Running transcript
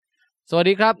สวัส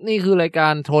ดีครับนี่คือรายกา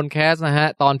ร Thronecast นะฮะ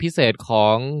ตอนพิเศษขอ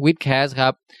ง Witcast ครั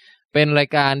บเป็นราย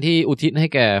การที่อุทิศให้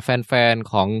แก่แฟน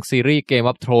ๆของซีรีส์ Game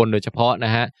of Thrones โดยเฉพาะน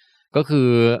ะฮะก็คือ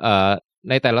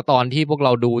ในแต่ละตอนที่พวกเร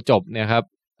าดูจบเนี่ยครับ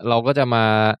เราก็จะมา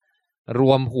ร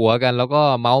วมหัวกันแล้วก็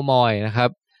เม้ามอยนะครับ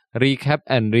Recap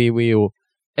and Review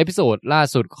เอพิโซดล่า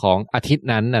สุดของอาทิตย์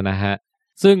นั้นนะฮะ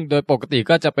ซึ่งโดยปกติ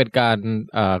ก็จะเป็นการ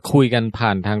คุยกันผ่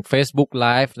านทาง Facebook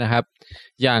Live นะครับ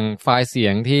อย่างไฟล์เสีย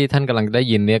งที่ท่านกำลังได้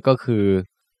ยินเนี่ยก็คือ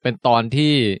เป็นตอน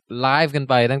ที่ไลฟ์กัน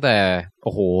ไปตั้งแต่โ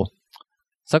อ้โห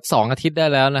สัก2 อาทิตย์ได้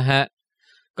แล้วนะฮะ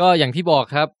ก็อย่างที่บอก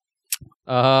ครับ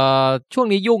ช่วง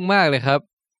นี้ยุ่งมากเลยครับ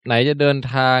ไหนจะเดิน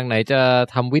ทางไหนจะ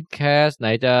ทำวิดแคสไหน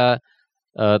จะ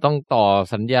ต้องต่อ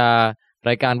สัญญาร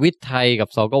ายการวิทย์ไทยกับ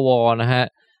สกวนะฮะ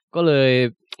ก็เลย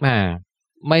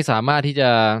ไม่สามารถที่จ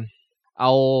ะเอ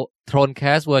า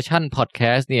Thronecast เวอร์ชัน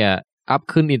Podcast เนี่ยอัพ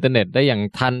ขึ้นอินเทอร์เน็ตได้อย่าง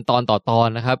ทันตอนต่อตอน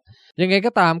นะครับยังไง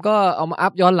ก็ตามก็เอามาอั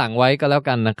พย้อนหลังไว้ก็แล้ว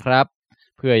กันนะครับ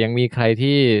เผื่อยังมีใคร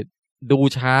ที่ดู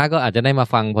ช้าก็อาจจะได้มา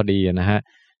ฟังพอดีนะฮะ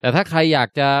แต่ถ้าใครอยาก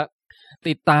จะ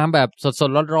ติดตามแบบสด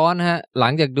ๆร้อนๆฮะหลั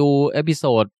งจากดูเอพิโซ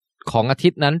ดของอาทิ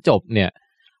ตย์นั้นจบเนี่ย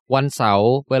วันเสา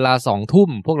ร์เวลา 20:00 น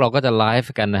พวกเราก็จะไล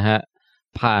ฟ์กันนะฮะ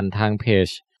ผ่านทางเพจ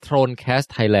Thronecast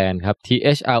Thailand ครับ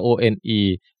THRONECAST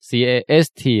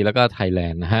แล้วก็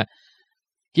Thailand นะฮะ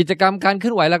กิจกรรมการเคลื่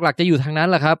อนไหวหลักๆจะอยู่ทางนั้น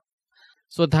แหละครับ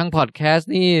ส่วนทางพอดแคส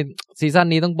ต์นี่ซีซั่น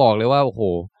นี้ต้องบอกเลยว่าโอ้โห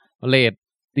เลท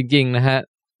จริงๆนะฮะ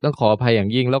ต้องขออภัยอย่าง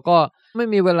ยิ่งแล้วก็ไม่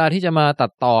มีเวลาที่จะมาตั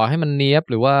ดต่อให้มันเนียบ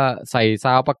หรือว่าใส่ซ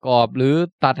าวประกอบหรือ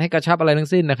ตัดให้กระชับอะไรทั้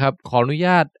งสิ้นนะครับขออนุญ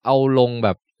าตเอาลงแบ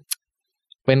บ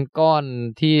เป็นก้อน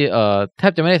ที่แท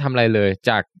บจะไม่ได้ทำอะไรเลย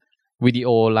จากวิดีโอ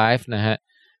ไลฟ์นะฮะ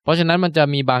เพราะฉะนั้นมันจะ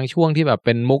มีบางช่วงที่แบบเ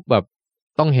ป็นมุกแบบ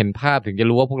ต้องเห็นภาพถึงจะ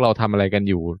รู้ว่าพวกเราทำอะไรกัน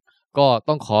อยู่ก็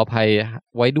ต้องขออภัย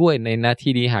ไว้ด้วยในหน้า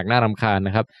ที่นี้หากน่ารำคาญน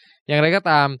ะครับอย่างไรก็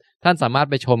ตามท่านสามารถ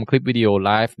ไปชมคลิปวิดีโอไ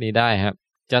ลฟ์นี้ได้ครับ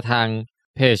จะทาง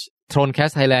เพจ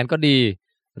Thronecast Thailand ก็ดี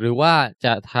หรือว่าจ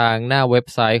ะทางหน้าเว็บ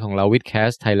ไซต์ของเรา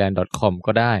witcastthailand.com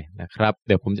ก็ได้นะครับเ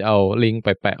ดี๋ยวผมจะเอาลิงก์ไป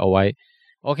แปะเอาไว้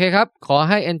โอเคครับขอ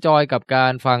ให้ enjoy กับกา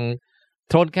รฟัง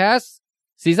Thronecast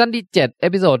ซีซั่นที่7เอ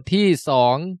พิโซดที่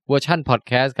2เวอร์ชัน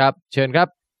Podcast ครับเชิญครับ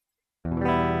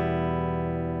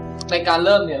ในการเ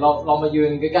ริ่มเนี่ยเรามายื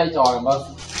นใกล้ๆจอกันว่า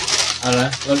อะไรนะ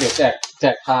เราเดี๋ยวแจ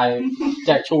กพายแจ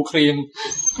กชูครีม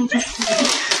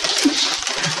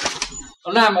เอ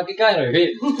าหน้ามาใกล้ๆหน่อยพี่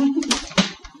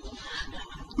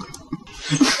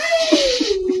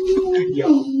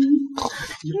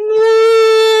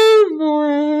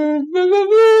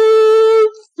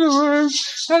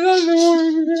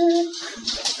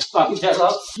ฟังแค่แล้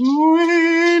ว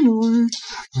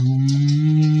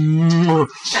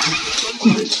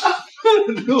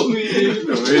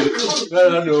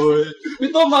ดูพี่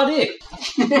ต้มมาดิ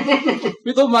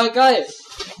พี่ต้มมาใกล้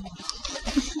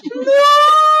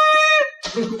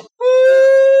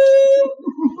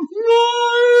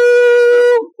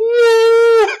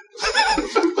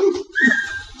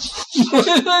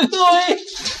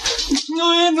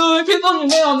นุยพี่ต้มยัง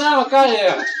ไม่เอาหน้ามาใกล้เลย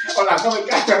อ่ะเอาหลังเข้าไปใ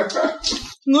กล้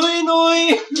นุย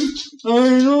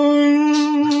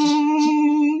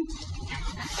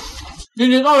ยิน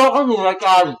ดีต้อนรับเข้าสู่รายก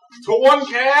าร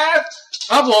Thronecast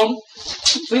ครับผม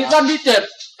ซีซั่นที่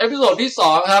7เอพิโซดที่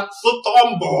2ครับสตอม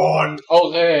บอลโอ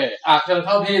เคเชิญเ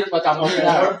ข้าที่ประจำที่ไ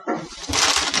ด้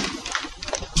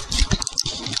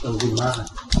ลงทุนมาก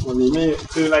วันนี้ไม่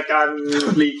คือรายการ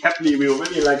Recap Review ไม่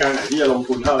มีรายการไหนที่จะลง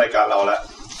ทุนเท่ารายการเราแล้ว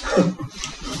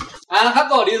ครับ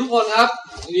สวัสดีทุกคนครับ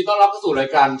ยินดีต้อนรับเข้าสู่ราย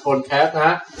การ Thronecast นะฮ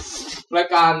ะราย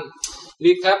การ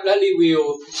Recap และรีวิว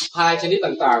พายชนิด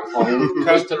ต่างๆของ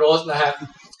Westeros นะฮะ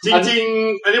จริง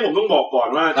ๆอันนี้ผมต้องบอกก่อน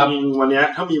ว่าจริงวันนี้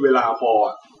ถ้ามีเวลาพอ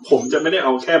ผมจะไม่ได้เอ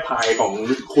าแค่พายของ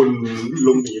คุณ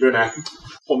ลุงหมีด้วยนะ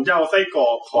ผมจะเอาไส้กรอ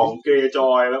กของเกรจ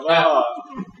อยแล้ว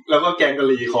ก็แกงกะ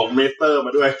หรี่ของเมสเตอร์ม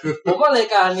าด้วยผมว่าราย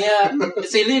การเนี้ย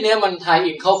ซีรีส์เนี้ยมันทาย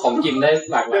อินเข้าของกินได้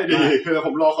หลากหลายดีคือผ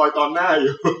มรอคอยตอนหน้าอ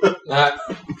ยู่นะฮะ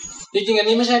จริงๆอัน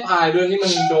นี้ไม่ใช่พายด้วยนี่มั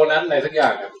นโดนัทอะไรสักอย่า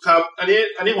งครับอัน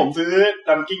นี้ผมซื้อ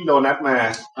ดันกิ้งโดนัทมา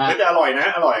ก็จะอร่อยนะ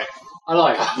อร่อย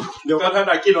ครับเดี๋ยวก็ถ้า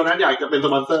ดันกิ้งโดนัทอยากจะเป็นส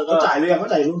ปอนเซอร์ก็จ่ายเรื่องเขา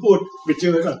จ่ายคุณพูดปิดชื่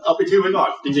อไว้ก่อนเอาปิดชื่อไว้ก่อน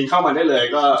จริงๆเข้ามาได้เลย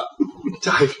ก็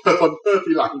จ่ายสปอนเซอร์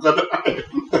ทีหลังก็ได้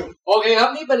โอเคครับ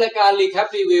นี่เป็นรายการ Recap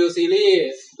Review ซีรีส์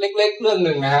เล็กๆเรื่องห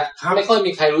นึ่งนะฮะไม่ค่อย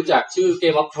มีใครรู้จักชื่อ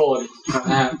Game of Thrones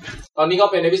นะฮะตอนนี้ก็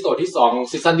เป็นเอพิโซดที่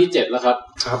2ซีซั่นที่7แล้วครับ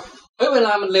ครับเฮ้ยเวล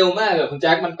ามันเร็วมากเลยคุณแ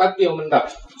จ็คมันแป๊บเดียวมันแบบ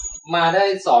มาได้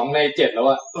2ใน7แล้ว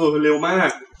อะเร็วมาก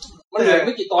มันเหลือไ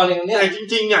ม่กี่ตอนเองเนี่ยแต่จ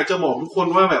ริงๆอยากจะบอกทุกคน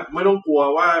ว่าแบบไม่ต้องกลัว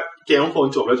ว่าเกมของโฟน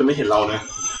จบแล้วจะไม่เห็นเรานะ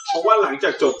เพราะว่าหลังจา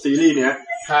กจบซีรีส์เนี้ย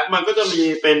มันก็จะมี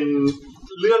เป็น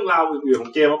เรื่องราวอื่นๆขอ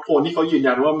งเกมว่าโคลนที่เขายืน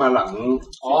ยันว่ามาหลัง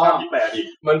ซีซั่นที่8อีก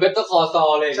เหมือนเบตเตอร์คอลซอ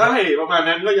เลยใช่ประมาณ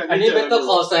นั้นก็ยังอันนี้เบตเตอร์ค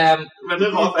อลแซม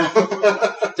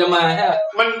จะมาฮะ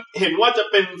มันเห็นว่าจะ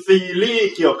เป็นซีรีส์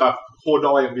เกี่ยวกับโฮด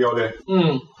ออย่างเดียวเลย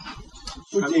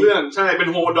เรื่องใช่เป็น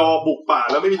โฮดอบุกป่า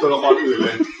แล้วไม่มีตัวละครอื่นเล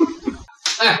ย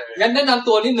งั้นแนะนำ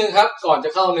ตัวนิดนึงครับก่อนจะ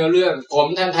เข้าเนื้อเรื่องผม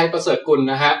แทนไทยประเสริฐกุล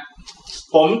นะฮะ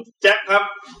ผมแจ็คครับ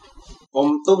ผม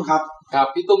ตุ้มครับครับ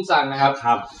พี่ตุ้มสั่งนะครับค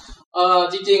รับ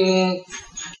จริง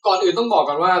ๆก่อนอื่นต้องบอก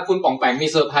กันว่าคุณป๋องแปงมี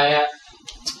เซอร์ไพรส์ฮะ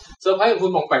เซอร์ไพรส์ของคุ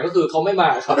ณป๋องแปงก็คือเขาไม่มา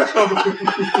ครับ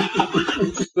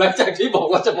หลังจากที่บอก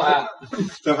ว่าจะมา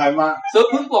เซอร์ไพรส์มากเ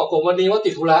พิ่งบอกผมวันนี้ว่า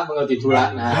ติดธุระบังเอิญติดธุระ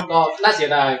นะฮะก็น่าเสีย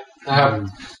ดายนะครับ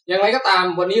อย่างไรก็ตาม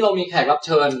วันนี้เรามีแขกรับเ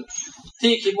ชิญ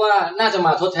ที่คิดว่าน่าจะม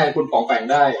าทดแทนคุณป๋องแปง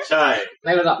ได้ใช่ใน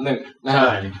ระดับหนึ่งนะครับ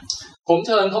ผมเ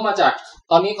ชิญเขามาจาก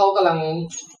ตอนนี้เขากำลัง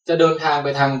จะเดินทางไป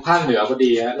ทางภาคเหนือพอ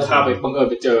ดีฮะแล้วไปบังเอิญ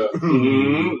ไปเจอ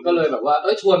ก็เลยแบบว่า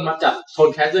ชวนมาจัดโทน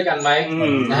แคสด้วยกันไหม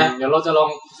นะฮะเดี๋ยวเราจะลอง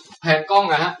แผนกล้อง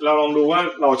นะฮะเราลองดูว่า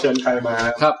เราเชิญใครมา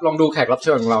ครับลองดูแขกรับเ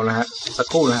ชิญของเรานะฮะสัก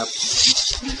ครู่นะครับ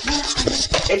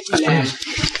เอ็กซ์แลนด์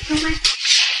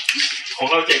ของ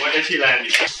เราเจ๋งกว่าเอ็กซ์แลนด์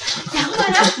อีก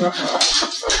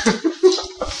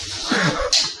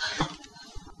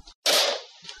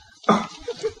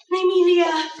ไม่มีเรีย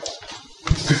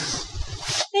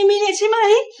ใช่ไหม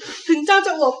ถึงเจ้าจ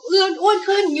ะอวบอ้วน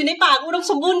ขึ้นอยู่ในป่าอุดม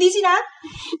สมบูรณ์ดีสินะ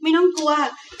ไม่ต้องกลัว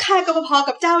ข้าก็พอ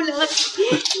กับเจ้าเลย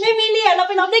ไม่มีเรียเราไ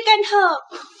ปรบด้วยกันเถอะ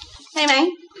ไปไหม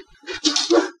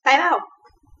ไปเปล่า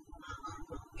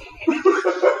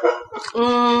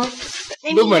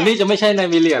ดูเหมือนนี่จะไม่ใช่นาย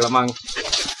มิเลียละมั้ง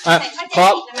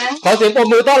ขอเสียงปรบ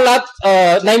มือต้อนรับ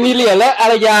นายมิเลียและอา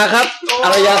รยาครับอา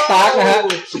รยาสตาร์กนะฮะ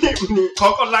ขอ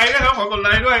กดไลค์นะครับขอกดไล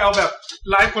ค์ด้วยเอาแบบ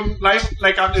ไลฟ์คนไลฟ์ร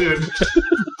ายการอื่น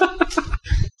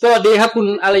สวัสดีครับคุณ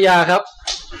อารยาครับ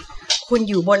คุณ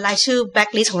อยู่บนรายชื่อแบล็ค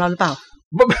ลิสต์ของเราหรือเปล่า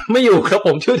ไม่อยู่ครับผ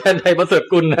มชื่อแทนไทยประเสริฐ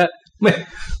กุลนะ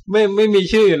ไม่มี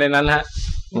ชื่ออยู่ในนั้นฮะ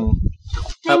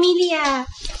นายมิเลีย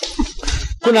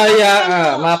คุณอารยา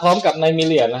มาพร้อมกับนายมิ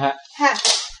เลียนะฮะค่ะ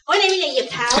โอ้ยนายมิเลียเหยียบ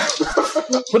เท้า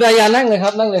คุณอารยานั่งเลยค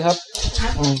รับนั่งเลยครับ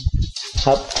ค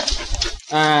รับ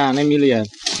นายมิเลีย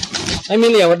ส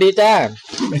วัสดีจ้า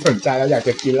ไม่สนใจแล้วอยากจ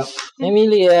ะกินแล้วนายมิ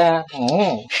เลีย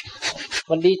ส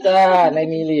วัสดีจ้านาย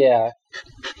มิเลีย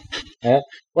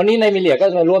วันนี้นายมิเลียก็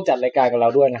มาร่วมจัดรายการกับเรา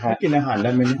ด้วยนะฮะกินอาหารไ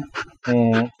ด้ไหมเนี่ย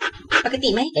ปกติ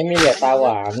ไหมนายมิเลียตาหว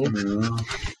าน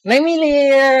นายมิเลี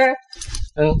ย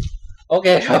โอเค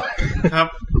ครับครับ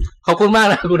ขอบคุณมาก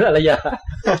นะคุณอารยา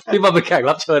ที่มาเป็นแขก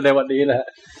รับเชิญในวันนี้นะ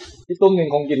พี่ตุ้มยัง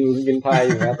คงกินพายอ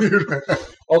ยู่ครับ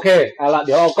โอเคเอาละเ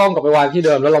ดี๋ยวเอากล้องกลับไปวางที่เ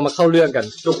ดิมแล้วเรามาเข้าเรื่องกัน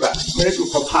จุกอะไม่ได้จุก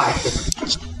เขาพาย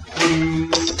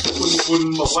คุณ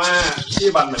บอกว่าที่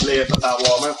บันเหมือนเลสตาร์ว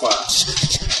อร์มากกว่า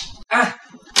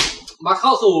มาเข้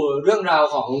าสู่เรื่องราว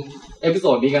ของเอพิโซ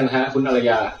ดนี้กันฮะคุณอาร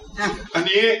ยาอัน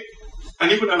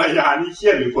นี้คุณอารยานี่เครี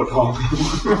ยดหรือปวดท้อง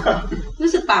รู้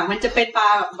สึกปากมันจะเป็นปลา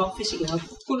แบบบ็อกฟิชอีกแล้ว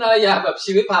คุณอารยาแบบ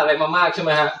ชีวิตผ่านอะไรมามากใช่ไห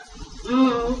มฮะ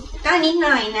ก็นิดห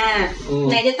น่อยนะ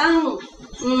ไหนจะต้อง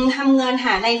ทำเงินห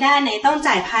ารายได้ไหนต้อง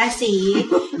จ่ายภาษี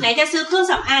ไหนจะซื้อเครื่อง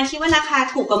สำอางคิดว่าราคา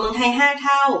ถูกกว่าเมืองไทย5 เ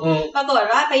ท่าปรากฏ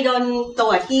ว่าไปโดนตร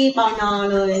วจที่ปน.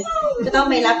เลยจะต้อง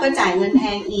ไปรับก็จ่ายเงินแพ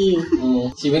งอีก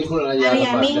ชีวิตคุณอารย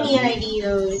าไม่มีอะไรดีเล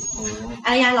ยอ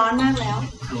ารยาร้อนมากแล้ว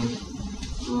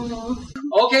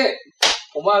โอเค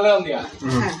ผมว่าเริ่มเนี่ย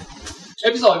เอ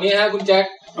พิโซดนี้ฮะคุณแจ็ค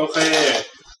โอเค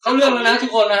เข้าเรื่องแล้วนะทุ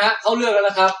กคนนะฮะเข้าเรื่องแล้ว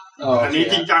นะครับอันนี้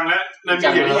จริงจังแล้วนั่นที่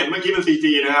เห็นเมื่อกี้เป็น CG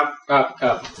นะครับค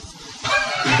รับ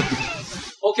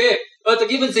โอเคตะ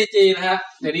กี้เป็น CG นะฮะ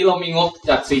เดี๋ยวนี้เรามีงบ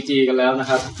จัด CG กันแล้วนะ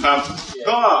ครับครับ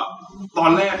ก็ตอ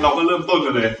นแรกเราก็เริ่มต้น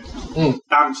กันเลย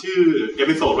ตามชื่อเอ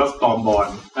พิโซดว่า Stormborn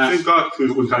ซึ่งก็คือ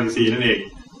คุณคาริซีนั่นเอง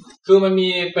คือมันมี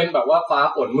เป็นแบบว่าฟ้า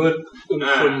ฝนมืดอึม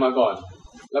ครึมมาก่อน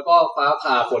แล้วก็ฟ้า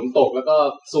ผ่าฝนตกแล้วก็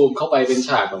ซูมเข้าไปเป็นฉ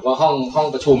ากแบบว่าห้อง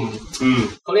ประชุม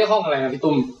เขาเรียกห้องอะไรนะพี่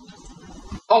ตุ้ม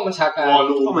ห้องบัญชาการ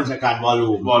ห้องบัญชาการวอล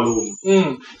ลุ่ม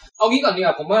เอางี้ก่อนดีก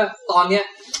ว่าผมว่าตอนเนี้ย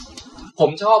ผม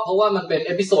ชอบเพราะว่ามันเป็นเ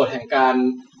อพิโซดแห่งการ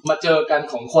มาเจอกัน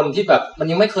ของคนที่แบบมัน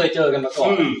ยังไม่เคยเจอกันมาก่อ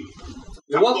น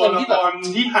หรือว่าคนที่แบบ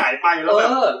ที่หายไปแล้วแ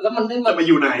บบแล้วมันได้มาอ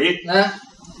ยู่ไหนนะ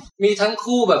มีทั้ง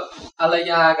คู่แบบอาร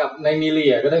ยากับนายมิเลี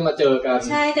ยก็ได้มาเจอกัน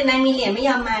ใช่แต่นายมิเลียไม่ย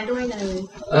อมมาด้วยเลย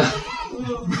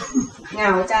เหง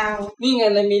าจังนี่ไง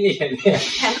นายมิเลียเนี่ย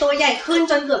แถมตัวใหญ่ขึ้น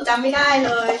จนเกือบจำไม่ได้เ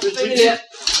ลยจ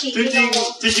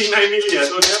ริงนายมิเลีย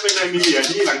ตัวนี้เป็นนายมิเลีย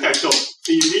ที่หลังจากจบ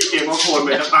ซีรีส์เกมออฟโทนไป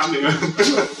สักพักหนึ่ง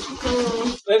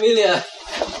นายมิเลีย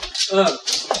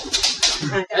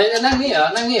นั่งนี่เหรอ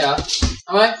ท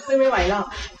ำไมขึ้นไม่ไหวหรอก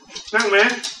นั่งไหม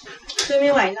ขึ้นไ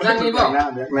ม่ไหวนั่งนี่บอกนั่ง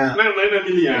ไหมนาย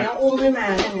มิเลียแล้วอุ้มขึ้นมา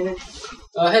อย่างนั้น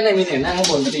ให้นายมิเลียนั่งข้าง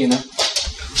บนก็ดีนะ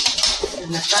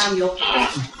นักกล้ามยก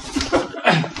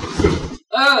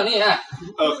นี่ฮะ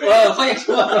เขายัง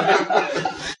ชั่ว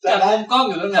จัดมุมกล้อง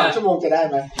อยู่ตั้งนาน 2 ชั่วโมงจะได้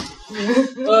ไหม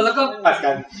แล้วก็ปัด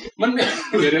กันมัน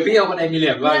เดี๋ยวพี่เอาคนใดมีเห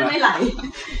ลี่ยมว่าไม่ไหล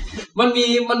มัน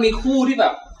มีคู่ที่แบ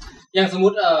บอย่างสมม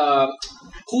ติ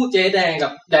คู่เจ๊แดงกั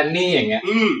บแดนนี่อย่างเงี้ย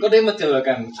ก็ได้มาเจอ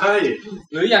กันใช่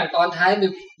หรืออย่างตอนท้ายมี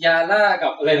ยาล่ากั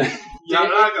บอะไรนะยา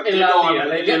ล่ากับเอลา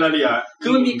เลียคื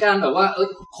อมันมีการแบบว่า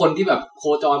คนที่แบบโค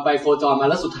จรไปโคจรมา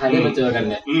แล้วสุดท้ายได้มาเจอกัน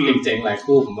เนี่ยเจ๋งๆหลาย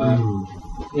คู่ผมว่า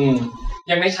อ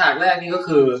ย่างในฉากแรกนี่ก็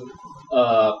คือ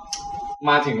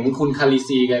มาถึงคุณคาริ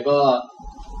ซีแกก็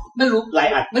ไม่รู้ไล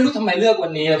อัดไม่รู้ทำไมเลือกวั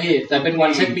นนี้นะพี่แต่เป็นวั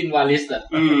นเช็คบินวาลิสอ่ะ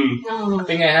เ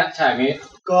ป็นไงฮะฉากนี้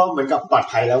ก็เหมือนกับปลอด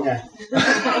ภัยแล้วไง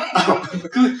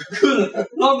คือ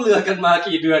ล่องเรือกันมา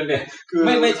กี่เดือนเนี่ย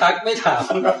ไม่ทักไม่ถาม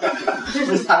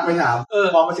ไม่ถาม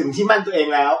พอมาถึงที่มั่นตัวเอง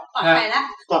แล้ว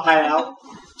ปลอดภัยแล้ว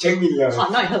เช็คบินเลยขอ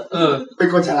หน่อยเถอะเป็น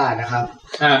คนฉลาดนะครับ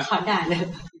ขอด่าเลย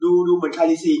ดูเหมือนคา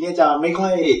ริซีเนี่ยจะไม่ค่อ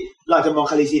ยเราจะมอง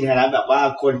คาริซีในฐานะแบบว่า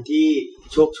คนที่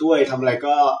ช่วยทำอะไร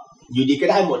ก็อยู่ดีก็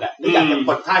ได้หมดอ่ะอยากจะป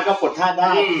ลดท่าก็ปลดท่าไ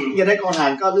ด้อยากได้กองทหา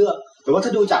รก็เลือกแต่ว่าถ้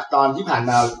าดูจากตอนที่ผ่าน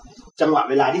มาจังหวะ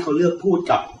เวลาที่เขาเลือกพูด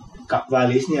กับวา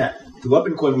ลิสเนี่ยถือว่าเ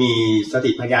ป็นคนมีส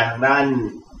ติปัญญาทางด้าน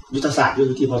ยุทธศาสตร์ยุทธ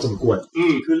วิธีพอสมควร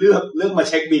คือเลือกมา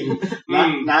เช็คบิน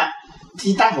นะ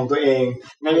ที่ตั้งของตัวเอง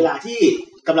ในเวลาที่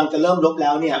กำลังจะเริ่มรบแล้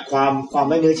วเนี่ยความ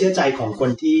ไม่เนื้อเชื่อใจของคน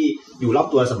ที่อยู่รอบ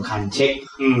ตัวสำคัญเช็ค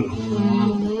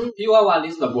พี่ว่าวาลิ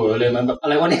สแบบเวอร์เลยมันแบบอะ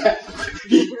ไรวะเนี่ย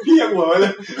พี่ยังเวอร์เล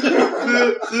ย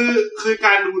คือก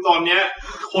ารดูตอนเนี้ย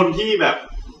คนที่แบบ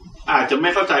อาจจะไม่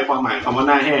เข้าใจความหมายคำว่า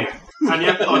หน้าแห้งอัน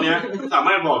นี้ตอนเนี้ยสาม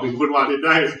ารถบอกถึงคุณวาลิสไ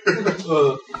ด้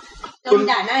คุณ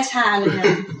ด่าหน้าชาเลยนะ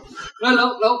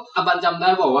แล้วอบันจำได้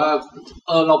บอกว่า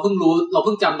เราเ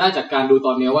พิ่งจำได้จากการดูต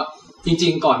อนนี้ว่าจริ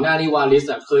งๆก่อนหน้านี้วาลิส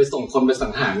เคยส่งคนไปสั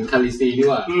งหารคาริซีนี่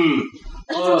ว่า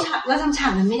แล้วจำฉา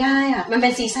กมันไม่ได้อ่ะมันเป็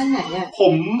นซีซั่นไหนอ่ะผ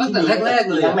มตั้งแต่แรกๆ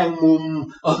เลยแมงมุม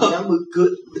แล้วมือคือ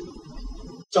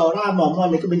จอร่ามอมอน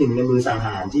นี่ก็เป็นหนึ่งในมือสังห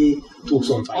ารที่ถูก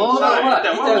ส่งไปใช่แต่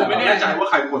ว่าผมไม่แน่ใจว่า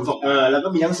ใครเป็นคนส่งแล้วก็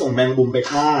มีทั้งส่งแมงมุมไป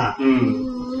ฆ่า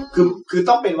คือ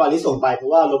ต้องเป็นวาลิสส่งไปเพรา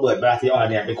ะว่าโรเบิร์ตบราซิออน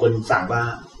เนี่ยเป็นคนสั่งว่า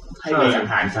ให้ไปสัง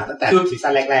หารซะตั้งแต่ซีซั่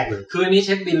นแรกๆเลยคืออันนี้เ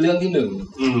ช็คบินเรื่องที่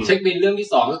1เช็คบินเรื่องที่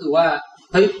2ก็คือว่า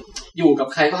เฮ้ยอยู่กับ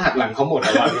ใครก็หักหลังเขาหมดแ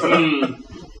ล้ว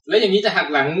แล้วอย่างนี้จะหัก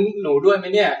หลังหนูด้วยไหม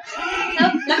เนี่ย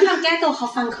แล้วคำแก้ตัวเขา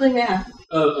ฟังขึ้นไหมคะ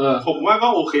ผมว่าก็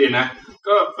โอเคนะ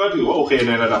ก็ถือว่าโอเคใ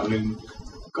นระดับนึง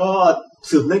ก็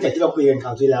สืบเนื่องจากที่เราคุยกันคร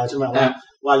าวที่แล้วใช่ไหมว่า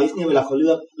วาลิสเนี่ยเวลาเขาเ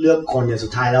ลือกคนเนี่ยสุ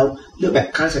ดท้ายแล้วเลือกแบบ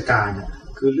ข้าราชการอ่ะ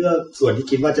คือเลือกส่วนที่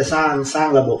คิดว่าจะสร้าง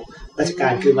ระบบราชกา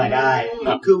รขึ้นมาได้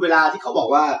คือเวลาที่เขาบอก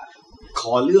ว่าข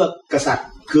อเลือกกษัตริย์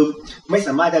คือไม่ส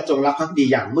ามารถจะจงรักภักดี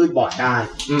อย่างมืดบอดได้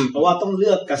เพราะว่าต้องเลื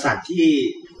อกกษัตริย์ที่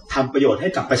ทำประโยชน์ให้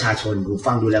กับประชาชนดู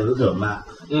ฟังดูแล้วรู้เหิมมาก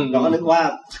เราก็นึกว่า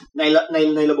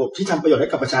ในระบบที่ทำประโยชน์ให้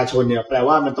กับประชาชนเนี่ยแปล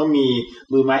ว่ามันต้องมี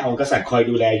มือไม้ของกษัตริย์คอย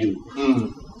ดูแลอยู่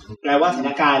แปลว่าสถาน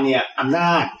การณ์เนี่ยอำน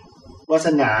าจวาส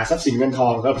นาทรัพย์สินเงินทอ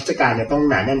งกับราชการเนี่ยต้อง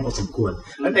หนาแน่นพอสมควร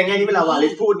แล้วในแง่ที่เวลาวาลิ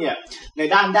สพูดเนี่ยใน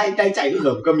ด้านได้ใจเ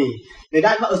หิมก็มีในด้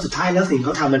านว่าสุดท้ายแล้วสิ่งเข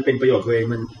าทำมันเป็นประโยชน์ตัวเอง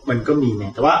มันก็มีไง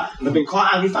แต่ว่ามันเป็นข้อ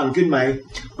อ้างที่ฟังขึ้นไหม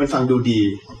มันฟังดูดี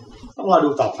ต้องรอดู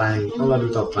ต่อไป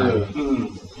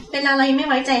เป็นอะไรไม่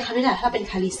ไว้ใจเขาด้วยแหละถ้าเป็น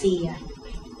คาริซีอ่ะ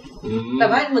แบ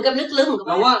บว่าเหมือนกับลึกๆเหมือน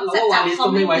กับว่าสัจจะเขา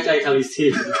ไม่ไว้ใจคาริซี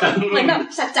เหมือนแบบ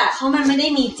สัจจะเขามันไม่ได้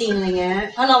มีจริงอะไรเงี้ย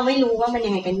เพราะเราไม่รู้ว่ามัน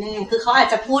ยังไงกันแน่คือเขาอาจ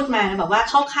จะพูดมาแบบว่า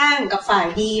เข้าข้างกับฝ่าย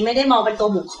ดีไม่ได้มองเป็นตัว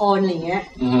บุคคลอะไรเงี้ย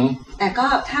แต่ก็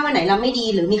ถ้าวันไหนเราไม่ดี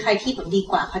หรือมีใครที่แบบดี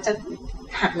กว่าเขาจะ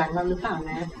หักหลังเราหรือเปล่า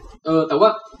นะแต่ว่า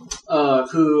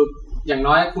คืออย่าง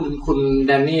น้อยคุณแ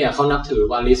ดนนี่เขานับถือ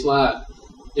วาลิสว่า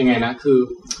ยังไงนะคือ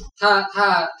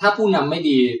ถ้าผู้นำไม่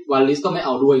ดีวาลิสก็ไม่เอ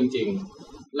าด้วยจริง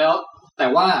ๆแล้วแ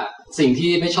ต่ว่าสิ่ง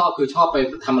ที่ไม่ชอบคือชอบไป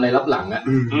ทำอะไรลับหลังอ่ะ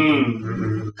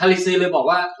คาริซีเลยบอก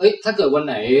ว่าเอ้ยถ้าเกิดวันไ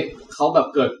หนเขาแบบ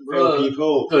เกิด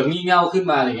งี่เง่าขึ้น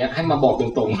มาอะไรเงี้ยให้มาบอกต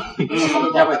รง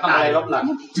ๆอย่าไปทำอะไรลับหลัง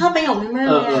ชอบประโยคนั้นมาก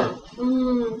เลย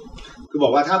คือบอ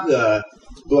กว่าถ้าเผื่อ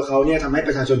ตัวเขาเนี่ยทำให้ป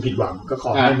ระชาชนผิดหวังก็ข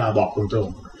อให้มาบอกตรง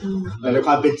ๆแต่ในค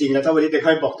วามเป็นจริงแล้วถ้าวันนี้จะ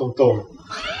ค่อยบอกตรง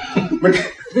ๆมัน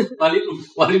วาลิ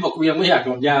บอกกูยังไม่อยากโด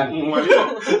นย่างวาลิบอก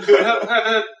คือ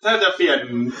ถ้าจะเปลี่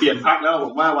ยนพรรคแล้วผ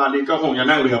มว่าวาลิก็คงจะ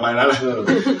นั่งเรือไปแล้วแหละ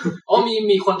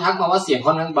มีคนทักมาว่าเสียงค่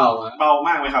อนข้างเบาม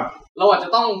ากไหมครับเราอาจจะ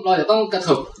ต้องกระเ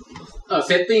ถิบเ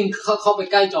ซตติ้งเข้าไป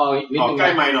ใกล้จอนิดนึงใกล้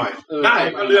ไมค์หน่อยได้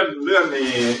ก็เลื่อนใน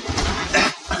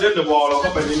เลื่อนเดอะวอลเราก็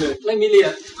ไปนิดนึงไม่มีเรีย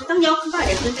นต้องยกขึ้นไปเ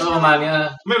ดี๋ยวขึ้นประมาณนี้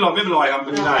ไม่ลอยครับไ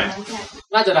ม่ได้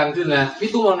น่าจะดังขึ้นนะพี่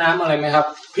ตู้เอาน้ำอะไรไหมครับ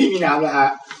พี่มีน้ำแล้วฮะ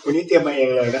วันนี้เตรียมมาเอง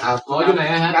เลยนะครับอยู่ไหน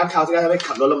ฮะน้ำคราวที่แล้วทำให้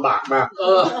ขับรถลำบากมาก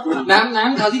น้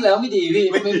ำคราวที่แล้วไม่ดีพี่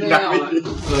ไม่เอา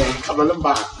ขับรถลำบ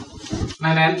ากน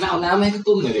ายเอาน้ำให้พี่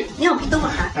ตุ้มหน่อยดินี่ของพี่ตุ้มเหร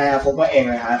อคะผมว่าเอง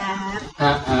เลยฮะ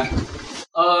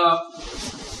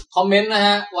คอมเมนต์นะฮ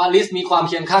ะวาลิสมีความเ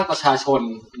คียงข้างประชาชน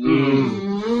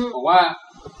บอกว่า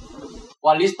ว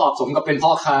าลิสตอบสมกับเป็นพ่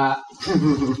อค้า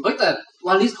เฮ้ยแต่ว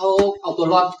าลิสเขาเอาตัว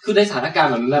รอดคือในสถานการณ์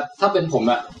เหมือนแบบถ้าเป็นผม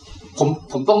อะ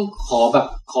ผมต้องข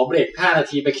อเบรก5 นา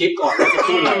ทีไปคิดก่อนว่าจะ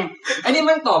พูดอะไรไอ้นี่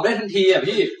มันตอบได้ทันทีอ่ะ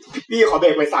พี่ขอเบร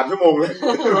กไป3 ชั่วโมงเลย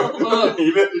หนี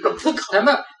ไปแต่แ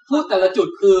บบพูดแต่ละจุด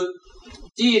คือ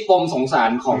จี้ปมสงสา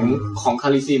รของคา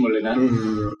ริซีหมดเลยนะ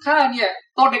ข้าเนี่ย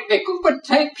ตอนเด็กๆก็เป็นใ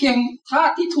ช้เพียงทาส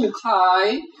ที่ถูกขาย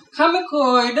ข้าไม่เค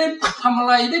ยได้ทำอะ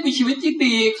ไรได้มีชีวิตที่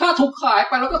ดีข้าถูกขาย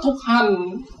ไปแล้วก็ถูกหั่น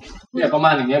เนี่ยประมา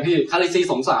ณอย่างเงี้ยพี่คาริซี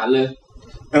สงสารเลย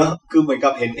คือเหมือนกั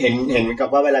บเห็นเหมือนกับ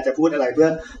ว่าเวลาจะพูดอะไรเพื่อ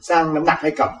สร้างน้ำหนักใ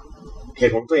ห้กับเห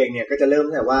ตุของตัวเองเนี่ยก็จะเริ่ม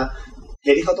ตั้งแต่ว่าเห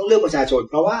ตุที่เขาต้องเลือกประชาชน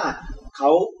เพราะว่าเขา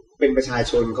เป็นประชา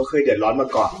ชนเขาเคยเดือดร้อนมา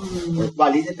ก่อนวา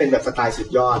ลิสเป็นแบบสไตล์สุด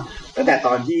ยอดตั้งแต่ต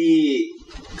อนที่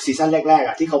ซีซั่นแรกๆ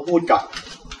อ่ะที่เขาพูด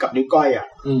กับนิ้วก้อยอ่ะ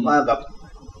ว่าแบบ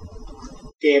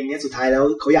เกมนี้สุดท้ายแล้ว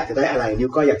เขาอยากจะได้อะไรนิ้ว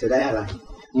ก้อยอยากจะได้อะไร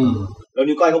แล้ว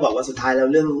นิ้วก้อยก็บอกว่าสุดท้ายแล้ว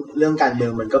เรื่องการเมือ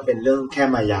งมันก็เป็นเรื่องแค่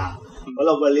มายาเพราะเ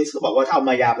ราวาลิสก็บอกว่าถ้าเอา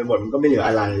มายาไปหมดมันก็ไม่เหลือ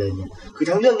อะไรเลยเนี่ยคือ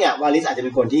ทั้งเรื่องเนี่ยวาลิสอาจจะเ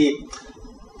ป็นคนที่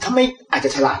ถ้าไม่อาจจะ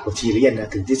ฉลาดกว่าทีเรียนนะ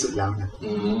ถึงที่สุดแล้วนะ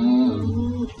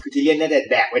คือทีเรียนได้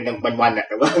แดกเป็นวันๆอ่ะ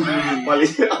แต่ว่าวาลิ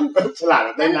สฉลาด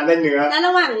ได้นั้นได้เนื้อแล้วร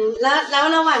ะหว่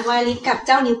างวาลิสกับเ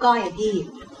จ้านิ้วก้อยอ่ะพี่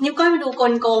นิ้วก้อยมันดูก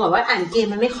ลโกงแบบว่าอ่านเกม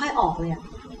มันไม่ค่อยออกเลยอ่ะ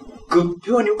คือ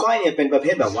พี่ว่านิ้วก้อยเนี่ยเป็นประเภ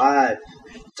ทแบบว่า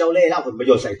เจ้าเล่ห์เอาผลประโ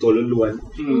ยชน์ใส่ตัวล้วน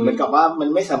ๆเหมือนกับว่ามัน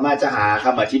ไม่สามารถจะหาค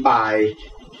ำอธิบาย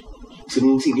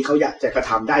สิ่งที่เขาอยากจะกระ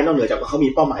ทำได้นอกเหนือจากว่าเขามี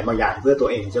เป้าหมายบางอย่างเพื่อตัว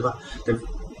เองใช่ป่ะแต่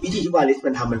วิธีที่วาลิส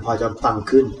มันทำมันพอจะฟัง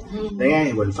ขึ้นได้ง่าย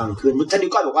เหมือนฟังขึ้นท่านนิ้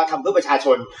วก้อยบอกว่าทำเพื่อประชาช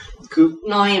นคือ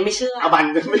น้อยไม่เชื่ออาบัน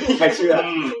ไม่มีใครเชื่อ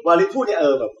วาลิสพูดเนี่ย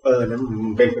แบบนั้น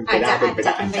เป็นไปได้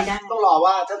ต้องรอ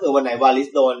ว่าถ้าเกิดวันไหนวาลิส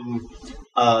โดน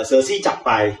เซอร์ซี่จับไ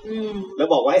ปแล้ว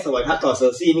บอกว่าให้สวายพักต่อเซอ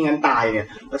ร์ซี่ไม่งั้นตายเนี่ย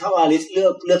แล้วถ้าวาลิสเ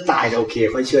ลือกตายโอเค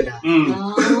ค่อยเชื่อได้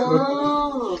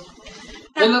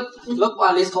แล้ววา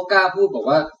ลิสเขากล้าพูดบอก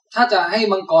ว่าถ้าจะให้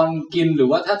มังกรกินหรือ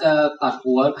ว่าถ้าจะตัด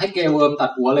หัวให้เกเวิร์มตั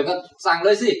ดหัวเลยก็สั่งเล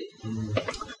ยสิ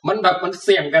มันแบบมันเ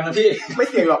สี่ยงกันนะพี่ไม่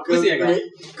เสี่ยงหรอก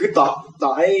คือต่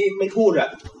อให้ไม่พูดอ่ะ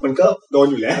มันก็โดน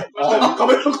อยู่แล้วเขาไ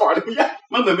ม่ต้องขออนุญาต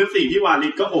มันเหมือนเป็นสิ่งที่วาลิ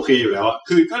สก็โอเคอยู่แล้ว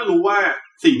คือถ้ารู้ว่า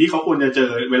สิ่งที่เขาควรจะเจอ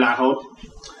เวลาเขา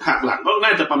หักหลังก็น่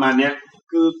าจะประมาณเนี้ย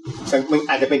คือมัน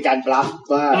อาจจะเป็นการบลัฟ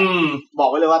ว่าบอก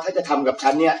ไว้เลยว่าถ้าจะทำกับฉั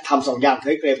นเนี่ยทำ2 อย่างใ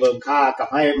ห้เกรเบิร์มฆ่ากับ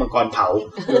ให้มังกรเผา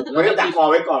ไม่ได้ดักคอ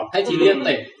ไว้ก่อนให้ทีเรียนเ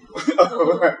ตะ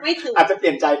ไม่ถึงอาจจะเป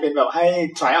ลี่ยนใจเป็นแบบให้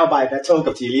trial by battle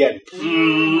กับทีเรียน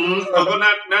เราก็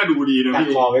น่าดูดีนะดัก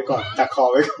คอไว้ก่อน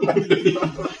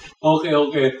โอเ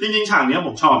คจริงๆฉากนี้ผ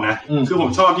มชอบนะคือผ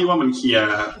มชอบที่ว่ามันเคลีย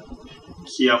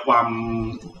ร์ความ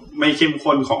ไม่เข้ม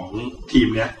ข้นของทีม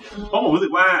เนี้ยเพราะผมรู้สึ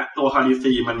กว่าตัวคาริ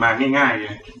ซีมันมาง่ายๆไง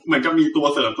เหมือนกับมีตัว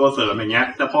เสริมอย่างเงี้ย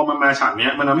แต่พอมันมาฉากเนี้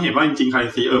ยมันทำให้เห็นว่าจริงๆคาริ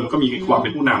ซีมันก็มีความเป็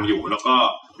นผู้นำอยู่แล้วก็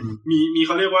มีเ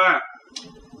ขาเรียกว่า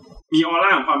มีออร่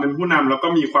าของความเป็นผู้นำแล้วก็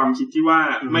มีความคิดที่ว่า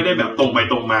ไม่ได้แบบตรงไป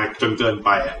ตรงมาจนเกินไป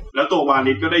อ่ะแล้วตัววา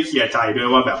ลิสก็ได้เคลียร์ใจด้วย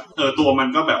ว่าแบบตัวมัน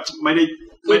ก็แบบไม่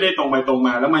ได้ตรงไปตรงม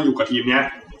าแล้วมาอยู่กับทีมเนี้ย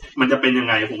มันจะเป็นยัง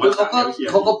ไงผมว่า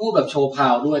เขาก็พูดแบบโชว์พา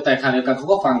วด้วยแต่ขณะเดียวกันเขา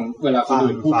ก็ฟังเวลาคน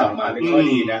อื่นพูดกลับมาเป็นข้อ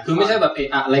ดีนะคือไม่ใช่แบบ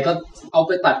อะไรก็เอาไ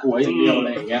ปตัดหัวอย่างเดียวอะไร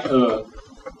อย่างเงี้ย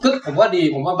ก็ผมว่าดี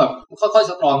ผมว่าแบบค่อยๆ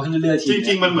สตรองขึ้นเรื่อยๆจ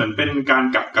ริงๆมันเหมือนเป็นการ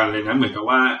กลับกันเลยนะเหมือนกับ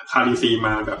ว่าคาริซีม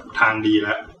าแบบทางดีแ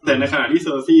ล้วแต่ในขณะที่เซ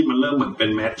อร์ซี่มันเริ่มเหมือนเป็น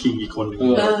แมดคิงอีกคนนึง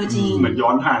จริงเหมือนย้อ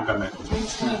นทางกันนะ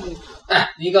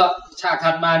นี่ก็ฉาก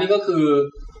ถัดมานี่ก็คือ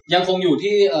ยังคงอยู่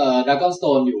ที่ดราก้อนสโต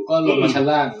นอยู่ก็ลงมาชั้น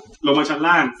ล่าง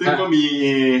ซึ่งก็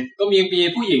มี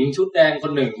ผู้หญิงชุดแดงค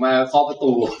นหนึ่งมาเคาะประ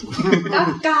ตู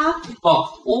ก๊าบอก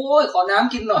โอ้ยขอน้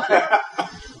ำกินหน่อย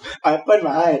แอปเปิ้ลม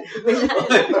าให้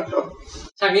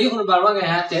ฉากนี้คุณบาลว่าไง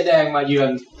ฮะเจ๊แดงมาเยือ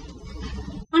น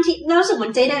บางทีรู้สึกเหมือ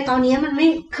นเจ๊แดงตอนนี้มันไม่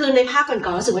คือในภาคก่อ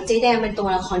นๆรู้สึกว่าเจ๊แดงเป็นตัว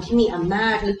ละครที่มีอำนา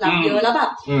จลึกลับเยอะแล้วแบบ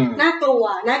น่ากลัว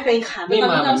น่าเกรงขามตอน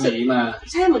นี้เราสึก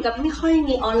ใช่เหมือนกับไม่ค่อย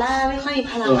มีออร่าไม่ค่อยมี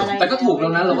พลังอะไรแต่ก็ถูกแล้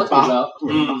วนะเราก็ถูกแล้ว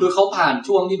คือเขาผ่าน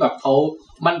ช่วงที่แบบเขา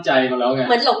มั่นใจมาแล้วไงเ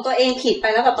หมือนหลงตัวเองผิดไป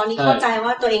แล้วแบบตอนนี้เข้าใจว่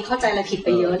าตัวเองเข้าใจอะไรผิดไป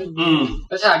เยอะเลยแ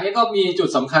ต่ฉากนี้ก็มีจุด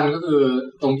สำคัญก็คือ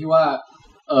ตรงที่ว่า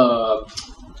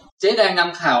เจ๊แดงน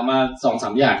ำข่าวมา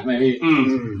 2-3 อย่างใช่ไหมพี่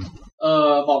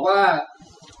บอกว่า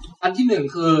อันที่หนึ่ง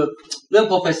คือเรื่อง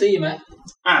prophecy ไหม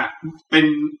เป็น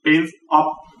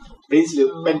prince หรือ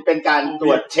เป็นการตร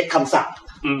วจเช็คคำสั่ง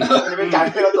เป็นการ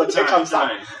ที่เราตรวจเช็คคำสั่ง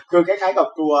คือคล้ายๆกับ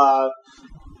ก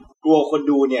ลัวคน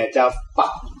ดูเนี่ยจะ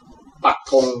ปัก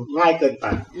ธงง่ายเกินไป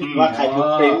ว่าใครคือ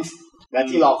prince และ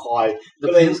ที่รอคอยThe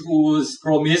Prince Who's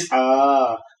Promised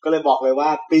ก็เลยบอกเลยว่า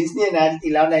Prince เนี่ยนะจริ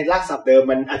งๆแล้วในรากศัพท์เดิม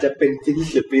มันอาจจะเป็น Prince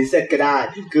หรือ Princess ก็ได้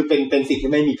คือเป็นสิ่ง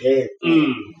ที่ไม่มีเพศ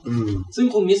ซึ่ง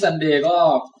คุณมิสซันเดย์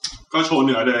ก็โชว์เห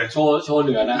นือเลยโชว์เห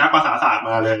นือนะนักภาษาศาสตร์ม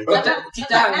าเลยก็จะที่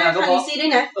จ้างมาก็เพราะคาริซี่ด้ว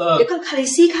ยนะเดี๋ยวก็คาริ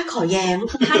ซี่ค่ะขอแย้ง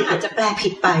ท่านอาจจะแปลผิ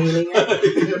ดไปอะไรเงี้ย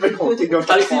เป็นของจริงโดน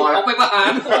คาริซี่เอาไปประหา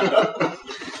ร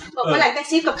บอกว่าหลังแท็ก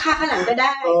ซี่กับข้าข้างหลังก็ไ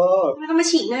ด้ไม่ต้องมา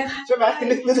ฉีกหน้าค่ะใช่ไหม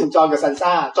นึกถึงจอห์นกับซัน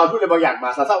ซ่าจอห์นพูดอะไรบางอย่างมา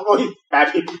ซันซ่าโอ้ยแปล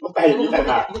ผิดต้องแปลอย่างนี้ต่าง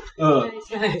หาก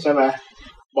ใช่ไหม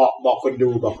บอกคนดู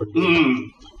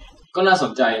ก็น่าส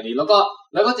นใจอันนี้แล้ว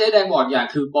ก็เจ๊แดงบอกอย่าง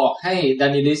คือบอกให้ดา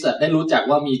นิลิสได้รู้จัก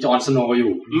ว่ามีจอห์นสโนว์อ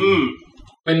ยู่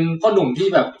เป็นพ่อหนุ่มที่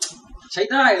แบบใช้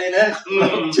ได้เลยนะ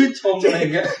ชื่นชมอะไรอย่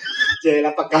างเงี้ยเจ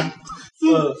รับประกัน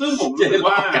ซึ่งผมรู้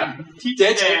ว่าที่เจ๊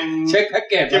แดงเช็คแพ็ก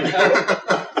เกจ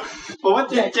เพราะว่า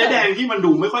เจ๊แดงที่มัน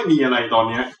ดูไม่ค่อยมีอะไรตอน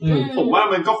เนี้ยผมว่า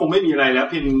มันก็คงไม่มีอะไรแล้ว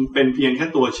เป็นเพียงแค่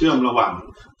ตัวเชื่อมระหว่าง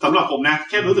สำหรับผมนะ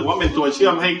แค่รู้สึกว่าเป็นตัวเชื่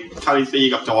อมให้คาริซี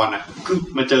กับจอนอ่ะคือ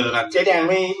มาเจอกันเจ๊แดง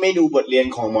ไม่ดูบทเรียน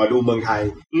ของหมอดูเมืองไทย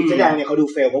เจ๊แดงเนี่ยเขาดู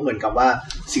เฟลเพราะเหมือนกับว่า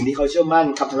สิ่งที่เขาเชื่อมั่น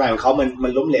คำทำนายของเขามั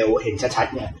นล้มเหลวเห็นชัด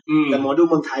ๆเนี่ยแต่หมอดู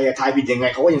เมืองไทยอะทายผิดยังไง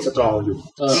เขาก็ยังสตรองอยู่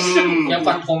ยัง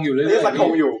ฟันธงอยู่เรื่อยๆฟันธ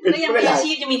งอยู่ก็ยังมีอา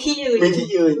ชีพจะมีที่ยืน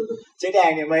เจ๊แด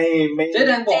งเนี่ยไม่เจ๊แ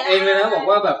ดงบอกเองเลยนะบอก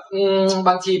ว่าแบบบ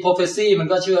างทีโปรเฟสซี่มัน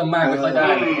ก็เชื่อมากไม่ค่อยได้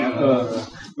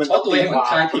เพราะตัวเองมัน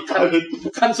ทายผิด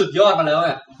ขั้นสุดยอดมาแล้ว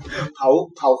อ่ะเ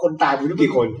ผาคนตายไปรู้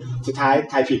กี่คนสุดท้าย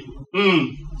ทายผิด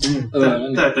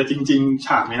แต่จริงๆฉ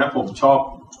ากนี้ผมชอบ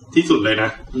ที่สุดเลยนะ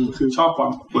คือชอบควา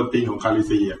มกวนตีนของคาริ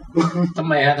ซีอ่ะทำ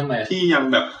ไมที่ยัง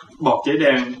แบบบอกเจ๊แด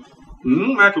ง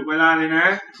มาถูกเวลาเลยนะ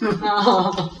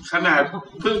ขนาด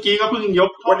เพิ่งกี้ก็เพิ่งยก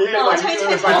วันนี้วันให้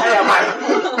อภัย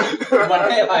วันใ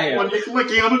ห้อภัยวันนี้เมื่อ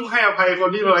กี้ก็เพิ่งให้อภัยคน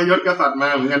ที่ทรยศกษัตริย์มา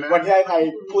เหมือนกันนะวันที่ให้อภัย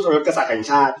ผู้ทรยศกษัตริย์แห่ง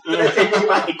ชาติได้เซ็นที่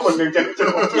มาอีกคนนึงจะ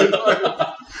ลงที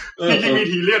จริงมี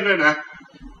ทีเลียนด้วยนะ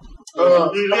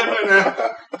ทีเลียนด้วยนะ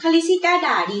คาริซี่กล้า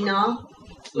ด่าดีเนาะ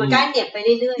เหมือนกล้าเหน็บไปเ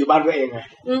รื่อยๆอยู่บ้านตัวเองไง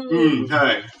ใช่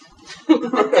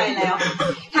ใจแล้ว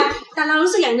ค่ะแต่เรา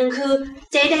รู้สึกอย่างนึงคือ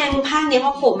เจ๊แดงภาคนี้พ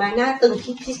อโผล่มาหน้าตึง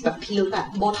ที่แบบพิลึกอะ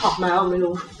โบท็อกมาไม่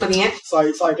รู้ตัวนี้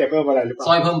ซอยแกเพิ่มอะไรหรือเปล่าซ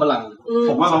อยเพิ่มพลัง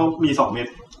ผมว่าเขามี2เม็ด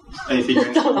ไอ้สิ่ง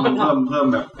นี้เพิ่ม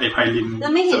แบบไอ้ไพลินแล้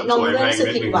วไม่เห็นนมด้วยสึก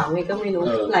ผิดหวังเลยก็ไม่รู้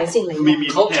หลายสิ่งหลายอย่า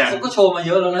งเขาก็โชว์มาเ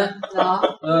ยอะแล้วนะเหรอ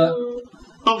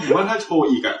ต้องผมว่าถ้าโชว์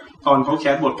อีกอะตอนเขาแค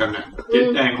สบทกันน่ะเจ๊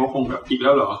แดงเขาคงแบบอีกแล้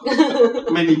วเหรอ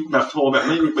ไม่มีแบบโชว์แบบไ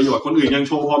ม่มีประโยชน์คนอื่นยังโ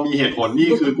ชว์พอมีเหตุผลนี่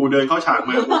คือกูเดินเข้าฉากม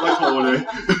ากูก็โชว์เลย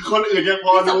คนอื่นยังพ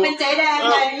อดูเป็นเจ๊แดง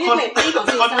ไงเรียกเรตติ้งของ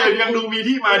ซีซั่นคนอื่นยังดูมี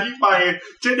ที่มาที่ไป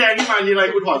เจ๊แดงที่มาทีไร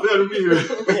กูถอดเสื้อทุกทีเลย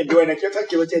ไม่เห็นด้วยนะถ้า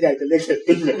คิดว่าเจ๊แดงจะเรียกเรต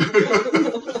ติ้งเลย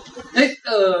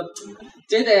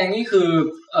เจ๊แดงนี่คือ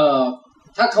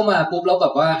ถ้าเข้ามาปุ๊บแล้วแบ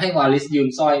บว่าให้วาลิสยืม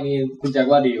สร้อยนี่คุณแจ็ค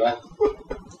ว่าดีวะ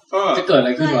จะเกิดอะ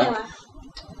ไรขึ้นวะ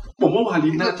ผมว่าวาลิ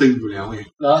สน่าตึงอยู่แล้วไง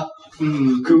เหรอ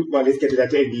คือวาลิสแกดูแล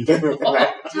ตัวเองดีใช่ไหม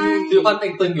ใช่คือมัน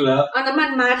ตึงอยู่แล้วน้ำมัน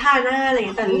ม้าทาหน้าอะไรอย่างเ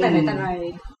งี้ยแต่ไหนแต่ไร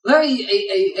แล้ว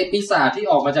ไอ้ปีศาจที่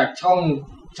ออกมาจาก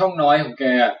ช่องน้อยของแก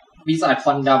ปีศาจ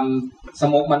ฟันดำส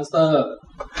โมกมอนสเตอร์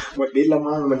หมดฤทธิ์แล้ว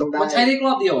มั้งมันต้องได้มันใช้ได้ร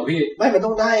อบเดียวอ่ะพี่ไม่มันต้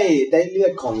องได้เลือ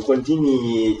ดของคนที่มี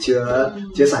เชื้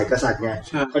อสายกษัตริย์ไง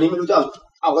คราวนี้ไม่รู้จะ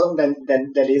เอาก็ต้องแ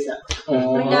ดนลิสอ่ะ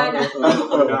ไม่ได้นะ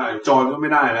ได้จอนก็ไม่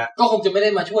ได้แล้วก็คงจะไม่ได้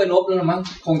มาช่วยลบแล้วมั้ง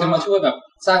คงจะมาช่วยแบบ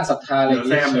สร้างศรัทธาอะไรอย่างเ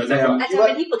งี้ยอาจจะเ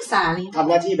ป็นที่ปรึกษาเลยทำ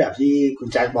หน้าที่แบบที่คุณ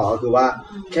แจ็คบอกก็คือว่า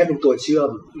แค่เป็นตัวเชื่อม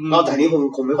นอกจากนี้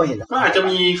คงไม่ค่อยเห็นก็อาจจะ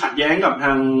มีขัดแย้งกับท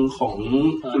างของ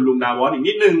คุณลุงดาวอสอีก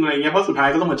นิดนึงอะไรเงี้ยเพราะสุดท้าย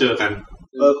ก็ต้องมาเจอกัน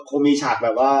คงมีฉากแบ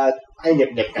บว่าให้เ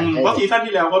น็บกันเพราะซีซั่น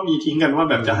ที่แล้วก็มีทิ้งกันว่า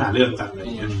แบบจะหาเรื่องกันอะไร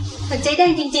เงี้ยแต่เจ๊แด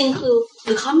งจริงๆคือห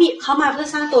รือเขามาเพื่อ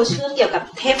สร้างตัวเชื่อมเกี่ยวกับ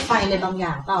เทพไฟอะไรบางอย่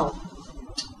างเปล่า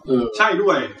ใช่ด้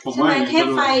วยผมว่าเทพ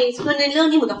ไฟคือในเรื่อง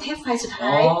นี้เหมือนกับเทพไฟสุดท้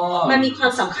ายมันมีควา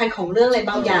มสำคัญของเรื่องอะไร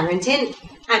บางอย่างอย่างเช่น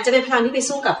อาจจะเป็นพลังที่ไป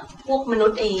สู้กับพวกมนุ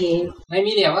ษย์เองไม่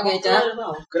มีเดี๋ยวว่าไงจ๊ะ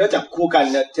ก็ถ้าจับคู่กัน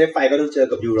เทพไฟก็ต้องเจอ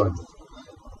กับยูรอน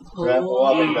เพราะว่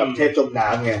าเป็นแบบเทพจมน้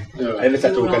ำไงอันนี้เป็นศั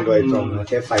ตรูกันโดยตรง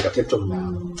เทพไฟกับเทพจมน้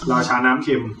ำราชาน้ำเ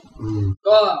ค็ม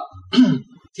ก็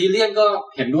ทีเลียนก็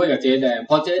เห็นด้วยกับเจ๊แดง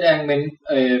พอเจ๊แดงเป็น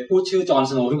พูดชื่อจอห์น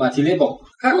สโนว์ขึ้นมาทีเลียนบอก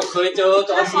ข้าก็เคยเจอ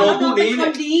จอห์นสโนว์ผู้นี้เนี่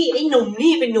ยดีไอ้หนุ่ม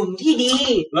นี่เป็นหนุ่มที่ดี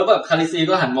แล้วแบบคาริซี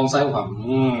ก็หันมองซ้ายขวา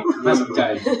น่าสนใจ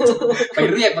ไป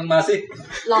เรียกมันมาสิ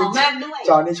หล่อมากด้วย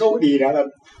จอห์นนี่โชคดีนะแบบ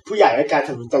ผู้ใหญ่ให้การส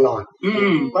นับสนุนตลอด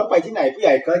ว่าไปที่ไหนผู้ให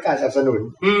ญ่ก็ให้การสนับสนุน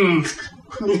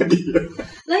นี่ดี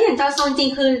แล้วอย่างจอห์นโซนจริง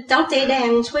คือเจ้าเจ๊แดง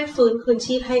ช่วยฟื้นคืน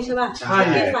ชีพให้ใช่ป่ะใ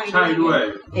ช่ด้วย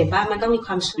เห็นป่ะมันต้องมีค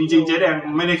วามจริงๆเจ๊แดง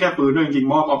ไม่ได้แค่ฟื้นด้วยจริง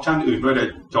ๆมอบออปชั่นอื่นด้วยแต่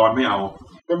จอห์นไม่เอา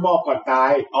ไม่มอบก่อนตา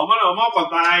ยมันเอามอบก่อน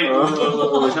ตาย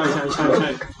ใช่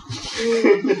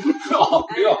ออ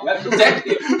กแล้วแจ็ค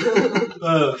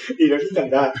ดีแล้วที่จ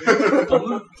ำได้ผม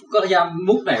ก็พยายาม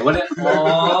มุกไหนวะเนี่ย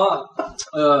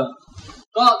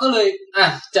ก็เลย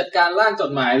จัดการร่างจ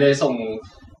ดหมายเลยส่ง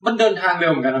มันเดินทางเร็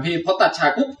วเหมือนกันนะพี่พอตัดฉา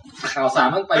กปุ๊บข่าวสาร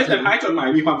มันไปแต่ท้ายจดหมาย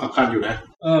มีความสำคัญอยู่นะ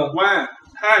ว่า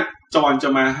ถ้าจอนจะ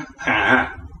มาหา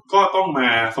ก็ต้องมา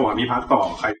สวามิภักดิ์ต่อ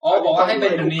ใครบอกว่าให้เป็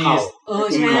นนีส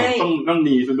ใช่ต้อง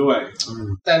นีซะด้วย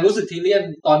แต่รู้สึกทีเลียน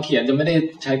ตอนเขียนจะไม่ได้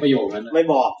ใช้ประโยคนั้นไม่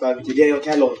บอกตอนทีเลียนก็แ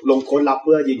ค่ลงโค้ดลับเ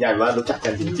พื่อยืนยันว่ารู้จักกั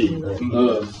นจริง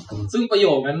ๆซึ่งประโย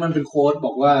คนั้นมันเป็นโค้ดบ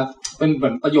อกว่าเป็นเหมื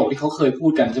อนประโยคที่เขาเคยพู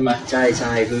ดกันใช่ไหมใ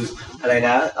ช่คืออะไรน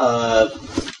ะ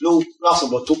ลูกนอกสม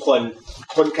รสทุกคน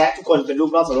แคะทุกคนเป็นลูก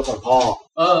นอกสมรสของพ่อ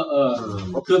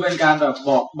คือเป็นการแบบ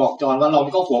บอกจอนว่าเรา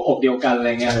ก็หัวอกเดียวกันอะไร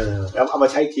เงี้ยแล้วเอามา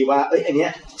ใช้ทีว่าอันเนี้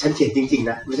ยฉันเขียนจริงๆ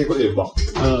นะไม่ใช่คนอื่นบอก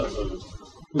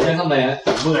คุณแจ็คทำอะไรฮะ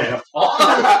เมื่อยครับ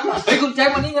เฮ้ยคุณแจ็ค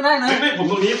มานี่ก็ได้นะไม่ผม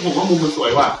ตรงนี้ผมว่ามุมมันสว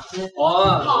ยว่ะห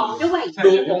อมด้วย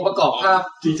ดูองค์ประกอบภาพ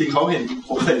จริงๆเขาเห็นผ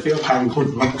มใส่เสื้อพังคุณ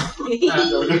มาก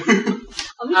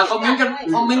คอมเมนต์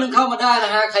เข้ามาได้น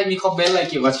ะฮะใครมีคอมเมนต์อะไร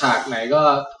เกี่ยวกับฉากไหนก็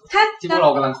ที่พวกเร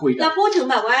ากำลังคุยกันเราพูดถึง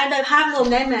แบบว่าโดยภาพรวม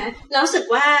ได้ไหมเรารู้สึก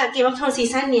ว่า Game of Thrones ซี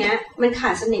ซั่นเนี้ยมันขา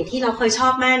ดเสน่ห์ที่เราเคยชอ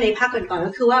บมากในภาคก่อนๆ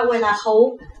ก็คือว่าเวลาเขา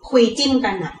คุยจิ้ม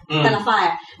กันอะแต่ละฝ่าย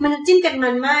มันจิ้มกันมั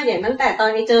นมากอย่างตั้งแต่ตอน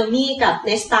นี้เจอมี่กับเน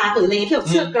สตาร์หรืออะไรที่แบบ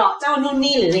เสื้อเกราะเจ้านู่น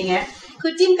นี่หรืออะไรเงี้ยคื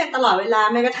อจิ้มกันตลอดเวลา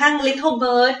แม้กระทั่ง Little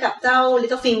Bird กับเจ้า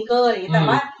Little Finger อะไรเงี้ยแต่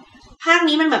ว่าภาค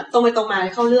นี้มันแบบตรงไปตรงมา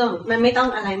เข้าเรื่องมันไม่ต้อง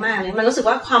อะไรมากเลยมันรู้สึก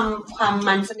ว่าความ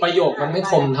มันประโยคมันไม่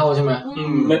คมเท่าใช่ไหม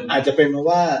มันอาจจะเป็นเพราะ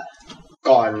ว่า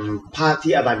ก่อนภาค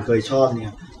ที่อบันเคยชอบเนี่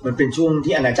ยมันเป็นช่วง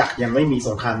ที่อาณาจักรยังไม่มีส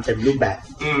งครามเต็มรูปแบบ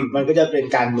มันก็จะเป็น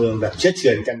การเมืองแบบเชื่อเฉื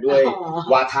อนกันด้วย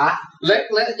วาทะแล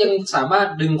ะยังสามารถ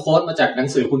ดึงโค้ดมาจากหนัง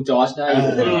สือคุณจอร์จได้อ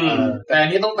ยู่แต่อัน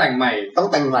นี้ต้องแต่งให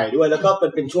ม่ด้วยแล้วก็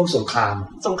เป็นช่วงสงคราม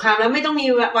แล้วไม่ต้องมี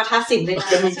วาทศิลป์เลย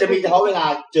จะมีเฉพาะเวลา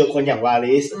เจอคนอย่างวา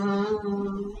ลิส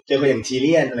เจอคนอย่างทีเ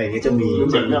ลียนอะไรอย่างเงี้ยจะมี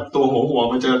เหมือนแบบตัวหัว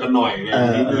มาเจอกันหน่อยเนี่ย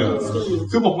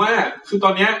คือผมว่าคือตอ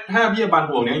นนี้ถ้าพี่อบัน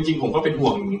ห่วงเนี่ยจริงๆผมก็เป็นห่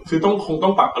วงคือคงต้อ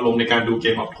งปรับอารมณ์ในการดูเก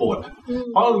มออฟโทน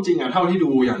เพราะจริงๆเท่าที่ดู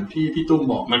อย่างที่พี่ตุ้ม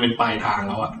บอกมันเป็นปลายทาง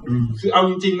แล้วคือเอา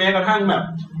จริงๆแม้กระทั่งแบบ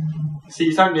ซี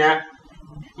ซั่นเนี้ย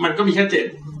มันก็มีแค่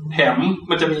7แถม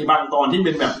มันจะมีบางตอนที่เ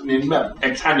ป็นแบบเน้นแบบแอ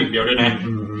คชั่นอย่างเดียวด้วยนะ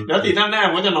แล้วซีซั่นหน้า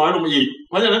มันก็จะน้อยลงมาอีก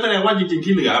เพราะฉะนั้นแสดงว่าจริงๆ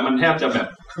ที่เหลือมันแทบจะแบบ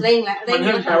เร่งละมัน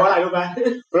แปลว่าอะไรรู้ไหม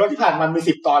เพราะที่ผ่านมันมี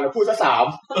10 ตอนแล้วพูดซะ3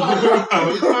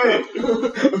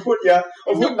พูดเยอะ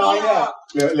พูดน้อยเนี่ย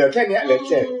เหลือแค่เนี้ยเหลือ7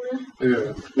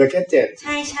เหลือแค่7ใ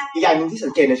ช่อีกอย่างนึงที่สั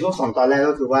งเกตในช่วง2 ตอนแรก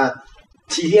ก็คือว่า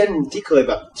ทีเลียนที่เคย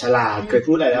แบบฉลาดเคย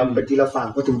พูดอะไรแล้วเป็นที่เราฟัง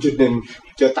พอถึงจุดนึง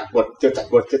เจอตัดบ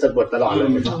ทตลอดเลย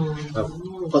นะครับ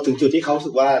พอถึงจุดที่เขารู้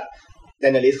สึกว่าแด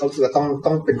นเนลิสเขารู้สึกว่า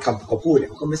ต้องเป็นคำเขาพูดเนี่ย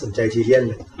เขาก็ไม่สนใจทีเลียน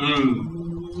เลย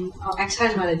เอาแอคชั่น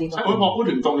มาเลยดีกว่าพอพูด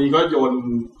ถึงตรงนี้ก็โยน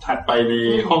ถัดไปใน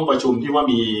ห้องประชุมที่ว่า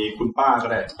มีคุณป้าก็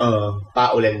ได้ป้า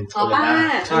โอเลนป้า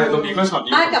ใช่ตรงนี้ก็ช็อต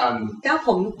นี้สำคัญเจ้าผ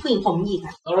มผู้หญิงผมหยิกอ่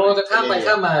ะเราจะข้ามไป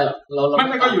ข้ามมาเราไ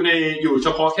ม่ก็อยู่เฉ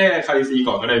พาะแค่คาริซี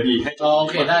ก่อนก็ได้พี่ให้โอ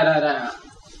เคได้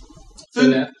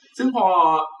ซึ่งพอ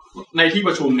ในที่ป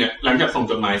ระชุมเนี่ยหลังจากส่ง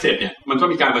จดหมายเสร็จเนี่ยมันก็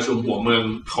มีการประชุมหัวเมือง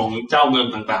ของเจ้าเมือง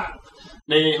ต่างๆ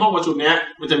ในห้องประชุมเนี้ย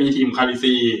มันจะมีทีมคาริ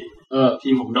ซีที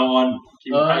มของดอนที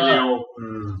มไทเรล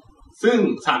ซึ่ง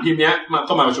3ทีมเนี้ย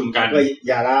ก็มาประชุมกันด้วย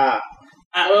ยาร่า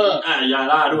ยา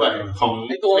ร่าด้วยของ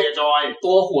ตัวจอย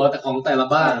ตัวหัวแต่ของแต่ละ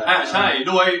บ้านใช่โ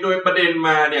ดยประเด็นม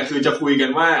าเนี่ยคือจะคุยกั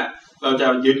นว่าเราจะ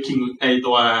ยึดคิงไอ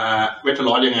ตัวเวทล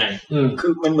อสยังไงคื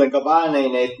อมันเหมือนกับว่า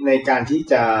ในการที่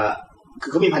จะคื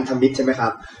อเขามีพันธมิตรใช่ไหมครั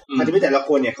บพันธมิตรแต่ละค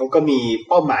นเนี่ยเขาก็มี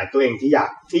เป้าหมายตัวเองที่อ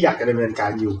ยากจะดำเนินกา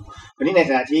รอยู่วันนี้ในฐ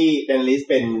านะที่เดนลิส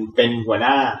เป็นหัวห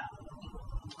น้า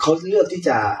เขาเลือกที่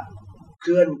จะเค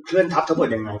ลื่อนทัพทั้งหมด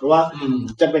ยังไงเพราะว่า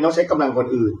จำเป็นต้องใช้กำลังคน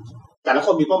อื่นแต่ละค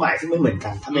นมีเป้าหมายซึ่งไม่เหมือนกั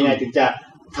นทำยังไงถึงจะ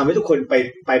ทำให้ทุกคน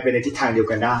ไปในทิศทางเดียว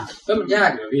กันได้ก็มันยาก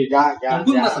อยู่พี่ยากผมเ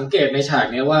พิ่งมาสังเกตในฉาก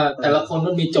นี้ว่าแต่ละคน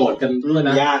มันมีโจทย์กันด้วย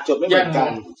นะยากโจทย์ไม่เหมือนกัน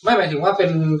ไม่หมายถึงว่าเป็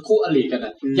นคู่อริกันน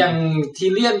ะอย่างที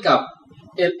เลียนกับ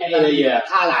เอเลีย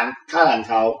ฆ่าหลาน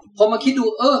เขาพอมาคิดดู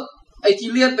ไอที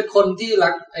เลียนเป็นคนที่รั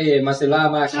กมาเซล่า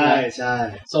มากใช่ใช่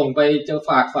ส่งไปเจอฝ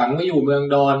ากฝังไว้อยู่เมือง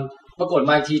ดอนปรากฏ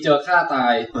มาทีเจอฆ่าตา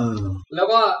ยแล้ว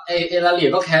ก็เอลาเลีย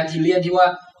ก็แค้นทีเลียนที่ว่า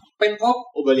เป็นเพราะ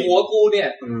หัวกูเนี่ย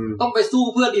ต้องไปสู้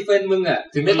เพื่อดีเฟนมึงอ่ะ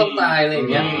ถึงได้ต้องตายอะไรอย่าง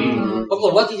เงี้ยปราก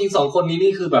ฏว่าจริงๆ2คนนี้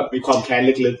นี่คือแบบมีความแค้น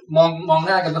ลึกๆมองห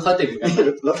น้ากันไม่ค่อยติดกัน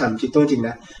แล้วถามจริงจริงน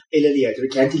ะเอลาเลียจะไป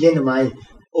แค้นทีเลียนทำไม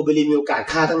โอเบรินมีโอกาส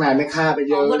ฆ่าตั้งนานไม่ฆ่าไป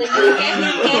เยอะไม่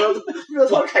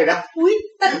โทษใครนะอุ้ย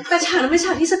แต่ฉากนั้นเป็นฉ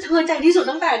ากที่สะเทือนใจที่สุด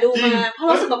ตั้งแต่ดูมาเพราะ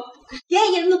รู้สึกแบบแย่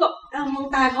ยังคือแบบมึง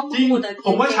ตายเพราะมึงหมดผ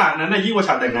มว่าฉากนั้นน่ะยิ่งกว่าฉ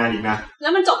ากแต่งงานอีกนะแล้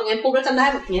วมันจบอย่างงั้นปุ๊บแล้วจำได้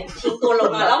แบบเนี้ยทิ้งตัวลง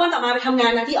มาแล้ววันต่อมาไปทำงา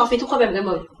นนะที่ออฟฟิศทุกคนแบบกัน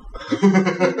หมด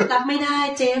รับไม่ได้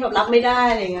เจ๊แบบรับไม่ได้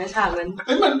อะไรอย่างเงี้ยฉากนั้น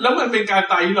แล้วมันเป็นการ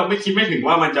ตายที่เราไม่คิดไม่ถึง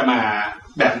ว่ามันจะมา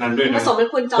แบบนั้นด้วยนะผสมเป็น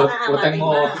คุณจอร์จอาร์มาแตงโม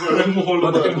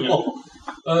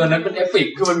นั้นเป็นเอปิก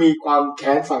คือมันมีความแ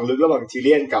ค้นฝังลึกระหว่างทีเ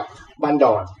ลียนกับบ้านด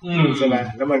อนใช่ไหม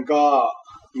แล้วมันก็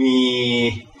มี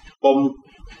ปม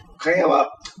คล้ายๆว่า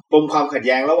ปมความขัดแ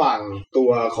ย้งระหว่างตั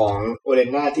วของโอเล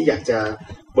น่าที่อยากจะ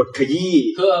บทขยี้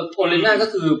คือโอเลน่าก็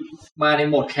คือมาใน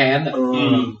โหมดแค้น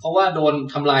เพราะว่าโดน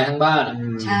ทำลายทั้งบ้าน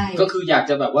ใช่ก็คืออยาก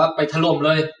จะแบบว่าไปถล่มเล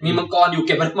ยมีมังกรอยู่เ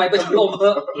ก็บมันทำไมไปถล่มเถ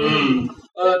อะ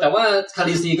แต่ว่าคา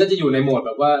ริซีก็จะอยู่ในโหมดแ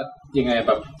บบว่ายังไงแ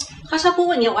บบเขาชอบพูด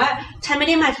อย่างเงี้ยว่าฉันไม่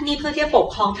ได้มาที่นี่เพื่อที่จะปก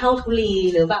ครองเท่าทุลี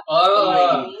หรือแบบอะไร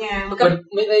อย่างเงี้ยมันก็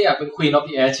ไม่ได้อยากเป็น Queen of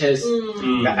the Ashes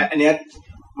แต่อันเนี้ย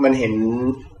มันเห็น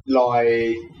รอย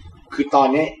คือตอน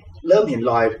นี้เริ่มเห็น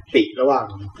รอยปิระหว่าง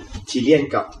ทีเลียน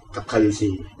กับคาริซี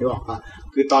นึกออกปะ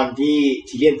คือตอนที่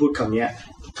ทีเลียนพูดคำนี้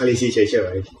คาริซีเฉ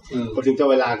ยๆพอถึง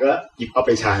เวลาก็หยิบเอาไ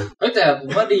ปใช้แต่ผ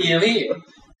มว่าดีนะพี่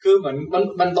คือเหมือน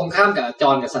มันตรงข้ามกับจ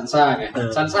อนกับซันซ่าไง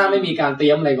ซันซ่าไม่มีการเตรี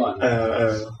ยมอะไรก่อน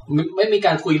ไม่มีก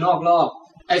ารคุยนอกรอบ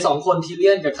ไอ้2คนทีเลี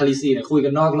ยนกับคาริซีเนี่ยคุยกั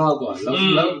นนอกรอบก่อน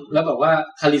แล้วแบบว่า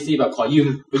คาริซีแบบขอยืม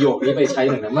ประโยคนี้ไปใช้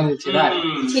หน่อยนะมันใช้ได้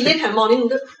ทีเลียนหันมองนิดนึง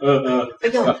ปร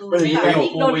ะโย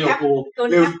คกู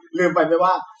ลืมไปไหม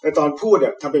ว่าในตอนพูดเนี่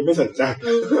ยทำเป็นไม่สนใจ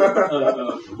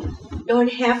โดน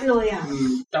แฮปเลยอ่ะ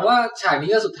แต่ว่าฉากนี้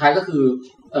ก็สุดท้ายก็คือ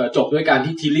จบด้วยการ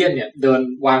ที่ทีเลียนเนี่ยเดิน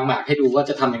วางหมากให้ดูว่า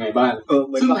จะทำยังไงบ้าง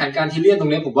ซึ่งแผนการทีเลียนตร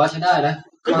งนี้ผมว่าใช้ได้นะ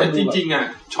แต่จริงๆอ่ะ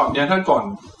ช็อตเนี้ยถ้าก่อน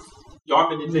ย้อนไ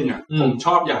ปนิดนึงอ่ะผมช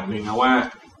อบอย่างนึงนะว่า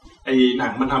ไอ้หนั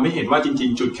งมันทำให้เห็นว่าจริง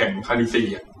ๆจุดแข็งคาริซี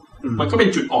อ่ะมันก็เป็น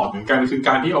จุดอ่อนเหมือนกันคือก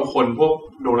ารที่เอาคนพวก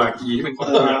โดรากีที่เป็นคน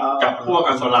กับพวก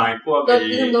อันโซไลพวก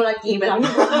ลืมโดรากีไปแล้ว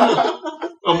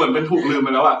เหมือนเป็นถูกลืมไป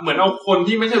แล้วอ่ะเหมือนเอาคน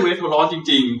ที่ไม่ใช่เวสเทอรอสจ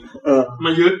ริงๆม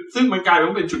ายึดซึ่งมันกลาย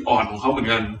เป็นจุดอ่อนของเขาเหมือน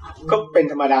กันก็เป็น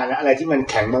ธรรมดานะอะไรที่มัน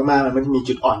แข็งมากๆมันมี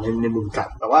จุดอ่อนในมุมกลับ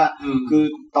แต่ว่าคือ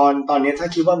ตอนนี้ถ้า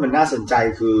คิดว่ามันน่าสนใจ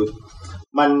คือ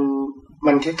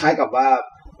มันคล้ายๆกับว่า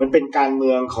มันเป็นการเมื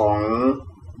องข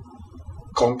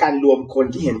องการรวมคน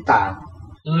ที่เห็นต่าง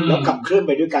แล้วขับเคลื่อนไ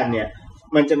ปด้วยกันเนี่ย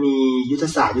มันจะมียุทธ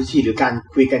ศาสตร์ยุทธวิธีหรือการ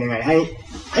คุยกันยังไงใ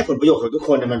ห้ผลประโยชน์ของทุกค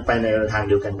นมันไปในทางเ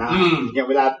ดียวกันได้อย่าง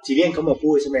เวลาทีเลียนเขามา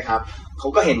พูดใช่ไหมครับเขา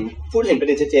ก็เห็นประเ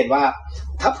ด็นชัดเจนว่า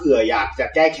ถ้าเผื่ออยากจะ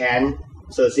แก้แค้น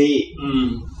เซอร์ซี่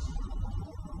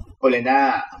โอเลน่า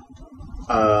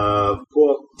พว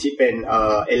กที่เป็นเ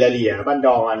อลาเลียบ้านด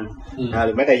อนห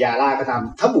รือแม้แต่ยาล่าก็ตาม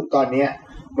ถ้าบุกตอนนี้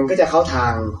มันก็จะเข้าทา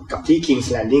งกับที่ King's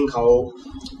Landing เข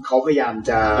าพยายาม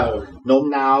จะโน้ม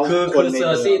น้าวคนในเซอ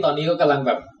ร์ซี่ตอนนี้ก็กำลังแ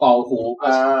บบเป่าหู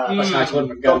ประชาชนเ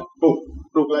หมือนกันป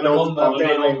ลุกระดมของตัว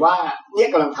เองว่าเนี่ย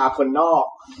กำลังพาคนนอก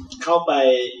เข้า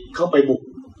ไปบุก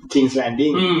King's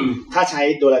Landing ถ้าใช้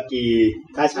โดรากี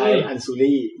ถ้าใช้อันซู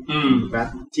รี่นะ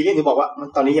ทีนี้ถึงบอกว่า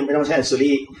ตอนนี้ยังไม่ต้องใช้อันซู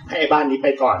รี่ให้บ้านนี้ไป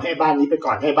ก่อนให้บ้านนี้ไปก่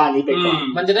อนให้บ้านนี้ไปก่อน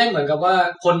มันจะได้เหมือนกับว่า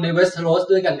คนในเวสเทอรอส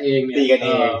ด้วยกันเองเนี่ยตีกันเอ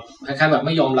งคล้ายๆแบบไ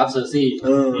ม่ยอมรับเซอร์ซี่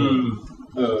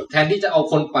แทนที่จะเอา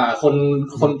คนป่า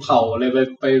คนเผ่าอะไร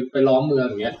ไปล้อมเมือง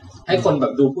อย่างเงี้ยให้คนแบ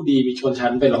บดูผู้ดีมีชนชั้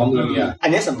นไปล้อมเมืองเนี่ยอัน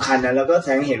นี้สำคัญนะแล้วก็แส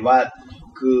ดงเห็นว่า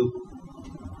คือ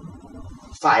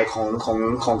ฝ่ายข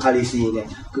องคาริซีเนี่ย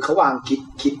คือเขาวาง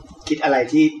คิดอะไร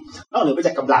ที่นอกเหนือไปจ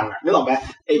ากกำลังอ่ะนึกออกไหม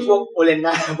ไอ้พวกโอเล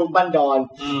น่าพวกบ้านดอน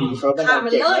เขาบ้านดอน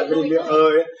เก่งไม่ได้เรื่อง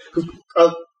คือ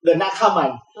เดินหน้าข้ามมั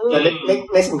นแต่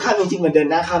ในสงครามจริงๆมันเดิน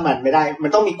หน้าข้ามมันไม่ได้มั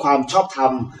นต้องมีความชอบธรร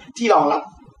มที่รองรับ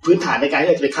พื้นฐานในการที่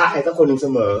จะไปฆ่าใครสักคนหนึ่งเส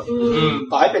มอ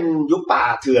ต่อให้เป็นยุคป่า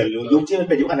เถื่อนหรือยุคที่มัน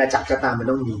เป็นยุคอาณาจักรก็ตามมัน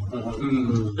ต้องมี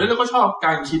แล้วเราก็ชอบก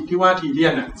ารคิดที่ว่าทีเลีย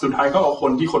นอ่ะสุดท้ายก็เอาค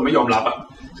นที่คนไม่ยอมรับอ่ะ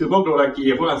คือพวกโดรากี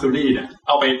พวกอันซูรี่เนี่ยเ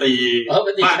อาไปตี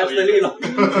บ้านอันซูรี่หรอ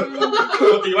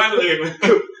ตีบ้านตัวเอง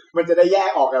มันจะได้แยก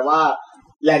ออกกันว่า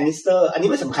แลนนิสเตอร์อันนี้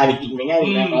มันสำคัญอีกในแง่นึ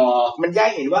งนะมันแยก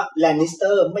เห็นว่าแลนนิสเต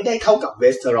อร์ไม่ได้เท่ากับเว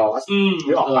สเทอรอส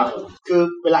นึกออกป่ะคือ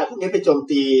เวลาพวกนี้ไปโจม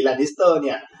ตีแลนนิสเตอร์เ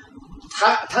นี่ย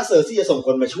ถ้าเซอร์ซี่จะส่งค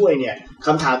นมาช่วยเนี่ยค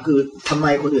ำถามคือทำไม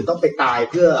คนอื่นต้องไปตาย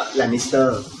เพื่อแลนนิสเตอ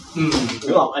ร์ห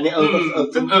รือบอกอันนี้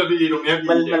ดีตรงนี้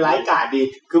มันร้ายกาจดี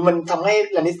คือมันทำให้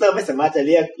แลนนิสเตอร์ไม่สามารถจะเ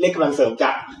รียกกำลังเสริมจ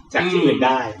ากที่อื่นไ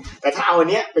ด้แต่ถ้าเอาอัน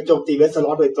เนี้ยไปโจมตีเวสเทอร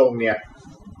อสโดยตรงเนี่ย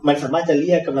มันสามารถจะเ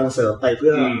รียกกำลังเสริมไปเพื่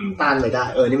อต้านเลยได้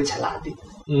นี่มันฉลาดดิ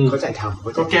เข้าใจท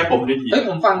ำก็แก้ผมได้ดี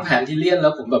ผมฟังแผนทีเลียนแล้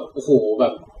วผมแบบโอ้โหแบ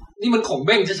บนี่มันของเ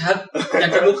บ้งชัดๆอยา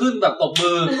กจะลุกขึ้นแบบตบ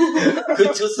มือคือ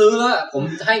ซื้อแล้วผม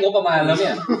ให้งบประมาณแล้วเนี่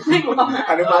ยให้งบประมาณ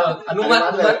อนุมัติ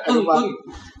ปึ้ง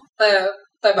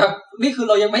แต่แบบนี่คือเ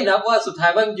รายังไม่นับว่าสุดท้า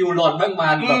ยว่ายูรอนแม่งมา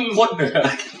แบบโคตรเหนือ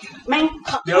แม่ง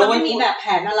เดี๋ยวเราไม่มีแบบแผ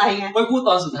นอะไรไงไม่พูดต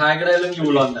อนสุดท้ายก็ได้เรื่องยู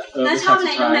รอนน่าชอบอะไ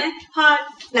รรู้ไหมพอ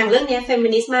หนังเรื่องนี้เฟมิ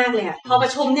นิสต์มากเลยอ่ะพอปร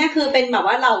ะชุมเนี่ยคือเป็นแบบ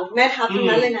ว่าเราแม่ทัพทั้ง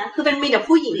นั้นเลยนะคือเป็นมีแต่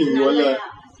ผู้หญิงทั้งนั้นเลยอ่ะ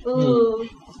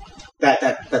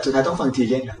แต่สุดท้ายต้องฟังทีเ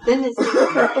ลียนนะนั่น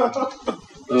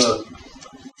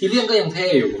สิ ทีเลียนก็ยังเท่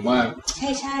อยู่ผมว่า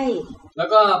ใช่แล้ว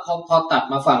ก็พอตัด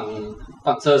มาฝั่ง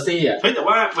เซอร์ซี่อ่ะเฮ้ยแต่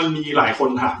ว่ามันมีหลายคน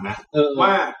ถามนะว่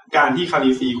าการที่คา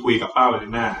ริซีคุยกับป้าเวเล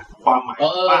น่าความหมาย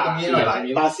ป้าตรงนี้หน่อย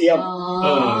ป้าเซียม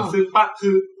ซึ่งป้าคื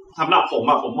อสำหรับผ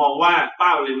มมองว่าป้า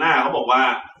เวเลน่าเขาบอกว่า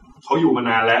เขาอยู่มา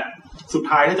นานแล้วสุด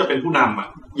ท้ายถ้าจะเป็นผู้นำอ่ะ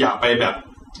อย่าไปแบบ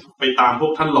ไปตามพว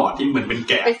กท่านหลอดที่เหมือนเป็น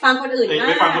แกะไปฟังคนอื่นมาก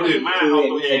ไปฟังคนอื่นมากเอา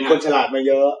ตัวเองคนฉลาดมา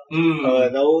เยอะ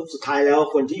แล้วสุดท้ายแล้ว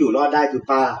คนที่อยู่รอดได้คือ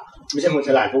ป้าไม่ใช่คน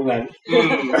ฉลาดพวกนั้น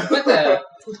แต่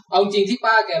เอาจริงที่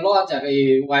ป้าแกรอดจากไอ้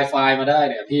Wi-Fi มาได้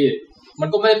เนี่ยพี่มัน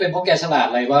ก็ไม่ได้เป็นเพราะแกฉลาด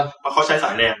อะไรวะเพราะเขาใช้ส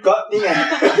ายแลนก็นี่ไง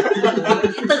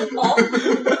ตึงโป๊ะ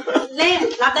เล่น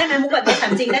รับได้ไหมมุกแบบนี้ถา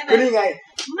มจริงได้ไหมก็นี่ไง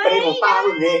ประเด็นของป้าแบ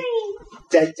บนี้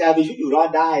จะมีชีวิตอยู่รอด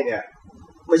ได้เนี่ย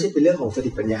ไม่ใช่เป็นเรื่องของส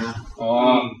ติปัญญา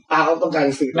ป้าเขาต้องการ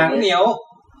สื่อหนังเหนียว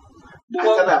อาจ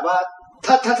จะแบบว่า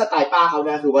ถ้าสไตล์ป้าเขา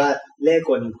นะคือว่าเล่ห์ก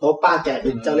ลเพราะป้าแกเ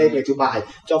ป็นเจ้าเล่ห์เมทุบาย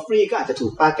จอฟฟรีย์ก็อาจจะถู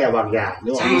กป้าแกวางยา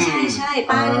ใช่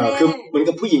ป้าเนี่ยคือเหมือน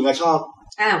กับผู้หญิงก็ชอบ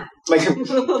ไม่ใช่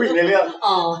ผู้หญิงในเรื่อง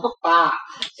ป้า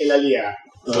เอลาเลีย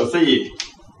เซอร์ซี่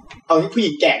เอาที่ผู้ห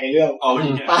ญิงแก่ในเรื่อง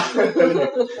ป้า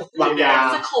วางยา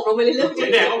สะขบลงไปในเรื่อง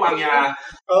แดงก็วางยา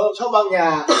ชอบวางยา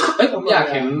ผมอยาก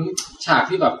เห็นฉาก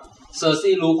ที่แบบเซอร์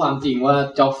ซี่รู้ความจริงว่า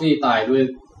จอฟฟี่ตายด้วย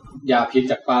ยาพิษ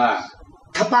จากป้า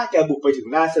ถ้าป้าแกบุกไปถึง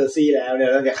หน้าเซอร์ซี่แล้วเนี่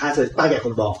ยแล้วแกฆ่าเซอร์ป้าแกค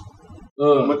งบอก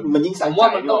มันยิ่งสั่นว่า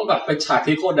มันต้องแบบเป็นฉาก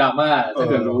ที่โคตรดราม่าถ้า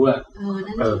เกิดรู้อ่ะ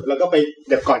แล้วก็ไป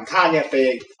แบบก่อนฆ่าเนี่ยไป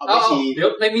เอาแม่ชีเดี๋ยว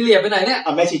ในมิเลียไปไหนเนี่ยเอ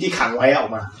าแม่ชีที่ขังไว้ออก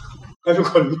มาให้ทุก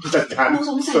คนจัดการหนู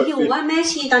สงสัยอยู่ว่าแม่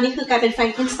ชีตอนนี้คือกลายเป็นแฟรง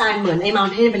เกนสไตน์เหมือนไอ้เมา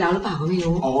น์เทนไปแล้วหรือเปล่าก็ไม่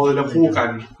รู้แล้วคู่กัน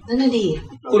นั่นน่ะดิ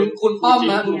คุณป้อม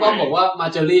นะคุณป้อมบอกว่ามา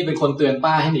เจอรี่เป็นคนเตือน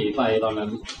ป้าให้หนีไปตอนนั้น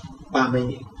ป้าไม่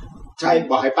ใช่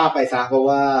บอกให้ป้าไปซะเพราะ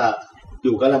ว่าอ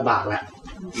ยู่ก็ลำบากแหละ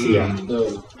เสีย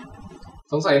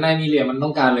สงสัยนายมีเลียมันต้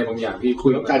องการอะไรบางอย่างพี่คุ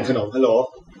ยต้องการขนมฮัลโหล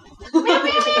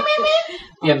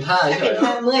เปลี่ยนท่าเฉย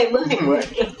เมื่อย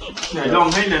ไหนลอง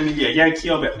ให้นายมีเลียแยกเขี้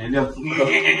ยวแบบนี้เรื่อง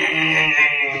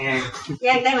แย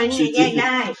กได้ไหมนี่แยกไ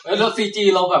ด้แล้วซีจี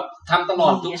เราแบบทำตลอ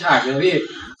ดทุกฉากเลยพี่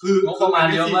คือประมาณ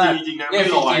เยอะมากจริงๆนะไม่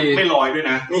ลอยด้วย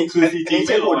นะนี่คือซีจี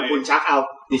ไม่ลอยคุณชักเอา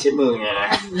นี่ใช้มือไง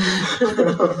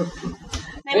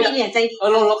นายมีเลียใจดี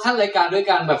เราขั้นรายการด้วย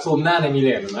การแบบซูมหน้านายมีเ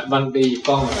ลียมันไปก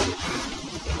ล้องอะไร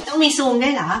ต้องมีซูมได้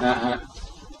เหรอ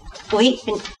อุ้ยเ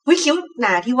ป็นคิ้วหน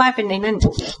าที่วาดเป็นในนั่น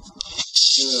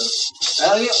แล้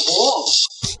วโอ้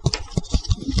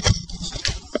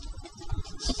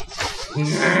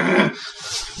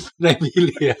ในมิเ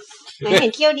ลียเห็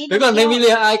นเขี้ยวนี้เดี๋ยวก่อนในมิเลี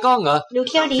ยอายกล้องเหรอดู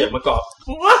เขี้ยวนี้เสียงมะกอก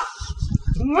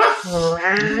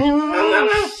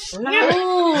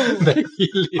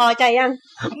พอใจยัง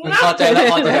พอใจแล้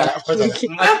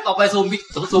วต่อไปซูม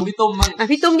พี่ตุ้มมั่ง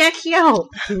พี่ตุ้มแยกเขี้ยว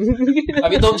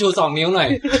พี่ตุ้มชู2 นิ้วหน่อย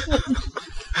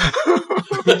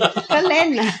ก็เล่น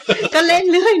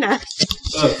เรื่อยนะ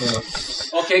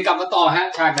โอเคกลับมาต่อฮะ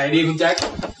ฉากไหนดีคุณแจ็ค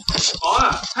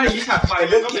ถ้าอย่างนี้ฉากไป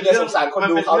เรื่องก็เป็นเรื่องสงสารคน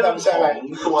ดูเขาจำใช่ไหม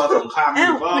ตัวสงคราม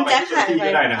ก็ไปที่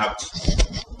ก็ได้นะครับ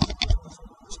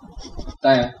แ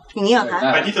ต่อย่างนี้เหรอคะ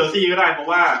ไปที่เซอร์ซี่ก็ได้เพราะ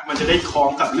ว่ามันจะได้คล้อง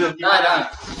กับเรื่องที่ได้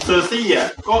เซอร์ซี่อ่ะ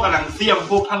ก็กำลังเสี่ยม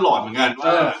พวกท่านหลอดเหมือนกัน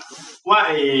ว่าไ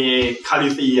อ้คาริ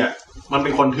ซีอ่ะมันเป็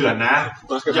นคนเถื่อนนะ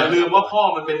อย่าลืมว่าพ่อ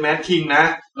มันเป็นแมดคิงนะ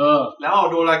แล้วเอา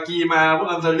โดรากีมาพวก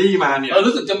อัมซารี่มาเนี่ย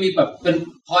รู้สึกจะมีแบบเป็น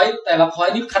พอยต์แต่ละพอย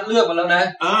ต์นี่คัดเลือกมาแล้วนะ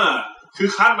คือ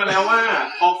คัดมาแล้วว่า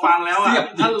พอฟังแล้วอ่ะ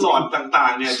ท่านหลอดต่า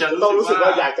งๆเนี่ยจะรู้สึกว่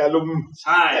าอยากจะลุมใ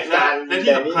ช่และ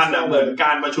ที่สำคัญเหมือนก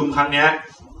ารประชุมครั้งนี้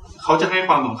เขาจะให้ค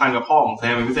วามสำคัญกับพ่อของแซ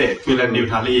มเป็นพิเศษคือแรนดิล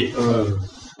ทารี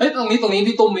ตรงนี้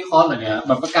พี่ตุ้มวิเคราะห์หน่อยเนี่ยแ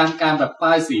บบการแบบป้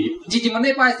ายสีจริงๆมันไ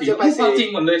ม่ป้ายสีพูดความจริง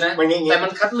หมดเลยนะแต่มั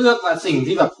นคัดเลือกมาสิ่ง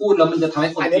ที่แบบพูดแล้วมันจะทำให้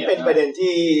คนอันนี้เป็นประเด็น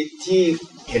ที่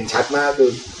เห็นชัดมากคื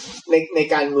อใน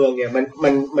การเมืองเนี่ย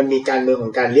มันมีการเมืองขอ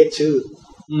งการเรียกชื่อ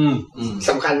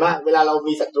สำคัญมากเวลาเรา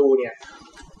มีศัตรูเนี่ย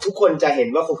ทุกคนจะเห็น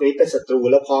ว่าคนนี้เป็นศัตรู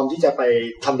แล้วพร้อมที่จะไป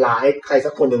ทำร้ายใครสั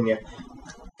กคนหนึ่งเนี่ย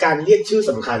การเรียกชื่อ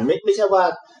สำคัญไม่ใช่ว่า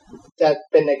จะ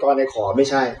เป็นในกรในขอไม่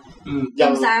ใช่อย่า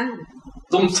ง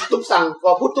ตุ้มสั่งพ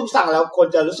อพูดตุ้มสั่งแล้วคน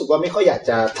จะรู้สึกว่าไม่ค่อยอยาก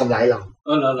จะทำร้ายเรา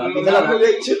ถ้าเราพูดเ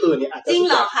รื่องชื่ออื่นเนี่ยอาจจะจริงเ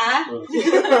หรอคะ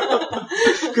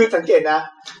คือสังเกตนะ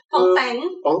ป๋อง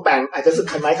แปงอาจจะสึก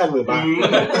คันไม้คันมือบ้าง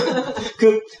คื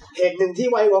อเหตุหนึ่งที่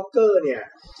ไวท์วอล์กเกอร์เนี่ย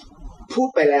พูด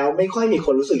ไปแล้วไม่ค่อยมีค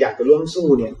นรู้สึกอยากจะร่วมสู้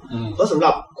เนี่ยเพราะสำห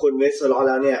รับคนเวสเซอรอส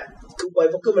แล้วเนี่ยคือไว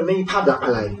ท์วอล์กเกอร์มันไม่มีภาพลักษณ์อ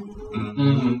ะไร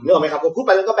นึกออกไหมครับพอพูดไ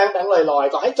ปแล้วก็แบงค์ลอย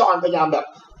ๆต่อให้จอห์นพยายามแบบ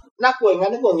น่ากลัวอย่างนั้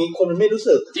นน่ากลัวอย่างนี้คนมันไม่รู้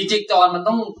สึกจริงๆจอห์นมัน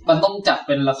ต้องจัดเ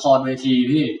ป็นละครเวที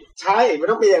พี่ใช่มัน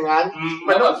ต้องเป็นอย่างนั้น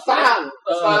มันต้องสร้าง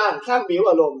บิ้ว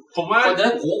อารมณ์ผมว่าคนจะไ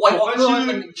ด้โหไวท์วอล์กเกอร์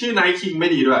ชื่อไนท์คิงไม่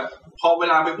ดีด้วยพอเว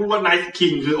ลาไปพูดว่าไนท์คิ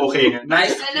งคือโอเคไงไน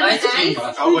ท์คิง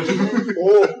เอาโอ้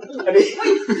อันนี้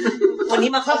วันนี้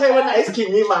มา ถ้าใช้วันไอซ์คิง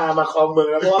นี่มาครองเมือง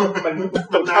แล้วเพราะว่ามัน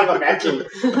ตรงข้ามกับแมดคิง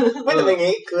ไม่แต่อย่าง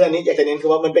นี้คืออันนี้อยากจะเน้นคือ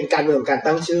ว่ามันเป็นการเมืองของการ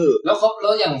ตั้งชื่อแล้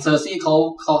วอย่างเซอร์ซี่เ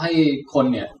ขาให้คน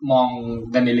เนี่ยมอง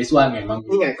แดนเนลิสว่าไงบ้าง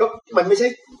นี่ไงก็มันไม่ใช่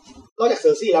นอกจากเซ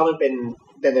อร์ซี่แล้วมันเป็น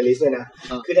แดนเนลิสด้วยนะ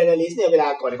คือแดนเนลิสเนี่ยเวลา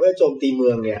ก่อนที่เขาจะโจมตีเมื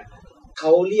องเนี่ยเข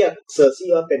าเรียกเซอร์ซี่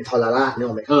ว่าเป็นทอราราเนี่ยห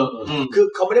รอไหมคือ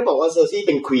เขาไม่ได้บอกว่าเซอร์ซี่เ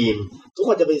ป็นควีนทุกค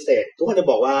นจะปฏิเสธทุกคนจะ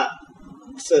บอกว่า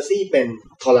เซอร์ซี่เป็น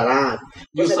ทอรารา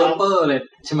ยูเซอร์เปอร์เลย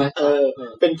ใช่ไหม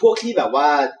เป็นพวกที่แบบว่า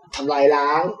ทำลายล้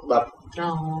างแบบ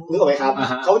นึกออกไหมครับ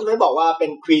เขาจะไม่บอกว่าเป็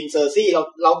นควีนเซอร์ซี่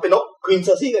เราไปลบควีนเซ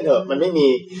อร์ซี่กันเถอะมันไม่มี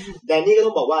แดนนี่ก็ต้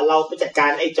องบอกว่าเราไปจัดกา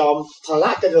รไอ้จอมทอราร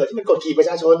ากันเถอะที่มันกดขี่ประ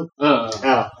ชาชน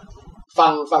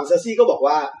ฝั่งเซอร์ซี่ก็บอก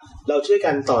ว่าเราช่วย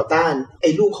กันต่อต้านไอ้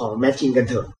ลูกของแมทคิงกัน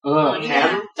เถอะแถม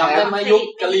จำได้ไหมยุค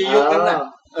กะลียุคนั้นน่ะ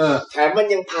แถมมัน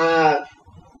ยังพา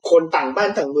คนต่างบ้าน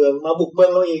ต่างเมืองมาบุกเมือง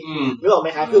เราอีกนึกออกไหม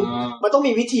ครับคือมันต้อง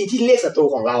มีวิธีที่เรียกศัตรู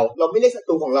ของเราไม่เรียกศัต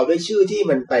รูของเราด้วยชื่อที่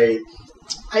มันไป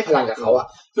ให้พลังกับเขาอ่ะ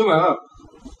คือหมายว่า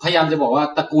พยายามจะบอกว่า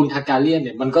ตระกูลทาการเลียนเ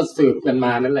นี่ยมันก็สืบกันม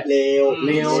านั่นแหละเลวเ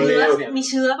นี่ยมี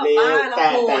เชื้อแบบว่าแต่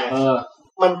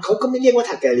มันเขาก็ไม่เรียกว่า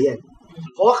ทาการเลียน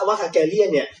เพราะว่าคำว่าทาร์แกเรียน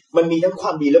เนี่ยมันมีทั้งคว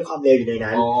ามดีและความเลวอยู่ใน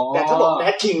นั้นแต่ถ้าบอกแม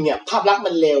ดคิงเนี่ยภาพลักษณ์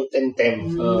มันเลวเต็ม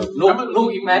ลูก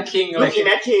อีแมดคิงอะไรลูกอีแ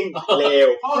มดคิงเลว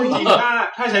เพราะจริง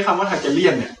ๆถ้าใช้คำว่าทาร์แกเรี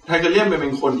ยนเนี่ยทาร์แกเรียนเป็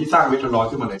นคนที่สร้างเวทรอส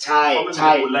ขึ้นมาเลยใช่ใ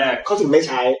ช่คนแรกเขาถึงไม่ใ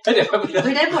ช้เดี๋ยวไ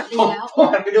ม่ได้บทเรียนแล้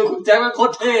วไปดูคุณแจ็คมันโค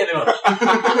ตรเท่เลยว่ะ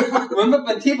เหมือนมันเ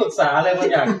ป็นที่ปรึกษาอะไรบาง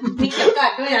อย่างมีเข็มกั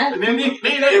ดด้วยนะนี่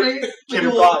เข็ม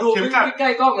กัดใกล้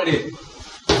กล้องเลยดิ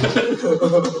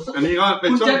อันนี้ก็เป็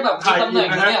นช่วงถ่ายอิน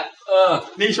นะครับ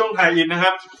นี่ช่วงถ่ายอินนะค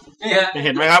รับนี่ฮะเ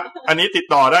ห็นไหมครับอันนี้ติด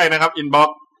ต่อได้นะครับอินบ็อก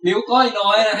ซ์นิ้วก้อยน้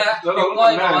อยนะฮะนิ้วก้อ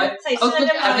ยน้อยเขา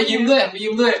อาจจะยิ้มด้วย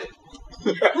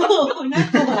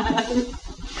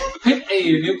เฮ้ยไอ้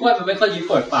นิ้วก้อยมันไม่ค่อยยิ้ม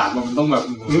เปิดปากมันต้องแบบ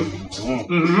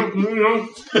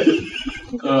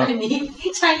อันนี้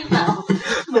ใช่เปล่า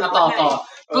ต่อ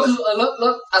ก็คือแล้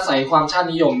วอาศัยความชาติ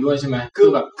นิยมด้วยใช่ไหมคือ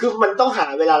มันต้องหา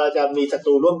เวลาเราจะมีศัต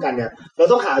รูร่วมกันเนี่ยเรา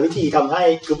ต้องหาวิธีทำให้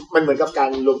คือมันเหมือนกับการ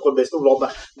รวมคนไปสู้รบอ่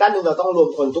ะด้านนึงเราต้องรวม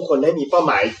คนทุกคนให้มีเป้าห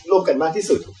มายร่วมกันมากที่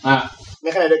สุดใน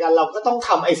ขณะเดียวกันเราก็ต้องท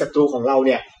ำไอ้ศัตรูของเราเ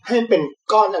นี่ยให้มันเป็น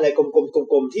ก้อนอะไร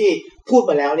กลมๆที่พูด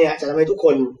มาแล้วเนี่ยจะทำให้ทุกค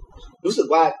นรู้สึก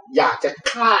ว่าอยากจะ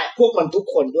ฆ่าพวกมันทุก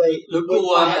คนด้วยหรือกลั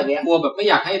วแบบไม่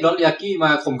อยากให้ดอริยากิม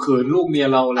าข่มขืนลูกเมีย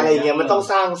เราอะไรเงี้ยมันต้อง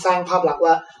สร้างภาพลักษณ์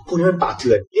ว่าพวกนี้มันป่าเ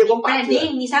ถื่อนเรียกว่าป่าเถื่อน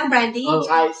มีสร้างแบรนดิ้ง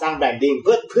ใช่สร้างแบรนดิ้งเ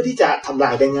พื่อที่จะทำลา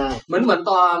ยได้ง่ายเหมือน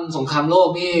ตอนสงครามโลก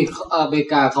นี่อเมริ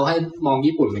กาเขาให้มอง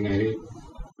ญี่ปุ่นเป็นไง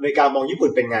อเมริกามองญี่ปุ่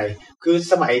นเป็นไงคือ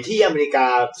สมัยที่อเมริกา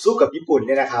สู้กับญี่ปุ่นเ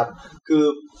นี่ยนะครับคือ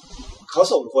เขา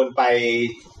ส่งคนไป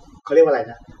เขาเรียกว่าอะไร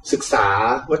นะศึกษา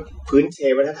พื้นเพ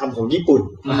วัฒนธรรมของญี่ปุ่น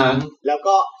แล้ว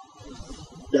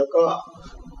ก็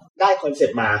ได้คอนเซ็ป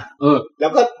ต์มาแล้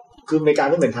วก็คืออเมริกา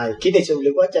ไม่เหมือนไทยคิดในเชิงลึ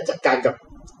กว่าจะจัดการกับ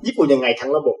ญี่ปุ่นยังไงทั้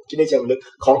งระบบคิดในเชิงลึก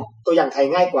ของตัวอย่างไทย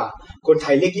ง่ายกว่าคนไท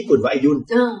ยเรียกญี่ปุ่นว่าไอ้ยุ่น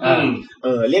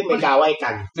เรียกอเมริกาว่าไอ้กั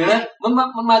นเนี่ยมั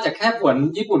นมาจากแค่ผวน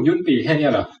ญี่ปุ่นยุ่นปีแค่นี้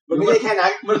เหรอมันไม่ใช่แค่นั้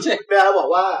นมันใช่เวลาเราบอก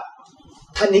ว่า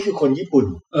ท่านนี้คือคนญี่ปุ่น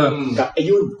กับไอ้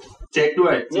ยุ่นเจ๊กด้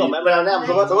วยนี่ผมเวลาแนะนำส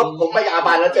มมติว่าผมไปอาบ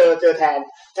านแล้วเจอแท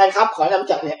นครับขอนำ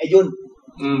จากเนี่ยไอ้ยุ่น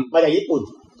มาจากญี่ปุ่น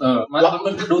มั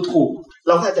นดูถูกเ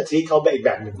ราถ้าจะทรีตเขาแบบอีกแ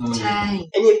บบนึงใช่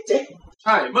ไอ้นี่เจ๊กใ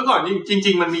ช่เมื่อก่อนจ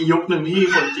ริงมันมียุคนึงที่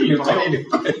คนจีนเขาไม่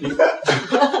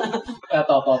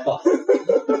ต่อ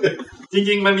จ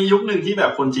ริงมันมียุคนึงที่แบ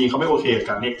บคนจีนเขาไม่โอเคกับ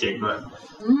การเรียกเจ๊กด้วย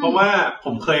เพราะว่าผ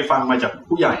มเคยฟังมาจาก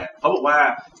ผู้ใหญ่อ่ะเขาบอกว่า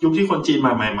ยุคที่คนจีนม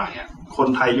าใหม่ๆอ่ะคน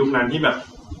ไทยยุคนั้นที่แบบ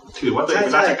ถือว่าตัวเองเ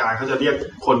ป็นราชการเขาจะเรียก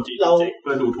คนจีนเจ๊กเ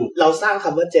พื่อดูถูกเราสร้างค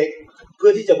ำว่าเจ๊กเพื่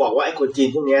อที่จะบอกว่าไอ้คนจีน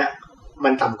พวกเนี้ยมั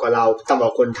นต่ำกว่าเราต่ำกว่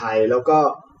าคนไทยแล้วก็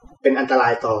เป็นอันตรา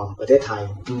ยต่อประเทศไทย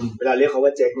เวลาเรียกเขาว่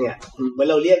าเจ๊กเนี่ยเหมือน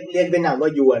เราเรียกเวียดนามว่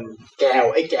ายวนแก้ว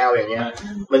ไอ้แก้วอย่างเงี้ย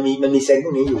มันมีเซนส์พ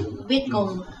วกนี้อยู่เวียดกง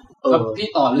แล้วพี่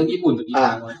ต่อเรื่องญี่ปุ่นตรงนี้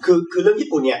คือเรื่องญี่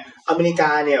ปุ่นเนี่ยอเมริกา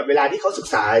เนี่ยเวลาที่เขาศึก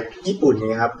ษาญี่ปุ่น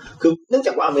เนี่ยครับคือเนื่องจ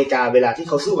ากว่าอเมริกาเวลาที่เ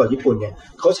ขาสู้กับญี่ปุ่นเนี่ย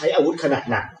เขาใช้อาวุธขนาด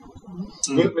หนัก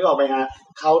นึกออกไหมฮะ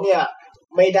เขาเนี่ย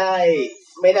ไม่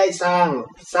ได้ส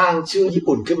ร้างชื่อญี่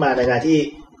ปุ่นขึ้นมาในขณะที่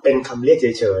เป็นคำเรียกเ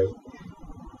ฉย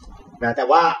ๆนะแต่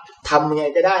ว่าทำยังไง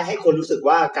ก็ได้ให้คนรู้สึก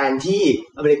ว่าการที่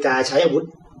อเมริกาใช้อาวุธ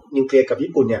นิวเคลียร์กับ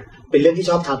ญี่ปุ่นเนี่ยเป็นเรื่องที่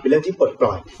ชอบทำเป็นเรื่องที่ปลดป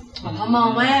ล่อยเขามอง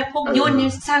ว่าพวกยุ่นนี่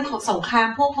สร้างสงคราม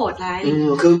พวกโหดร้าย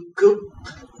คื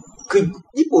อ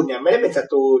ญี่ปุ่นเนี่ยไม่ได้เป็นศั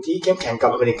ตรูที่เข้มแข็งกั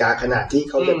บอเมริกาขนาดที่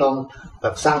เขาจะต้องแบ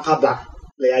บสร้างภาพลักษณ์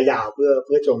ระยะยาวเ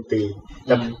พื่อโจมตีแ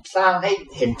ต่สร้างให้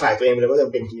เห็นฝ่ายตัวเองเลยว่าจะ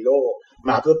เป็นฮีโร่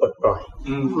มาเพื่อปลดปล่อย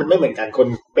มันไม่เหมือนกันคน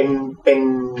เ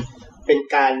ป็น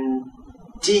การ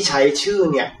ที่ใช้ชื่อ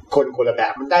เนี่ยคนละแบ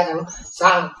บมันได้ทั้งส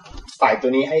ร้างฝ่ายตั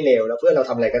วนี้ให้เร็วแล้วเพื่อเรา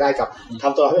ทำอะไรก็ได้กับท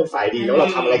ำตัวให้เป็นฝ่ายดีแล้วเรา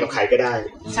ทำอะไรกับใครก็ได้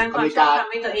สร้างความชอบธรรม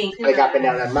ให้ตัวเองขึ้นอเมริกาเป็นแน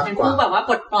วนั้นมากกว่าเป็นผู้แบบว่า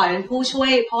ปลดปล่อยเป็นผู้ช่ว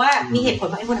ยเพราะว่ามีเหตุผล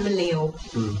ว่าไอ้คนนั้นมันเลว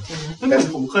แต่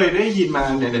ผมเคยได้ยินมา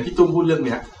เนี่ยพี่ตุ้มพูดเรื่องเ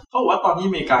นี้ยเขาบอกว่าตอนที่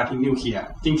อเมริกาทิ้งนิวเคลียร์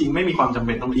จริงๆไม่มีความจำเ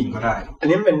ป็นต้องทิ้งก็ได้อัน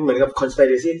นี้เป็นเหมือนกับ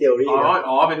conspiracy theory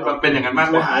อ๋อเป็นอย่างนั้นมาก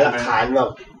กว่าหาหลักฐานแบบ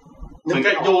เหมือน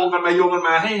กับโยงกันม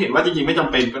าให้เห็นว่าจริงๆไม่จ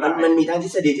ำเป็นก็ได้มันมีทั้งทฤ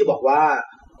ษฎีที่บอกว่า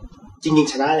จริง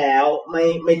ๆชนะแล้ว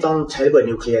ไม่ต้องใช้ระเบิด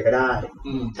นิวเคลียร์ก็ได้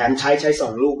แถมใช้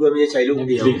2ลูกด้วยไม่ใช่ใช้ลูก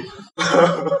เดียว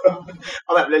เอ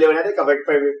าแบบเร็วๆนะได้กลับไป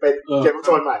เกมโซ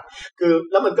นใหม่คือ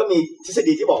แล้วมันก็มีทฤษ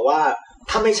ฎีที่บอกว่า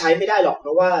ถ้าไม่ใช้ไม่ได้หรอกเพ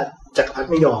ราะว่าจักรพรรดิ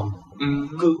ไม่ยอม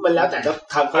คือมันแล้วแต่จะ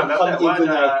ทำความจริงคือ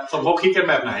ไงสมคบคิดกัน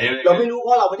แบบไหนเราไม่รู้เพร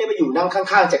าะเราไม่ได้ไปอยู่นั่งข้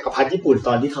างๆจักรพรรดิญี่ปุ่นต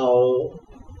อนที่เขา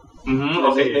โอ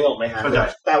เคนึกออกไหมฮะ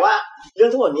แต่ว่าเรื่อง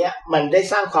ทั้งหมดนี้มันได้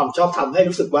สร้างความชอบธรรมให้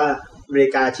รู้สึกว่าอเมริ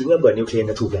กาทิ้งระเบิดนิวเคลียร์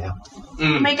ถูกแล้ว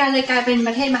อเมริกาเลยกลายเป็นป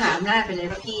ระเทศมหาอำนาจไปเลย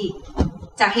ป่ะพี่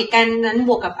จากเหตุการณ์นั้นบ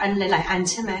วกกับอันหลายๆอัน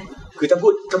ใช่ไหมคือถ้าพู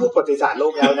ดประวัติศาสตร์โล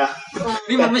กแล้วนะ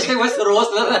นี่มันไม่ใช่เวสต์โรส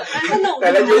แล้วนะแต่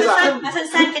ละยุค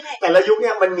สั้นๆกันแต่ละยุคเ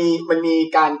นี่ยมันมี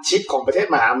การชิปของประเทศ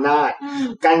มหาอำนาจ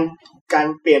การ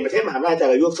เปลี่ยนประเทศมหาอำนาจแต่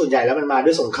ละยุคส่วนใหญ่แล้วมันมาด้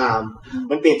วยสงคราม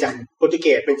มันเปลี่ยนจากโปรตุเก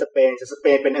สเป็นสเปนจากสเป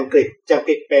นเป็นอังกฤษจากอัง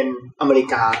กฤษเป็นอเมริ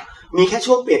กามีแค่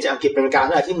ช่วงเปลี่ยนจากอังกฤษเป็นอเมริกาเท่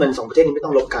านั้นที่มัน2ประเทศนี้ไม่ต้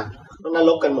องลบกันมัน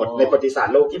ลบกันหมดในประวัติศาสต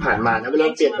ร์โลกที่ผ่านมานะเวลา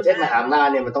เปลี่ยนประเทศมหาอำนาจ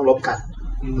เนี่ยมันต้องลบกัน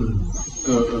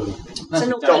ส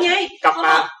นุกจังไงกลับม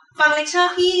าฟังเลคเชอ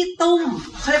ร์พี่ตุ้ม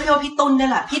เขาเรียกพี่ตุ้นได้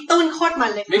แหละพี่ตุ้นโคตรมั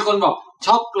นเลยมีคนบอกช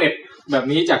อบเกล็ดแบบ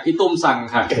นี้จากพี่ตุ้มสั่ง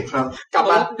ค่ะครับกลับ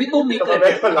มาพี่ตุ้มมีเกล็ด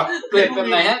แบบ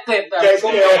ไหนฮะเกล็ดแบบเกส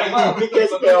เกลมีเก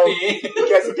สเ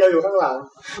กลอยู่ข้างหลัง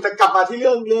แต่กลับมาที่เ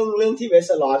รื่องที่เวส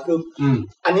ต์ลอสคือ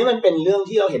อันนี้มันเป็นเรื่อง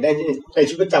ที่เราเห็นได้ใน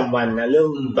ชีวิตประจำวันนะเรื่อง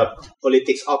แบบ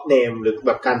politics of name หรือแ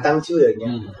บบการตั้งชื่ออย่างเ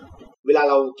งี้ยเวลา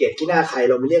เราเกลียดขี้หน้าใคร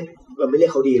เราไม่เรีย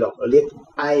กเขาดีหรอกเราเรียก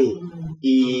ไอ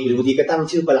หรือบางทีก็ตั้ง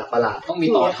ชื่อประหลาดต้องมี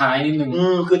ต่อท้ายนิดนึง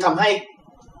คือทำให้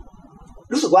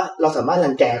รู้สึกว่าเราสามารถ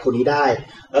รังแกคนนี้ได้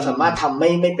เราสามารถทำไ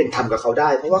ม่เป็นธรรมกับเขาได้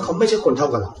เพราะว่าเขาไม่ใช่คนเท่า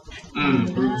กับเรา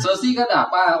เซอร์ซี่ก็ด่า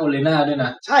ป้าโอเลน่าด้วยน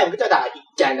ะใช่มันก็จะด่าอีก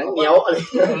แจนนั้นเหนียวอะไร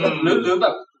หรือแบ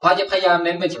บพยายามเ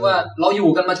น้นไปที่ว่าเราอยู่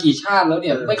กันมากี่ชาติแล้วเ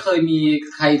นี่ยไม่เคยมี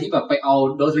ใครที่แบบไปเอา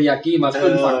โดริยากิมาขึ้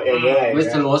นฝั่งเวส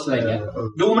ต์โรสอะไรเงี้ย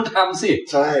ดูมันทำสิ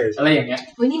ใช่อะไรอย่างเงี้ย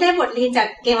วันนี้ได้บทเรียนจาก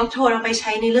เกมออฟโทนเอาไปใ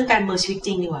ช้ในเรื่องการเมืองชีวิตจ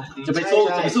ริงดีกว่าจะไปสู้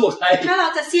ใครถ้าเรา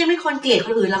จะเสี่ยงให้คนเกลียดค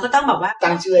นอื่นเราก็ต้องแบบว่า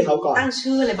ตั้งชื่อให้เขาก่อนตั้ง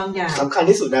ชื่ออะไรบางอย่างสำคัญ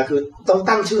ที่สุดนะคือต้อง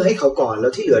ตั้งชื่อให้เขาก่อนแล้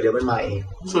วที่เหลือเดี๋ยวมันมาเอง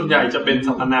ส่วนใหญ่จะเป็นส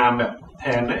รรพนามแบบแท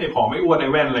นไอ้ผอมไม่อ้วนไอ้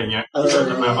แว่นอะไรเงี้ย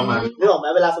จะมาประมาณนึกออกไหม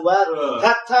เวลาสมมติว่า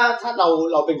ถ้า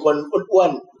เราเป็นคนอ้ว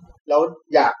นแล้ว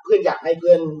เพื่อนอยากให้เ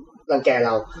พื่อนรังแกเร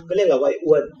าก็เรียกเราว่า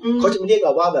อ้วนเขาจะไม่เรียกเร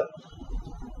าว่าแบบ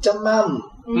จ้ำม่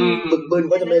ำบึกบึน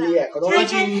ก็จะไม่เรียกเขาต้องว่า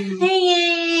จริงเฮ้ย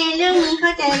เรื่องนี้เข้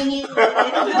าใจจ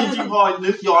ริงๆพอ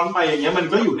นึกย้อนไปอย่างเงี้ยมัน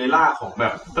ก็อยู่ในล่าของแบ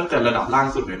บตั้งแต่ระดับล่าง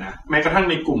สุดเลยนะแม้กระทั่ง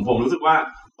ในกลุ่มผมรู้สึกว่า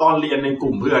ตอนเรียนในก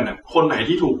ลุ่มเพื่อนน่ะคนไหน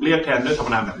ที่ถูกเรียกแทนด้วยสรรพ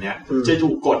นามแบบเนี้ยจะถู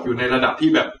กกดอยู่ในระดับที่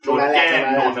แบบโดนแกล้ง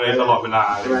โดนอะไรตลอดเวลา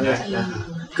อะไรเงี้ย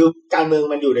คือการเมือง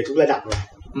มันอยู่ในทุกระดับเลย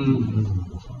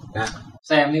นะแ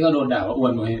ซมนี่ก็โดนด่าว่าอ้ว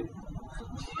นไว้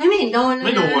ไม่เห็นโดนเลยไ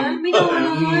ม่โดนเล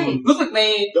ยรู้สึกใน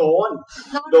โดน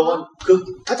คือ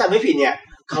ถ้าจำไม่ผิดเนี่ย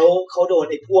เขาโดน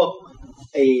ไอ้พวก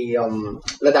ไอ้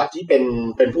ระดับที่เ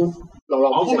ป็นผู้รอ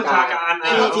งผู้บัญชาการ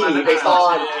ที่หนีไปซ่อ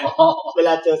นเวล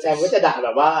าเจอแซมก็จะด่าแบ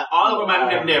บว่าประมาณ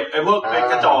เด็บๆไอ้พวกไอ้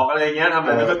กระจอกอะไรเงี้ยทำอะไ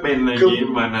รไม่เป็นอะไรอย่างงี้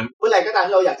ประมาณนั้นเมื่อไหร่ก็ตาม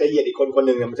เราอยากจะเหยียดอีกคนห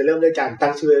นึ่งเนี่ยมันจะเริ่มด้วยการตั้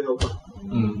งชื่อให้เขา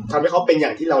ทำให้เขาเป็นอย่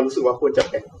างที่เรารู้สึกว่าควรจะ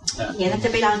เป็นเนี่ยเราจะ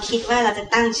ไปลองคิดว่าเราจะ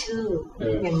ตั้งชื่อ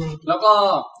ยังไงแล้วก็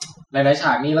หลายๆฉ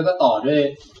ากนี้แล้วก็ต่อด้วย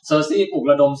เซอร์ซี่ปลุก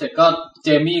ระดมเสร็จก็เจ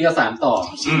มี่ก็สานต่อ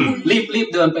รีบ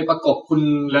เดินไปประกบคุณ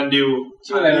แลนดิว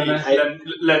ชื่ออะไรนะ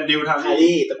แลนดิวทา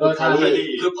รี่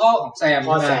คือพ่อของแซม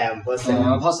พ่อแซ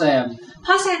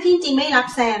มที่จริงไม่รัก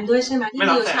แซมด้วยใช่ไหมที่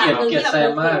อยู่ฉากนึงที่แบบ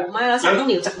โมโหมากแล้วแซมต้อง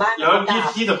หนีจากบ้านแล้ว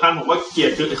ที่สำคัญผมว่าเกลีย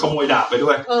ดคือขโมยดาบไปด้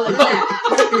วย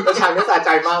เป็นฉากที่สะใ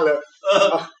จมากเลย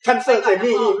ท่านเซอร์เจ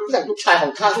มี่นี่รู้จักลูกชายขอ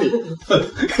งข้าสิ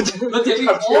แล้วเจมี่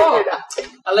โอ้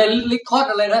อะไรลิคอน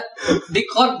อะไรนะดิ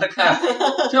คอนนะคะ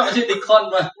ชื่อมันชื่อดิคอน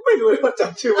ป่ะไม่รู้ว่าจ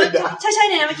ำชื่อไม่ได้ใช่ๆ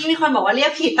เนี่ยเมื่อกี้มีคนบอกว่าเรีย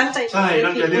กผิดตั้งใจใช่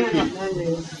ตั้งใจเรียกผิด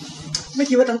ไม่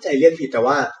คิดว่าตั้งใจเรียกผิดแต่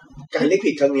ว่าการเรียก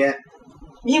ผิดครั้งนี้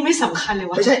นี่ไม่สำคัญเลย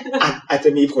วะไม่ใช่อาจจะ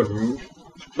มีผล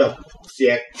แบบเสี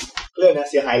ยเรื่องนะ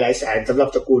เสียหายหลายแสนสำหรับ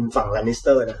ตระกูลฝั่งแลนนิสเต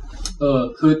อร์นะ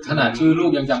คือขนาดชื่อลู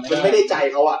กยังจำไม่ได้มันไม่ได้ใจ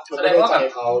เขาอ่ะแสดงว่าแบบ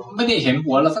ไม่ได้เห็น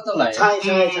หัวเราสักเท่าไหร่ใช่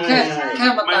แค่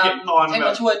มาตามให้ม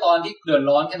าช่วยตอนที่เดือด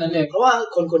ร้อนแค่นั้นเองเพราะว่า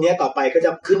คนนี้ต่อไปก็จ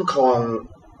ะขึ้นครอง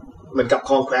เหมือนกับค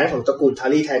รองแคว้นของตระกูลทา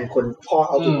รี่แทนคนพ่อเ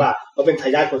อาถูกป่ะเขาเป็นทา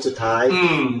ยาทคนสุดท้าย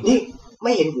นี่ ไ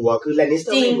ม่เห็นหัวคือแลนนิสเตอ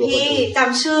ร์ จริง ไม่เห็นหัว พี่จ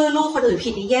ำชื่อลูกคนอื่นผิ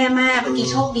ดนี่แย่มากเมื่อกี้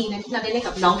โชคดีนะที่เราได้เล่น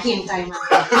กับน้องเพียงใจมา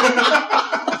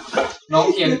น้อง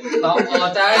เพียงน้องพอ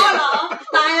ใจก็เหรอ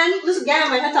ตายนั้นรู้สึกแย่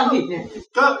ไหมถ้าจำผิดเนี่ย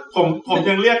ก็ผม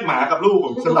ยังเรียกหมากับลูกผ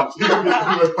มสลับชื่อ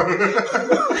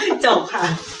จบค่ะ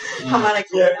ทำอะไรกั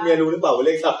นเมียรู้หรือเปล่าว่าเ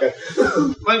รียกสับกัน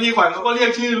บางทีขวัญเขาก็เรีย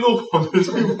กชื่อลูกผมเป็น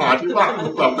ชื่อหมาที่บ้านผ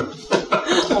มแบบ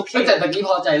แต่ตะกี้พ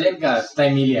อใจเล่นกับไซ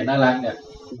มีเลียน่ารักเนี่ย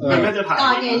มันก็จะถ่ายก่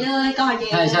อนใหญ่เลยก่อนให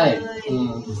ญ่ใช่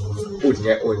อุ่นไง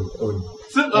อุ่น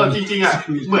ซึ่งจริงๆอ่ะ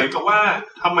เหมือนกับว่า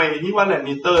ทำไมที่ว่าแลน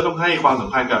นิสเตอร์ต้องให้ความส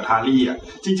ำคัญกับทารี่อ่ะ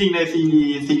จริงๆในซี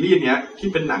รีส์เนี้ยที่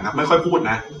เป็นหนังอ่ะไม่ค่อยพูด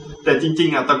นะแต่จริง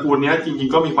ๆอ่ะตระกูลเนี้ยจริง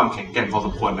ๆก็มีความแข็งแกร่งพอส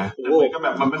มควรนะแต่ก็แบ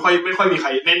บมันไม่ค่อยมีใคร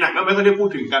ในหนังก็ไม่ค่อยได้พูด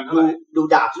ถึงกันเท่าไหร่ดู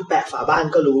ดาบที่แปะฝาบ้าน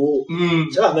ก็รู้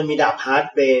ใช่ป่ะมันมีดาบฮาร์ด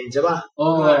เบนใช่ป่ะ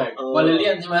วาเลเรี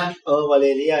ยนใช่ไหมวาเล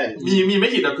เรียนมีไม่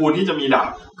กี่ตระกูลที่จะมีดาบ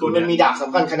คือมันมีดาบส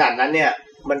ำคัญขนาดนั้นเนี่ย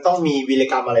มันต้องมีวีร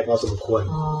กรรมอะไรพอสมควร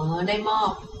ได้มอบ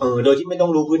โดยที่ไม่ต้อ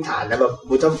งรู้พื้นฐานนะแบบ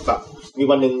มุถ้าแบบมี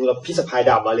วันนึงเราพี่สะพาย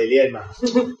ดาบวาเลเรียนมา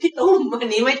พี่ตุ้มอัน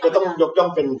นี้ไม่ก็ต้องยกย่อง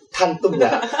เป็นท่านตุ้มน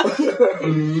ะ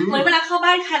เหมือนเวลาเข้าบ้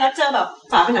านใครแล้วเจอแบบ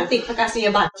ฝาผนังติดประกาศนีย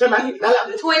บัตรใช่ไหมนั่นแหละ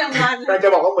ถ้วยรางวัลเราจะ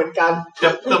บอกว่าเหมือนกัน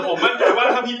แต่ผมมั่นใจว่า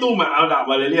ถ้าพี่ตุ้มเอาดาบ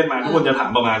วาเลเรียนมาทุกคนจะถาม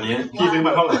ประมาณนี้พี่ซื้อม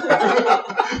าเท่าไหร่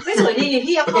ไม่สวยดีนี่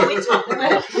พี่เอาของไม่ฉกใช่ไหม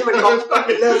นี่มันของเ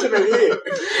ป็นเลิศใช่ไหมพี่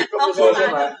ต้องใช่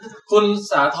ไหมคุณ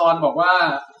สาธรบอกว่า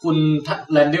คุณ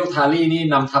แลนเดลทารี่นี่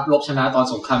นำทัพรบชนะตอน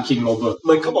สงครามคิงโรเบิร์ตเห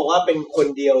มือนเขาบอกว่าเป็นคน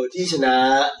เดียวที่ชนะ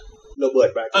โรเบิร์ต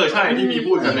ไปใช่ที่มี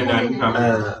พูดกันในนั้นครับ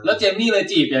แล้วเจมี่เลย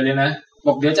จีบอย่างเลยนะบ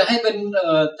อกเดี๋ยวจะให้เป็น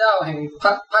เจ้าแห่ง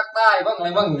ภาคใต้บ้างอะไร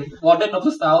บ้างวอร์เดนออฟ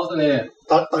เซาท์เลย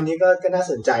ตอนนี้ก็น่า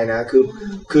สนใจนะ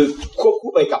คือควบ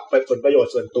คู่ไปกับผลประโยช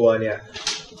น์ส่วนตัวเนี่ย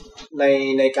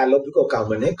ในการลบยุคเก่าๆเ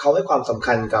หมือนให้เขาให้ความสำ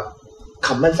คัญกับค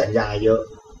ำมั่นสัญญาเยอะ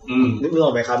นึกอ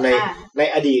อกไหมครับใน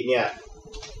อดีตเนี่ย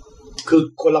คือ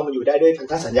คนเรามันอยู่ได้ด้วยพัน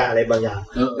ธสัญญาอะไรบางอย่าง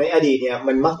ในอดีตเนี่ย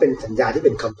มันมักเป็นสัญญาที่เ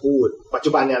ป็นคำพูดปัจ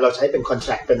จุบันเนี่ยเราใช้เป็นคอนแท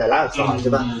รคเป็นรายลักษณ์อักษรใ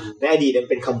ช่ไหมในอดีตเนี่ย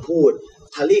เป็นคำพูด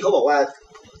ทารี่เขาบอกว่า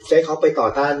ใช้เขาไปต่อ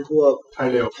ต้านพวกไท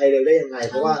เรลได้ยังไง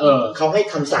เพราะว่าเขาให้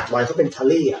คำสัตย์ไว้เขาเป็นทา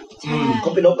รี่อ่ะเข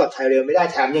าไปลบกับไทเรลไม่ได้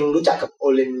แถมยังรู้จักกับโอ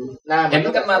เลนน่าเห็น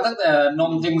กันมาตั้งแต่น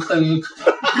มจึงตึง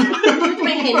ไ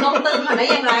ม่เห็นนมตึงเขาได้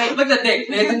ยังไงตั้งแต่เด็ก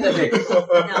เลยตั้งแต่เด็ก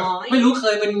ไม่รู้เค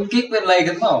ยเป็นกิ๊กเป็นอะไร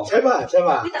กันเปล่าใช่ป่ะ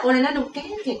แต่โอเลนน่าดูแ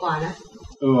ก่กว่านะ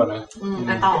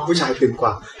นะต่อผู้ชายถึงก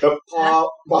ว่าแล้ว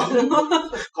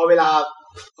พอเวลา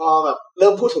พอแบบเริ่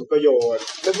มพูดถึงประโยชน์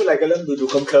เริ่มพูดอะไรก็เริ่มดู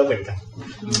เคลิ้มๆเหมือนกัน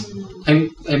เ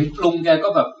ห็นลุงแกก็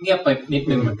แบบเงียบไปนิด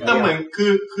นึงเหมือนกันแต่เหมือน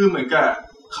คือเหมือนกับ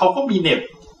เขาก็มีเน็ต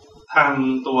ทาง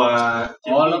ตัวเจ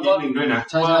นนี่นิดนึงด้วยนะ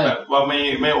ว่าแบบว่า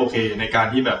ไม่โอเคในการ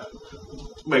ที่แบบ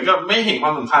เหมือนกับไม่เห็นคว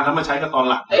ามสำคัญแล้วมาใช้กันตอน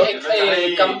หลัง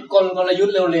กลยุท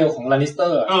ธ์เร็วๆของลานิสเตอ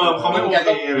ร์เขาไม่โอเค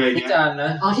เลยวิจารณ์น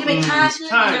ะที่ไปฆ่าชื่อ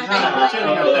ใช่เ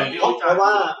พราะ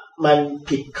ว่ามัน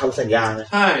ผิดคำสัญญา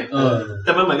ใช่แ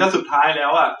ต่มันเหมือนกับสุดท้ายแล้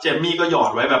วอ่ะเจมมี่ก็หยอ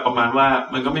ดไว้แบบประมาณว่า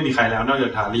มันก็ไม่มีใครแล้วนอกจา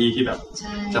กทารี่ที่แบบ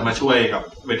จะมาช่วยกับ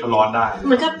เวทลอนได้เห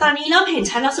มือนกับตอนนี้เริ่มเห็น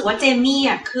ชัดรู้สึกว่าเจมมี่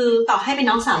อ่ะคือต่อให้เป็น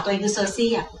น้องสาวตัวเองคือเซอร์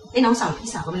ซี่อ่ะน้องสาวพี่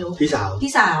สาวก็ไม่รู้พี่สา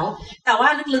วแต่ว่า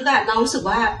ลึกๆอ่ะเรารู้สึก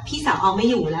ว่าพี่สาวเอาไม่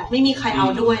อยู่แล้วไม่มีใครเอา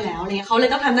ด้วยแล้วเลยเขาเลย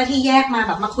ต้องทำหน้าที่แยกมาแ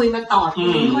บบมาคุยมาต่อ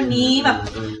คนนี้แบบ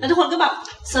แล้วทุกคนก็แบบ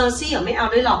เซอร์ซี่ไม่เอา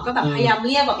ด้วยหรอกก็แบบพยายามเ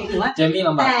รียกแบบหรือว่า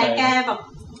แต่แกแบบ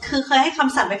คือเคยให้ค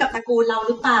ำสั่งไว้กับตระกูลเราห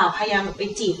รือเปล่าพยายามแบบไป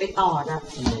จีบไปต่อนะ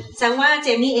แสดงว่าเจ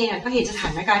มี่เองก็เห็นสถา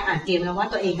นการณ์อ่านเกมแล้วว่า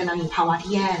ตัวเองกำลังอยู่ภาวะ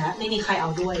ที่แย่แล้วไม่มีใครเอา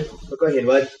ด้วยแล้วก็เห็น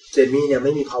ว่าเจมี่เนี่ยไ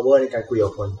ม่มี power ในการคุยกั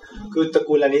บคนคือตระ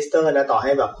กูลลานิสเตอร์นะต่อใ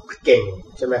ห้แบบเก่ง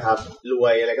ใช่ไหมครับรว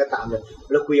ยอะไรก็ตามเนี่ย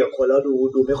แล้วคุยกับคนแล้ว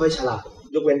ดูไม่ค่อยฉลาด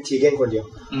ยกเว้นทีเรียนคนเดียว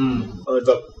แ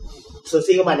บบเซอร์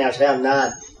ซี่ก็มาแนวใช้อำนาจ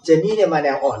เจมี่เนี่ยมาแน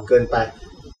วอ่อนเกินไป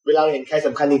เวลาเห็นใครส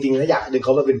ำคัญจริงๆถ้าอยากดึงเข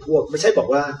ามาเป็นพวกไม่ใช่บอก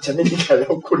ว่าฉันไม่มีใครแล้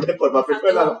วคุณได้ปลดมาเป็นเพื่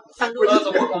อนเราส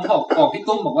มมติผมบอกพี่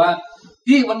ตุ้มบอกว่า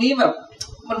พี่วันนี้แบบ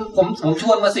ผมช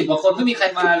วนมา10 กว่าคนไม่มีใคร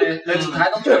มาเลยสุดท้าย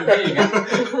ต้องชวนพี่อย่างเงี้ย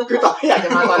คือตอนที่อยากจะ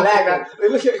มาตอนแรกนะ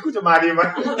ไม่คิดว่าคุณจะมาดีมั้ย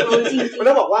มัน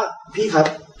ต้องบอกว่าพี่ครับ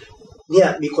เนี่ย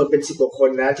มีคนเป็น10 กว่าคน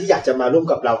นะที่อยากจะมาร่วม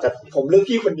กับเราแต่ผมเลือก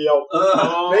พี่คนเดียว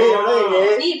นี่อะไรอย่างงี้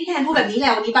นี่พี่แทนพูดแบบนี้แล้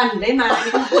ววันนี้บันถึงได้มา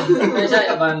ไม่ใช่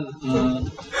บัน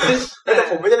แต่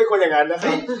ผมไม่ได้เป็นคนอย่างนั้นนะค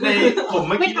รับในผม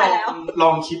ไม่คิดล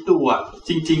องคิดดูอ่ะ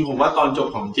จริงๆผมว่าตอนจบ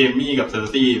ของเจมี่กับเซอ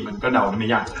ร์ซี่มันก็เดาไม่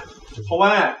ยากเพราะว่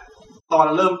าตอน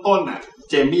เริ่มต้นอ่ะ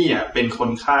เจมี่อ่ะเป็นคน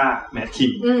ฆ่าแมทคิ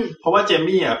งเพราะว่าเจ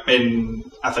มี่อ่ะเป็น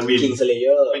อัศวิน King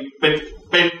Slayer เ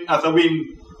ป็นอัศวิน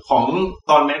ของ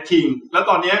ตอนแมทคิงแล้ว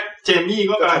ตอนนี้เจมี่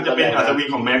ก็กำลังจะเป็นอัศวิน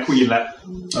ของแมทควีนแล้ว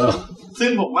ซึ่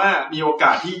งผมว่ามีโอก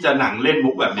าสที่จะหนังเล่น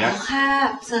มุกแบบนี้ค่ะ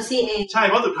เซอร์ซี่เองใช่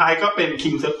เพราะสุดท้ายก็เป็น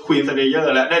King Queen Slayer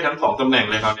และได้ทั้ง2ตำแหน่ง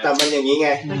เลยครับแต่มันอย่างนี้ไง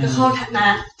มันก็เข้านะ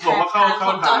ผมว่าเข้า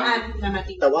จอนอัน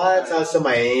แต่ว่าส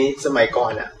มัยก่อ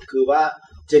นอ่ะคือว่า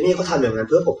เจ เจมี่เขาทำอย่างนั้น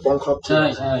เพื่อปกป้องครอบครัว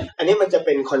ใช่อันนี้มันจะเ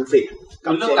ป็นคอนฟลิกต์กั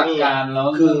บเจมี่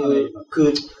คือ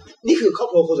นี่คือครอบ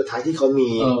ครัวคนสุดท้ายที่เขามี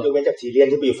ยกเว้นจากทีเรียน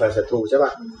ที่ไปอยู่ฝ่ายศัตรูใช่ป่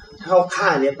ะถ้าเขาฆ่า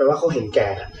เนี่ยแปลว่าเขาเห็นแก่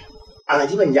อะไร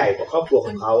ที่มันใหญ่กว่าครอบครัวข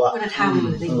องเขาอะคุณธรรม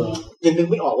อะไรอย่างเงี้ยยังนึก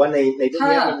ไม่ออกว่าในเรื่อง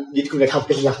นี้มันยึดคุณธรรมเ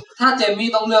ป็นหลักถ้าเจมี่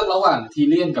ต้องเลือกระหว่างที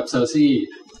เรียนกับเซอร์ซี่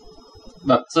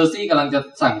แบบเซอร์ซี่กำลังจะ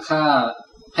สั่งฆ่า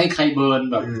ให้ใครเบิร์น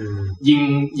แบบ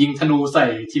ยิงธนูใส่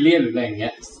ทีเรียนหรืออะไรอย่างเงี้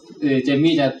ยเจ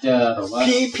มี่จะแบบว่า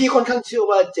พี่ค่อนข้างเชื่อ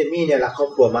ว่าเจมี่เนี่ยรักครอบ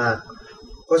ครัวมาก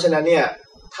เพราะฉะนั้นเนี่ย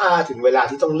ถ้าถึงเวลา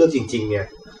ที่ต้องเลือกจริงๆเนี่ย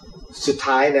สุด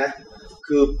ท้ายนะ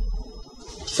คือ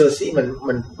เซอร์ซี่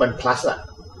มัน plus อ่ะ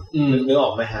นึกอ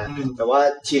อกไหมฮะแต่ว่า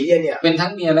ทีเรียนเนี่ยเป็นทั้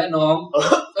งเมียและน้อง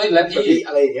และพี่อ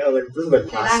ะไรอย่างเงี้ยมันเพิ่งเป็น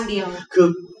plus คือ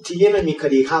ทีเรียนมันมีค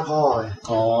ดีฆ่าพ่อไง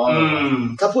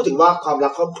ถ้าพูดถึงว่าความรั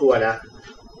กครอบครัวนะ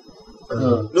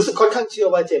รู้สึกค่อนข้างเชื่อ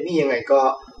ว่าเจมี่ยังไงก็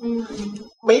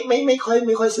ไม่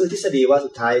ค่อยซื้อทฤษฎีว่าสุ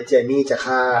ดท้ายเจมี่จะ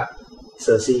ฆ่าเซ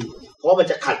อร์ซี่เพราะมัน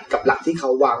จะขัดกับหลักที่เขา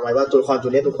วางไว้ว่าตัวละครตัว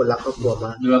นี้เป็นคนรักครอบครัวม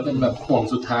ากหรือว่าเป็นแบบห่วง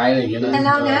สุดท้ายอะไรอย่างเงี้ยแต่เ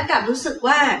รานะกลับรู้สึก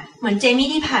ว่าเหมือนเจมี่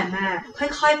ที่ผ่านมาค่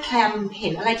อยๆแพลมเห็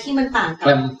นอะไรที่มันต่างกัน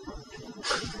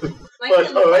เปิด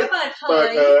เผ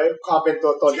ยความเป็นตั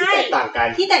วตนที่แตกต่างกัน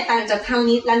ที่แตกต่างจากทาง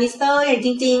นี้ลานิสเตอร์อย่างจ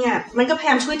ริงๆอ่ะมันก็พยา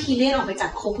ยามช่วยทีเลียนออกไปจา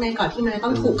กคุกในก่อนที่มันจะต้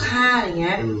องถูกฆ่าอะไรเ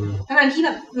งี้ยทั้งที่แบ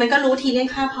บมันก็รู้ทีเลียน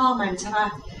ฆ่าพ่อมันใช่ป่ะ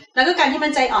แล้วก็การที่มั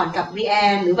นใจอ่อนกับรีแอ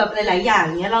นหรือแบบหลายๆอย่างเ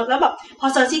งี้ยแล้วแบบพอ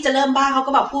เซอร์ซี่จะเริ่มบ้าเขา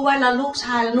ก็แบบพูดว่าแล้วลูกช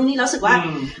ายแล้วนู่นนี่รู้สึกว่า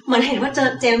เหมือนเห็นว่า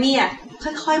เจมี่อ่ะ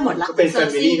ค่อยๆหมดรักเซอ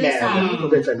ร์ซี่ด้วยซ้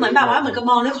ำเหมือนแบบว่าเหมือนกับ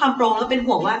มองด้วยความโปร่งแล้วเป็น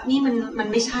ห่วงว่านี่มัน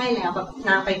ไม่ใช่แล้วแบบน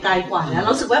างไปไกลกว่าแล้ว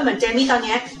รู้สึกว่าเหมือนเจมี่ตอนเ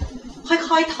นี้ย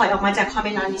ค่อยๆถอยออกมาจากความเ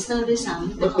ป็นลานิสเตอร์ด้วยซ้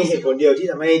ำมีเหตุผลเดียวที่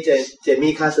ทำให้เจ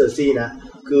มี่ฆ่าเซอร์ซี่นะ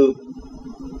คือ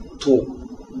ถูก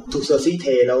เซอร์ซี่เท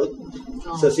แล้ว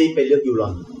เซอร์ซี่ไปเลือกยูรอ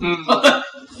น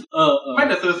ไม่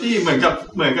แต่เซอร์ซี่เหมือน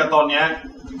กับตอนเนี้ย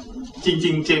จริ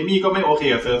งๆเจมี่ก็ไม่โอเค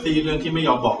กับเซอร์ซี่เรื่องที่ไม่ย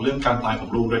อมบอกเรื่องการตายของ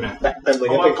ลูกด้วยนะแต่เหมือน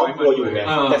ยังเป็นครอบครัวอยู่ไง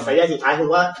แต่สายใยสุดท้ายคือ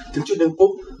ว่าถึงจุดนึงปุ๊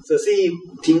บเซอร์ซี่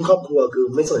ทิ้งครอบครัวคือ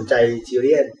ไม่สนใจทีเ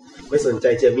รียนไม่สนใจ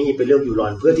เจมี่ไปเลือกยูรอ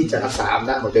นเพื่อที่จะรักษาอำ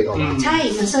นาจของตัวเองออกมาใช่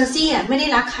เหมือนเซอร์ซี่อ่ะไม่ได้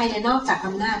รักใครเลยนอกจาก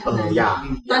อำนาจเท่านั้น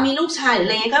ตอนมีลูกชายหรืออ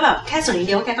ะไรก็แบบแค่ส่วนเ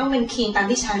ดียวว่าแกต้องเป็นคิงตาม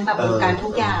ที่ฉันแบบบงการทุ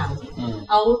กอย่าง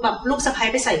เอาแบบลูกสะใภ้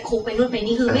ไปใส่คุกไปนู่นไป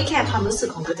นี่คือไม่แคร์ความรู้สึก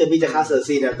ของถ้าเจมี่จะฆ่าเซอร์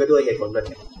ซี่นะก็ด้วยเหตุผลแบบ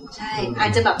นี้ใช่อา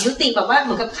จจะแบบยุติแบบว่าเห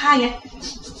มือนกับฆ่าไง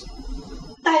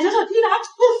ตายแล้วเถอะที่รัก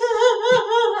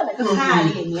อะไรก็ฆ่าอะไร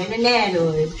อย่างเงี้ยแน่ๆเล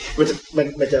ยมันจ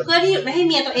ะเพื่อที่ไม่ให้เ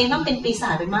มียตัวเองต้องเป็นปีศา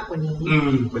จไปมากกว่านี้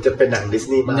มันจะเป็นหนังดิส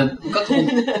นีย์มากก็ถูก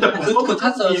แต่คือถ้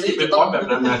าเซอร์ซี่เป็นต้องแบบ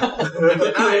นั้นนะ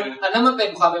อันนั้นมันเป็น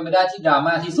ความเป็นไปได้ที่ดรา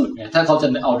ม่าที่สุดไงถ้าเขาจะ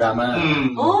เอาดราม่า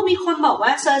โอ้มีคนบอกว่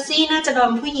าเซอร์ซี่น่าจะโด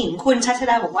นผู้หญิงคุณชัช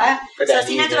ดาบอกว่าเซอร์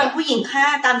ซี่น่าจะโดนผู้หญิงฆ่า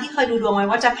ตามที่เคยดูดวงไว้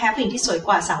ว่าจะแพ้ผู้หญิงที่สวยก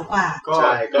ว่าสาวกว่าใ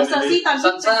ช่แล้วเซอร์ซี่ตอน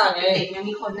ที่เป็นเด็กเนี่ย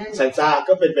มีคนนั่นซันซ่า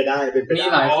ก็เป็นไปได้มี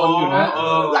หลายคนอยู่นะ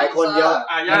หลายคนเยอะ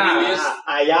อาญา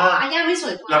ไม่ส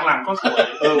วยหลังๆก็สว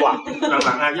ยว่ะห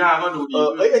ลังๆอาญาก็ดูดี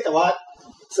แต่ว่า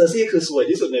เซอร์ซี่คือสวย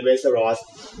ที่สุดในเวสเทอรอส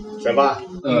ใช่ป่ะ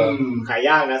ขายย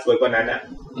ากนะสวยกว่านั้นอ่ะ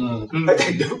แต่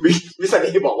วิสัน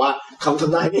นี่บอกว่าคำท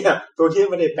ำนายเนี่ยตัวที่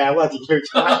ไม่ได้แปลว่าจริงเลย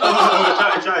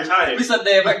ใช่วิสันเด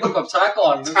ย์แม่งต้องแบบช้าก่อ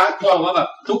นบอกว่าแบบ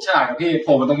ทุกฉากพี่โผ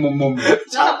ล่มาตรงมุม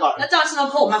ช้าก่อนแล้วจอห์นสโน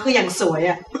ว์โผล่มาคืออย่างสวย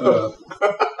อ่ะ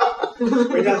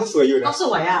ไม่น่าเขาสวยอยู่นะเขาส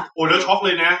วยอ่ะโอ้แล้วช็อกเล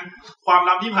ยนะความ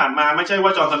ลับที่ผ่านมาไม่ใช่ว่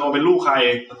าจอห์นสโนว์เป็นลูกใคร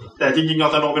แต่จริงๆจอ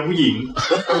ห์นสโนว์เป็นผู้หญิง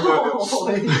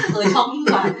ช็อกยิ่ง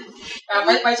กว่า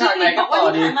ไปฉากไหนก็ต่อ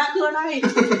ดีมากคืออะไร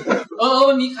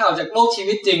มันมีข่าวจากโลกชี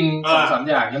วิตจริง2-3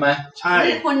อย่างใช่ไหมใช่เ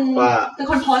ป็น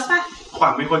คนโพสต์ป่ะขวั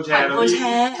ญเป็นคนแชร์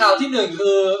ข่าวที่1คื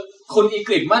อคุณอีก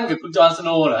ริดมั่นกับคุณจอห์นสโน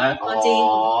ว์เหรอฮะจริง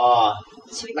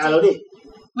นานแล้วดิ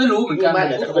ไม่รู้เหมือนกัน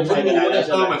เขาเป็นแฟนกัน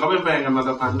เหมือนเขาเป็นแฟนกันมา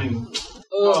สักพักนึง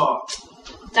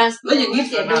แล้วอย่างนี้เ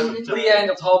สียงเรียน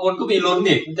กับทอบนก็มีลุ้น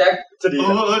นี่แจ็ค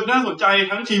น่าสนใจ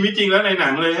ทั้งชีวิตจริงและในหนั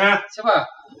งเลยฮะใช่ป่ะ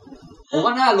ผมว่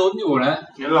าน่าลุ้นอยู่นะ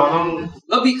งั้นเราต้อง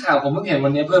แล้วมีข่าวผมเพิ่งเห็นวั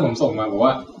นนี้เพื่อนผมส่งมาบอก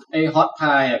ว่าไอ้ฮอตพ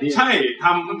ายอ่ะพี่ใช่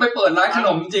มันไปเปิดร้านขน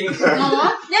มจริงเหรอ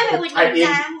เนี่ยไปอุ่น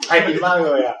จังไทยอินมากเ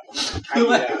ลยอ่ะคือ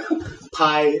ว่า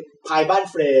พายบ้าน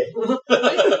เฟรย์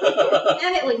เนี่ย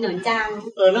ไปอุ่นหนุนจัง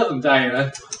น่าสนใจนะ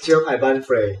เชื่อพายบ้านเฟ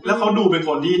รย์แล้วเขาดูเป็นค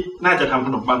นที่น่าจะทำข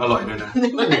นมปังอร่อยด้วยนะ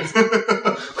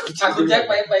ฉากคุณแจ็ค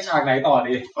ไปฉากไหนต่อ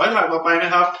ดีฉากต่อไปน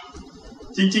ะครับ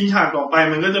จริงๆฉากต่อไป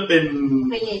มันก็จะเป็น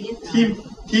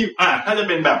ที่ถ้าจะเ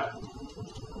ป็นแบบ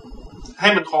ให้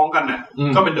มันคล้องกันน่ะ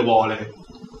ก็เป็นเดอะวอลเลย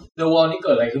เดอะวอลนี่เ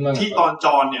กิดอะไรขึ้นบ้างที่ตอนจ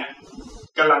อนเนี่ย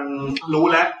กำลังรู้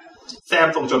แล้วแซม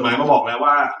ส่งจดหมายมาบอกแล้ว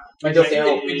ว่าวินเทอร์เฟล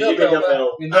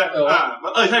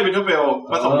ใช่วินเทอร์เฟล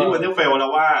มาส่งที่วินเทอร์เฟลแล้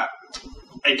วว่า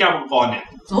ไอ้แก้วมังกรเนี่ย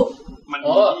มัน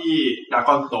ที่ดาก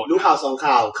อนโตรู้ข่าว2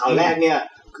ข่าวแรกเนี่ย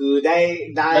คือได้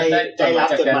รับ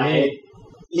จดหมาย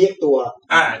เรียกตัว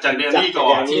จากเดลี่ก่อ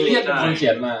นที่เรียกคนเขี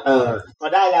ยนมาพอ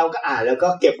ได้แล้วก็อ่านแล้วก็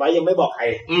เก็บไว้ยังไม่บอกใคร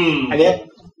อันนี้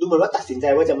ดูเหมือนว่าตัดสินใจ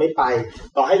ว่าจะไม่ไป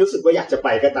ต่อให้รู้สึกว่าอยากจะไป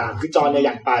ก็ตามคือจอนเนี่ยอ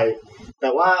ยากไปแต่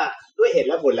ว่าด้วยเหตุ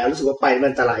และผลแล้วรู้สึกว่าไปมัน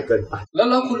อันตรายเกินไปแล้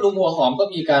วคุณลุงหัวหอมก็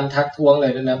มีการทักท้วงเล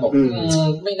ยนะบอก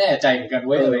ไม่แน่ใจเหมือนกันเ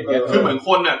ว้ยอะไรเงี้ยคือเหมือนค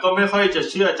นน่ะก็ไม่ค่อยจะ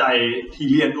เชื่อใจที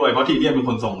เลียนด้วยเพราะทีเลียนเป็น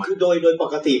คนส่งมาคือโดยป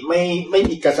กติไม่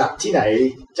มีกษัตริย์ที่ไหน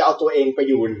จะเอาตัวเองไป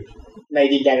อยู่ใน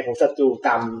ดินแดนของศัตรูต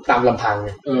ามลำพัง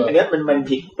อันนี้มัน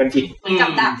ผิดกั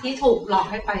บดักที่ถูกหลอก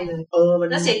ให้ไปเลย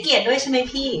แล้วเสียเกียรติด้วยใช่ไหม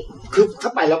พี่คือถ้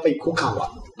าไปแล้วไปคุกเข่าอ่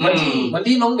ะมัน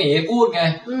ที่น้องหมีพูดไง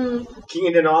King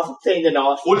in the North Stay in the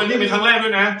North คุณอันนี้เป็นครั้งแรกด้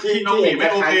วยนะที่น้องหมีไม่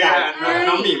โอเค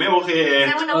น้องหมีไม่โอเคแ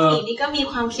ต่ว่าน้องหมีนี่ก็มี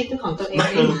ความคิดเป็นของตัวเอง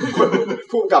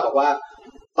พูดกับบอกว่า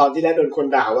ตอนที่แรกโดนคน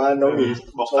ด่าว่าน้องหมี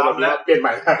บอกตามแล้วเปลี่ยนให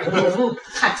ม่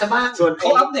ขัดซะบ้างส่วนเข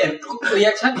าอัปเดตรีแอ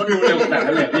คชั่นคนดูเร็วขนาด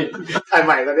นั้นเลยพี่ถ่ายให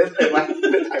ม่ตอนนี้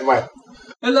ถ่ายใหม่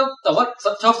แล้วแต่ว่า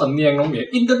ชอบสำเนียงน้องหมี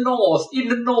in the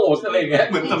nose อะไรเงี้ย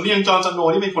เหมือนสำเนียงจอห์นสโน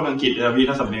ว์ที่เป็นคนอังกฤษนะพี่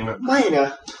ถ้าสำเนียงแบบไม่นะ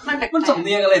มันสำเ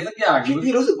นียงอะไรสักอย่าง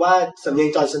พี่รู้สึกว่าสำเนียง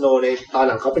จอห์นสโนว์ในตอนห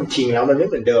ลังเขาเป็นคิงแล้วมันไม่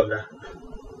เหมือนเดิมนะ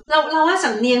เราว่าส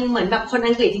ำเนียงเหมือนแบบคน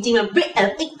อังกฤษจริงๆมัน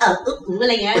อะไ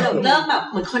รเงี้ยเราเริ่มแบบ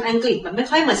เหมือนคนอังกฤษมันไม่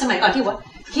ค่อยเหมือนสมัยก่อนที่ว่า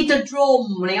ฮิตเตอร์ดรม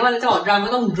อะไรเงี้ยว่าเราจะบอกดรัม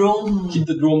ก็ต้องดรมฮิตเ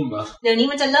ตอร์ดรมเหรอเดี๋ยวนี้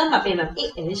มันจะเริ่มแบบเป็นแบบ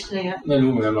อะไรเงี้ยไม่รู้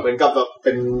เหมือนกันหรอกเหมือนกับแบบเ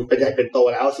ป็นใหญ่เป็นโต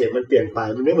แล้วเสียงมันเปลี่ยนไป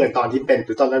มันไม่เหมือนตอนที่เป็นห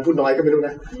รือตอนนั้นพูดน้อยก็ไม่รู้น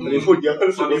ะมันพูดเยอะ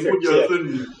ตอนนี้พูดเยอะขึ้น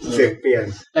เสียงเปลี่ยน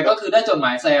แต่ก็คือได้จดหม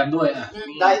ายแซมด้วยอ่ะ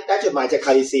ได้จดหมายจากค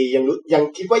าริซียัง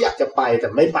คิดว่าอยากจะไปแต่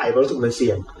ไม่ไปเพราะรู้สึกมันเสี่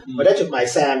ยงพอได้จดหมาย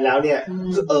แซมแล้วเนี่ย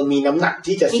มีน้ำหนัก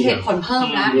ที่จะเสี่ยงมีเหตุผลเพิ่ม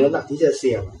นะมีน้ำหนักที่จะเ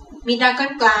สี่ยงมีดราก้อ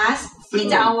นกลาสที่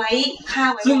จะเอาไว้ฆ่า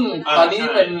ไว้ซึ่งตอนนี้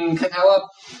เป็นคล้ายๆว่า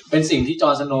เป็นสิ่งที่จอ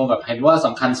ห์นสโนว์แบบเห็นว่าส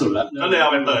ำคัญสุดแล้วก็เลยเอา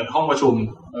ไปเปิดห้องประชุม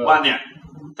ว่าเนี่ย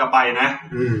จะไปนะ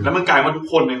แล้วมันกลายว่าทุก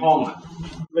คนในห้องอ่ะ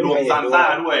รวมซานซ่า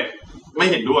ด้วยไม่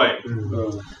เห็นด้วย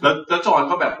แล้วจอห์น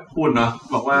ก็แบบพูดเนาะ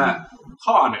บอกว่า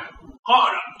ข้อเนี่ย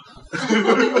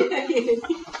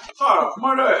ไ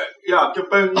ม่ได้อยากจะ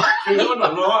เป็นคือก็หนั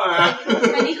งร้อน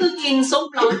อันนี้คือกินซุป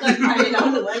ร้อนเกินไปแล้ว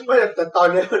หรือว่าไม่แต่ตอน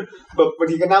นี้แบบบาง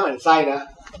ทีก็น่าหมั่นไส้นะ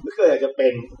ไม่เคยอยากจะเป็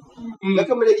นแล้ว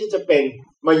ก็ไม่ได้ที่จะเป็น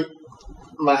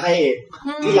มาให้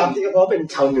ที่รับที่ก็เพราะเป็น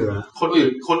ชาวเหนือคน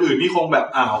อื่นนี่คงแบบ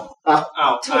อ้าว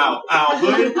เ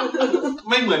ฮ้ย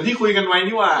ไม่เหมือนที่คุยกันไว้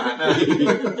นี่หว่า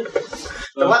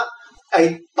แต่ว่าไอ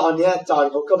ตอนเนี้ยจอน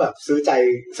เขาก็แบบซื้อใจ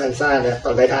ซันซ่านะต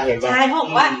อนท้ายๆเห็นป่ะใช่ผม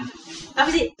ว่าเอาไป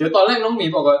สิเดี๋ยวตอนแรกน้องหมี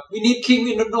บอกว่า we need king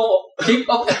in the nose king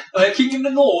of king in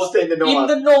the nose in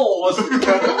the nose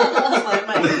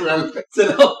เสร็จ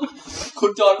แล้วคุ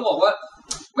ณจอนก็บอกว่า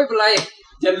ไม่เป็นไร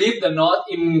จะ leave the north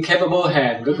in capable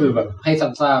hand ก็คือแบบให้ซั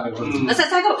นซ่าเป็นคนแล้วซัน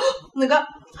ซ่าก็นึกก็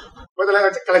ว่าตอนแรก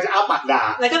กำลังจะอ้าปากด่า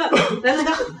แล้วก็แบบแล้วนึก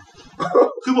ก็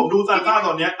คือผมดูซันซ่าต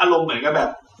อนนี้อารมณ์เหมือนกับแบบ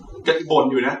จะบ่น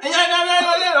อยู่นะ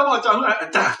แล้วบอกจอนว่า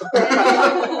จ้า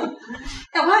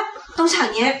แต่ว่าตรงฉาก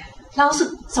เนี้ยเราสึก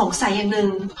สงสัยอย่างนึง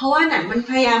เพราะว่าหนังมัน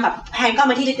พยายามแบบแผนก็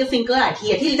มาที่ Little Finger หลายที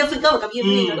ที่ Little Finger กับยู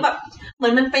ริแล้วก็แบบเหมื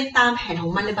อนมันไปตามแผนขอ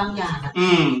งมันเลยบางอย่างอะ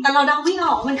แต่เราเดาไม่อ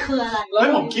อกมันคืออะไรแล้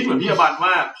วผมคิดเหมือนพี่อบัน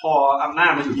ว่าพออำนา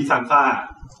จมาอยู่ที่ซานซ่า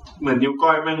เหมือนนิ้วก้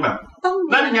อยแม่งแบบ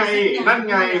นั่นไ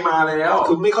งมาแล้ว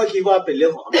คือไม่ค่อยคิดว่าเป็นเรื่อ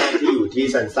งของอำนาจที่อยู่ที่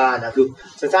ซานซ่านะคือ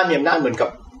ซานซ่ามีอำนาจเหมือนกับ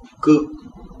คือ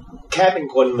แค่เป็น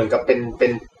คนเหมือนกับเป็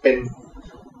น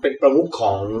ประมุข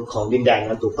ของดินแดน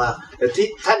นั้นถูกป่ะแต่ที่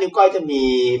ถ้านิ้วก้อยจะมี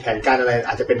แผนการอะไร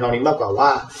อาจจะเป็นทางนี้มากกว่าว่า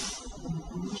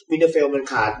วินเทอร์เฟลมัน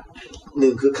ขาดห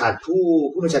นึ่งคือขาดผู้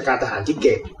บัญชาการทหารที่เ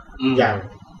ก่งอ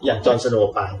ย่างจอห์นสโน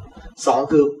ว์ไปสอง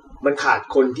คือมันขาด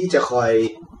คนที่จะคอย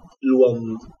รวม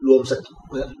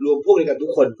พวกเดียวกันทุ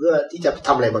กคนเพื่อที่จะท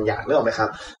ำอะไรบางอย่างนึกออกไหมครับ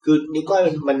คือนิ้วก้อย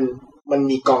มัน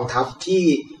มีกองทัพที่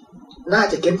น่า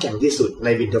จะเข้มแข็งที่สุดใน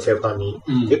วินเทอร์เฟลตอนนี้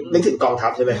นึกถึงกองทั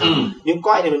พใช่ไหมครับนิ้ว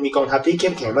ก้อยเนี่ยมันมีกองทัพที่เ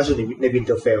ข้มแข็งมากสุดในวินเ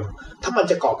ทอร์เฟลถ้ามัน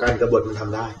จะก่อการกบฏมันท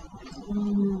ำได้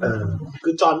คื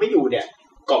อจอห์นไม่อยู่เนี่ย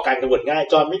ก่อการกบฏง่าย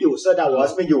จอห์นไม่อยู่เซอร์ดาวอ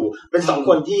สไม่อยู่เป็น2ค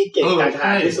นที่เก่งการทห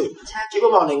ารที่สุดคิดว่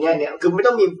ามองในแง่นี้คือไม่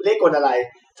ต้องมีเลขกลอะไร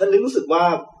ท่านรู้สึกว่า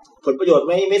ผลประโยชน์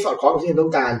ไม่สอดคล้องกับที่ต้อ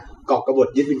งการก่อกบฏ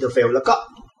ยึดวินเทอร์เฟลแล้วก็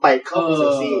ไปเข้าเซอ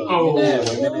ร์ซี่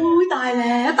ตายแ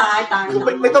ล้วตาย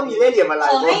ไม่ต้องมีเล่ห์เหลี่ยมอะไร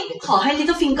ขอให้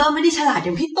Little Finger ไม่ได้ฉลาดอ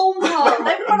ย่างพี่ตุ้มเถอะไ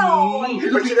ด้โปรด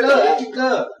มันคิดตั้งแต่แรกคิด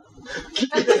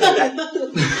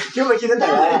ตั้งแต่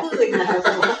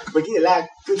แรก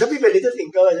คือถ้าพี่เป็น Little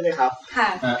Finger ใช่ไหมครับค่ะ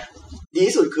ดี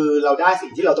ที่สุดคือเราได้สิ่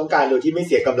งที่เราต้องการโดยที่ไม่เ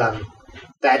สียกำลัง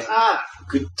แต่ถ้า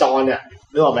คือจอห์นเนี่ย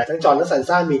นึกออกไหมทั้งจอห์นและซัน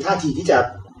ซ่ามีท่าทีที่จะ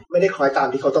ไม่ได้คล้อยตาม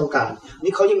ที่เขาต้องการ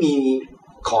นี่เขายังมี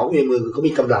ของอยู่ในมือเขา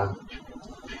มีกำลัง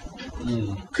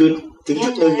คือถึงจุ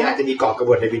ดนึงเนี่ยอาจจะมีก่อกบ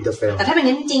ฏในวินเทอร์เฟลแต่ถ้าเป็น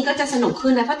งั้นจริงๆก็จะสนุกขึ้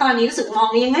นนะเพราะตอนนี้รู้สึกมอง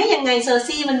ยังไงเซอร์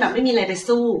ซี่มันแบบไม่มีอะไรไป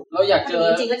สู้เราอยากเจอ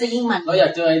จริงๆก็จะยิ่งมันเราอยา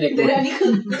กเจอเด็กดูดอันนี้คื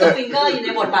อตัวฟิงเกอร์อยู่ใน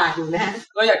บทบาทอยู่นะ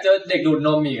เราอยากเจอเด็กดูดน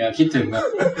มอีกอะคิดถึงอะ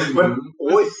มันโ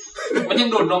อ้ยมันยัง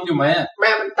ดูดนมอยู่ไหมแม่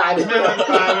มันตายดิแม่มัน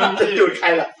ตายมันจะดูดใคร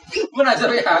ล่ะมันอาจจะ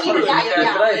ไปหาคนอื่นแทน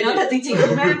ก็ได้แต่จริงๆคื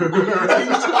อแม่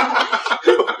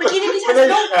เมื่อกี้นี่ดิฉันสะ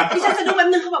ดุ้งแป๊บ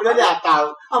นึงเขาบอกไม่ได้ด่าตา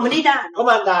มไม่ได้ด่าเขา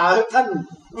มาด่าท่าน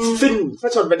สิ้นพร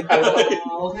ะชนเป็นทัน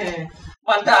โอเค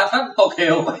มันด่าท่านตกเห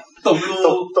วตกรู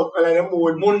ตกอะไรนะมู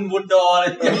ลดออะไร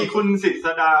มีคุณศิษ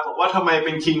ดาบอกว่าทำไมเ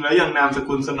ป็นคิงแล้วยังนามส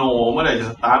กุลสโนว์เมื่อไหร่จะ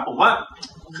สตาร์ทผมว่า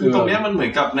คือตรงนี้มันเหมือ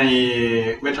นกับใน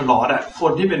เวทลอสอ่ะค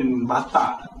นที่เป็นบัสตา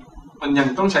ร์ดมันยัง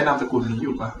ต้องใช้นามสกุลนี้อ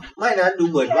ยู่ป่ะไม่นะดู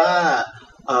เหมือนว่า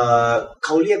เข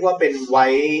าเรียกว่าเป็นไว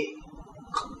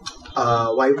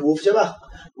ท์วูฟใช่ป่ะ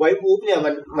ไวท์วูฟเนี่ย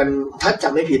มันถ้าจ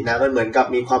ำไม่ผิดนะมันเหมือนกับ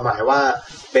มีความหมายว่า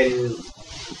เป็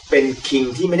นคิง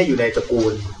ที่ไม่ได้อยู่ในตระกู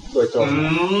ลโดยตรง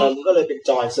มันก็เลยเป็นจ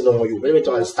อห์นสโนว์อยู่ไม่ได้เป็นจ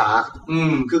อห์นสตาร์ก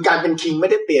คือการเป็นคิงไม่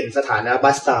ได้เปลี่ยนสถานะ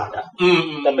บัสตาร์ดอ่ะ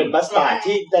แต่เป็นบัสตาร์ด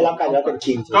ที่ได้รับการรับเป็น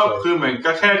คิงก็คือเหมือน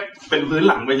ก็แค่เป็นพื้น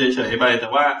หลังไปเฉยๆไปแต่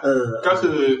ว่าก็คื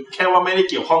อแค่ว่าไม่ได้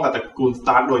เกี่ยวข้องกับตระกูลสต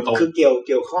าร์กโดยตรงคือเ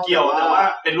กี่ยวข้องแต่ว่า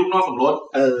เป็นลูกน้องสมรส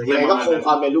ยังไงก็คงค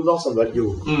วามเป็นลูกน้องสมรสอยู่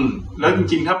แล้วจ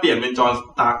ริงๆถ้าเปลี่ยนเป็นจอห์นส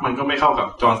ตาร์กมันก็ไม่เข้ากับ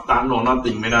จอห์นสตาร์กโนนอต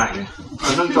ติงไม่ได้ไง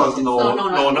มันต้องจอห์นสโนว์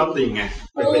โนนอตติงไง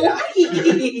ไม่ได้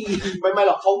ไม่ห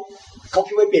รอกเขา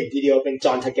คิดว่าเปลี่ยนทีเดียวเป็นจ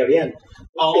อห์น ทาร์แกเรียน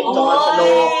เปลี่ยนจอห์น สโน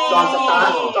ว์ จอห์น สตาร์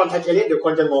ก จอห์น ทาร์แกเรียนเดี๋ยวค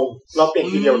นจะงงเราเปลี่ยน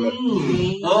ทีเดียวเลย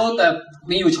แต่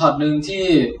มีอยู่ช็อตนึงที่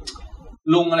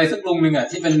ลุงอะไรสักลุงนึงอ่ะ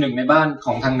ที่เป็นหนึ่งในบ้านข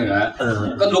องทางเหนือ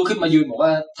ก็ลุกขึ้นมายืนบอกว่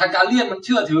าทาร์แกเรียนมันเ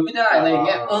ชื่อถือไม่ได้อะไรอย่างเ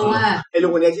งี้ยว่าไอ้ลุ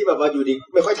งคนนี้ที่แบบว่าอยู่ดี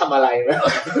ไม่ค่อยทำอะไรนะ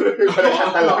คนละ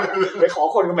ตลอดไปขอ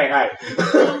คนก็ไม่ให้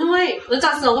ด้วยแล้วจอ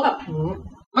ห์น สโนว์ก็แบบ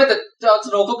ไม่แต่จอห์น ส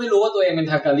โนว์ก็ไม่รู้ว่าตัวเองเป็น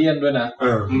ทาร์แกเรียนด้วยนะ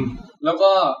แล้ว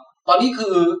ก็ตอนนี้คื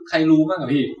อใครรู้บ้างอ่ะ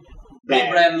พี่แ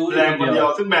บรนด์รู้คนเดียว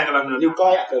ซึ่งแบรนด์กำลังเดินนิวก้อ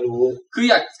ยอาจจะรู้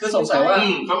คือสงสัยว่า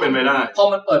ก็เป็นไปได้พอ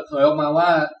มันเปิดเผยออกมาว่า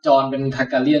จอห์นเป็นทาร์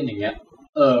แกเรียนอย่างเงี้ย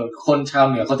คนชาว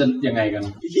เหนือเขาจะยังไงกัน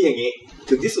พี่คิดอย่างนี้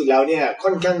ถึงที่สุดแล้วเนี่ยค่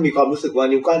อนข้างมีความรู้สึกว่า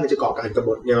นิวก้อยมันจะก่อการกบ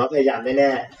ฏเนี่ยว่าพยายามแ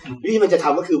น่ๆวิธีมันจะท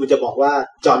ำก็คือมันจะบอกว่า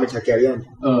จอห์นเป็นทาร์แกเรียน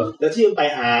แล้วที่มันไป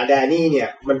หาแดนนี่เนี่ย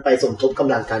มันไปสมทบก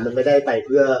ำลังกันมันไม่ได้ไปเ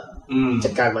พื่อจั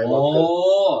ดการไม้ม็อบ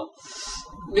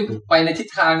นี่ไปในทิศ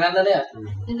ทางนั้นแล้วเนี่ย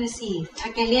นั่นน่ะสิทา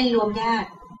ร์แกเรียนรวมญาติ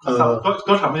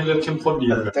ก็ทำให้เรื่องเข้มข้นดี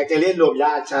ทาร์แกเรียนรวมญ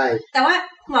าติใช่แต่ว่า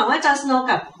หวังว่าจอห์น สโนว์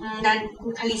กับดัน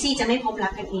คาลิซี่จะไม่พบรั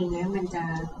กกันเองนะมันจะ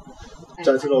จ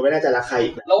อห์น สโนว์ไม่น่าจะรักใครอี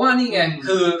กเราว่านี่ไง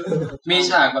คือมี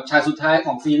ฉากแบบฉากสุดท้ายข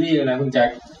องซีรีส์เลยนะคุณแจ็ค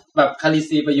แบบคาลิ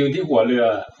ซี่ไปยืนที่หัวเรือ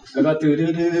แล้วก็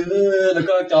แล้ว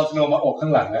ก็จอห์น สโนว์มาอกข้า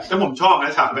งหลังอ่ะแล้วผมชอบน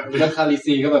ะฉากแบบนี้แล้วคาลิ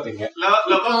ซี่ก็แบบอย่างเงี้ย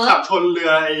แล้วก็ขับชนเรื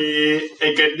อไอ้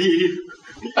เกนดี้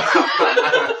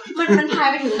มันพาย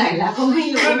ไปถึงไหนแล้วก็ไม่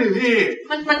รู้นั่นเองพี่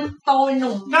มันโตเป็นห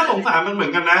นุ่มน่าสงสารมันเหมือ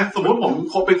นกันนะสมมติผ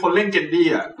มเป็นคนเล่นเกนดี้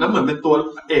อ่ะแล้วเหมือนเป็นตัว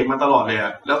เอกมาตลอดเลยอ่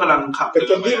ะแล้วกำลังขับแต่เ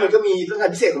กนดี้มันก็มีเรื่อง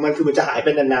พิเศษของมันคือมันจะหายไป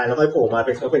นานๆแล้วค่อยโผล่มาเ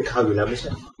ป็นข่าวอยู่แล้วไม่ใช่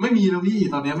ไม่มีแล้วพี่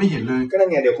ตอนนี้ไม่เห็นเลยก็นั่น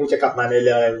ไงเดี๋ยวคงจะกลับมาในเ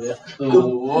รืออะไรแบบนี้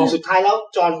สุดท้ายแล้ว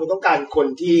จอห์นคงต้องการคน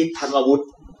ที่ทำอาวุธ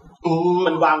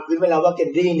มันวางพื้นไว้แล้วว่าเกน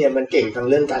ดี้เนี่ยมันเก่งทาง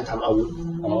เรื่องการทำอาวุธ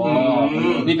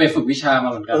นี่ไปฝึกวิชามา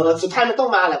เหมือนกันสุดท้ายมันต้อง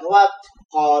มาแหละเพราะว่า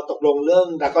พอตกลงเรื่อง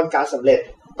ดราก้อนการ์ดสำเร็จ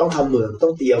ต้องทำเหมืองต้อ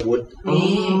งตีอาวุธ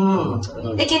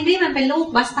ไอ้เกนดี้มันเป็นลูก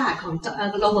บัสตาร์ดของ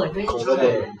โรเบิร์ตด้วยของโรเบิ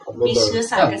ร์ตมีเชื้อ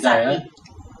สายกษัตริย์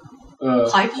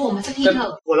ขอให้ผมมาสักทีเถอ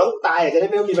ะโหแล้วตายจะได้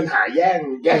ไม่ต้องมีปัญหาแย่ง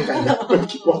กัน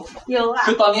คิดว่าเยอะอ่ะ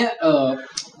คือตอนนี้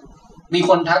มี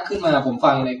คนทักขึ้นมาผม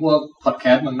ฟังในพวกพอดแค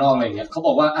สต์เมืองนอกอะไรเงี้ยเขาบ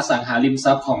อกว่าอสังหาริมท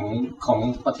รัพย์ของ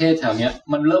ประเทศแถวเนี้ย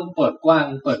มันเริ่มเปิดว่า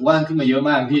งขึ้นมาเยอะ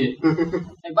มากพี่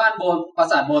ในบ้านปรา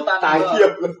สาทโบตันตายเทีย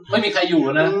บไม่มีใครอยู่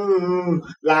นะ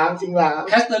ล้างจริงล้าง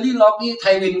แคสเตอรี่ล็อกนี่ไท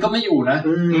วินก็ไม่อยู่นะ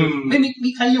ไม่มี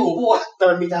ใครอยู่พวกแต่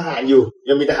มันมีทหารอยู่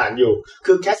ยังมีทหารอยู่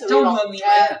คือแคสเตอรี่ล็อก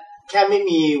แค่ไม่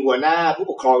มีหัวหน้าผู้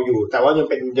ปกครองอยู่แต่ว่า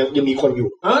ยังมีคนอยู่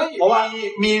เพราะว่า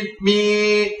มี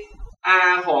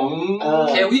ของ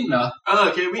เควินเหรอ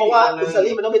เควินเพราะว่าอิสราเอ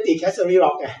ลมันต้องไปตีแคสเซอรี่ร็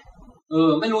อกไง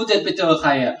ไม่รู้จะไปเจอใค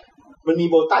รอ่ะมันมี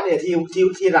โบตันเนี่ย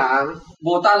ที่ล้างโบ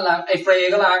ตันล้างไอ้เฟร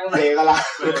ก็ล้าง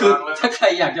คือถ้าใคร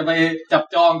อยากจะไปจับ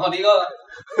จองตอนนี้ก็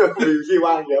มีที่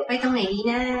ว่างเยอะไปตรงไหนดี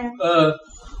นะ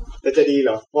แต่จะดีเห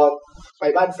รอพอไป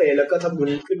บ้านเฟรแล้วก็ทำบุญ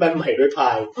ขึ้นบ้านใหม่ด้วยพา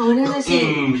ยนั่นน่ะสิ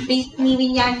มีวิ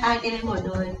ญญาณตายเต็มไปหมดเ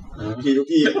ลยทุก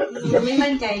ที่ไม่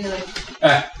มั่นใจเลย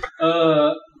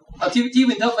ที่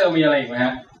วินเทอร์เฟลมีอะไรอีกไหมฮ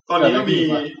ะตอนนี้ก็มี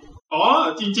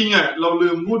จริงๆอ่ะเราลื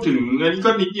มพูดถึงอันนี้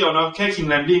ก็นิดเดียวเนาะแค่คิง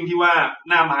แลนดิ้งที่ว่า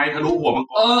หน้าไม้ทะลุหัวมัง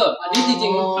กรอันนี้จริ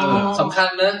งๆสำคัญ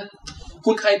นะ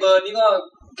คุณไคเบิร์นนี่ก็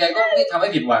แกก็ไม่ทำให้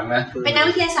ผิดหวังนะเป็นนัก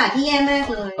วิทยาศาสตร์ที่แย่มาก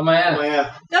เลยทำไมอ่ะ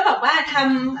ก็แบบว่าท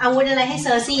ำอาวุธอะไรให้เซ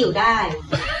อร์ซี่อยู่ได้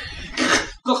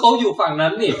ก็เขาอยู่ฝั่งนั้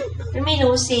นนี่ไม่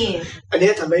รู้สิอันนี้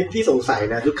ทำให้พี่สงสัย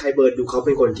นะคือไคเบิร์นดูเขาเ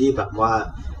ป็นคนที่แบบว่า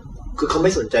คือเขาไ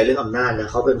ม่สนใจเรื่องอำนาจนะ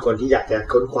เขาเป็นคนที่อยากจะ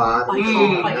ค้นคว้าปล่อ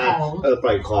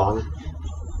ยของ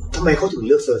ทำไมเขาถึงเ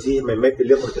ลือกเซอร์ซี่ทำไมไม่เป็นเ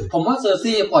รื่องคนอื่นผมว่าเซอร์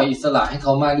ซี่ปล่อยอิสระให้เข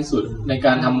ามากที่สุดในก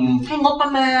ารทำให้งบประ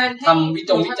มาณทำวิ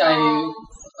จัย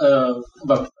แ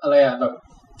บบอะไรอ่ะแบบ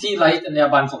ที่ไร้จรรยา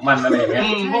บรรณของมันอะไรอย่างเงี้ย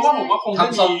เพราะว่าผมว่าคงท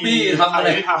ำซอมบี้ทำอะไร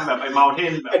ทำแบบไอ้เมาเท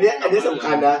นแบบอันนี้สำ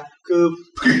คัญนะคือ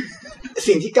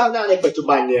สิ่งที่ก้าวหน้าในปัจจุ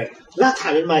บันเนี่ยรากฐา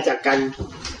นมันมาจากการ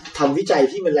ทำวิจัย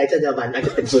ที่มันไร้จรรยาบรรณอาจจ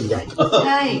ะเป็นส่วนใหญ่ใ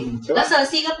ช่แล้วเซอร์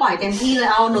ซี่ก็ปล่อยเต็มที่เลย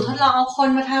เอาหนูทดลองเอาคน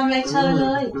มาทำอะไรเชิญเล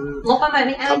ยงบประมาณไ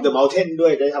ม่อั้นทำเดอะเมาเทนด้ว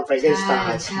ยได้ทำแฟรงเกนสไต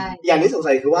น์อย่างที่สง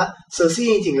สัยคือว่าเซอร์ซี่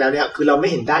จริงๆแล้วเนี่ยคือเราไม่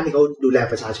เห็นด้านที่เขาดูแล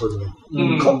ประชาชนไง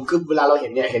เขาคือเวลาเราเห็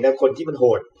นเนี่ยเห็นแต่คนที่มันโห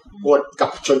ดกับ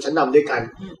ชนชั้นนำด้วยกัน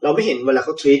เราไม่เห็นเวลาเข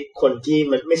าทรีตคนที่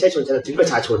มันไม่ใช่ชนชั้นนำทรีตประ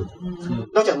ชาชน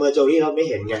นอกจากเมอร์โจรี่เราไม่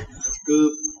เห็นไงคือ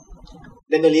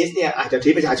เดนเนลิสเนี่ยอาจจะทรี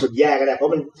ตประชาชนแย่ก็ได้เพรา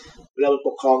ะมันเราป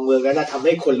กครองเมืองนั้นทำใ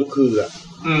ห้คนลุกคืออ่ะ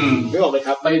ไม่บอกไหมค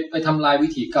รับไปทำลายวิ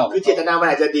ถีเก่าคือเจตนามัน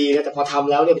อาจจะดีนะแต่พอทำ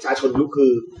แล้วเนี่ยประชาชนลุกคื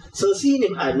อเซอร์ซี่เนี่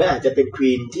ยอาจจะเป็นค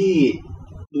วีนที่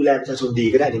ดูแลประชาชนดี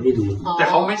ก็ได้เนี่ยไม่รู้แต่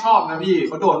เขาไม่ชอบนะพี่เ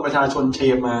ขาโดนประชาชนเช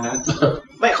มมานะ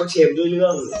ไม่เขาเชมด้วยเรื่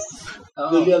อง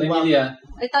ว่า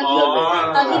ตอน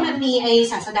ที่มันมีไอ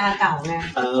ศาสดาเก่าไง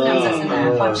เรื่องศาสนา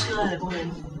ความเชื่ออะไรพวกนั้น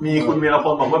มีคุณวีรพ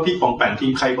ลบอกว่าพี่ป๋องแปนที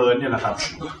มไคเบิร์นเนี่ยแหละครับ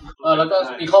แล้วก็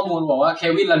มีข้อมูลบอกว่าเค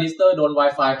วินลานิสเตอร์โดน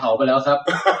Wi-Fi เผาไปแล้วครับ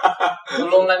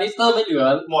ลงลานิสเตอร์ไม่เหลือ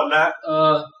หมดแล้ว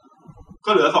ก็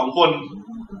เหลือ2คน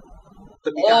จะ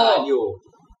มีการอยู่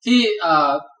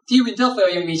ที่วินเทอร์เฟล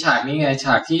ยังมีฉากนี้ไงฉ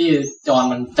ากที่จอห์น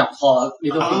มันจับคอลิ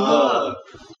ตเติ้ลฟิงเก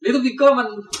อร์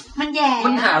มันแย่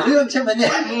มันหาเรื่องใช่ไหมเนี่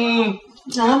ย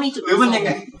แล้วว่ามีจุดหรือมันยังไ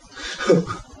ง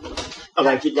อะไร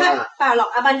คิดว่าเปล่าหรอก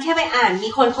อบันแค่ไปอ่านมี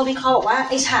คนเขาวิเคราะห์บอกว่า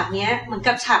ไอ้ฉากเนี้ยเหมือน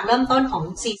กับฉากเริ่มต้นของ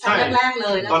ซีซั่นแรกๆเล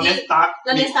ยแล้วเนสตา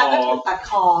ร์ก็ถูกตัด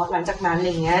คอหลังจากนั้นอะไร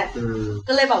เงี้ย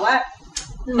ก็เลยบอกว่า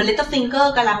เหมือน Little Finger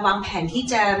กำลังวางแผนที่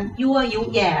จะยั่วยุ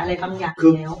แย่อะไรบางอย่าง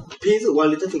แล้วพี่รู้สึกว่า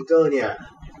Little Finger เนี่ย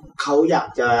เขาอยาก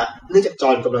จะเนื่องจากจอ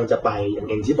ห์นกำลังจะไปอ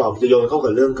ย่างที่บอกจะโยนเข้ากั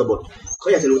บเรื่องกบฏเขา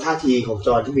อยากจะรู้ท่าทีของจ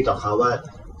อห์นที่มีต่อเขาว่า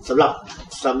สำห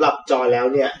รับจอห์นแล้ว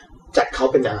เนี่ยจัดเขา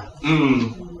เป็นอะไร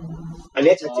อัน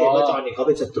นี้ชัดเจนว่าจอห์นเนี่ยเขาเ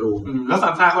ป็นศัตรูแล้วซา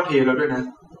นซ่าเขาเทแล้วด้วยนะ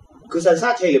คือซานซ่า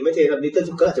เทหรือไม่เทแบบLittle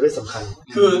Fingerอาจจะไม่สำคัญ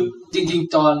คือจริง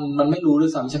ๆจอห์นมันไม่รู้ด้ว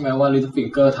ยซ้ำใช่ไหมว่า Little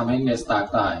Finger ทำให้เนสตา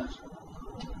ร์ตาย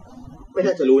ไม่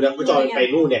น่าจะรู้นะเพราะจอห์นไป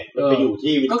นู่นเนี่ยมันไปอยู่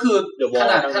ที่ก็คือข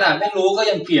นาดไม่รู้ก็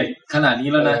ยังเกลียดขนาดนี้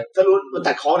แล้วนะถ้ารู้มัน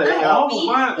ตัดคอหน่อยแล้วผม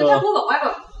ว่าถ้าพูดบอกว่าแบ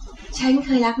บฉันเค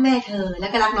ยรักแม่เธอแล้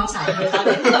วก็รักน้องสาวเธอ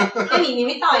ไม่มี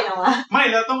ไม่ต่อยหรอวะไม่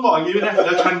แล้วต้องบอกอย่างนี้นะแ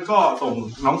ล้วฉันก็ส่ง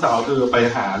น้องสาวเธอไป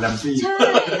หาแรมซี่ใช่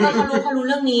เขารู้เ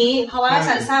รื่องนี้เพราะว่า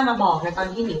ซันซ่ามาบอกในตอน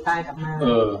ที่หนีตายกลับมา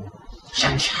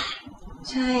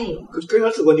ใช่คือ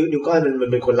รู้สึกว่านิ้วก้อยมัน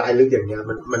เป็นคนร้ายลึกอย่างเงี้ย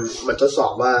มันทดสอ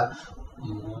บว่า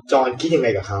จอห์นคิดยังไง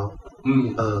กับเขา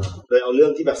โดยเอาเรื่อ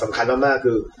งที่แบบสำคัญมากๆ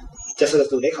คือจะสนับ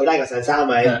สนุนให้เขาได้กับซานซ่า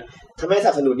ไหมถ้าไม่ส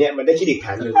นับสนุนเนี่ยมันได้คิดอีกแผ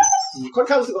นหนึ่งค่อน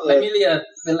ข้างรู้สึกว่าไม่มีเรีย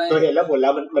เป็นไรตัวเห็นแล้วผลแล้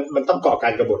วมันต้องก่อกา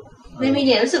รกบฏไม่มีเ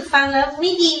รียรู้สึกฟังแล้วไ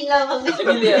ม่ดีเลยไม่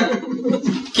มีเรีย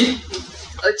คิด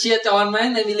เชียร์จอห์นไหม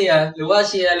ในมิเลียหรือว่าเ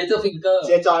ชียร์ลิตเติ้ลฟิงเกอร์เ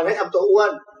ชียร์จอห์นให้ทำตัวอ้ว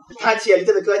นถ้าเชียร์ลิตเ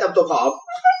ติ้ลฟิงเกอร์ให้ทำตัวผอม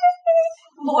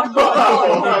บ่น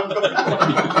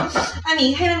อันนี้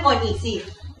ให้มันบ่นอีกสิ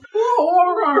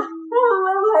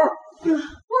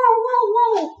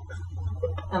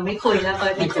ไม่คุยแล้ว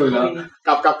ไม่คุยแล้วก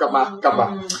ลับมา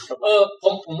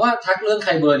ผมว่าทักเรื่องไค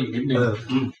เบิร์นอีกนิดนึง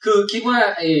คือคิดว่า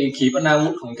ไอ้ขีปนาวุ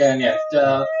ธของแกเนี่ย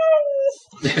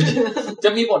จะ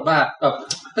มีบทบาทแบบ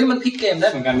เฮ้ยมันพลิกเกมได้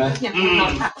เหมือนกันนะ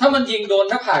ถ้ามันยิงโดน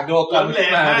หน้าผากโดนกันขึ้น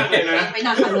มาไปน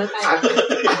อนขับรถไป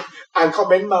อ่านคอม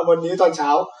เมนต์มาวันนี้ตอนเช้า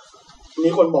มี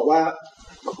คนบอกว่า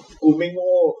กูไม่โ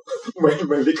ง่เหมื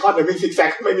อนวิคอนในวิ่งซิกแซ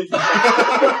กไม่มี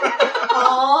อ๋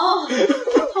อ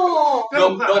โธ่โด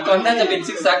นก่อนน่าจะเป็น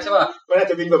ซิกแซกใช่ป่ะมันน่า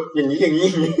จะเป็นแบบอย่างนี้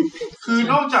คือ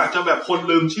นอกจากจะแบบคน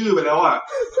ลืมชื่อไปแล้วอ่ะ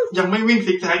ยังไม่วิ่ง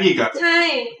ซิกแซกอีกอ่ะใช่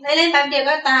ได้เล่นแป๊บเดียว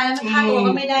ก็ตายแล้วค่าตัว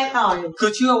ก็ไม่ได้ต่อคื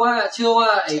อเชื่อว่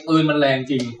าไอ้ปืนมันแรง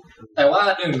จริงแต่ว่า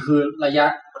1คือระยะ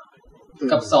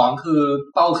กับ2คือ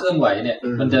เป้าเคลื่อนไหวเนี่ย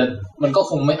มันก็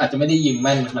คงไม่อาจจะไม่ได้ยิงแ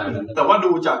ม่นขนาดนั้นแต่ว่า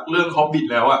ดูจากเรื่องฮอบบิท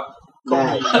แล้วอ่ะก็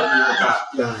มีโอกาส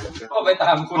ได้ก็ไปต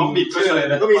ามคุณฮอบบิทก็เลย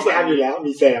นะก็มีแซมอยู่แล้ว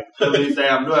มีแซ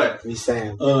มด้วยมีแซ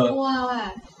มว้าว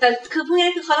แต่คือพูดง่า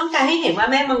ยๆคือเขาต้องการให้เห็นว่า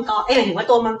แม่มังกรหมายถึงว่า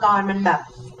ตัวมังกรมันแบบ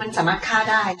มันสามารถฆ่า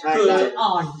ได้คือ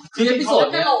อ่อนคือเอพิโซด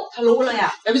นี้ทะลุเลยอ่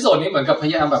ะเอพิโซดนี้เหมือนกับพย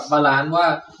ายามแบบบาลานซ์ว่า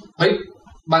เฮ้ย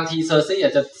บางทีเซอร์ซี่อ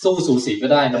าจจะสู้สูสีก็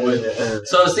ได้นะเว้ย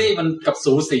เซอร์ซี่มันกับ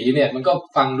สูสีเนี่ยมันก็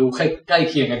ฟังดูใกล้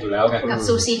เคียงกันอยู่แล้วไงกับ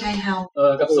ซูซีไทเฮา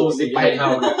กับซูซีไทเฮา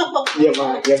เนี่ยเยี่ยม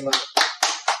มาก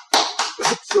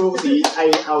ซูซีไท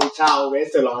เฮาชาวเวส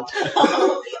เทอร์ลอน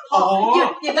อ๋อห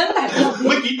ยุดตั้งแต่เ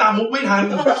มื่อกี้ตามมุกไม่ทัน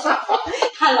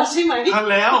แล้วใช่ไหมทัน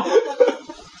แล้ว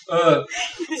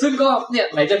ซึ่งก็เนี่ย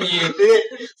ไหนจะมีนี่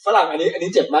ฝรั่งอันนี้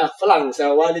เจ็บมากฝรั่งแซ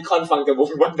วว่านิคอนฟังแต่วง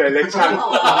One Direction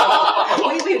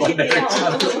ไม่ผิดเดี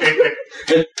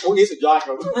ยวพวกนี้สุดยอดค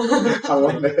รับคำ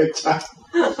One Direction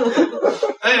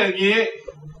อย่างนี้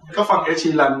ก็ฟังเอชี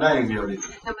รันได้อย่างเดียวดิ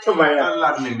ทำไมอ่ะ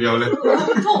รันอย่างเดียวเลย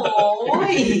โอ้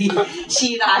ยชี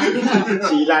รัน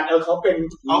เขาเป็น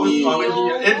เอาเป็น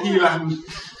เอชีรัน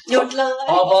หยุดเลย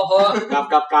พอ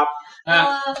กับ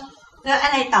แล้วอะ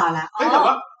ไรต่อล่ะแต่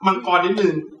ว่ามังกรนิดนึ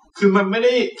งคือมันไม่ไ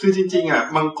ด้คือจริงๆอ่ะ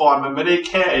มังกรมันไม่ได้แ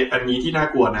ค่อันนี้ที่น่า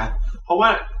กลัวนะเพราะว่า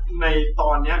ในตอ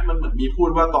นเนี้ยมันเหมือนมีพูด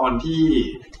ว่าตอนที่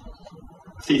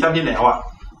ซีซั่นที่แล้วอ่ะ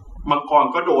มังกร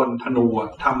ก็โดนธนู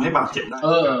ทำให้บาดเจ็บได้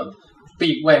ปี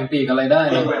กแหว่งปีกอะไรได้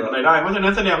ปีกแหว่งอะไรได้เพราะฉะนั้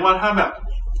นแสดงว่าถ้าแบบ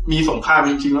มีสงคราม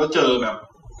จริงๆแล้วเจอแบบ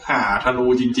หาธนู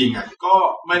จริงๆอ่ะก็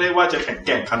ไม่ได้ว่าจะแข็งแก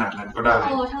ร่งขนาดนั้นก็ได้โ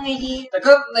อ้ทำไงดีแต่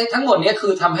ก็ในทั้งหมดนี้คื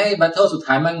อทำให้แบทเทิลสุด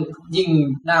ท้ายมันยิ่ง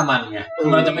หน้ามันไง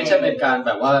มันจะไม่ใช่เป็นการแ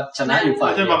บบว่าชนะอยู่ฝ่าย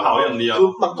ไม่ใช่มาเผาอย่างเดียวคือ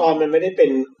มังกรมันไม่ได้เป็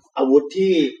นอาวุธ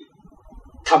ที่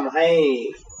ทำให้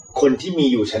คนที่มี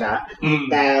อยู่ชนะ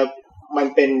แต่มัน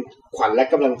เป็นขวัญและ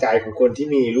กำลังใจของคนที่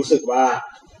มีรู้สึกว่า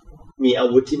มีอา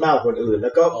วุธที่มากกว่าคนอื่นแ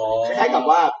ล้วก็คล้ายๆกับ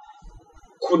ว่า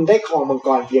คุณได้ครองมังก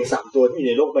รเพียง3ตัวที่อยู่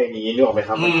ในโลกใบนี้นึกออกไหมค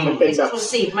รับมันเป็นแบบ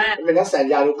มันเป็นทั้งแสน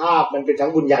ยานุภาพมันเป็นทั้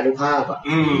งบุญญานุภาพอ่ะ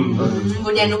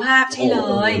บุญญานุภาพใช่เล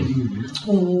ยโ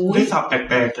อ้ยสับแป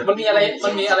ลกๆมันมีอะไร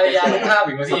ยานุภาพ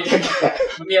อีกไหมพี่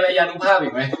มันมีอะไรยานุภาพอี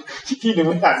กไหมที่หนึ่ง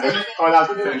ไม่ตัดเลยพอเรา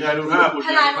ที่หนึ่งยานุภาพพ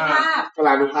ลานุภาพชล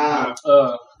านุภา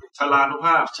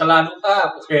พชลานุภาพ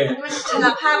โอเคชล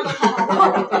าภาพ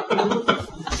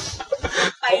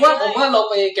ก็พอผมว่าเรา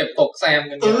ไปเก็บตกแซม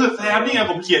กันแซมนี่ไง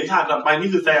ผมเขียนฉากต่อไปนี่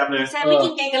คือแซมเลยแซมไม่กิ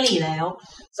นแกงกะหรี่แล้ว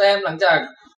แซมหลังจาก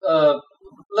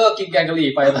เลิกกินแกงกะหรี่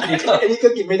ไปตอนนี้ก็อันนี้ก็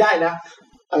กินไม่ได้นะ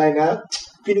อะไรนะ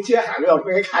พี่นึกชื่ออาหารไม่ออก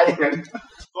มันคล้ายๆอย่างนั้น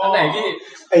อันไหนพี่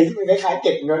ไอ้ที่มันคล้ายๆเ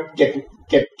ก็บเงินเ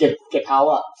ก็บเท้า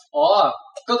อ่ะอ๋อ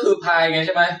ก็คือพายไงใ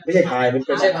ช่ไหมไม่ใช่พายมันเ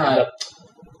ป็นไม่ใช่พายแบบ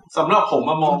สำหรับผม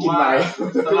มามอง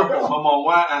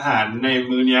ว่าอาหารใน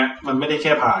มื้อนี้มันไม่ได้แ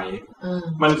ค่พาย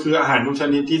มันคืออาหารทุกช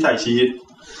นิดที่ใส่ชีส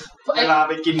เวลาไ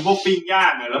ปกินพวกปิ้งย่า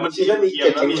งแล้วมันชีสแล้วมีเกล็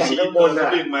ดแข็งๆข้างบน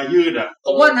ดึงมายืดผ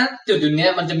มว่านะจุดนี้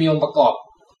มันจะมีองค์ประกอบ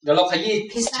เดี๋ยวเราขยี้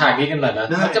ฉากนี้กันหน่อยนะ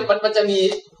มันจะมี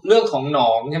เรื่องของหน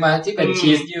องใช่ไหมที่เป็นชี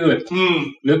สยืด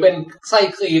หรือเป็นไส้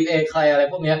ครีมใครอะไร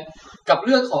พวกนี้กับเ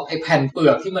รื่องของไอ้แผ่นเปลื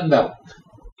อกที่มันแบบ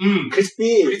คริส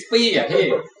ปี้อ่ะที่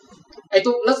ไอ้ตั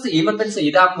วแล้วสีมันเป็นสี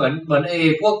ดำเหมือนไอ้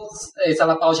พวกไอ้ซา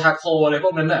ลาเปาชาโคอะไรพ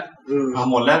วกนั้นน่ะ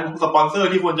หมดแล้วสปอนเซอร์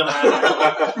ที่ควรจะมา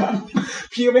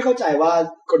พี่ก็ไม่เข้าใจว่า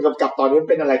คนกำกับตอนนี้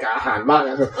เป็นอะไรกับอาหารมากน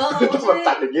ะต้องมา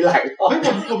ตัดอย่างนี้หลาย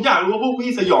ผมอยากรู้ว่าพวกพี่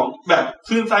สยองแบบค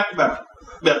ลื่นไส้แ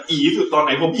บบอีสุดตอนไห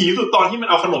นผมอีสุดตอนที่มัน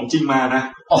เอาขนมจริงมานะ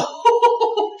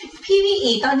พี่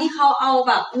อีตอนที่เขาเอา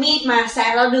แบบมีดมาแซ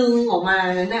ะแล้วดึงออกมา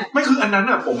นั่นน่ะไม่คืออันนั้น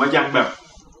อ่ะผมยังแบ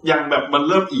บมัน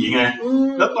เริ่มอีไง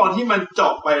แล้วตอนที่มันเจา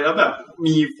ะไปแล้วแบบ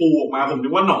มีฟูออกมาผมนึ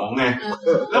กว่าหนองไง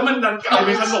แล้วมันดันกลายเ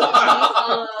ป็นขนมอ่ะ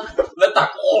แล้วตัก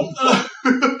อม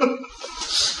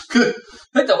คื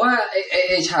อแต่ว่า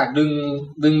ไอ้ฉาก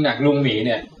ดึงหนังลุงหมีเ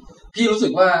นี่ยพี่รู้สึ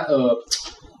กว่า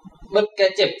มันแก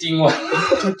เจ็บจริงว่ะ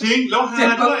จริงแล้วฮา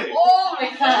ด้วยโอ้ไม่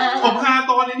ฮาผมฮา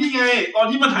ตอนนี้ไงตอน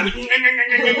ที่มันหัน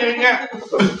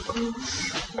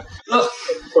แล้ว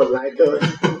กดไลค์เกิน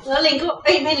แล้วลิงก็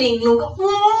ไม่ลิงลุงก็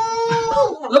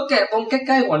แล้วแกะตรงใ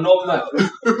กล้ๆหัวนมอ่ะ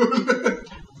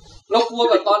แล้วกลัว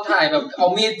แบบตอนถ่ายแบบเอา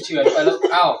มีดเฉือนไปแล้ว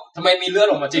อ้าวทำไมมีเลือด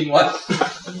ออกมาจริงวะ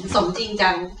สมจริงจั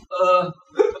ง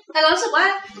แต่เรารู้สึกว่า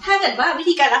ถ้าเกิดว่าวิ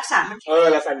ธีการรักษามัน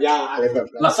ลาซานญ่าอะไรแบบ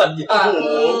ลาซานญ่า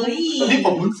นี่ผ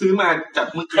มเพิ่งซื้อมาจาก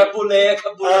เมืองคาบูเล่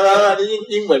นี่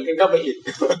ยิ่งเหมือนกันก็ไปอีก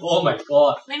โอ้ my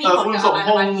god ไม่มีผลกับอาห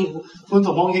ารหิวคุณส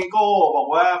มพงษ์เฮงโก้บอก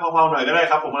ว่าเผาๆหน่อยก็ได้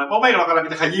ครับผมอะไรเพราะไม่เรากำลัง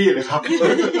จะขยี้เลยครับ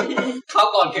เขา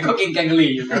ก่อนแกก็กินแกงกะห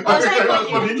รี่อยู่ใช่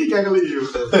คนนี้กินแกงกะหรี่อยู่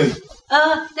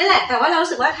นั่นแหละแต่ว่าเรารู้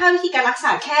สึกว่าถ้าวิธีการรักษ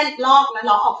าแค่ลอกแล้ว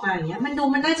ล้อออกมาอย่างเงี้ยมันดู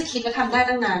มันน่าจะคิดและทำได้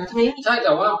ตั้งนานทำไมไม่ใช่แ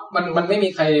ต่ว่ามันไม่มี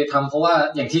ใครทำเพราะว่า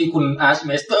อย่างที่คุณอาร์ชเ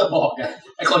มสเตอร์บอกไง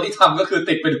ไอคนที่ทำก็คือ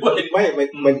ติดไปด้วยไม่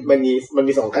มัน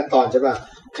มี2ขั้นตอนใช่ป่ะ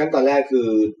ขั้นตอนแรกคือ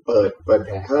เปิดแผ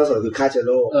ลขั้นตอน2คือฆ่าเชื้อโ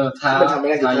รคมันทำไม่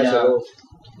ได้คือฆ่าเชื้อโรค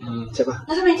ใช่ป่ะแ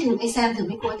ล้วทำไมถึงไอแซมถึง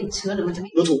ไม่กลัวติดเชื้อหรือมันจะไม่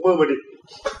ดูถูกมือมาดิ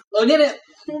เนี่ย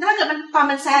ถ้าเกิดมันตอน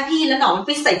มันแซ่พี่แล้วหนอนมันไ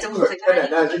ปใส่จมูกใส่อะไร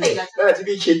นั่นที่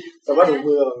พี่คิดแต่ว่าถุง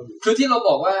มือคือที่เราบ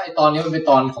อกว่าไอ้ตอนนี้มันเป็น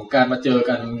ตอนของการมาเจอ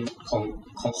กัน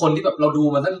ของคนที่แบบเราดู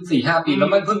มาตั้ง 4-5 ปีแล้ว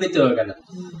มันเพิ่งได้เจอกัน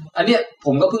อันเนี้ยผ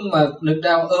มก็เพิ่งมานึกไ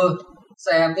ด้ว่าแซ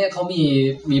มเนี่ยเขา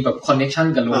มีแบบคอนเนคชั่น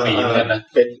กับลุงหมีเหมือนกันนะ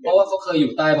เพราะว่าเขาเคยอ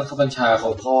ยู่ใต้บังคับบัญชาข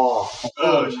องพ่อ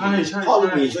ใช่พ่อลุ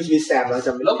งหมีช่วยชีวิตแซมแล้ว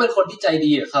แล้วเป็นคนที่ใจ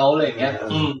ดีกับเขาอะไรอย่างเงี้ย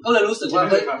ก็เลยรู้สึกว่า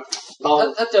เฮ้ย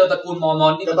ถ้าเจอตระกูลมอร์มอ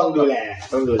นนี่ก็ต้องดูแล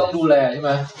ใช่ไหม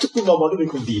ตระกูลมอร์มอนนี่เป็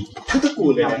นคนดีทั้งตระกู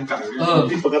ลเลยนะ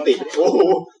ที่ปกติโอ้โห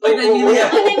ไม่ได้มีเรีย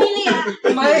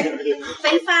ไม่เ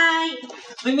ป็นไฟ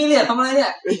ไม่มีเรียทำอะไรเนี่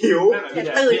ยหิว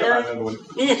ตื่นเลย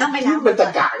นี่จะต้องไปน้ำเป็นตะ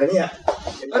กะกันเนี่ย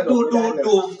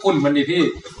ดูฝุ่นมันดิพี่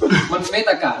มันไม่ต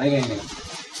ะกะได้ไงเนี่ย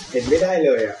เห็นไม่ได้เล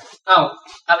ยอ่ะอ้าว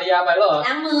อารยาไปแล้วเหรอ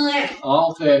ล้างมืออ๋อโอ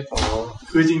เค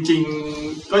คือจริง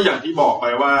ๆก็อย่างที่บอกไป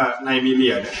ว่าในมิเลี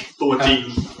ยเนี่ยตัวจริง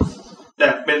แ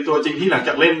ต่เป็นตัวจริงที่หลังจ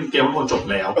ากเล่นเกมมันจบ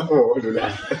แล้วโอ้โหดูแล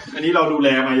อันนี้เราดูแล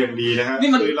มาอย่างดีนะฮะ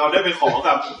คือเราได้ไปขอ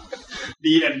กับ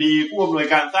D&D ผู้อำนวย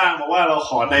การสร้างมาว่าเราข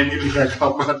อในมิเลียครับ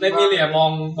มาในมิเลีย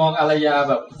มองอารยา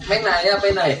แบบไม่ไหนอะไป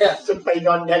ไหนอะจะไปน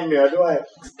อนแดนเหนือด้วย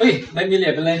เฮ้ยในมิเลี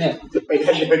ยเป็นไรเนี่ยจะไปแด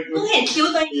นเหนือมึงเห็นคิ้ว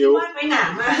ตัวนี้วาดไว้หนา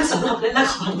มากสำหรับเล่นละ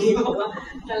ครนี้บอกว่า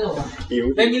ตลก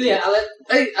ในมิเลียอะไร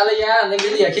อารยาในมิ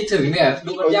เลียคิดถึงเนี่ย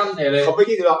ดูมันย่ำเนี่ยเลยเขาไม่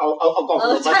คิดถึงเราเอากล่อง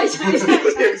ใช่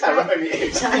ใส่มาแบบนี้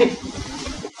ใช่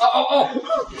เอา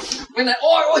ไปไหนโ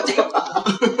อ้ยเจ็บ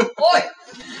โอ้ย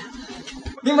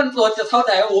นี่มันตัวจะเท่าใ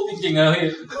จว่าอุ๊บจริงๆเลย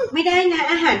ไม่ได้นะ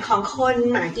อาหารของคน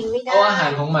หมากินไม่ได้เอาอาหา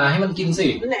รของหมาให้มันกินสิ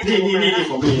นี่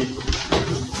ผมมี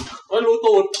รู้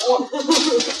ตูดโอ้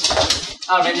เ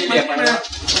อาในมิเลียไปนะ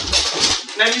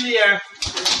ในมิเลีย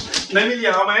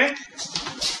เอาไหม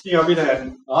นี่เอาพี่แทน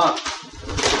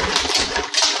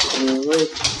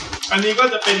อันนี้ก็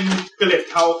จะเป็นเกล็ด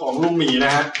เทาของลุงหมีน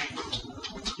ะฮะ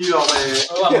ที่เราไป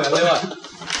ว่าเหมือนเลยว่ะ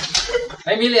ใ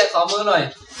ห้มิเลียขอมือหน่อย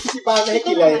ที่บ้านไม่ให้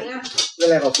กินอะ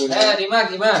ไรขอบคุณดีมาก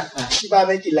ที่บ้านไ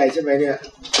ม่กินอะไรใช่ไหมเนี่ย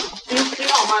ที่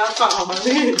ออกมาแล้วก่อนออกมา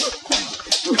นี่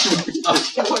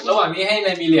ระหว่างนี้ให้น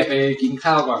ายมิเลียไปกิน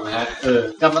ข้าวก่อนนะฮะ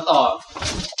กลับมาต่อ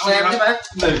แซมใช่ไหม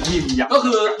ที่อยากก็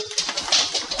คือ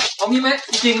เอามีไหม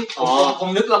จริงๆผม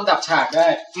นึกลำดับฉากได้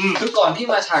คือก่อนที่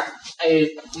มาฉากไอ้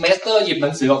เมสเตอร์หยิบหนั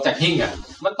งสือออกจากหิ้งอ่ะ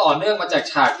มันต่อเนื่องมาจาก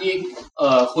ฉากที่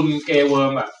คุณเกเวิ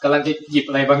ร์มอ่ะกำลังจะหยิบ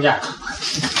อะไรบางอย่าง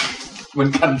เหมือ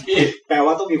นกันที่แปลว่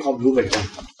าต้องมีความรู้เหมือนกัน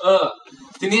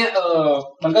ทีนี้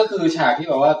มันก็คือฉากที่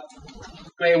แบบว่า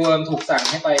เกรเวิร์มถูกสั่ง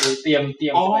ให้ไปเตรียมไ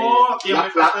ป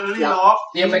คัสเตอ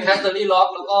รี่ล็อก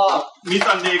แล้วก็มิส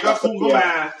ซันเดย์ก็พุ่งเข้ามา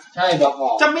ใช่บอก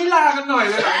จะไม่ลากันหน่อย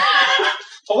เลย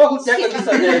เพราะว่าคุณแจ็คเป็นมิส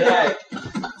ซันเดย์ได้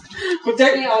คุณแจ็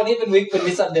คนี่เอานี่เป็นวิกเป็น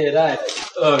มิสซันเดย์ได้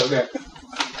เนี่ย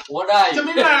ว่าได้จะไ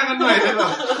ม่ลากันหน่อยเลยเหรอ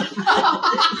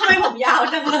ทำไมผมยาว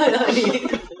จังเลยแล้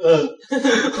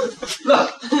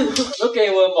วเก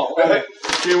เวิร์มบอก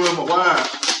ว่า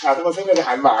ทุกคนซึ่งเป็นอาห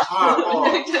ารหมา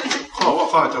เขาว่า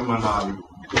ข้าจะมาลา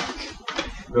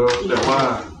อยู่แต่ว่า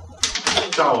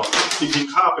เจ้าอ่ะจริง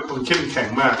ๆข้าเป็นคนเข้มแข็ง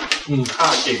มากข้า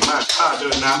เก่งมากข้าเดิ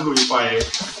นน้ำลุยไฟ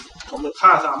ข้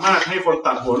าสามารถให้คน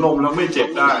ตัดหัวนมแล้วไม่เจ็บ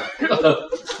ได้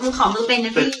มึงขอมือเป็นน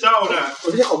ะพี่เจ้าน่ะไม่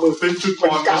ใช่ขอมือเป็นจุดอ่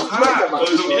อนของข้า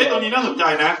ตรงนี้น่าสนใจ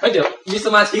นะเดี๋ยวมีส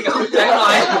มาธิกับคุณแจ็คหน่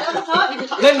อย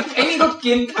เล่นไอ้นี่ก็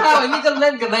กินข้าวไอ้นี่ก็เ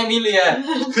ล่นกับนายมิเลีย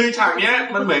คือฉากเนี้ย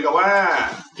มันเหมือนกับว่า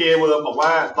เกเวิร์มบอกว่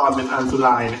าตอนเป็นอันซู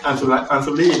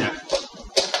รี่เนี่ย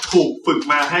ถูกฝึก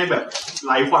มาให้แบบไ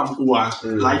ร้ความกลัว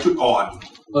ไร้จุดอ่อน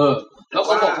แล้วเข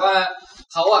าบอกว่า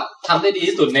เขาอะทำได้ดี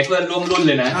ที่สุดในเพื่อนร่วมรุ่นเ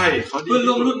ลยนะใช่เพื่อน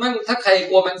ร่วมรุ่นมั่งถ้าใคร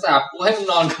กลัวแมงสาบกูให้มึง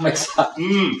นอนกับแมงสาบ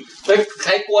แต่ใค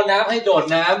รกลัวน้ำให้โดด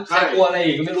น้ำใครกลัวอะไร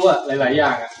อีกก็ไม่รู้อะหลายๆอย่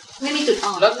างอะไม่มีจุดอ่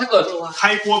อนแล้วถ้าเกิดใคร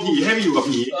กลัวผีให้ไปอยู่กับ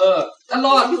ผีถ้าร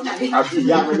อดผี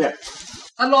ยากไหมเนี่ย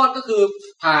ถ้ารอดก็คือ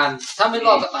ผ่านถ้าไม่ร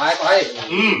อดก็ตายไป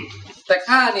แต่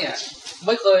ข้าเนี่ยไ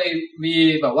ม่เคยมี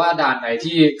แบบว่าด่านไหน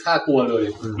ที่ข้ากลัวเลย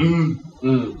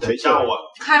แต่เจ้าอ่ะ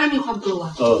ข้าไม่มีความกลัว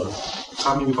ข้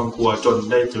าไม่มีความกลัวจน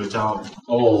ได้เจอเจ้า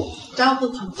เจ้าคือ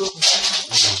ความกลัว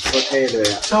ก็เท่เลย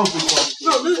อ่ะเจ้าคือความ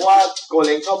เพราะว่าโกเ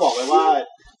ลงชอบบอกเลยว่า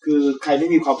คือใครไม่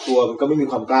มีความกลัวมันก็ไม่มี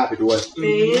ความกล้าไปด้วย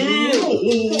โอ้โห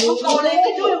โกเลงไป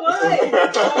ด้วยเว้ย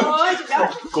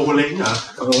โกเลงเหรอ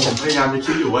ผมพยายามจะ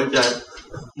คิดอยู่ว่าจะ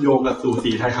โยงกับสู่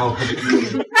สีไทยเขา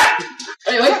เ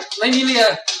ฮ้ยไม่มีเลีย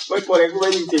ไม่โกเลงกูไม่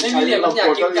จริงๆไม่มีเลียมันอยาก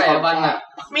กินไก่บันอ่ะ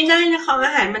ไม่ได้นะของอ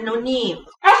าหารมนุษย์นี่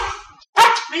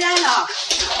ไม่ได้หรอก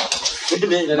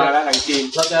นี่มาแล้วหนังจีน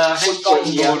เราจะให้ก้อนเ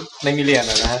ดียวในมิเลียน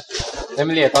นะฮะใน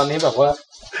มิเลียนตอนนี้แบบว่า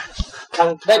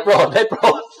ได้โปรด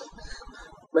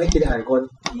ไม่กินอาหารคน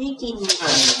ไม่กิน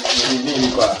นี่ดี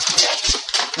กว่า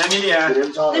ในมิเลีย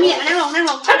นั่งลงแบ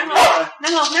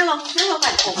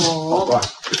บโอ้โห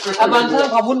มันเพิ่ม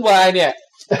ความวุ่นวายเนี่ย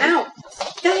อ้าว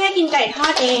ก็แค่กิน กินไก่ทอ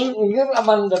ดเองก็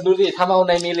มันดูดิทำเอาใ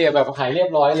นมีเรียแบบหายเรียบ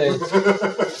ร้อยเลย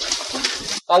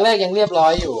ตอนแรกยังเรียบร้อ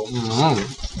ยอยู่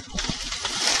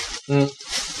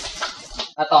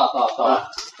ต่อ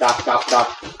กับ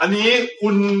อันนี้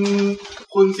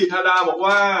คุณสิทธาดาบอก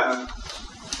ว่า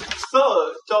เซอร์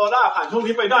จอร์ด้าผ่านช่วง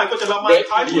นี้ไปได้ก็จะละไม้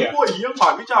ท้ายคุณกล้วยเหี้ยงผ่า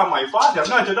นวิชาใหม่ฟ้าแถม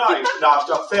น่าจะได้ดาบ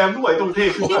จากแซมด้วยตรงเท่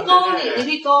ขึ้นพี่โก้นี่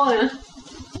พี่โก้นะ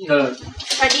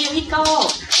สวัสดีพี่โก้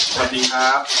สวัสดีค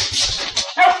รับ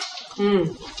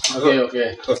โอเค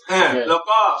แล้ว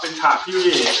ก็เป็นฉากที่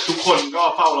ทุกคนก็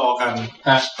เฝ้ารอกัน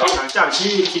หลังจาก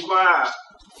ที่คิดว่า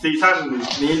ซีซั่น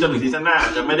นี้จนถึงซีซั่นหน้า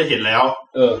จะไม่ได้เห็นแล้ว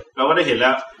เราก็ได้เห็นแล้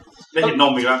วได้เห็นน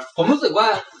มอีกแล้วผมรู้สึกว่า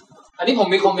อันนี้ผม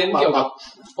มีคอมเมนต์เกี่ยว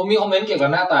กับ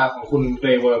หน้าตาของคุณเกร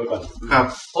เวอร์ไปก่อนครับ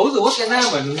ผมรู้สึกว่าแกหน้า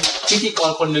เหมือนพิธีก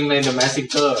รคนหนึ่งใน The Masked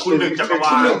Singer คุณหนึ่งจักรว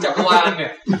าลเนี่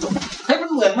ยให้มัน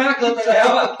เหมือนมากเกินไปแล้ว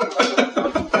อ่ะ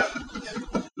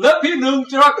และพี่หนึ่ง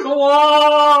จักรวา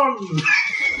ล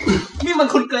นี่มัน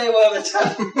คุณเกรเวอร์กับฉัน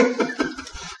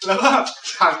แล้วก็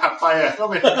ฉากถัดไปอ่ะก็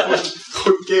เป็นคุ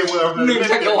ณเกรเวอร์หนึ่ง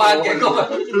จักรวาลแกก็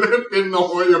เล่นเป็นโน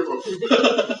อยู่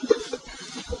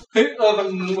เฮ้ยมัน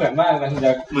เหมือนมากนะคุณ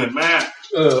จักเหมือนมาก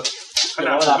ขน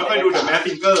าดผมไม่ค่อยดูแต่แมส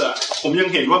ซิงเกอร์อ่ะผมยัง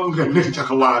เห็นว่าเหมือนหนึ่งจั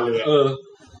กรวาลเลย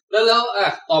แล้วอ่ะ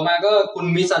ต่อมาก็คุณ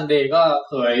มิซันเดย์ก็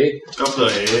เ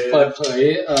ปิดเผย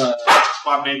ค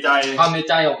วามใน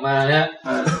ใจออกมาฮะ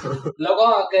แล้วก็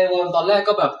เกวอนตอนแรก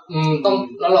ก็แบบต้อง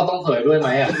แล้วเราต้องเผยด้วยไหม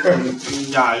อ่ะ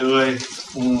อย่าเลย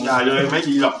ไม่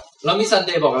ดีหรอกแล้วมิซันเ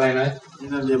ดย์บอกอะไรนะมิ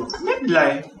ซันเดย์บอกไม่เป็นไร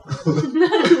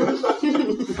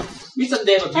มิซันเด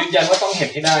ย์แบบยืนยันว่าต้องเห็น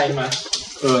ให้ได้ใช่ไหม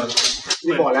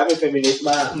นี่บอกแล้วเป็นเฟมินิสต์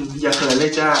มากอย่าเขินเล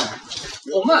ยจ้า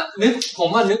ผม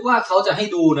นึกว่าเขาจะให้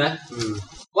ดูนะ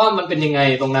ว่ามันเป็นยังไง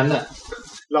ตรงนั้นน่ะ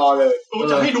รอเลย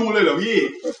จะให้ดูเลยเหรอพี่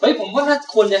เฮ้ยผมว่าน่า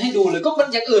ควรจะให้ดูเลยก็มัน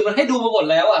อย่างอื่นมันให้ดูมาหมด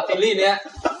แล้วอ่ะซีรีส์เนี้ย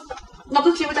เราก็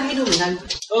คิดว่าจะให้ดูเหมือนกัน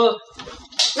เ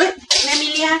ฮ้ยแมมิ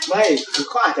เลียไม่คือ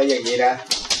เขาอาจจะอย่างนี้นะ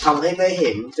ทำให้ไม่เห็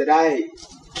นจะได้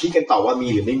คิดกันต่อว่ามี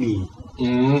หรือไม่มี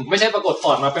ไม่ใช่ปรากฏฟ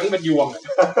อร์ดมาเป็นยวง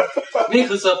นี่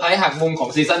คือเซอร์ไพรส์หักมุมของ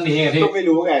ซีซั่นนี้ไงที่ไม่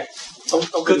รู้ไง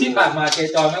คือที่ผ่านมาเก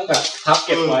จอยนั่งแบบทับเ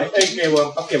ก็บไว้เกเวิร์ม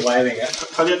ทับเก็บไว้อะไรเงี้ย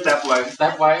เขาเรียกแท็บไว้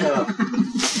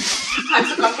อัน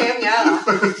สกอตเทปเนี้ยเหรอ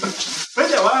ไม่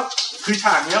แต่ว่าคือฉ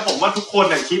ากเนี้ยผมว่าทุกคน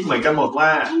คิดเหมือนกันหมดว่า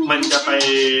มันจะไป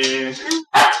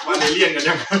วาเลเลียนกัน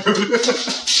ยังไง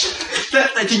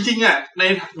แต่จริงๆอ่ะ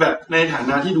ในฐา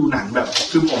นะที่ดูหนังแบบ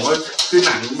คือผมว่าคือห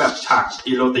นังแบบฉาก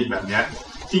อีโรติกแบบเนี้ย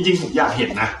จริงๆผมอยากเห็น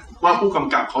นะว่าผู้ก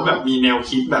ำกับเขาแบบมีแนว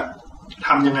คิดแบบท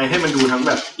ำยังไงให้มันดูทั้งแ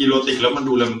บบอีโรติกแล้วมัน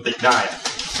ดูโรแมนติกได้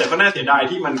แต่ก็น่าเสียดาย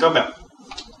ที่มันก็แบบ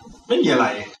ไม่มีอะไร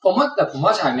ผมว่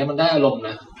าฉากนี้มันได้อารมณ์น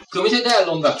ะคือไม่ใช่ได้อา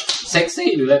รมณ์แบบเซ็กซี่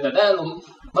หรืออะไรแต่ได้อารมณ์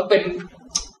มั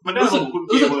นได้รู้สึก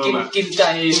กินใจ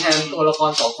แทนตัวละค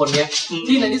ร2คนเนี้ย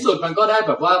ที่ในที่สุดมันก็ได้แ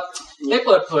บบว่าได้เ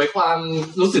ปิดเผยความ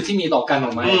รู้สึกที่มีต่อกันอ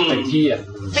อกมาเต็มที่อ่ะ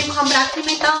เป็นความรักที่ไ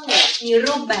ม่ต้องมี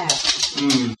รูปแบบ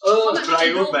ไร้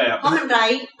รูปแบบเพราะมันไร้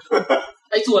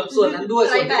ไอ้ส่วนนั้นด้วย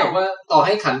ส่วนที่แบบว่าต่อใ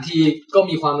ห้ขันทีก็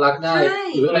มีความรักได้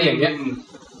หรืออะไรอย่างเงี้ย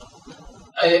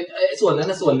ไอ้ส่วนนั้น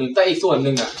น่ะส่วนหนึ่งแต่อีกส่วนห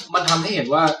นึ่งอ่ะมันทำให้เห็น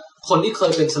ว่าคนที่เค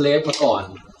ยเป็นสเลฟมาก่อน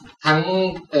ทั้ง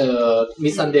มิ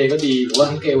สซันเดย์ก็ดีหรือว่า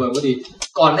ทั้งเกเวิร์มก็ดี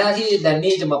ก่อนหน้าที่แดน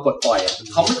นี่จะมาปลดปล่อย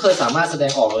เขาไม่เคยสามารถแสด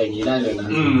งออกอะไรอย่างนี้ได้เลยนะ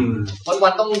วั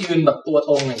นต้องยืนแบบตัว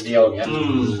ตรงอย่างเดียวอย่างเงี้ย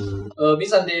มิส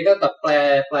ซันเดย์ก็แบบแปล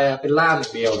เป็นล่ามอย่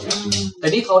างเดียวอย่างเงี้ยแต่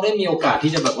นี่เขาได้มีโอกาส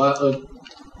ที่จะแบบว่า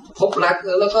พบรัก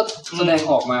แล้วก็แสดง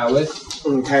ออกมาเว้ย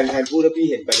แทนพูดแล้วพี่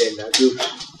เห็นประเด็นนะคือ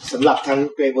สำหรับทั้ง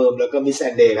เกรเวิร์มแล้วก็มิสซั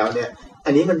นเดย์แล้วเนี่ย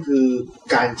อันนี้มันคือ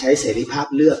การใช้เสรีภาพ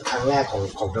เลือกครั้งแรกของ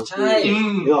ทั้งคู่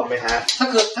นึกออกไหมฮะ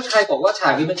ถ้าใครบอกว่าฉา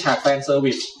กนี้เป็นฉากแฟนเซอร์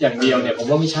วิสอย่างเดียวเนี่ยผม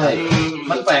ว่าไม่ใช่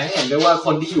มันแฝงให้เห็นด้วยว่าค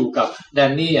นที่อยู่กับแด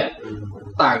นนี่อ่ะ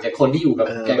ต่างจากคนที่อยู่กับ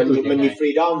แกงอื่นมันมีฟรี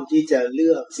ดอมที่จะเลื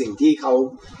อกสิ่งที่เขา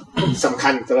สำคั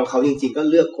ญสำหรับเขาจริงๆก็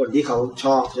เลือกคนที่เขาช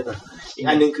อบใช่ไหมอีก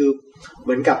อันนึงคือเห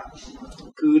มือนกับ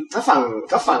คือถ้า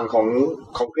ฝั่งข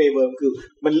องเกรเวิร์มคือ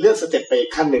มันเลือกสเต็ปไป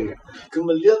ขั้นหนึ่งอ่ะคือ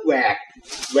มันเลือกแหวก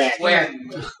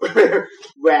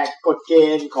กฎเก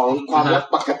ณฑ์ของความรัก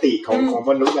ปกติของ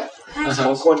มนุษย์อ่ะข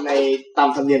องคนในตาม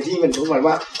ธรรมเนียมที่มันทุกวัน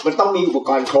ว่ามันต้องมีอุปก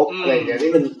รณ์ครบอะไรอย่างเงี้ย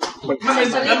นี่มันพูด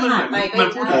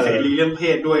ถึงเสรีเรื่องเพ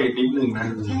ศด้วยนิดนึงนะ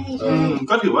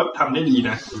ก็ถือว่าทำได้ดี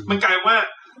นะมันกลายว่า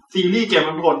ซีรีส์เกม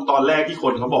มันคนตอนแรกที่ค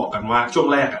นเขาบอกกันว่าช่วง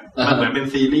แรกอ่ะมันเหมือนเป็น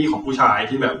ซีรีส์ของผู้ชาย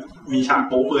ที่แบบมีฉาก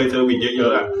โป๊เปยเซอร์วิสเยอ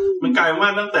ะๆอ่ะมันกลายว่า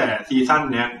ตั้งแต่ซีซั่น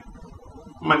เนี้ย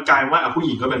มันกลายว่าผู้ห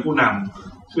ญิงก็เป็นผู้น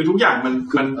ำคือทุกอย่างมั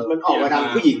นออกมาทาง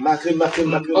ผู้หญิงมากขึ้นป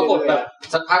รากฏแบบ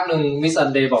สักพักนึงมิสซัน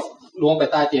เดย์บอกล้วงไป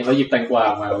ใต้เตียงแล้วหยิบแตงกวา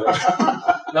มา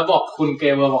แล้วบอกคุณเก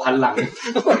มบอกหันหลัง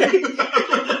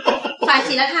ฝ่าย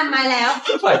ศีลธรรมมาแล้ว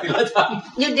ฝ่ายศีลธรรม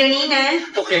หยุดเดี๋ยวนี้นะ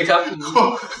โอเคครับ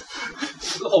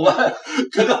ผมว่า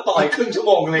ก็ต่อยครึ่งชั่วโ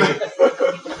มงเลย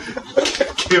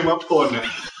เกมอัพโทนเนี่ย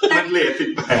มันเลท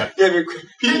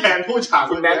18พี่แทนผู้ฉาก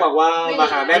คุณแม็กบอกว่าม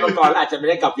หาแม่มังกรอาจจะไม่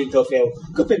ได้กลับวินเทอร์เฟล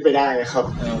ก็เป็นไปได้ครับ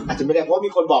อาจจะไม่ได้เพราะมี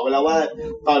คนบอกไปแล้วว่า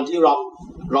ตอนที่ร็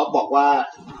อกบอกว่า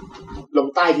ลง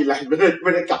ใต้ทีไรไม่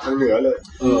ได้กลับทางเหนือเลย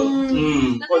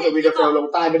คนจากวินเทอร์เฟลลง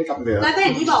ใต้ไม่ได้กลับเหนือแล้วก็อ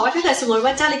ย่างที่บอกว่าถ้าเกิดสมมติว่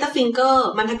าเจ้าลิตเติ้ลฟิงเกอร์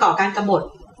มันก่อการกบฏ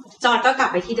จอร์จก็กลับ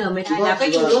ไปที่เดิมไม่ได้แล้วก็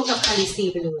อยู่ร่วมกับคาริซี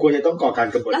ไปเลยควรจะต้องก่อการ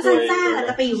กบฏแล้วซันซ่าจ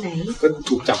ะไปอยู่ไหนก็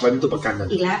ถูกจับไว้เป็นตัวประกันนั่น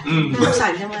อีกแล้วน่าสงสา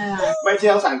รจังเลยไม่ใช่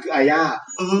น่าสงสารคืออาญา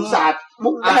ศาสตร์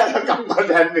มุ่งหน้าจะกลับมา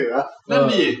แดนเหนือนั่น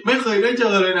ดิไม่เคยได้เจ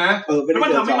อเลยนะแล้วมั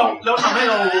นทำให้เรา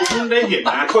เพิ่งได้เห็น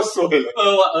นะโคตรสวยเล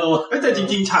ยว่ะแต่จ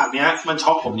ริงๆฉากเนี้ยมันช็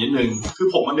อกผมนิดนึงคือ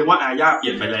ผมมันนึกว่าอาญาเป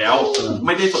ลี่ยนไปแล้วไ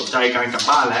ม่ได้สนใจการกลับ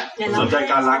บ้านแล้วสนใจ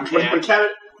การล้างแค้นมันแค่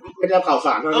ไม่ได้ข่าวส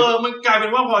ารมันกลายเป็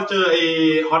นว่าพอเจอไอ้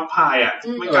ฮอตพายอ่ะ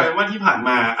มันกลายเป็นว่าที่ผ่านม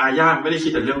าอาญาไม่ได้คิ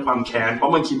ดแต่เรื่องความแค้นเพรา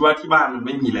ะมันคิดว่าที่บ้านมันไ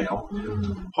ม่มีแล้ว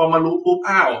พอมารู้ปุ๊บ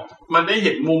อ้าวมันได้เ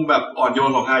ห็นมุมแบบอ่อนโย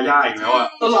นของอาญาอีกแล้วอ่ะ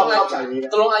ตลก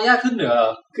อาญาขึ้นเหนือ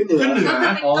ก็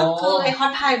คือไอ้ฮอ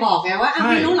ตพายบอกไงว่า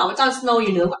ไม่รู้หรอว่าจอห์นสโนว์อ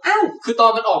ยู่เหนืออ้าวคือตอ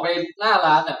นมันออกไปหน้า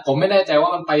ร้านอ่ะผมไม่แน่ใจว่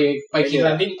ามันไปคิงแล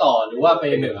นดิ้งต่อหรือว่าไป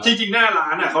เหนือจริงๆหน้าร้า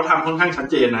นอ่ะเขาทำค่อนข้างชัด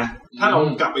เจนนะถ้าเรา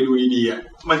กลับไปดูดีๆอ่ะ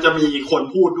มันจะมีคน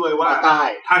พูดด้วยว่าใต้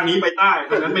ทางนี้ไปใต้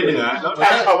ทางนั้นไปเหนือแล้วแต่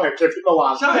เขาแบบเก็บที่ประวั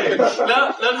ติใช่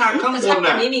แล้วทางข้างบน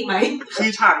น่ะคือ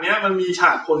ฉากเนี้ยมันมีฉ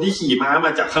ากคนที่ขี่ม้าม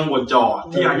าจากข้างบนจอ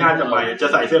ที่อาญาจะไปจะ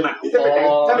ใส่เสื้อหนัง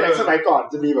ถ้าเป็นสมัยก่อน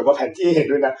จะมีแบบว่าแผนที่เห็น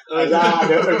ด้วยนะอาญา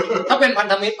ถ้าเป็นพัน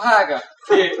ธมิตรภาคอะ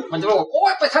ที่มันจะบอกโอ๊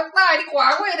ยไปทางใต้ดีกว่า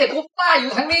เว้ยเด็กกูใต้อ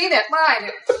ยู่ทางนี้เนี่ยใต้เ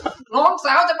นี่ยน้องส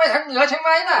าวจะไปทางเหนือใช่ไหม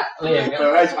น่ะอะไรอย่างเงี้ย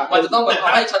มันจะต้องแบบเอ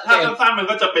าให้ชัดเจนถ้าสั้นๆมัน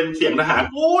ก็จะเป็นเสียงทหาร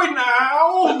อุ้ยหนาว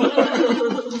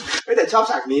ไม่แต่ชอบ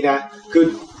ฉากนี้นะคือ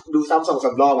ดูซ้ำ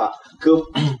2-3 รอบอ่ะคือ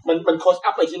มันโคสอั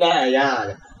พไปที่หน้าอาญา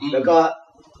แล้วก็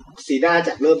สีหน้าจ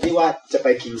ากเริ่มที่ว่าจะไป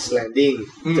King's Landing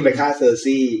จะไปฆ่าเซอร์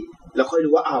ซี่แล้วค่อย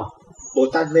รู้ว่าอ้าวโบ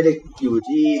ตันไม่ได้อยู่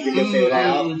ที่วินเทอร์เฟลแล้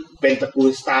วเป็นตระกูล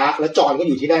สตาร์กแล้วจอห์นก็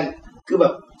อยู่ที่นั่นคือแบ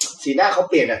บสีหน้าเขา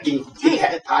เปลี่ยนอ่ะกิน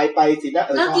พายไปสีหน้า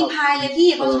แล้วกินพายเลยพี่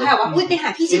เขาพายว่าพูดไปหา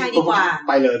พี่ชายดีกว่าไ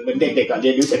ปเลยเหมือนเด็กๆอ่ะเรี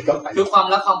ยนรู้เสร็จก็ไปคือความ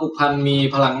รักความผูกพันมี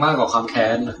พลังมากกว่าความแค้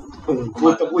น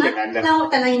พูดอย่างนั้นนะเรา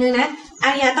แต่อะไรนึงนะอ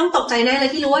าญาต้องตกใจแน่เล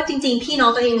ยที่รู้ว่าจริงๆพี่น้อ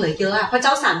งตัวเองเหลือเยอะอ่ะเพราะเจ้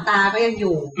าสามตาก็ยังอ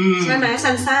ยู่ใช่ไหม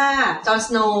ซันซ่าจอห์นส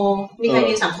โนว์มีใคร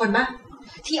มี3 คนปะ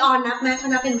ที่ออนนับไหมเขา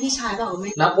นับเป็นพี่ชายเปล่าไม่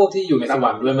นับพวกที่อยู่ในสว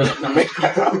รรค์ด้วยไหมไม่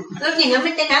แล้วอย่างนั้นเ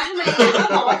ป็นแต่นับทำไมเขา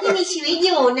บอกว่าที่มีชีวิตอ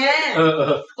ยู่นะ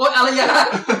โอ๊ยอะไรอย่าง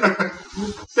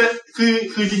แต่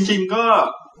คือจริงๆก็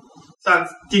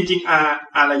จริงๆ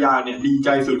อารยาเนี่ยดีใจ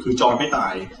สุดคือจอห์นไม่ตา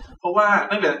ยเพราะว่า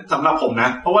ตั้งแต่สำหรับผมนะ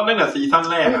เพราะว่าตั้งแต่ซีซั่น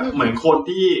แรกอะเหมือนคน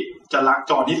ที่จะรัก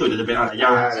จอห์นที่สุดจะเป็นอารยา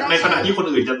ในขณะที่คน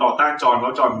อื่นจะต่อต้านจอห์นแล้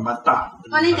วจอห์นมัสตาร์ด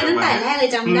พอเล่นกันตั้งแต่แรกเลย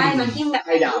จำได้มันที่แบบใ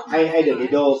ห้ดาบให้เดนิ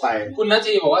โดไปคุณณ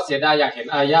ทีบอกว่าเสียดายอยากเห็น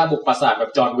อาญาบุกปราสาทแบ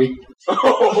บจอห์นวิก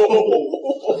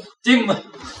จิ้ม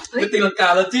คือตีลังกา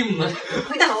แล้วจิ้ม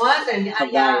แต่ว่าแต่อา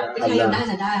ญาไม่ใช่ยังได้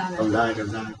จะได้เอาทำได้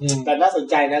แต่น่าสน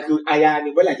ใจนะคืออาญา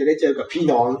นี่เมื่อไหร่จะได้เจอกับพี่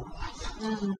น้อง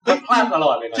พลาดตล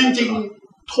อดเลยนะจริง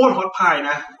ๆโทษฮอตพาย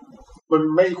นะมัน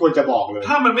ไม่ควรจะบอกเลย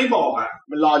ถ้ามันไม่บอกอ่ะ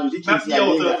มันรออยู่ที่คิงเซียน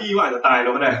เซอร์ฟี่ว่าอาจจะตายแล้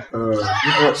วก็ได้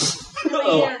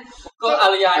ก็อา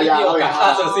รยาที่โอกาสฆ่า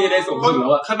เซอร์ซี่ได้สูงสุดแล้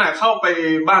วขนาดเข้าไป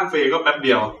บ้านเฟย์ก็แป๊บเ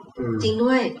ดียวจริง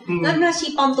ด้วยแล้วนาชี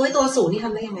ปอมตัวสูงนี่ท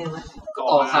ำได้ยังไงวะ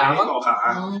ต่อขา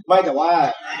ไม่แต่ว่า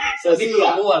เซอร์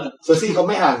ซี่เขาไ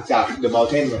ม่ห่างจากเดอะเมล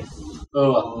เทนเลย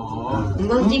มึง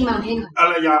ต้องจิ้มมาเทนอา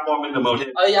รยาปอมเป็นเดอะเมลเทน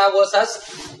อารยา vs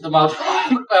เดอะเมลเทน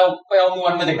ไปเอามว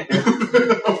ลมาจากไหน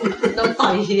โดนต่อ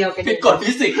ยทีเดียวกันผิดกฎ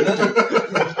ฟิสิกส์นะ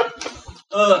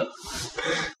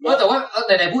แต่ว่าไ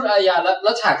หนพูดอารยาแ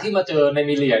ล้วฉากที่มาเจอใน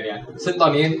มิเลียเนี่ยซึ่งตอ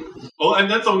นนี้อัน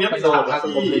นั้นตรงนี้เป็นฉาก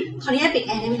ที่ขออนุญาตปิดแ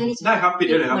อร์ได้ไหมคะที่ได้ครับปิด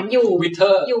ได้เลยครับเหมือนอยู่วินเทอ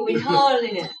ร์เล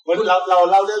ยเนี่ยเรา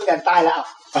เล่าเรื่องกันใต้แล้ว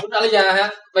คุณอารยาฮะ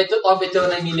ตอนไปเจอ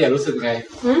ในมิเลียรู้สึกไง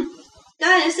ก็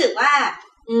รู้สึกว่า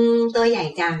ตัวใหญ่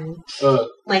จัง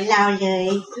เหมือนเราเลย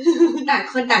ต่าง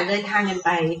คนต่างเดินทางกันไป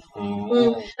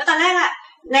แล้วตอนแรกอะ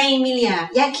ในมิเลีย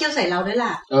แยกเขี้ยวใส่เราด้วย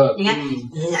ล่ะอย่างเงี้ย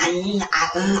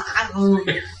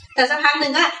แต่สักพักหนึ่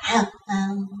งก็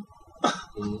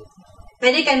ไป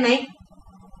ด้วยกันไหม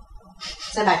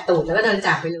สะบัดตูดแล้วก็เดินจ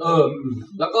ากไปเลย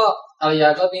แล้วก็อารยา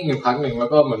ก็นิ่งอยู่พักหนึ่งแล้ว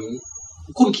ก็เหมือน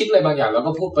คุณคิดอะไรบางอย่างแล้ว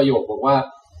ก็พูดประโยคบอกว่า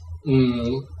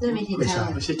นั่นไม่ใ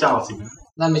ช่เจ้าสินะ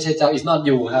นั่นไม่ใช่เจ้า is not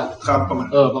you ครับประมาณ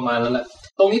ประมาณนั้นแหละ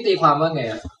ตรงนี้ตีความว่าไง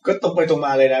ก็ตรงไปตรงม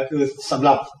าเลยนะคือสำห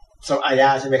รับอาญา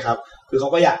ใช่ไหมครับคือเขา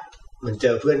ก็อยากเหมือนเจ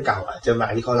อเพื่อนเก่าเจอหมา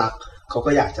ที่เขารักเขา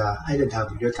ก็อยากจะให้เดินทางไ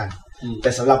ปด้วยกันแต่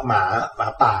สำหรับหมา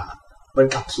ป่ามัน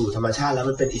กลับสู่ธรรมชาติแล้ว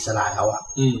มันเป็นอิสระแล้ว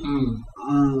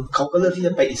เขาก็เลือกที่จ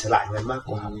ะไปอิสระอย่างนั้นมาก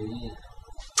กว่า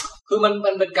คือมั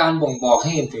นเป็นการบ่งบอกใ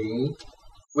ห้เห็นถึง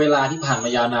เวลาที่ผ่านมา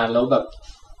ยาวนานแล้วแบบ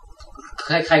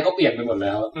ใครๆก็เปลี่ยนไปหมดแ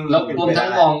ล้วแล้วรวมทั้ง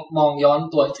มองย้อน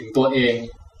ตัวถึงตัวเอง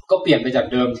ก็เปลี่ยนไปจาก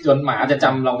เดิมจนหมาจะจ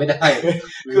ำเราไม่ได้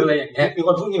คืออะไรอย่างเงี้ยมีค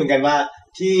นพูดเหมือนกันว่า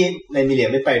ที่ในมิเลีย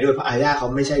ไม่ไปด้วยเพราะอาญาเขา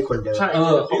ไม่ใช่คนเดิมใช่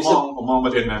ผมมองปร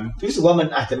ะเด็นนั้นรู้สึกว่ามัน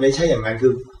อาจจะไม่ใช่อย่างนั้นคื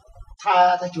อ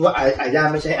ถ้าคิดว่าอาญา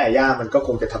ไม่ใช่อาญามันก็ค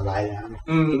งจะทำร้ายแล้ว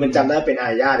คือมันจำได้เป็นอา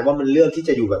ญาแต่ว่ามันเลือกที่จ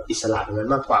ะอยู่แบบอิสระตรงนั้น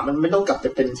มากกว่ามันไม่ต้องกลับไป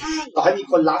เป็นต่อให้มี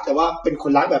คนรักแต่ว่าเป็นค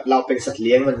นรักแบบเราเป็นสัตว์เ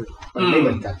ลี้ยงมันไม่เห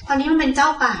มือนกันตอนนี้มันเป็นเจ้า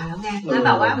ป่าแล้วไงแล้วแ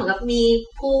บบว่าเหมือนกับมี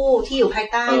ผู้ที่อยู่ภาย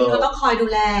ใต้เขาต้องคอยดู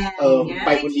แลอย่างเงี้ยไป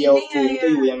คนเดียวฟูจะ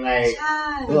อยู่ยังไง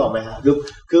นึกออกไหมฮะ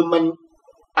คือมัน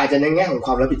อาจจะในแง่ของค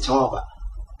วามรับผิดชอบอ่ะ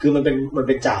คือมันเ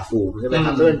ป็นจ่าฝูงใช่ไหมค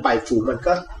รับถ้าเป็นไปฝูงมัน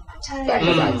ก็แต่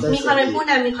มีความเป็นผู้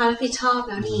นำมีความรับผิดชอบ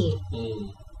แล้วนี่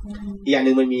อีกอย่างห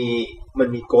นึ่งมัน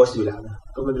มีโกสอยู่แล้วนะ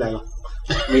ก็ไม่เป็นไรหรอก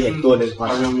ไม่เห็นตัวหนึ่งพอ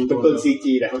เป็นเปิด CG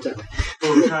แต่เข้าใจ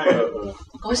ใช่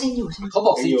โกสยังอยู่ใช่ไหมเขาบ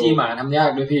อก CG หมาทำยาก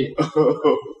ด้วยพี่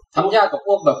ทำยากกับพ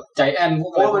วกแบบใจแอนพว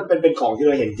กเพราะว่ามันเป็นของที่เ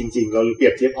ราเห็นจริงๆเราเปรี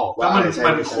ยบเทียบออกว่ามัน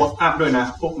โคสอัพด้วยนะ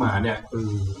พวกหมาเนี่ย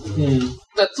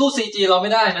แต่สู้ CG เราไ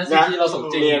ม่ได้นะ CG เราสม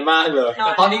จริงเนียนมากเลยแ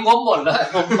ต่ตอนนี้งบหมดแล้ว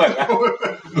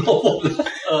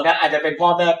นั่นอาจจะเป็นพ่อ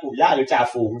แม่ปู่ย่าหรือจ่า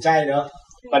ฝูงใช่เนาะ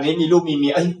ตอนนี้มีลูก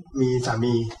มีสา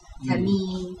มี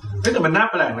แต่มันน่า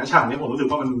แปลกนะฉากนี้ผมรู้สึก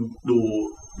ว่ามัน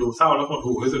ดูเศร้าแล้วหด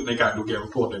หู่ที่สุดในการดูเกม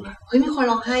โทษเลยนะมีคน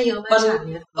ร้องไห้เยอะมากฉาก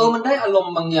นี้มันได้อารม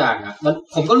ณ์บางอย่างอ่ะ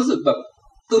ผมก็รู้สึกแบบ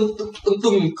ตึ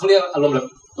งเขาเรียกอารมณ์แบบ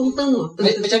ตึง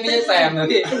ไม่ใช่แซมนะ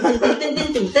พี่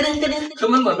คือ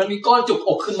มันเหมือนมันมีก้อนจุกอ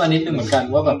กขึ้นมานิดนึงเหมือนกัน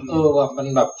ว่าแบบว่ามัน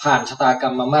แบบผ่านชะตากร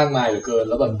รมมามากมายเหลือเกิน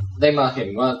แล้วแบบได้มาเห็น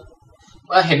ว่า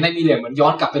เห็นในมิเลียเหมือนย้อ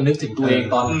นกลับไปนึกถึงตัวเอง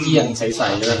ตอนที่ยังใส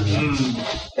ๆอะไรอย่างเงี้ย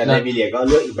แต่ในมิเลียก็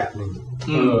เลือกอีกแบบนึง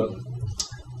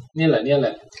นี่แหล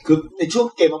ะคือในช่วง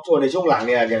เกมออฟโทนในช่วงหลังเ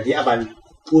นี่ยอย่างที่อบัน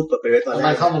พูดไปไว้ตอนแร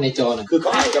กเข้ามาในจอคือเข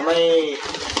าอาจจะไ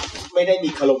ม่ได้มี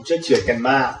คารมเชื่อเฉือนกัน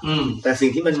มากแต่สิ่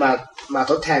งที่มันมา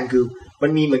ทดแทนคือมั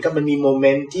นมีเหมือนกับมันมีโมเม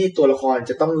นต์ที่ตัวละคร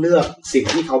จะต้องเลือกสิ่ง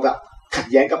ที่เขาแบบขัด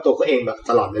แย้งกับตัวเขาเองแบบ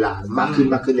ตลอดเวลามากขึ้น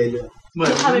เรื่อยๆเหมือ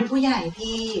นเขาเป็นผู้ใหญ่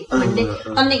พี่เหมือนเด็ก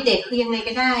ตอนเด็กๆคือยังไง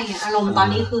ก็ได้ไงอารมณ์ตอน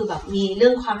นี้คือแบบมีเรื่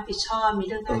องความรับผิดชอบมี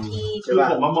เรื่องหน้าที่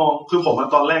คือผม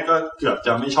ตอนแรกก็เกือบจ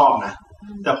ะไม่ชอบนะ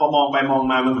แต่พอมองไปมอง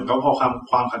มามันเหมือนกับพอ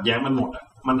ความขัดแย้งมันหมดอ่ะ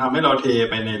มันทำให้เราเท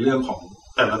ไปในเรื่องของ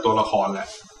แต่ละตัวละครแหละ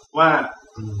ว่า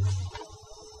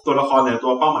ตัวละครเนี่ยตั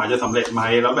วเป้าหมายจะสำเร็จไหม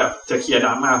แล้วแบบจะเคลียร์ด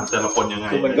ราม่าของแต่ละคนยังไง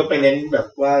คือมันก็ไปเน้นแบบ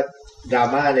ว่าดรา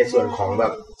ม่าในส่วนของแบ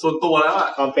บส่วนตัวแล้วอ่ะ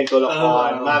ความเป็นตัวละคร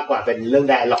มากกว่าเป็นเรื่อง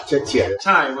ไดอะล็อกเชื่อเฉือนใ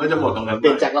ช่มันจะหมดตรงนั้นเป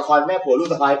ลี่ยนจากละครแม่ผัวลูก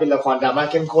สะใภ้เป็นละครดราม่า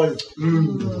เข้มข้น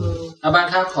บ้าน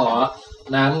ครับขอ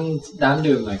น้ำ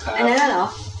ดื่มหน่อยครับอันนั้นเหรอ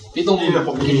พี่ตุ้มมีน้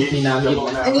ำกิน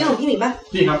อันนี้ของพี่หมีป่ะ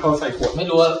นี่ครับเขาใส่ขวดไม่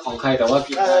รู้ว่าของใครแต่ว่า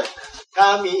กินถ้า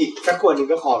มีอีกสักขวดนึง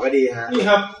ก็ขอก็ดีฮะนี่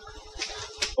ครับ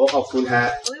โอ้ขอบคุณฮะ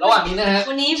ระหว่างนี้นะฮะ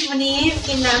วันนี้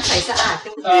กินน้ำใสสะอาดกั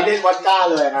นมีเล่นวอดก้า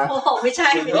เลยฮะโอ้โหไม่ใช่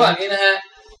ระหว่างนี้นะฮะ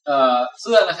เ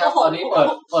สื้อนะครับตอนนี้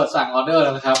เปิดสั่งออเดอร์แ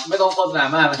ล้วนะครับไม่ต้องโฆษณา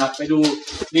มากนะครับไปดู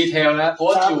ดีเทลนะโพ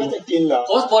สต์อยู่โ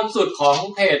พสต์บนสุดของ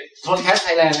เพจทนแคสไท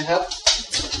ยแลนด์นะครับ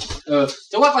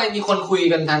จะว่าไปมีคนคุย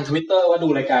กันทาง Twitter ว่าดู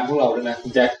รายการพวกเราด้วยนะคุ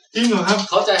ณแจ็คจริงเหรอครับ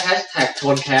เขาจะแฮชแท็กโท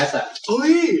นแคสอ่ะ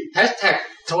แฮชแท็ก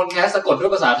โทนแคสสะกดด้ว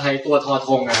ยภาษาไทยตัวทอท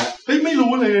งนะฮะเฮ้ยไม่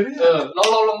รู้เลยเนี่ยเรา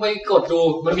ลองไปกดดู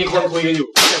มันมีคนคุยกันอยู่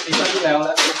ตั้งแต่ซีซั่นที่แล้วแ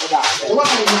ล้วจะว่า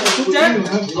ไปมีคนคุยกัน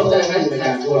เขาจะแฮชแท็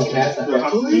กโทนแคส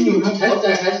เขาจะ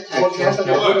แฮชแท็กโทนแคสสะ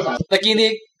กดด้วยภาษาตะกี้นี้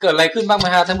เกิดอะไรขึ้นบ้างไหม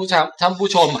ฮะท่านผู้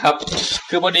ชมครับ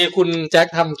คือพอดีคุณแจ็ค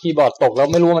ทำคีย์บอร์ดตกแล้ว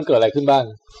ไม่รู้ว่ามันเกิดอะไรขึ้นบ้าง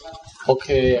โอเค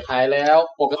หายแล้ว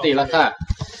ปกติแล้วค่ะ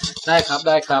ได้ครับ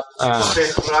โอเค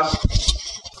ครับ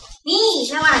นี่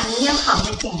ระหว่างนี้ยังของไป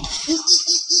แจก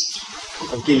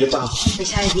ของกินหรือเปล่าไม่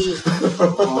ใช่พี่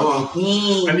นี่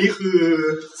อันนี้คือ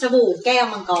สบู่แก้ว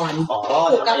มังกร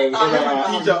ผูกกับตอน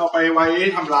ที่จะเอาไปไว้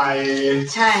ทำลาย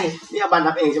ใช่นี่อาบันท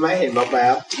ำเองใช่ไหมเห็นบอกแล้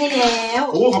วใช่แล้ว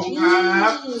โอ้ขอบคุณครั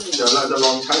บเดี๋ยวเราจะล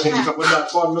องใช้เป็นคาร์บอนไดออก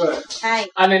ไซด์ด้วยใช่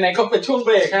ไหนๆก็เป็นช่วงเบ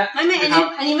รกฮะไม่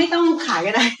อันนี้ไม่ต้องขาย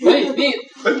ก็ได้เฮ้ยนี่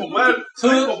ผม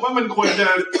ว่ามันควรจะ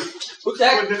คุณแจ็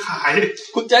ค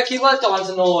คุณแจ็คคิดว่าจอห์น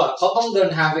สโนว์อ่ะเขาต้องเดิน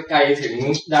ทางไปไกลถึง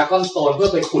ดราก้อนสโตนเพื่อ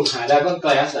ไปขุดหาดราก้อนแก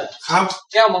ลสอ่ะครับ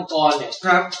แก้วมังกรเนี่ยค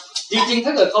รับจริงๆถ้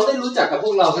าเกิดเขาได้รู้จักกับพ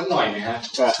วกเราสักหน่อยนะฮะ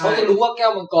เขาจะรู้ว่าแก้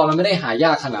วมังกรมันไม่ได้หาย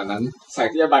ากขนาดนั้นใส่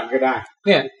ที่บันก็ได้เ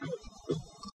นี่ย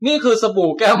นี่คือสบู่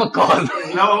แก้วมังกร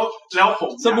แล้วผ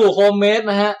มสบู่โฮมเมด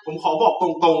นะฮะผมขอบอกต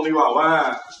รงๆดีกว่าว่า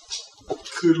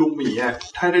คือลุงหมีอ่ะ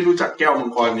ถ้าได้รู้จักแก้วมัง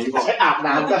กรนี้บอกให้อาบ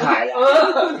น้ำก็หายแล้ว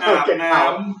อาบน้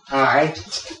ำหาย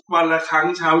วันละครั้ง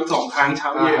เช้า2 ครั้งเช้า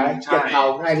เย็นใช่เตา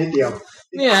ง่ายนิดเดียว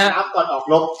เนี่ยน้ำก่อนออก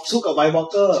รบสู้กับไวท์วอล์ก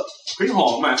เกอร์เฮ้ยหอ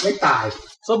มอ่ะไม่ตาย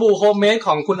สบู่โฮมเมดข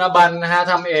องคุณอบันนะฮะ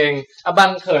ทำเองอบัน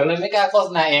เขินเลยไม่กล้าโฆษ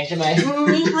ณาเองใช่ไหม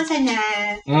นี่โฆษณา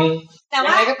แต่ว่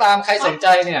าใครก็ตามใครสนใจ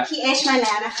เนี่ย pH มาแ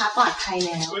ล้วนะคะปลอดภัยแ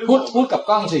ล้วพูดกับ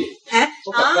กล้องสิฮะ พ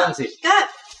วกกับกล้องสิ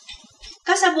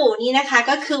ก็สบู่นี้นะคะ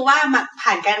ก็คือว่าหมัก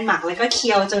ผ่านการหมักแล้วก็เ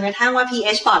คี่ยวจนกระทั่งว่า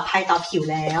pH ปลอดภัยต่อผิว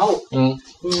แล้ว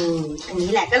อันนี้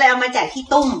แหละก็เลยเอามาแจกที่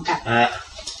ตุ้มกับ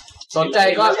สนใจ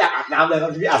ก็อยากอาบน้ำเลยครับ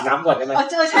พี่อาบน้ำก่อนได้ไหม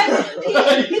ใช่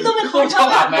พี่ตุ้มเป็นคนชอบ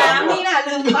อาบน้ำนี่แหละ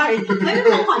ลืมไปไม่เป็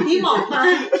นของขวัญที่เหมาะมา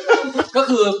กก็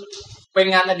คือเป็น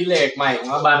งานอดิเรกใหม่ของ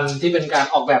อาบันที่เป็นการ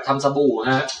ออกแบบทำสบู่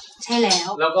ฮะใช่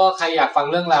แล้วก็ใครอยากฟัง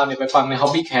เรื่องราวเนี่ยไปฟังใน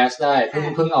Hobbycast ได้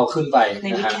เพิ่งเอาขึ้นไป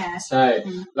นะฮะใช่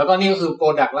แล้วก็นี่ก็คือโปร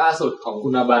ดักต์ล่าสุดของคุ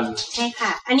ณอาบันใช่ค่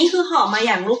ะอันนี้คือห่อมาอ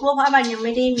ย่างลูกๆเพราะอาบันยังไ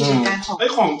ม่ได้มีการห่อไอ้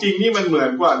ของจริงนี่มันเหมือ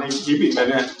นกว่าในคลิปอีกนะ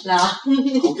เนี่ยเหรอ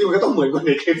ของจริงมันก็ต้องเหมือนกว่าใน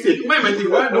คลิปสิไม่หมายถึง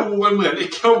ว่าดูมันเหมือนไอ้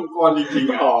แก้วมังกรจริง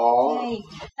ๆอ๋อ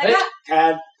แล้วก็แท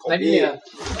นขอ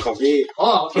งพี่อ๋อ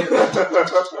โอเค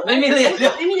ไม่มีเหรียญ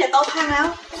ไม่มีเหรียญโต๊ะพังแล้ว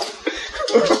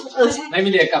ใช่ไม่มี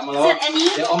เหรียญกลับมาแล้ว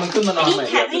เดี๋ยวเอามันขึ้นมานอนใหม่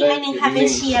แถมให้อีกอันนึงค่ะเป็น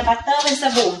เชียร์บัตเตอร์เป็นส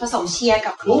บู่ผสมเชียร์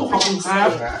กับครีมของครับ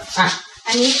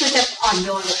อันนี้คือจะอ่อนโย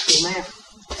นกับผิวมาก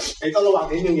ไอ้ต้องระวัง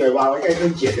นิดนึงอย่าวางไว้ใกล้เครื่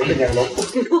องเขียนเป็นอย่างลบ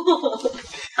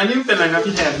อันนี้เป็นอะไรนะ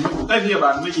พี่แทนได้พี่บ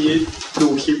านเมื่อกี้ดู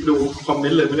คลิปดูคอมเม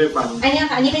นต์เลยไม่ได้ฟังอันนี้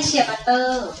ค่ะอันนี้เป็นเชียร์บัตเตอ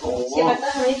ร์เชียร์บัตเตอ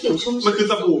ร์ทำให้ผิวชุ่มมันคือ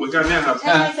สบู่เหมือนกันเนี่ยครับใ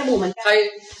ช่สบู่เหมือนกันใช่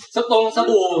ส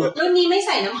บู่รุ่นนี้ไม่ใ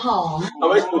ส่น้ำหอมเอา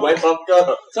ไว้ถูไวท์วอล์กเกอ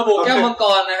ร์สบู่แก้วมังก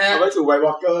รนะฮะเอาไว้ถูไวท์ว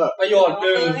อล์กเกอร์ประโยชน์ห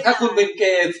นึ่งถ้าคุณเป็นเก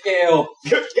ย์สเกล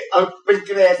เอาเป็นเ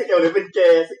กรย์สเกลหรือเป็นเก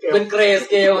ย์สเกลเป็นเกรย์ส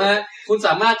เกลฮะคุณส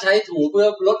ามารถใช้ถูเพื่อ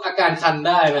ลดอาการคันไ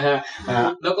ด้นะฮะ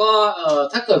แล้วก็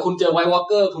ถ้าเกิดคุณเจอไวท์วอล์ก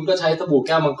เกอร์คุณก็ใช้สบู่แ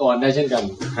ก้วมังกรได้เช่นกัน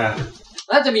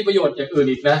น่าจะมีประโยชน์อย่างอื่น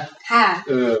อีกนะค่ะ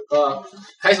ก็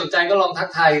ใครสนใจก็ลองทัก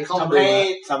ทายเข้ามาดูให้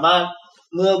สามารถ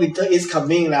เมื่อ winter is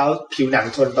coming แล้วผิวหนัง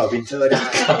ทนต่อ winter ได้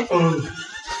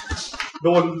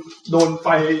โดนไฟ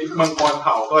มังกรเผ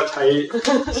าก็ใช้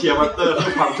เชียร์บัตเตอร์เ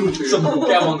พื่อความชุ่มชื้นสบู่แ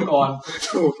ก้วมังกร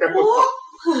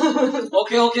โอ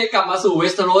เคกลับมาสู่เว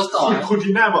สเทอโรสต่อคุณที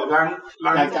น่าบอกล้าง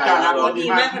การล้างรถดี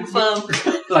มากคอนเฟิร์ม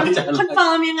คอนเฟิ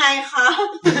ร์มยังไงคะ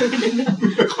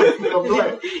คอนเฟิร์มด้วย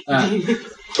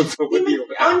นี่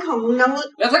มันอ้อนของน้อง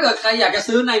แล้วถ้าเกิดใครอยากจะ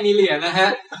ซื้อในมีเหรียญนะฮะ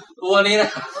ตัวนี้นะ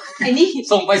ไอ้นี่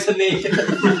ส่งไปสนี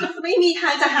ไม่มีทา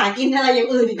งจะหากินอะไรอย่าง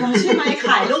อื่นอีกใช่ไหมข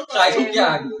ายลูกขายทุกอย่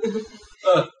าง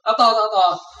เอาต่อ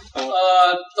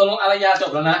ตกลงอารยาจ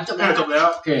บแล้วนะจบแล้ว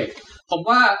โอเคผม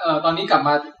ว่าตอนนี้กลับม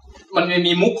ามัน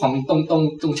มีมุกของ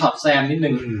ตรงช็อตแซมนิดนึ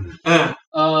ง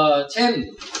เ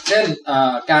ช่น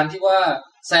การที่ว่า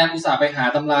แซมอุตส่าห์ไปหา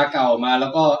ตำราเก่ามาแล้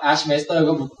วก็อาร์ชเมสเตอร์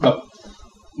ก็แบบ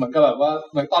เหมือนกับแบบว่า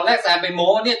เหมือนตอนแรกแซมไปโม้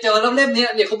เนี่ยเจอแล้วเล่มนี้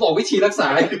เนี่ยเขาบอกวิธีรักษา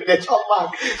เนี่ยชอบมาก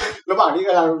ระหว่างที่ก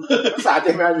ำลังรักษาเจ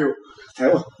แมนอยู่แถ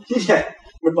วที่เนี่ย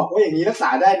มันบอกว่าอย่างนี้รักษา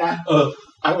ได้นะ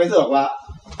อาร์ชเมสเตอร์บอกว่า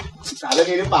ศึกษาเรื่อง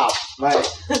นี้หรือเปล่าไม่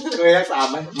เคยรักษา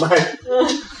ไหมไม่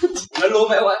แล้วรู้ไ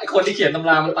หมว่าไอ้คนที่เขียนตำ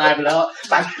รามันตายไปแล้ว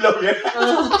ตายแล้วเนี่ย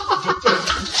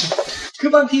คื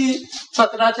อบางทีศาส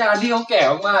ตราจารย์ที่เขาแก่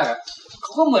มากๆเข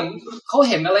าก็เหมือนเขา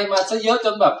เห็นอะไรมาซะเยอะจ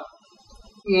นแบบ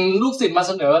ลูกศิษย์มาเ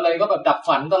สนออะไรก็แบบดับ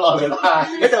ฝันตลอดเวลา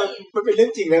แต่มันเป็นเรื่อ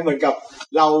งจริงนะเหมือนกับ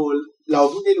เรา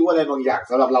เพิ่งได้รู้อะไรบางอย่าง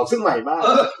สำหรับเราซึ่งใหม่มาก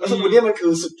แล้วสมมุติเนี่ยมันคื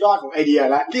อสุดยอดของไอเดีย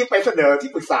แล้วรีบไปเสนอที่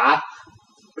ปรึกษา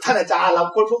ท่านอาจารย์เรา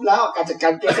ค้นพบแล้วการจัดกา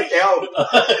รเกมแก้ว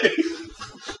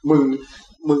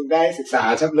มึงได้ศึกษา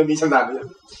เรื่องนี้ชำนาญเ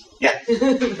นี่ย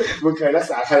มึงเคยรัก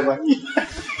ษาใครมา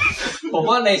ผม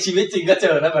ว่าในชีวิตจริงก็เจ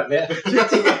อนะแบบนี้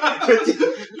จริง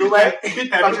รู้ไหม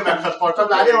ตอนขนาดพอต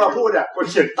ำราที่มาพูดอ่ะคน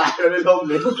เขียนตายแล้วในร่ม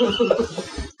เลย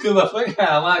คือแบบไม่ง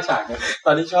ามมากฉากเนี่ยต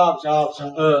อนนี้ชอบ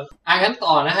งั้น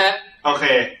ต่อนะฮะโอเค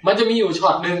มันจะมีอยู่ช็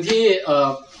อตนึงที่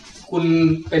คุณ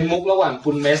เป็นมุกระหว่าง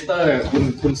คุณเมสเตอร์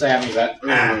คุณแซมอีกแล้ว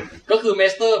ก็คือเม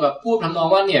สเตอร์แบบพูดทำนอง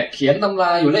ว่าเนี่ยเขียนตำร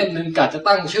าอยู่เล่มนึงกะจะ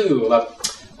ตั้งชื่อแบบ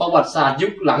ประวัติศาสตร์ยุ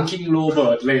คหลังคิงโรเบิ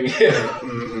ร์ตอะไรอย่างเงี้ย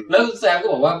แล้วแซมก็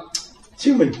บอกว่า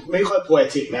ชื่อมันไม่ค่อยโพเอ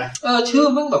ติกนะชื่อ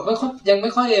มันแบบไม่ค่อยยังไ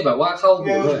ม่ค่อยแบบว่าเข้าหู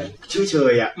เลยชื่อเช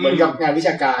ยอ่ะเหมือนกับงานวิช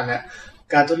าการนะ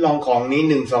การทดลองของนี้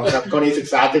1 2 3กรณีศึก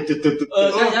ษา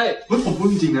ใช่ผมพูด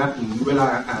จริงๆนะผมเวลา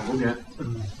อ่านพวกเนี้ย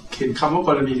เขียนคำว่าก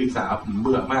รณีศึกษาผมเ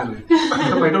บื่อมากเลย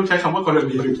ทำไมต้องใช้คำว่ากร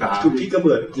ณีศึกษาคือพี่ก็เ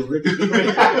บื่อจริง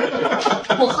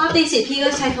ๆหัวข้อตีสิทธิ์พี่ก็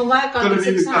ใช้คำว่ากรณี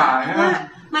ศึกษาว่า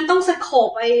มันต้องสโคป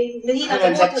ไปที่เราจะ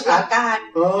พูดถึงหลักการ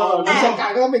แต่หลักการ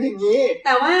ก็เป็นอย่างนี้แ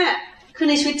ต่ว่าคือ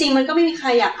ในชีวิตจริงมันก็ไม่มีใคร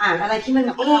อยากอ่านอะไรที่มันแ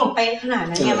บบไปขนาด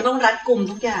นั้นไงมันต้องรัดกุม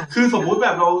ทุกอย่างคือสมมุติแบ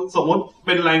บเราสมมติเ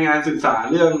ป็นรายงานศึกษา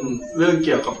เรื่องเ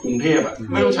กี่ยวกับกรุงเทพอ่ะ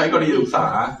ไม่ต้องใช้กรณีศึกษา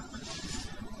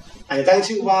อาจจะตั้ง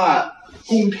ชื่อว่า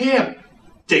กรุงเทพ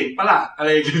เจ๋งปะล่ะอะไร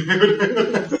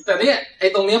แต่เนี่ยไอ้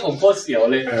ตรงนี้ผมโคตรเสียว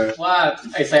เลยว่า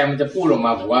ไอ้แซมมันจะพูดออกม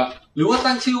าบอกว่าหรือว่า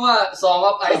ตั้งชื่อว่า Song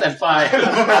of Ice and Fire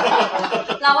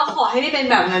เราขอให้ไม่เป็น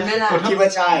แบบนั้นด้วยล่ะคิดว่า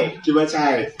ใช่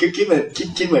คิดเหมื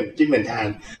อนแทน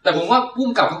แต่ผมว่าพุ่ม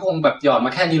กับเขาคงแบบหยอดม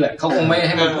าแค่นี้แหละเขาคงไม่ใ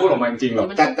ห้มันพูดออกมาจริงๆหรอก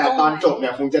แต่ตอนจบเนี่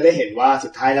ยคงจะได้เห็นว่าสุ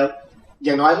ดท้ายแล้ว อ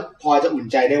ย่างน้อยพอจะอุ่น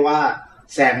ใจได้ว่า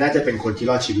แซมน่าจะเป็นคนที่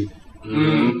รอดชีวิต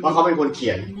เพราะเขาเป็นคนเขี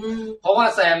ยนเพราะว่า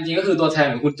แซมจริงก็คือตัวแทน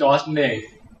ของคุณจอร์จเอง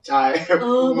ใช่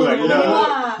เหมือนเลย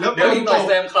แล้วเดี๋ยวอีกหน่อยแ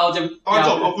ซมเราจะตอนจ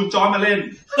บเอาคุณจอร์จมาเล่น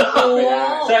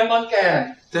แซมตอนแก่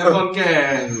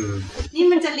นี่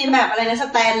มันจะเรียนแบบอะไรนะส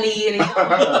แตนลีย์อะไร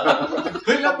เ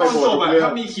ฮ้ยแล้วตอนจบถ้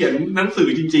ามีเขียนหนังสือ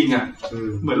จริง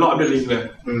ๆเหมือนลอร์ดออฟเดอะริงเลย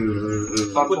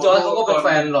ตอนคุณจอร์จเขาก็เป็นแฟ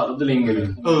นลอร์ดออฟเดอะริงเลย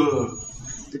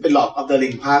ที่เป็นลอร์ดออฟเดอะริ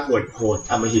งภาคโหด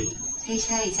อำมหิตใ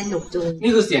ช่สนุกจุง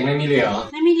นี่คือเสียงในมีเดียเหรอ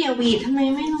ไม่มีเดียวีดทำไม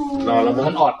ไม่รู้รอแล้ว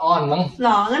มันออดอ้อนมั้งหร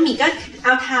อแล้วมีก็เอ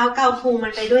าเท้าเกาพุงมั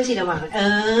นไปด้วยสิระหว่าง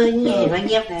นี่เห็นว่าเ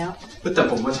งียบแล้วแต่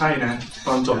ผมว่าใช่นะต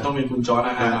อนจบต้องเป็นคุณจอร์จอ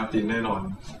าร์มาร์ตินแน่นอน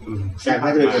แซมน่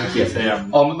าจะเป็นคนเขียนแซม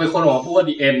มันเป็นคนบอกพูดว่า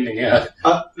ดีเอ็นอย่างเงี้ย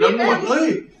แล้วหมดเลย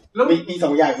แล้วมี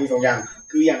2 อย่าง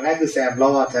คืออย่างแรกคือแซมร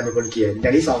อดแซมเป็นคนเขียนอย่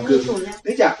างที่2คือเ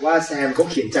นื่องจากว่าแซมเขา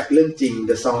เขียนจากเรื่องจริง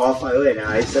The Song of Fire and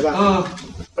Ice ใช่ป่ะ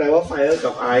แปลว่า Fire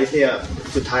กับ Ice เนี่ย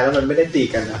สุดท้ายแล้วมันไม่ได้ตี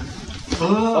กันนะเ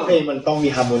พราะเพลงมันต้องมี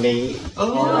ฮาร์โมนีโอ้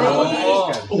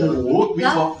โห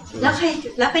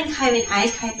แล้วเป็นใครเป็น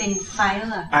Ice ใครเป็น Fire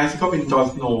อ่ะ Ice ก็เป็นจอห์น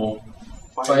สโนว์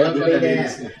Fire ไม่แน่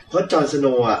เพราะจอห์นสโน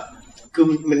ว์อ่ะคือ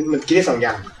มันคิดได้2 อ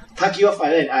ย่างถ้าคิดว่า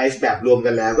Fire and Ice แบบรวม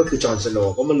กันแล้วก็คือจอห์นสโน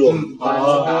ว์ก็มารวมบ้าน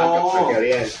สตาร์กับทาร์แกเ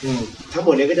รียนทั้งหม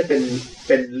ดนี้ก็จะเ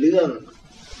ป็นเรื่อง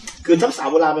คือทัพสาว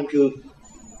โบราณมันคือ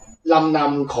ลำน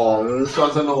ำของจอห์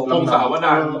นสโนว์ลำสาวด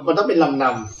านมันต้องเป็นลำน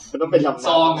ำมันต้องเป็นลำซ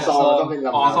องต้องเป็นล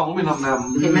ำซองต้องเป็นลำน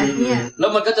ำเห็นไหมเนี่ยแล้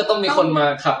วมันก็จะต้องมีคนมา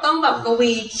ขับต้องแบบก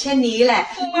วีเช่นนี้แหละ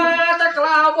มาจะก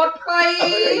ล่าวบทไป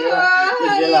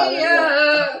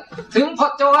ถึงพ่อ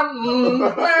จอน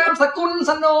นามสกุล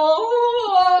สโน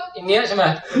อย่างเงี้ยใช่ไหม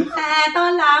แต่ตอ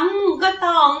นหลังก็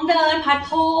ต้องเดินผัดโ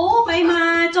ผไปมา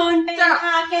จนเป็นท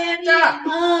าแกเรียน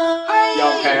ยอ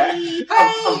มแพ้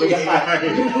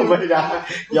ไม่ได้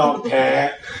ยอมแพ้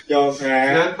เดี๋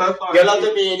ยวเราจะ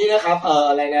มีนี่นะครับ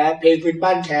อะไรนะเพลงพื้นบ้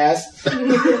านแคส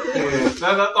แ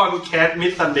ล้วตอนแคสมิ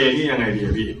สซันเดย์นี่ยังไงดี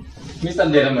พี่มิสซัน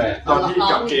เดย์ทำไมตอนที่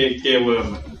กับเกย์เวิร์ม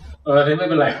นี่ไม่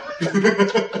เป็นไร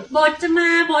บทจะมา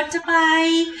บทจะไป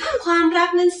ความรัก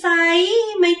นั้นใส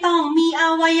ไม่ต้องมีอ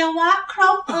วัยวะคร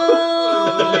บ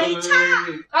ช่า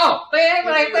เต้ง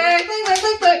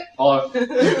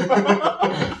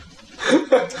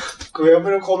คือไม่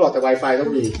ต้องครบหรอกแต่ Wi-Fi ต้อ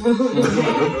งมี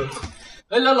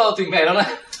แล้วเราถึงไหนแล้วนะ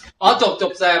จ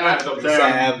บแซมอ่ะจบแ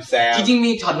ซมจริงๆ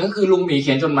มีช็อตนึงคือลุงหมีเ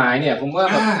ขียนจดหมายเนี่ยผมว่า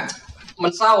แบบมั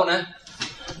นเศร้านะ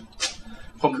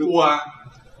ผมกลัว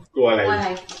อะไร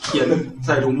เขียนใ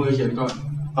ส่ถุงมือเขียนก่อน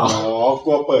ก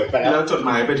ลัวเปิดไปแล้วจดห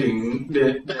มายไปถึงเด็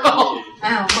ก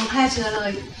มึงแพร่เชื้อเล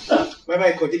ยไม่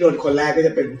คนที่โดนคนแรกก็จ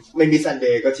ะเป็นไม่มีซันเด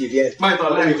ย์ก็ทีเดียไม่ตอ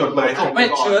นแรกจดหมายไม่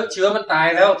เชื้อมันตาย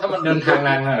แล้วถ้ามันเดินทางน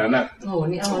านขนาดนั้นโอ้โห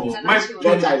นี่เอาไม่แ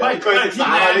น่ใจเลยเคยศึกษา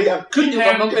อะไรยังขึ้นอยู่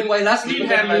กับมันเป็นไวรัสที่แ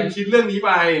ทนคิดเรื่องนี้ไ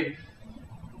ป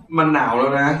มันหนาวแล้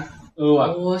วนะว่ะ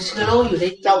โอ้เชื้อโรคอยู่ได้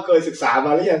เจ้าเคยศึกษาม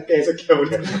าหรือยังเกย์สเกล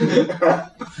เนี่ย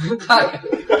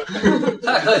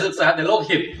ถ้าเคยศึกษาแต่โรค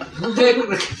หิบ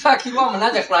ถ้าคิดว่ามันน่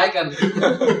าจะคล้ายกัน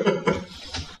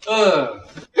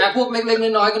แต่พวกเล็กๆ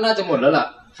น้อยๆก็น่าจะหมดแล้วล่ะ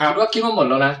คิดว่าหมด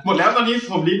แล้วนะหมดแล้วตอนนี้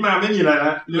ผมลิ้นมาไม่มีอะไรแ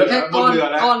ล้วเหลือแค่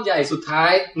ก้อนใหญ่สุดท้า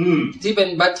ยที่เป็น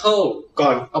Battle ก่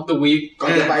อน of the Week ก่อน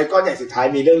จะไปก้อนใหญ่สุดท้าย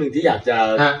มีเรื่องนึงที่อยากจะ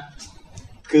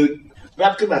คือแว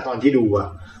บขึ้นมาตอนที่ดูอ่ะ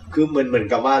คือเหมือน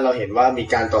กับว่าเราเห็นว่ามี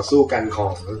การต่อสู้กันขอ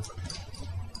ง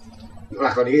หลั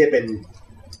กตอนนี้ก็จะเป็น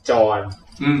จอห์น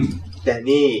แดน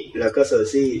นี่แล้วก็เซอร์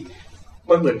ซี่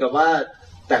มันเหมือนกับว่า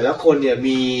แต่ละคนเนี่ย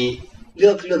มีเลื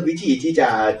อกวิธีที่จะ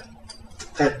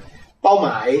เป้าหม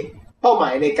า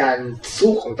ยในการ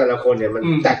สู้ของแต่ละคนเนี่ยมัน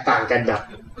แตกต่างกันแบบ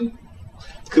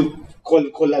คือ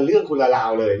คนละเรื่องคนละรา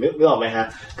วเลยนึกออกไหมฮะ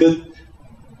คือ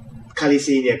คาริ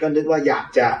ซีเนี่ยก็นึกว่าอยาก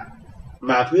จะ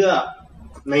มาเพื่อ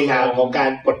ในนามของกา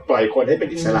รปลดปล่อยคนให้เป็น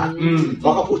อิสระเพรา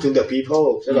ะเขาพูดถึง the people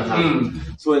ใช่ไหมครับ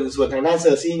ส่วนทางด้านเซ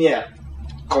อร์ซี่เนี่ย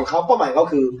ของเขาเป้าหมายเขา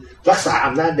คือรักษาอ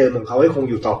ำนาจเดิมของเขาให้คง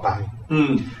อยู่ต่อไป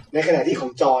ในขณะที่ขอ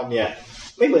งจอห์นเนี่ย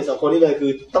ไม่เหมือน2 คนนี้เลยคื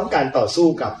อต้องการต่อสู้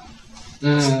กับ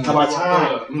ธรรมชา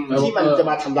ติที่มันจะ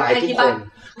มาทำลายทุกคน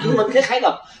คือมันคล้ายๆ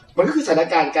กับมันก็คือสถาน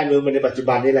การณ์การเมืองในปัจจุ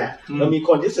บันนี่แหละเรามีค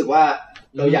นที่รู้สึกว่า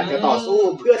เราอยากจะต่อสู้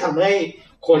เพื่อทำให้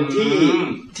คน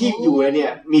ที่อยู่เนี่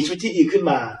ยมีชีวิตที่ดีขึ้น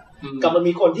มากับมัน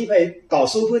มีคนที่ไปต่อ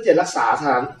สู้เพื่อจะรักษา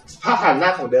ภาพผ่านหน้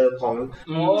าของเดิมของ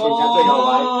ชนชั้นตัวน้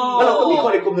อยแล้วเราก็มีค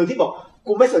นในกลุ่มนึงที่บอก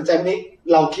กูไม่สนใจนี้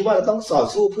เราคิดว่าเราต้องต่อ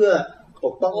สู้เพื่อป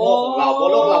กป้องโลกของเราเพราะ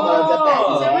โลกเรามันจะแตกอ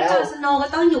ยู่แล้วจอห์นสโนว์ก็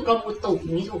ต้องอยู่กรมอุตุ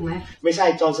นี้ถูกไหมไม่ใช่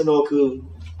จอห์นสโนว์คือ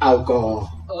อัลกอร์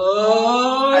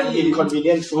อันอินคอนวีเนี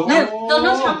ยนซ์โดนั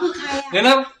ลด์ทรัมป์คือใครเดี๋ยวน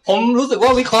ะผมรู้สึกว่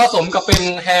าวิเคราะห์สมกับเป็น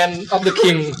Hand of the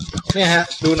King เนี่ยฮะ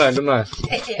ดูหน่อย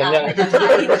ผมยัง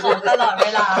ของตลอดเว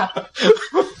ลา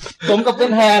ผมกับเป็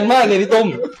นแฮนมากเลยพี่ตุ้ม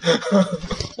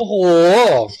โอ้โห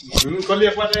ก็เรี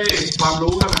ยกว่าได้ความ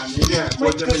รู้ขนาดนี้เนี่ยคว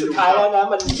รจะไปอยู่ท้ายแล้วนะ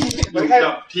มันแค่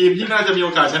ทีมที่น่าจะมีโอ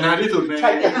กาสชนะที่สุดใน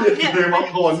เกมออฟ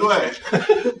โทนด้วย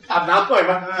อาบน้ำก่อน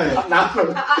มั้ยอาบน้ำก่อน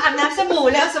อาบน้ำสบู่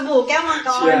แล้วสบู่แก้วมังก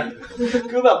ร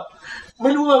คือแบบไ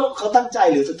ม่รู้ว่าเขาตั้งใจ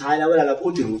หรือสุดท้ายแล้วเวลาเราพู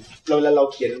ดถึงเรา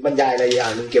เขียนบรรยายอะไรอย่า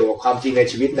งนึงเกี่ยวกับความจริงใน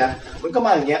ชีวิตนะมันก็ม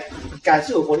าอย่างเงี้ยการ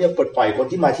สู้กับคนที่ปลดปล่อยคน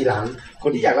ที่มาทีหลังค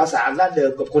นที่อยากรักษาอำนาจเดิ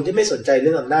มกับคนที่ไม่สนใจเ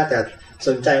รื่องอำนาจแต่ส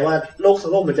นใจว่าโลกทั้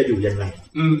งโลกมันจะอยู่ยังไง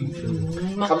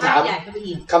คำถ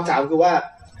ามคือว่า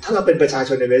ถ้าเราเป็นประชาช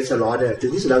นในเวสต์ลอสเนี่ยถึ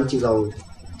งที่สุดแล้วจริงๆเร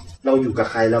าอยู่กับ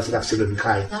ใครเราสนับสนุนใค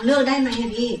รเราเลือกได้ไหม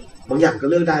พี่บางอย่างก็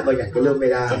เลือกได้บางอย่างก็เลือกไม่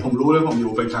ได้แต่ผมรู้เลยผมอ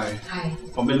ยู่เป็นใคร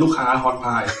ผมเป็นลูกค้าฮอตพ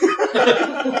าย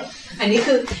อันนี้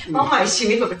คือเป้าหมายชี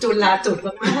วิตแบบจุฬาจุดม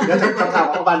ากๆแล้วคำถาม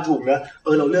ของบานถูกนะ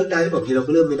เราเลือกได้บางทีเรา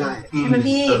ก็เลือกไม่ได้ใช่ไหม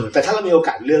พี่แต่ถ้าเรามีโอก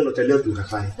าสเลือกเราจะเลือกอยู่กับ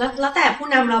ใครแล้วแต่ผู้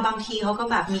นำเราบางทีเขาก็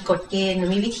แบบมีกฎเกณฑ์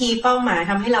มีวิธีเป้าหมาย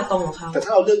ทำให้เราตรงกับเขาแต่ถ้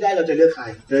าเราเลือกได้เราจะเลือกใคร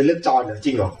เราเลือกจอห์นเหรอจ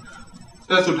ริงเหรอแ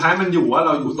ต่สุดท้ายมันอยู่ว่าเร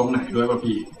าอยู่ตรงไหนด้วยป่ะ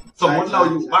พี่สมมติเรา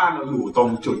อยู่บ้านเราอยู่ตรง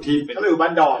จุดที่เป็นถ้าเราอยู่บ้า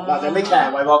นดอนเราจะไม่แข่ง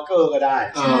ไวท์วอล์กเกอร์ก็ได้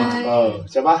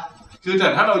ใช่ปะคือแต่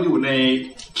ถ้าเราอยู่ใน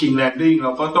King Landing เร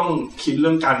าก็ต้องคิดเ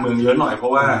รื่องการเมืองเยอะหน่อยเพรา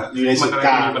ะว่าอยู่ในศูนย์กล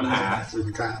างมีปัญหาศูน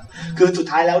ย์กลางคือสุด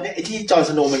ท้ายแล้วเนี่ยไอ้ที่จอห์น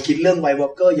สโนว์มันคิดเรื่องไวท์วอ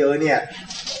ล์กเกอร์เยอะเนี่ย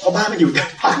เพราะบ้านมันอยู่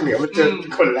ภาคเหนือมันเจอ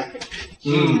คนแรก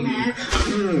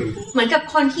เหมือนกับ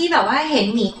คนที่แบบว่าเห็น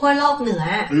หมีขั้วโลกเหนือ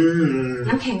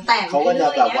น้ำแข็งแตกเขาก็จะ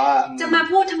แบบว่าจะมา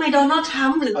พูดทำไมโดนัลด์ทรั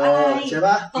มป์หรืออะไรใช่ป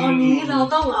ะตอนนี้เรา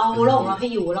ต้องเอาโลกเราให้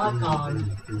อยู่รอดก่อน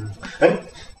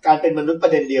การเป็นมนุษย์ปร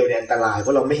ะเด็นเดียวเนี่ยอันตรายเพร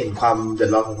าะเราไม่เห็นความเดือด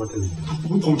ร้อนของคนอื่น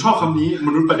ผมชอบคำนี้ม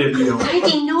นุษย์ประเด็นเดียวใช่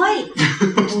จริงด้วย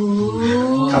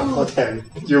ครับข้อแทน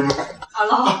ยูมาเอา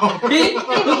ล่ะ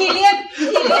พี่เรียก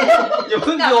อย่าเ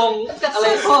พิ่งโยงอะไร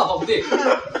ข้อผมสิ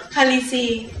คาลิซี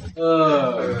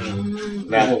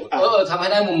ทำให้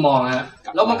ได้มุมมองฮะ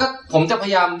แล้วมันก็ผมจะพ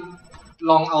ยายาม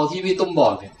ลองเอาที่พี่ตุ้มบอ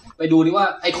กเนี่ยไปดูดิว่า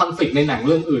ไอคอนฟลิกต์ในหนังเ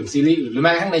รื่องอื่นซีรีส์อื่นหรือแ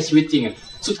ม้กระทั่งในชีวิตจริงอ่ะ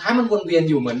สุดท้ายมันวนเวียน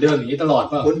อยู่เหมือนเดิมอย่างนี้ตลอด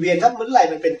ป่ะวนเวียนถ้าเมื่อไหร่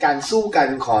มันเป็นการสู้กัน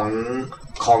ข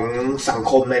องสัง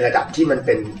คมในระดับที่มันเ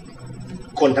ป็น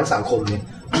คนทั้งสังคมเนี่ย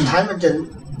สุดท้าย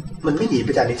มันไม่หนีไป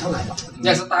จากนี้เท่าไหร่หรอกอ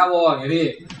ย่าง Star Wars อย่างนี้พี่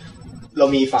เรา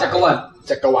มีฝ่ายจักรวร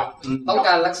รดิต้องก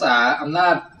ารรักษาอำนา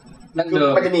จดั้งเดิ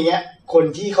มมันจะมีเงี้ยคน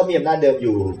ที่เขามีอำนาจเดิมอ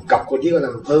ยู่กับคนที่กำ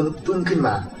ลังพึ่งขึ้นม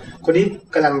าคนที่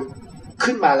กำลัง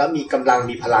ขึ้นมาแล้วมีกำลัง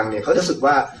มีพลังเนี่ยเขาจะรู้สึก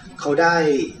ว่าเขาได้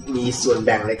มีส่วนแ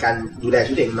บ่งในการดูแล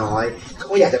ชีวิตเด็กน้อยเขา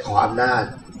ก็อยากจะขออำนาจ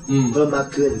เพิ่มมาก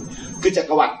ขึ้นคือจั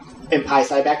กรวรรดิ Empire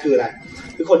Strikes Back คืออะไร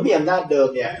คือคนมีอำนาจเดิม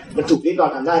เนี่ยมันถูกริดรอ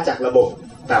นอำนาจจากระบบ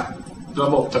แบบระ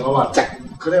บบจักรวรรดิจาก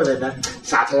เขาเรียกอะไรนะ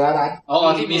สาธารณรัฐ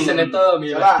ที่มีเซเนเตอร์มี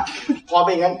ใช่ป่ะพอเ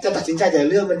ป็นงั้นจะตัดสินใจแต่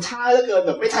เรื่องมันช้าเหลือเกินแ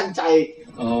บบไม่ทันใจ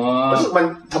รู้สึกมัน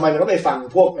ทำไมมันต้องไปฟัง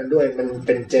พวกมันด้วยมันเ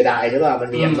ป็นเจไดใช่ป่ะมัน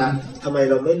มีอำนาจทำไม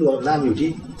เราไม่รวมอำนาจอยู่ที่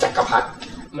จักรพรรดิ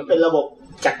มันเป็นระบบ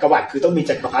จักรวรรดิคือต้องมี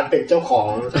จักรพรรดิเป็นเจ้าของ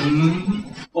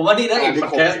ผมว่านี่นะอีกพอ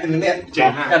ดแคสต์นึงเนี่ย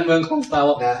การเมืองของ Star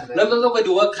Wars แล้วก็ต้องไป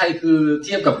ดูว่าใครคือเ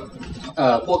ทียบกับ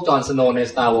พวกจอห์นสโนว์ใน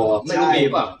Star Wars ไม่รู้มี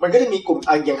ป่ะมันก็จะมีกลุ่ม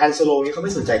อย่างฮันโซโลนี่เขาไ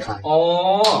ม่สนใจใคร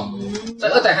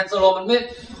แต่ฮันโซโลมันไม่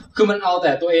คือมันเอาแ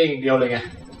ต่ตัวเองเดียวเลยไง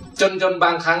จนบ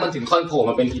างครั้งมันถึงค่อยโผล่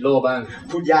มาเป็นฮีโร่บ้าง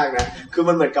พูดยากนะคือ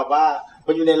มันเหมือนกับว่า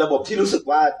มันอยู่ในระบบที่รู้สึก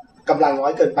ว่ากำลังน้อ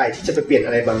ยเกินไปที่จะไปเปลี่ยนอ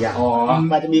ะไรบางอย่าง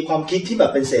มันจะมีความคิดที่แบ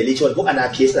บเป็นเสรีชนพวกอนา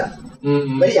คิสต์อ่ะ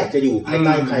ไม่ได้อยากจะอยู่ภายใ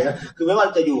ต้ใครนะคือไม่ว่า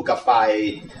จะอยู่กับฝ่าย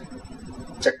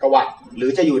จักรวรรดิหรื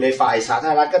อจะอยู่ในฝ่ายสาธา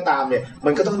รณรัฐก็ตามเนี่ยมั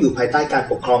นก็ต้องอยู่ภายใต้การ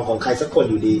ปกครองของใครสักคน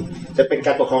อยู่ดีจะเป็นก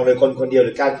ารปกครองโดยคนคนเดียวห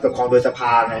รือการปกครองโดยสภ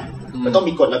าไงมันต้อง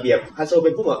มีกฎระเบียบฮันโซเ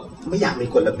ป็นผู้แบบไม่อยากมี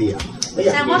กฎระเบียบไม่อย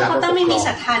ากมีเขาต้องไม่มีศ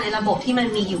รัทธาในระบบที่มัน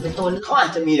มีอยู่เป็นตัวเลือกเขาอา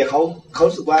จจะมีแต่เขา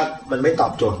รู้สึกว่ามันไม่ตอ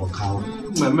บโจทย์ของเขา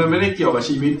เหมือนมันไม่ได้เกี่ยวกับ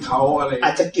ชีวิตเขาอะไรอ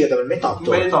าจจะเกี่ยวแต่มันไม่ตอบโจ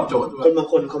ทย์ไม่ได้ตอบโจทย์คนบาง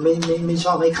คนเขาไม่ช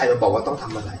อบให้ใครมาบอกว่าต้องท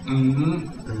ำอะไร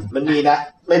มันมีนะ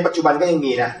ในปัจจุบันก็ยัง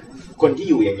มีนะคนที่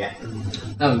อยู่อย่างเงี้ย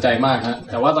น่าสนใจมากฮะ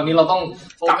แต่ว่าตอนนี้เราต้อง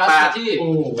โฟกัสที่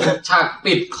ฉาก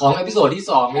ปิดของเอพิโซดที่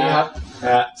2นี่ครับ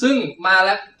ซึ่งมาแ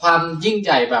ล้วความยิ่งใ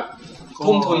หญ่แบบ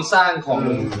ทุ่มทุนสร้างของ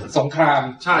สงคราม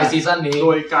ในซีซั่นนี้โด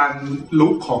ยการลุ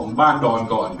กของบ้านดอน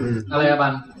ก่อนอะไรอะบั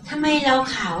นทำไมเรา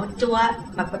ขาวจั๊ว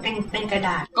แบบเป็นกระด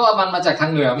าษก็มันมาจากทา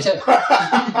งเหนือไม่ใช่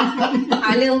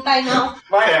ลืมไปเนาะ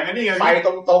ไม่แสงนี่ไงไฟต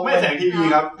รงๆไม่แสงทีวี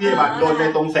ครับพี่บันโดนใน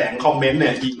ตรงแสงคอมเมนต์เ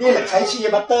นี่ยนี่แหละใช้ชี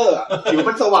บัตเตอร์ผิว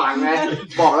มันสว่างไง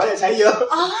บอกแล้วอย่าใช้เยอะ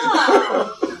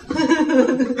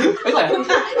ขอบคุณ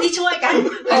ค่ะ ที่ช่วยกัน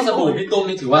ให้สบู่พี่ตุ้ม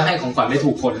นี่ถือว่าให้ของขวัญได้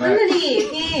ถูกคนมากนั่นดิ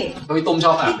พี่พี่ตุ้มช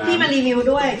อบอาบน้ำพี่มารีวิว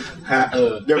ด้วย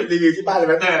เดี๋ยวรีวิวที่บ้านเลยไ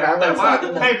หมแต่ว่า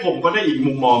ให้ผมก็ได้อีก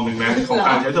มุมมองหนึ่งนะของก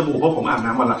ารใช้สบู่เพราะผมอาบ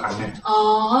น้ำวันละครั้งไง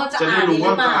จะได้รู้ว่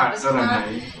าสะอาดขนาดไหน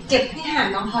เก็บให้หา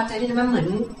น้องพอใจได้มันเหมือน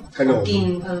ขนมกิน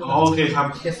โอเคครับ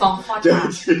เดี๋ยวฟองฟอดเจอ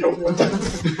เชียว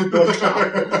โดนข่าว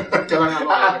กำลัง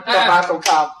จะมาสงค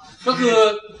รามก็คือ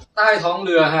ใต้ท้องเ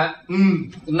รือฮะ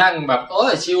นั่งแบบ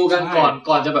ชิลกัน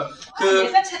ก่อนจะแบบคือ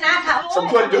ชนะค่ะสม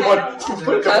ควรโดน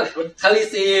คาลิ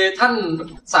ซีท่าน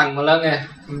สั่งมาแล้วไง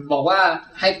บอกว่า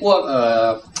ให้พวก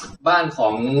บ้านขอ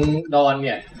งดอนเ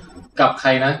นี่ยกับใคร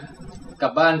นะกั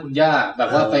บบ้านคุณย่าแบบ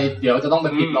ว่าไปเดี๋ยวจะต้องไป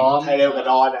ปิดล้อมไทยเร็วกับ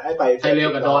ดอนให้ไปไทยเร็ว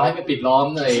กับดอนให้ไปปิดล้อม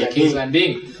ไอ้ King's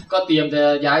Landing ก็เตรียมจะ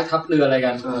ย้ายทัพเรืออะไร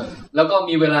กันแล้วก็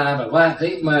มีเวลาแบบว่าเฮ้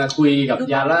ยมาคุยกับ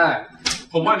ยาล่า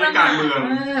ผมว่านี่การเมื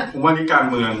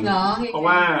องเพราะ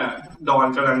ว่าดอน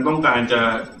กำลังต้องการจะ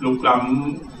ลุกล้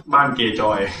ำบ้านเกย์จ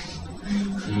อย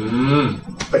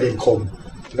ประเด็นคม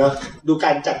เนาะดูก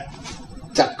าร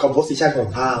จัดคอมโพสิชันของ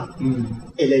ภาพ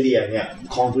เอเลเรียเนี่ย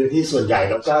ครองพื้นที่ส่วนใหญ่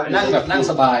แล้วก็นั่ง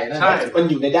สบายใช่มัน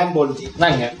อยู่ในด้านบนที่นั่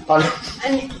งไงตอนอั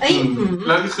นนี้แ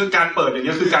ล้วคือการเปิดอย่าง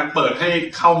นี้คือการเปิดให้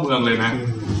เข้าเมืองเลยนะ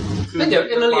ก็เดี๋ยว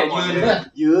เอเลเรีย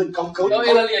ยืนเขา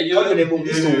อยู่ในมุม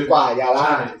ที่สูงกว่ายาล่า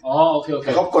อ๋อโอเค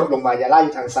เขากดลงมายาล่าอ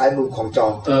ยู่ทางซ้ายมือของจอ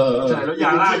ใช่แล้วย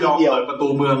าล่ายอมเปิดประตู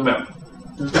เมืองแบบ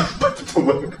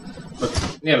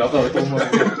เนี่ยเราเปิดประตูเมือง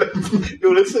ดู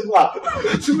ลึกซึ้งว่ะ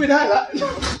ซึ่งไม่ได้ละ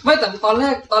ไม่แต่ตอนแร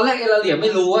กเอเลเรียไม่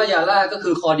รู้ว่ายาล่าก็คื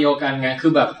อคอเดียวกันไงคื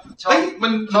อแบบชอ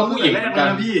บผู้หญิงกัน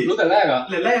พี่รู้แต่แรกเหรอ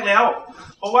แรกแล้ว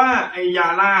เพราะว่าไอยา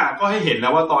ล่าก็ให้เห็นแล้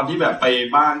วว่าตอนที่แบบไป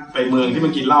บ้านไปเมืองที่มั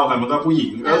นกินเหล้ากันมันก็ผู้หญิ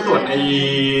งแล้วส่วนไอ้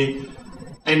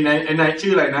ชื่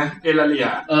ออะไรนะเอลาเลีย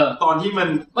ตอนที่มัน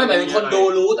ไม่หมายถึงคนดู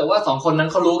รู้แต่ว่า2คนนั้น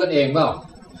เขารู้กันเองเปล่า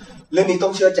เรื่องนี้ต้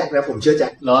องเชื่อแจ็คนะผมเชื่อแจ็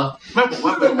คเหรอไม่ผมว่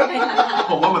า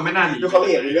มันไม่น่าหนีดูเขาละ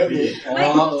เอียดในเรื่องนี้ไม่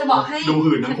จะบอกให้ดู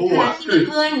หื่นทั้งคู่อ่ะที่มีเ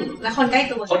พื่อนและคนใกล้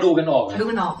ตัวเขาดูกันออก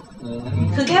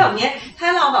คือแค่แบบเนี้ยถ้า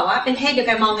เราแบบว่าเป็นเพศเดียว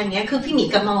กันมองกันเนี้ยคือพี่หมี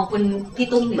กับมองคุณพี่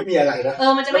ตุ้มไม่มีอะไรนะ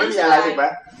มันจะไม่มีอะไรถูกไหม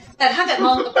แต่ถ้าเกิดม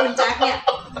องกับคุณแจ็คเนี่ย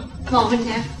มองเป็นแ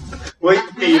จ็คเว้ย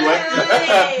ตีไว้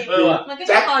มันก็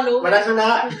จะพอรู้มาด้านข้างหน้า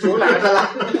ชูหลังกันละ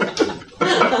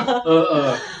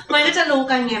มันก็จะรู้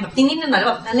กันไงแบบนิดๆหน่อยๆ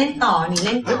แบบเล่นต่อนี่เ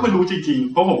ล่นต่อมันรู้จริง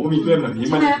ๆเพราะผมก็มีเพื่อนแบบนี้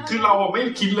มันคือเราไม่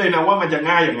คิดเลยนะว่ามันจะ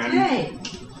ง่ายอย่างนั้นใช่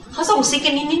เขาส่งซิก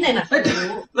กันนิดๆหน่อย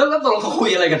ๆแล้วตกลงเขาคุย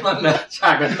อะไรกันบ้างนะฉา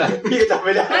กกันนะพี่จำไ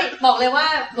ม่ได้ไม่บอกเลยว่า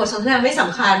บทสนทนาไม่ส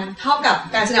ำคัญเท่ากับ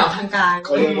การแสดงออกทางกายเข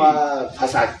าเรียกว่าภา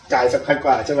ษากายสำคัญก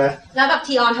ว่าใช่ไหมแล้วแบบ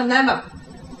ทีออนทำหน้าแบบ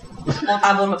มองต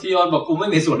าบนแบบทีออนบอกกูไม่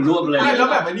มีส่วนร่วมเลยแล้ว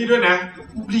แบบนี้ด้วยนะ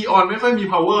ทีออนไม่ค่อยมี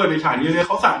power ในฉากนี้เลยเ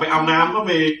ขาสั่งไปอาบน้ำก็ไ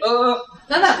ป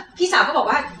แล้วแบบพี่สาวก็บอก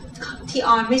ว่าทีอ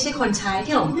อนไม่ใช่คนใช้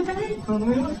ที่ผมไม่เป็นไร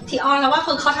ทีออนแล้วว่า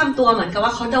คือเขาทำตัวเหมือนกับว่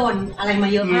าเขาโดนอะไรมา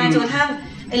เยอะมากจนกระทั่ง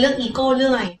ไอ้เรื่องอีโก้เรื่อ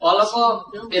งอะไรแล้วก็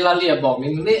เอลาเรียบอก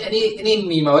นี่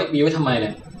มีมาไว้ทำไมเ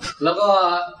นี่ยแล้วก็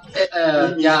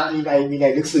มีใน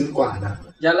ลึกซึ้งกว่านะ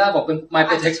ยาล่าบอกเป็น my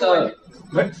protector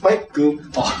ไม่คือ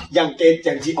อย่างเกตอ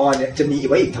ย่างทีออนเนี่ยจะมี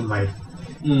ไว้อีกทำไม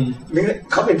นี่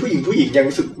เขาเป็นผู้หญิงยัง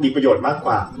รู้สึกมีประโยชน์มากก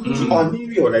ว่าทีออนไม่มี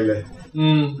ประโยชน์อะไรเลย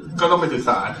ก็ต้องไปศึกษ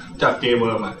าจากเกมเมอ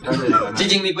ร์มาจ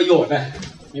ริงๆมีประโยชน์นะ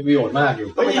มีประโยชน์มากอยู่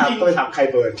ก็ไปถามใคร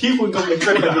เบิร์นที่คุณกวิน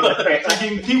จริ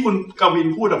งที่คุณกวิน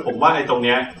พูดกับผมว่าไอ้ตรงเ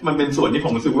นี้ยมันเป็นส่วนที่ผ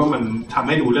มรู้สึกว่ามันทำใ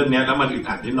ห้ดูเรื่องนี้แล้วมันอึด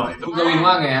อัดนิดหน่อยคุณกวิน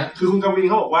ว่าไงฮะคือคุณกวิน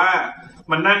เขาบอกว่า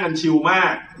มันนั่งกันชิลมา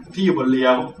กที่อยู่บนเรือ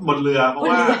เพราะ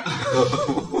ว่า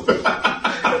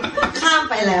ข้าม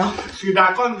ไปแล้วคือดรา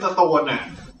ก้อนสโตนน่ะ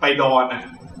ไปดอนน่ะ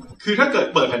คือถ้าเกิด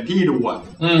เปิดแผนที่ดูอ่ะ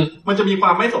มันจะมีคว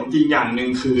ามไม่สมจริงอย่างหนึ่ง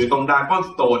คือตรงดราก้อน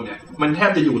สโตนเนี่ยมันแทบ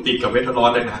จะอยู่ติดกับเวทเทอรอ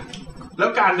สเลยนะแล้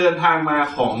วการเดินทางมา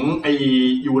ของไอ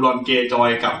ยูรอนเกจอย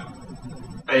กับ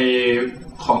ไอ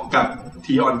ของกับ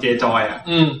ทีออนเกจอยอ่ะ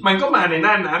มันก็มาใน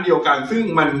น่านน้ำเดียวกันซึ่ง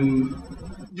มัน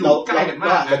อยู่ใกล้กันม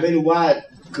ากเราไม่รู้ว่า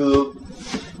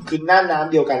คือน่านน้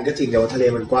ำเดียวกันก็จริงแต่ว่าทะเล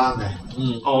มันกว้างไง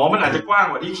มันอาจจะกว้าง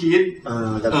กว่าที่คิด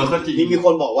ก็จริงนี่มีค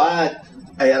นบอกว่า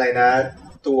ไออะไรนะ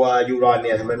ตัวยูรอนเ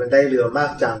นี่ยทำไมมันได้เรือมา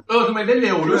กจังทำไมได้เ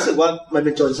ร็วด้วยรู้สึกว่ามันเ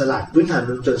ป็นโจรสลัดพื้นฐาน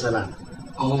มันเป็นโจรสลัด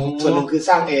ส่วนหนึ่งคือส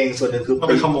ร้างเองส่วนหนึ่งคือ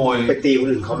ไปขโมยไปตีคน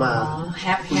อื่นเขามา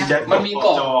มันมีเก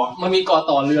าะ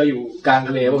ต่อเรืออยู่กลางท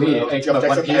ะเลป่ะพี่ไอ้แบบ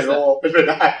วันพีซเป็นไป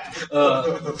ได้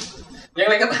ยัง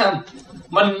ไงก็ตาม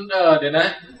มันเดี๋ยวนะ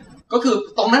ก็คือ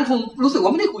ตรงนั้นคงรู้สึกว่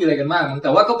าไม่ได้คุยอะไรกันมากแ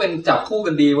ต่ว่าก็เป็นจับคู่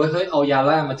กันดีว่าเฮ้ยเอายา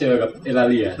ล่ามาเจอกับเอลา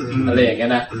เรียอะไรอย่างเงี้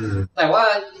ยนะแต่ว่า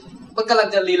มันกำลัง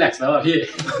จะรีแลกซ์แล้วอ่ะพี่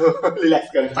รีแลก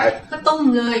ซ์เกินไปก็ต้ม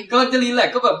เลยก็จะรีแลก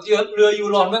ซ์ก็แบบเรือยู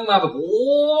รอนแม่งมาแบบโอ้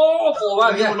โหว่า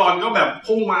ยูรอนก็แบบ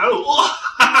พุ่งมาแล้ว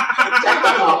แจ็คต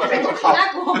กขอบน่า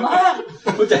กลัวมาก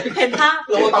คุณใจเห็นภาพ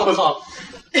เราตกขอบ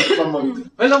ปลาหมึก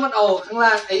เฮ้ยแล้วมันเอาข้างล่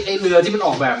างไอ้เรือที่มันอ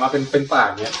อกแบบมาเป็นปาก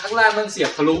เนี้ยข้างล่างมันเสีย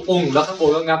บทะลุปุ้งแล้วข้างบ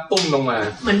นก็งับตุ้มลงมา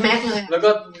เหมือนแม็กเลยแล้วก็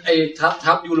ไอ้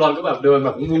ทับยูรอนก็แบบเดินแบ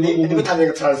บงูนี่มันทำอย่าง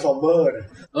กับ Transformer นะ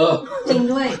จริง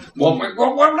ด้วยบอก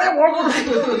แล้ว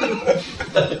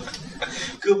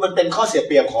คือมันเป็นข้อเสียเ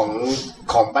ปรียบ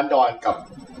ของบันดอนกับ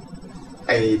ไ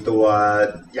อตัว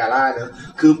ยาล่าเนอะ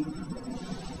คือ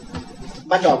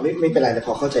บันดอนไม่เป็นไรแต่พ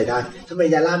อเข้าใจได้ทำไม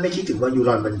ยาล่าไม่คิดถึงว่ายูร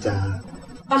อนมันจะ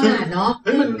ประมาทเนาะเ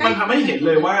ฮ้ยมันทำให้เห็นเ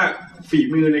ลยว่าฝี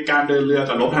มือในการเดินเรือ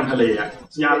กับรบทางทะเลอะ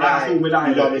ยาล่าสู้ไม่ได้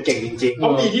ยูรอนมันเก่งจริงๆเพรา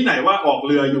ะมีที่ไหนว่าออกเ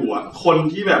รืออยู่อะคน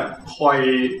ที่แบบคอย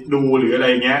ดูหรืออะไร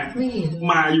เงี้ย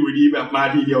มาอยู่ดีแบบมา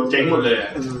ทีเดียวเจ๊งหมดเลย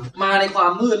มาในควา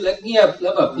มมืดและเงียบแล้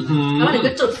วแบบแล้วเดี๋ยว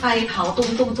ก็จุดไฟเผาตุ้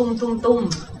ม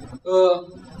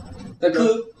แต่คื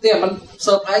อเนี่ยมันเซ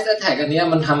อร์ไพรส์แอทแทคอันนี้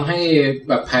มันทำให้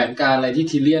แบบแผนการอะไรที่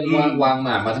ทีเลียนวางหม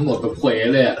ากมาทั้งหมดแบบเขว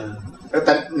เลยอ่ะแ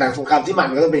ต่หนังสงครามที่มัน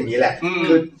ก็ต้องเป็นอย่างนี้แหละ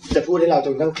คือจะพูดให้เราจ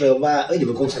นต้องเคลิ้มว่าเดี๋ยว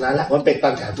มันคงชนะแหละมันเป็นต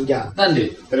ามแผนทุกอย่างนั่นดิ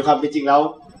แต่ในความเป็นจริงแล้ว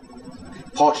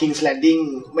พอ King's Landing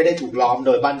ไม่ได้ถูกล้อมโด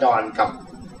ยบ้านดอนกับ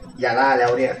ยาล่าแล้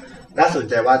วเนี่ยน่าสน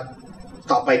ใจว่า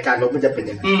ต่อไปการรบมันจะเป็น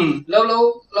ยังไงแ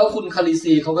ล้วคุณคาริ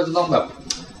ซีเขาก็จะต้องแบบ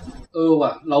ว่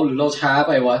ะเราช้าไ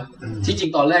ปวะที่จริ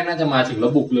งตอนแรกน่าจะมาถึงร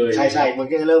ะบุเลยใช่ๆมัน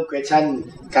ก็จะเริ่ม question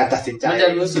การตัดสินใจมันจะ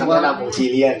รู้สึกว่าของที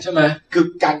เลียนใช่ไหมคือ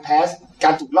การแพ้กา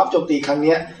รถูกรอบโจมตีครั้ง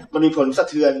นี้มันมีผลสะ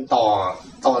เทือน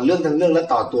ต่อเรื่องทั้งเรื่องและ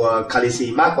ต่อตัวคาริซี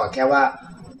มากกว่าแค่ว่า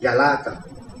ยาล่ากับ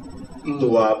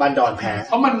ตัวบ้านดอนแพ้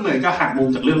เพราะมันเหมือนกับหักมุม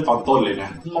จากเรื่องตอนต้นเลยนะ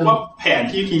เพราะว่าแผน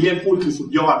ที่ทีเลียนพูดคือสุด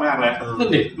ยอดมากแล้วนั่น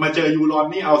ดิมาเจอยูรอน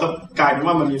นี่เอากลายเป็น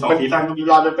ว่ามันมี2ซีซั่นยู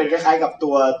รอนมันเป็นคล้ายๆกับตั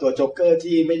วโจ๊กเกอร์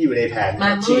ที่ไม่อยู่ในแผน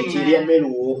ทีเลียนไม่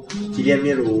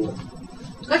รู้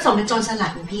ก็สมเป็นโจรสลั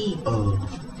ดพี่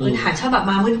พื้นฐานชอบแบบ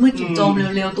มามืดๆโจม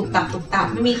เร็วๆตุกตับ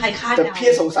ไม่มีใครคาดเดาแต่พี่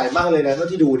สงสัยมากเลยนะเท่า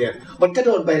ที่ดูเนี่ยมันก็โด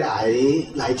นไปห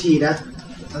ลายทีนะ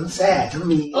ทั้งแซ่ทั้ง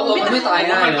มีมันไม่ตาย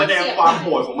ง่ายมันแสดงความโห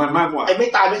ดของมันมากกว่าไอ้ไม่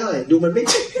ตายไม่เท่าไหร่ดูมันไม่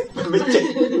เจ็บ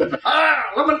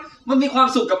แล้วมันมีความ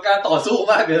สุขกับการต่อสู้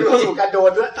มากเลยมีความสุขการโด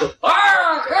นด้วย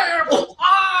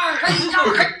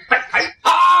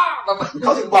เข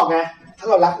าถึงบอกไงถ้า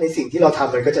เรารักในสิ่งที่เราท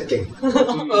ำมันก็จะเก่ง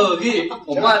พี่ผ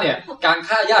มว่าเนี่ยการ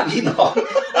ฆ่าญาติพี่น้อง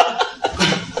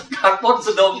การปล้นส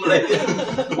ะดมเลย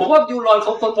ผมว่ายูรอนเข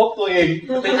าค้นพบตัวเอง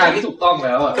ในทางที่ถูกต้องแ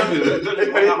ล้วอ่ะก็คือ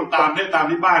ไม่ได้ตาม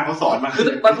ที่บ้านเขาสอนมาคือ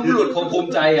บรรพบุรุษคงภูมิ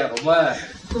ใจอ่ะผมว่า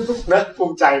นะภู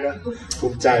มิใจ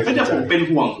ก็จะผมเป็น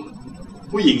ห่วง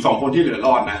ผู้หญิง2คนที่เหลือร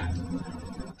อดนะ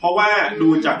เพราะว่าดู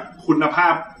จากคุณภา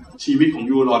พชีวิตของ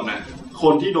ยูรอนนะค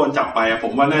นที่โดนจับไปอะผ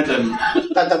มว่าน่าจะ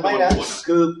แต่ไม่นะ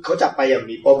คือเขาจับไปอย่าง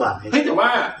มีเป้าหมายเฮ้ยแต่ว่า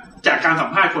จากการสัม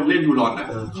ภาษณ์คนเล่นยูรอนนะ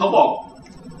เขาบอก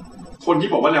คนที่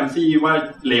บอกว่าแรมซี่ว่า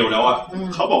เลวแล้วอ่ะ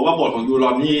เขาบอกว่าบทของยูร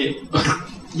อนนี่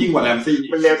ยิ่งกว่าแรมซี่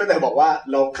มันเลวตั้งแต่บอกว่า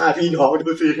เราฆ่าพี่น้อง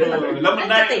ดูสิแล้วมัน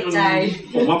ได้ติดใจ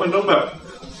ผมว่ามันต้องแบบ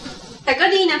แต่ก็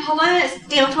ดีนะเพราะว่า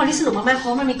เกมออฟโทรนที่สนุกมากๆเพรา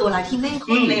ะมันมีตัวร้ายที่แม่งโค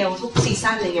ตรเลวทุกซี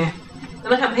ซั่นเลยไงแล้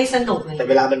วมันทำให้สนุกเลยแต่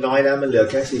เวลามันน้อยนะมันเหลือ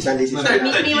แค่ซีซั่นที่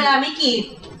มีเวลาไม่กี่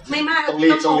ไม่มากต้อ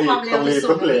งโชว์ความเร็ว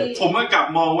สุดเลยผมก็กลับ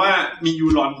มองว่ามียู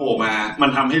รอนโผล่มามัน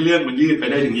ทำให้เรื่องมันยืดไป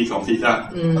ได้ถึงอีก2ซีซั่น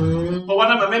เพราะว่า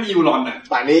ถ้ามันไม่มียูรอนน่ะ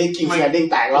ป่านนี้คิงแซนดิ้ง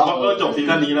แตกแล้วก็จบซี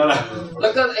ซั่นนี้แล้วแหละแล้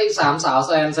วก็ไอ้3สาวแ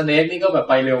ซนสเนคนี่ก็แบบ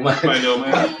ไปเร็วมาก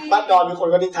บ้านดอนมีคน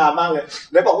ก็นินทามากเลย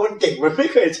แล้วบอกว่ามันเก่งมันไม่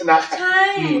เคยชนะใช่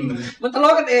มันทะเลา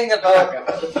ะกันเองกัน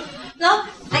แล้ว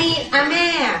ไอ้อาแม่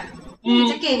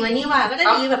จะเก่งเลยนี่ว่าก็จะ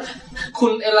ดีแบบคุ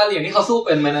ณเอลาเหลียงนี่เขาสู้เ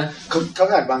ป็นไหมนะเขา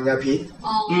หัดวางยาพิษ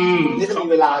นี่ถ้ามี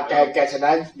เวลาแกชนะ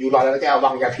อยู่รอแล้วแกเอาว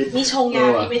างยาพิษนี่ชงยา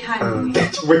พิษไม่ทัน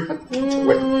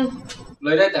เล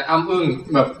ยได้แต่อ้ำอึ้ง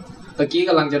แบบตะกี้ก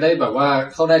ำลังจะได้แบบว่า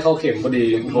เข้าเข็มพอดี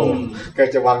โอ้แก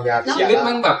จะวางยาชีวิต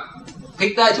มันแบบพลิ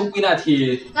กได้ทุกวินาที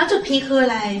แล้วจุดพีคืออะ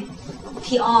ไร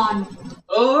ทีออน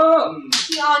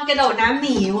ทีออนกระโดดน้ำห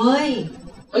นีเว้ย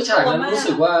ฉากนั้นรู้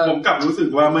สึกว่าผมกลับรู้สึก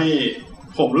ว่าไ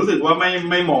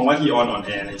ม่มองว่าทีออนอ่อนแอ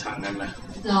ในฉากนั้นนะ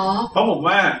หรอเพราะผม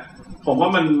ว่า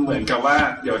มันเหมือนกับว่า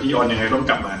เดี๋ยวทีออนยังไงต้อง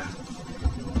กลับมา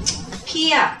พี่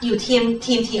อ่ะอยู่ทีม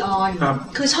ทีออน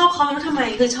คือชอบเขาแล้วทำไม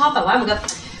คือชอบแบบว่าเหมือนกับ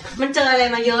มันเจออะไร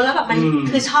มาเยอะแล้วแบบมัน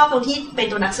คือชอบตรงที่เป็น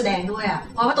ตัวนักแสดงด้วยอ่ะ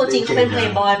เพราะว่าตัวจริงเขาเป็นเพล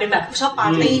ย์บอยเป็นแบบชอบปา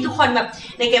ร์ตี้ทุกคนแบบ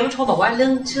ในเกมมันโชว์บอกว่าเรื่อ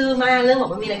งชื่อมากเรื่องบอ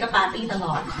กว่ามีอะไรก็ปาร์ตี้ตล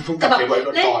อดแต่แบบ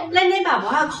เล่นได้แบบ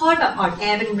ว่าโคตรแบบอ่อนแอ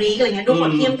เป็นรีกอะไรเงี้ยดูโห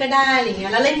ดเหี้ยมก็ได้อะไรเงี้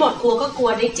ยแล้วเล่นบทกลัวก็กลัว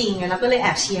ได้จริงไงแล้วก็เลยแอ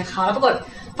บเชียร์เขาแล้วปรากฏ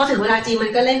พอถึงเวลาจริงมั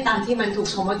นก็เล่นตามที่มันถูก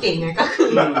ชมว่าเก่งไงก็คือ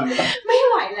ไม่ไ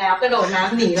หวแล้วกระโดดน้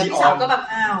ำหนีแล้วพี่สาวก็แบบ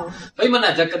อ้าวมันอ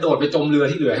าจจะกระโดดไปจมเรือ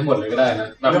ที่เหลือให้หมดเลยก็ได้นะ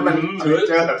แบบมัน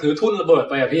ถือทุ่นระเบิด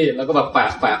ไปอ่ะพี่แล้วก็แบบแป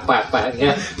ะอย่างเ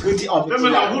งี้ยคือที่ออนแล้วมั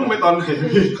นเอาทุ่นไปตอนไหน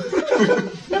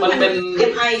มันเป็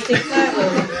นไอซิกมากเลย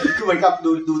คือเหมือนกับ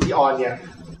ดูที่ออนเนี่ย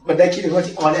มันได้คิดถึงว่า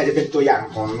ที่ออนเนี่ยอาจจะเป็นตัวอย่าง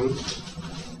ของ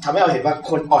ทำให้เราเห็นว่า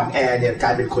คนอ่อนแอเนี่ยกล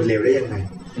ายเป็นคนเลวได้ยังไง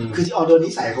คือที่ออนโดนนิ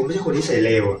สัยเขาไม่ใช่คนนิสัยเ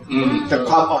ลวแต่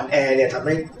ความอ่อนแอเนี่ยทำใ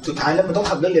ห้สุดท้ายแล้วมันต้อง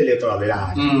ทำเรื่องเร็วๆตลอดเวลา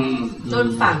จน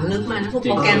ฝังลึกมานะพวก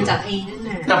โปรแกรมจากเองนั่นแห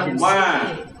ละแต่ผม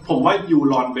ว่ายู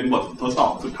รอนเป็นบททดสอ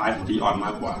บสุดท้ายของทีออนม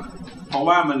ากกว่าเพราะ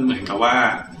ว่ามันเหมือนกับว่า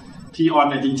ทีออน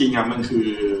เนี่ยจริงๆอ่ะมันคือ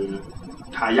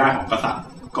ทายาทของกษัตริย์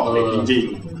เกาะเหล็กจริง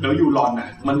ๆแล้วยูรอนน่ะ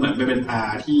มันเหมือนไปเป็นอา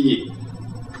ที่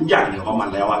ทุกอย่างเหนือกว่ามัน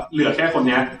แล้วอ่ะเหลือแค่คนเ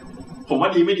นี้ยผมว่า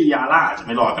ดีไม่ดียาล่าอาจจะไ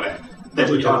ม่รอดก็ได้แต่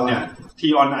ทีออนเนี่ยที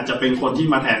ออนอาจจะเป็นคนที่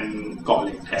มาแทนเกาะเห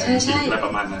ล็กแทนอะไรปร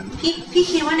ะมาณนั้นพี่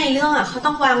คิดว่าในเรื่องอ่ะเขาต้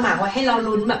องวางหมากไว้ให้เรา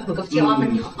ลุ้นแบบเหมือนกับทีออนมัน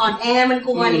อ่อนแอมันก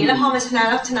ลัวนี้แล้วพอมันชนะ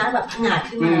แล้วชนะแบบผงาด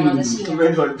ขึ้นมาเราจะเชียร์ไม่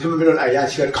โดนอาญา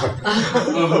เชือดก่อน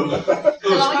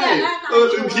เราอยากได้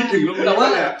ลืมคิดถึงแต่ว่า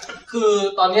คือ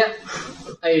ตอนเนี้ย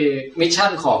ไอ้มิชชั่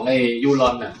นของไอ้ยูร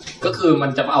อนน่ะก็คือมั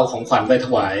นจะเอาของขวัญไปถ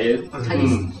วาย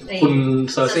คุณ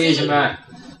เซอร์ซี่ใช่ไหม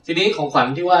ทีนี้ของขวัญ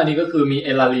ที่ว่านี่ก็คือมีเอ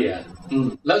ลาเลีย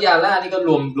แล้วยาล่านี่ก็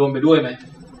รวมไปด้วยไหม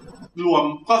รวม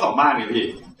ก็2บ้านเนี่ยพี่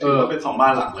เป็น2บ้า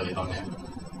นหลักเลยตอนนี้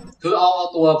คือเอา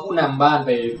ตัวผู้นำบ้านไ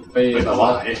ปแบบว่า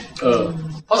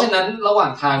เพราะฉะนั้นระหว่า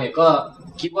งทางเนี่ยก็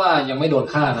คิดว่ายังไม่โดน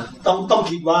ฆ่านะต้อง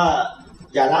คิดว่า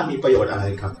ยาล่ามีประโยชน์อะไร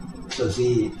ครับเซอร์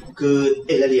ซี่คือเ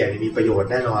อลาเลียมีประโยชน์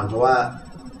แน่นอนเพราะว่า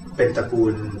เป็นตระกู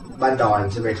ลบ้านดอน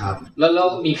ใช่ไหมครับแล้ว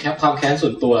มีความแค้นส่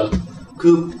วนตัวคื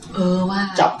อว่า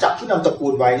จับผู้นำตระกู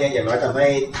ลไว้เนี่ยอย่างน้อยทำให้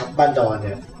ทัพบ้านดอนเ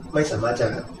นี่ยไม่สามารถจะ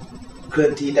เคลื่อ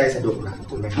นที่ได้สะดวกนัก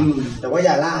ถูกไหมครับแต่ว่าย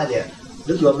าล่าเนี่ย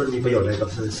ลึกๆมันมีประโยชน์อะไรกับ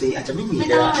เซอร์ซี่อาจจะไม่มี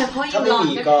ก็ได้ถ้าไม่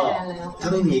มี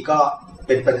ก็เ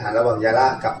ป็นปัญหาระหว่างยาล่า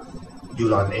กับยู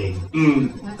รอนเอง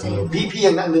พี่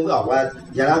ยังนั่งนึกไม่ออกว่า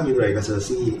ยาล่ามีอะไรกับเซอร์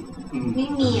ซี่ไม่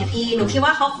มีอ่ะพี่หนูคิดว่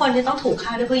าเขาควรจะต้องถูกฆ่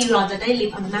าด้วยเพราะยูรอนจะได้ลิ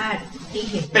ฟต์อำนาจที่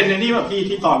เห็นเป็นในนี่แบบพี่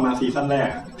ที่ตอนมาซีซั่นแรก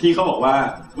ที่เขาบอกว่า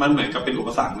มันเหมือนกับเป็นอุป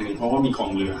สรรคหนึ่งเพราะว่ามีกอ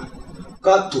งเรือ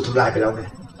ก็ถูกทำลายไปแล้วไง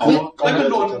แล้วก็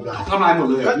โดนทำลายหมด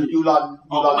เลยก็ยูรอน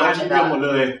ลบชนะหมดเล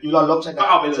ยยูรอนลบชนะก็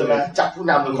เอาไปเลยจับผู้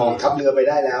นำของทัพเรือไป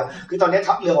ได้แล้วคือตอนนี้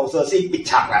ทัพเรือของเซอร์ซี่ปิด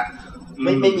ฉากแล้ว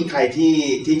ไม่มีใคร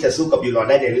ที่จะสู้กับยูรอน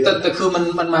ได้ในเรื่องแต่คือ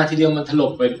มันมาทีเดียวมันถล่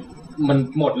มไปมัน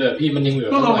หมดเลยพี่มันยังเหลือ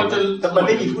แต่มันไ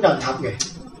ม่มีผู้นำทัพไง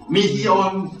มีทีออ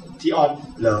น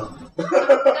เหรอ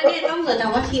ก็เนี่ยต้องเหลือแต่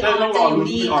ว่าทีออนจะอยู่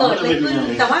ดีเกิดอะไรขึ้น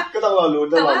แต่ว่าก็ต้องรอลุ้น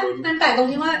แต่ว่ามันแปลกตรง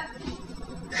ที่ว่า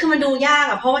คือมันดูยาก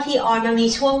อ่ะเพราะว่าทีออนมันมี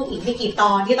ช่วงอีกไม่กี่ต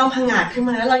อนที่ต้องผงาดขึ้น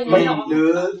มาแล้วเรายังไม่รู้หรือ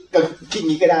คิด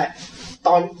งี้ก็ได้ต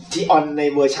อนทีออนใน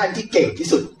เวอร์ชั่นที่เก่งที่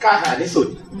สุดกล้าหาญที่สุด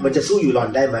มันจะสู้ยูรอน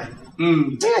ได้ไหม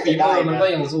ไม่น่าจะได้มันก็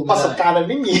ยังสู้ประสบการณ์มัน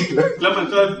ไม่มีแล้วมัน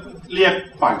ก็เรียก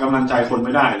ขวัญกำลังใจคนไ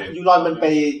ม่ได้เลยยูรอนมันไป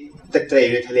เตะ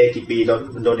ในทะเลกี่ปี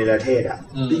โดนในประเทศอ่ะ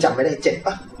พี่จำไม่ได้7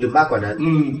ป่ะหรือมากกว่านั้น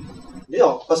นี่อ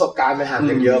อกประสบการณ์มันห่าง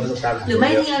กันเยอะประสบการณ์หรือไม่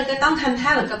ทีเราก็ต้องทำท่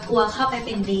าเหมือนกับทัวร์เข้าไปเ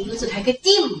ป็นดีสุดท้ายก็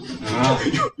จิ้ม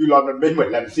ยูรอนมันไม่เหมือน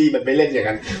แลนซี่มันไม่เล่นอย่าง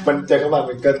นั้นมันเจอเข้ามา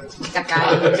มันก็กระจาย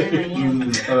ใช่ไหม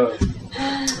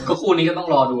ก็คู่นี้ก็ต้อง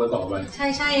รอดูกันต่อไป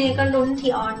ใช่ก็ลุ้นที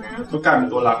ออนนะก็กลายเป็น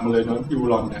ตัวหลักมาเลยเนาะยู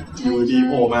รอนเนี่ยยูดีโ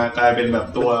ผล่มากลายเป็นแบบ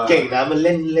ตัวเก่งนะมันเ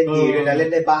ล่นดีด้วยนะเล่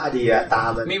นได้บ้าดีอะตา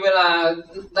มันมีเวลา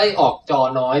ได้ออกจอ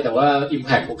น้อยแต่ว่า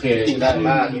Impact โอเคได้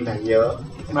มาก Impact เยอะ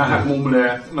มาหักมุมเลย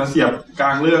มาเสียบกล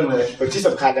างเรื่องเลยที่ส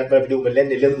ำคัญนะไปดูมันเล่น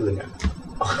ในเรื่องอื่นอ่ะ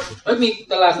มี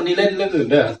ดาราคนนี้เล่นเรื่องอื่น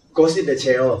ด้วย Ghost in the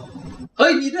Shell เฮ้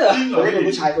ยมีด้วยเขาเล่นเป็น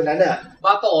ผู้ชายคนนั้นอ่ะบ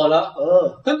าโตแล้ว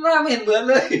เพิ่งหน้าไม่เห็นเหมือน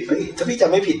เลยถ้าพี่จำ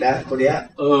ไม่ผิดนะคนเนี้ย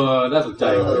น่าสนใจ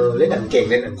เล่นหนังเก่ง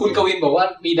เล่นหนังคุณกวินบอกว่า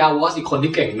มีดาวอสอีกคน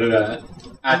ที่เก่งเรือ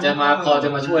อาจจะมาพอจะ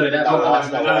มาช่วยเลยได้ดาวอส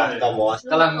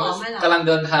กำลังเ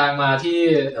ดินทางมาที่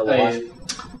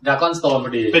ดราก้อนสโตนพ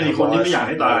อดีเป็นอีกคนที่ไม่อยากใ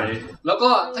ห้ตายแล้วก็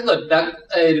ถ้าเกิด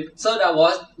เซอร์ดาวอ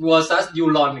สvsยู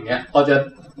รอนอย่างเงี้ยพอจะ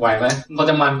ไหวไหมพอ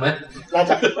จะมันไหมน่า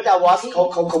จะเพราะดาวอสเข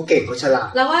าเก่งเขาฉลาด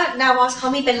แล้วว่าดาวอสเขา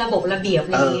มีเป็นระบบระเบียบอะ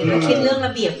ไรอย่างเงี้ยคิดเรื่องร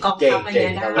ะเบียบกองทัพอะไรเ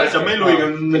งี้ยได้แต่จะไม่ลุยกัน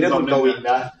เป็นเรื่องกวิน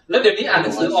นะแล้วเดี๋ยวนี้อ่านห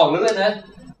นังสือออกแล้วนะ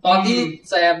ตอนที่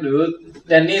แซมหรือ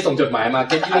แดนนี่ส่งจดหมายมาแ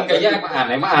กยืนแกแยกมาอ่านไ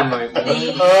หนมาอ่านหน่อย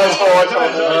โชว์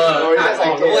อ่านอ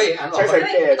อกด้วยอ่านออก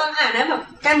ตอนอ่านนะแบบ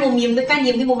กั้นมุมยิ้มด้วยกั้น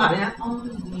ยิ้มที่มุมปากเลยนะ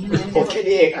โอเค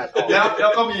นี่เองอ่ะแล้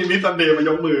วก็มีมิสซันเดย์มา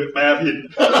ยกมือแปลผิด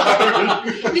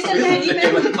มิสซันเดย์นี่เ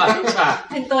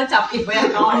ป็นตัวจับผิดไว้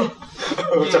ก่อน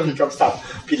จะมีคำศัพท์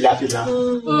ผิดแล้ว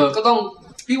ก็ต้อง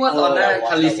พี่ว่าตอนแรก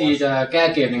คาริซีจะแก้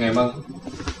เกมยังไงบ้าง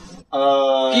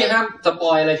พี่ห้ามสป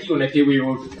อยอะไรที่อยู่ในพรีวิว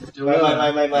ไม่มั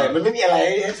นไม่มีอะไร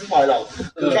ให้สปอยหรอก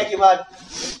คือแค่คิดว่า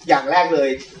อย่างแรกเลย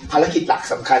ภารกิจหลัก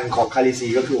สำคัญของคาริซี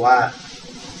ก็คือว่า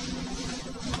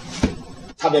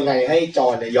ทำยังไงให้จอ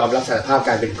นเนี่ยยอมรับสารภาพก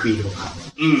ารเป็นควีนของเขา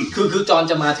คือจอน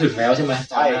จะมาถึงแล้วใช่ไหม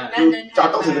ใช่จอน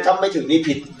ต้องถึงถ้าไม่ถึงนี่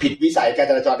ผิดวิสัยการ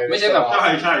จราจรเลยไม่ใช่แบบใ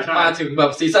ช่มาถึงแบ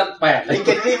บซีซั่น8นี่เก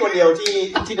นนี่คนเดียว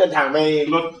ที่เดินทางไม่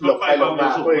หลบไปหลบมา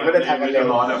คนอื่นก็เดินทางกันเร็ว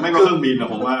ไม่ก็เครื่องบินนะ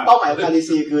ผมว่าเป้าหมายของคาริ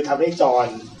ซีคือทำให้จอน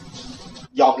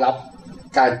ยอมรับ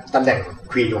การตำแหน่ง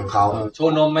ควีนของเขาโช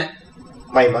ว์นมไหม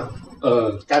ไม่มั้ง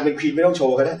การเป็นควีนไม่ต้องโช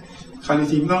ว์ก็ได้คาริ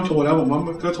ซีไม่ต้องโชว์แล้วผมว่า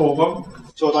ก็โชว์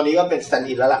ตอนนี้ก็เป็นสแตนด์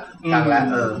อินแล้วล่ะดังแล้ว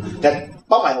แต่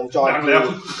เป้าหมายของจอห์นคือ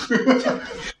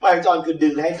เป้าหมายของจอห์นคือดึ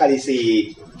งให้คาริซี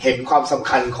เห็นความสำ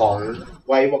คัญของ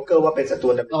ไวท์วอล์กเกอร์ว่าเป็นศัตรู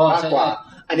มากกว่า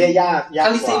อันนี้ยากค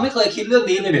าริซีไม่เคยคิดเรื่อง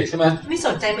นี้เลยใช่ไหมไม่ส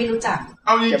นใจไม่รู้จักเอ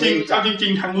าจริ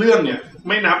งทั้งเรื่องเนี่ย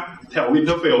ไม่นับแถววินเท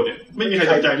อร์เฟลเนี่ยไม่มีใคร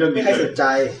สนใจเรื่องนี้ไม่ใครสนใจ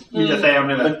มีแต่แซมเ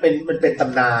นี่ยแหละมันเป็นต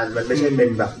ำนานมันไม่ใช่เป็น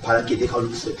แบบภารกิจที่เขา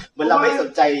รู้สึกเหมือนเราไม่สน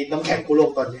ใจน้ำแข็งคู่โลก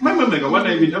ตอนนี้ไม่เหมือนกับว่าใน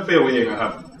วินเทอร์เฟลเองอะครั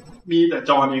บมีแต่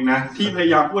จอห์นเองนะที่พย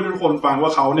ายามพูดให้ทุกคนฟังว่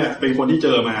าเขาเนี่ยเป็นคนที่เจ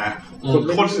อมา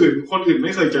คนอื่นไ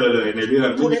ม่เคยเจอเลยในเรื่อง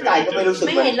พูดให้ตายก็ไม่รู้สึกไ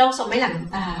ม่เห็นโลกสมไม่หลัง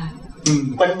ตา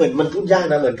มันเหมือนมันพูดยาก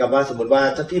นะเหมือนกับว่าสมมติว่า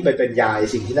ถ้าพี่ไปเป็นยาย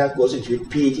สิ่งที่น่ากลัวสุดชีวิต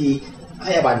พี่ที่ใ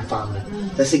ห้อบันฟังนะ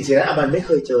แต่สิ่งนั้นอบันไม่เค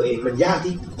ยเจอเองมันยาก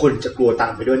ที่คนจะกลัวตา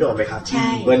มไปด้วยนึกออกไหมครับ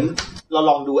เหมือนเรา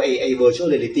ลองดูไอ้ virtual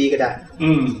reality ก็ได้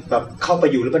แบบเข้าไป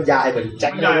อยู่แล้วบรรยายเหมือนแจ็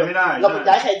คไม่ได้เราบรรย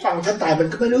ายใครฟังท่านตายมัน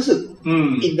ก็ไม่รู้สึก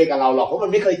อินไปกับเราหรอกเพราะมั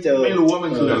นไม่เคยเจอไม่รู้ว่ามั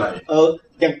นคืออะไร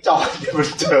อย่างจอห์นมัน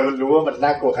เจอมันรู้ว่ามันน่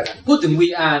ากลัวขนาดพูดถึง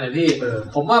VR เนี่ยพี่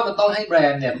ผมว่ามันต้องให้แบร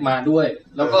นด์เนี่ยมาด้วย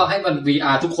แล้วก็ให้มัน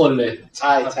VR ทุกคนเลยใ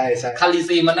ช่คาริ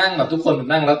ซีมานั่งแบบทุกคน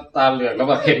นั่งแล้วตาเหลือกแล้ว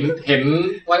แบบเห็น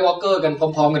ไวท์วอล์กเกอร์กันพ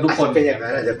ร้อมๆกันทุกคนเป็นอย่างนั้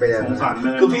นอาจจะเป็นอย่างนั้น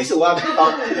คือพี่รู้สึกว่า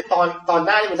ตอนห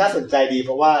น้านี่มันน่าสนใจดีเ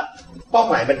พราะว่าเป้า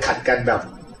หมายมันขัดกันแบบ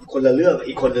คนละเรื่อง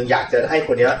อีกคนนึงอยากจะให้ค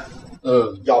นเนี้ย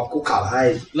ยอมคุกเข่าให้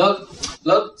แล้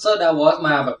วเซอร์ดาวอสม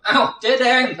าแบบอ้าวเจ๊แด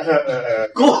ง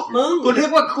กูนึก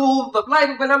ว่ากูแบบไล่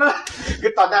มึงไปแล้วนะคื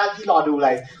อตอนหน้าที่รอดูอะไร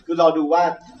คือรอดูว่า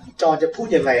จอห์นจะพูด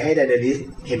ยังไงให้ไดนาริส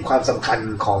เห็นความสำคัญ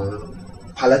ของ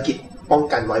ภารกิจป้อง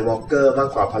กันไวท์วอล์กเกอร์มาก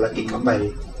กว่าภารกิจเข้าไป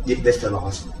ยึดเวสเทอรอ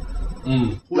ส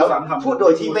แล้วพูดโด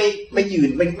ยที่ไม่ยืน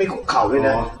ไม่คุกเข่าด้วยน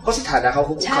ะเพราะสถานะเขา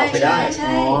คุกเข่าไปได้ใ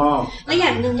ช่และอย่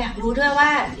างนึงอยากรู้ด้วยว่า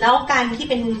แล้วการที่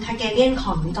เป็นทาร์แกเรียนข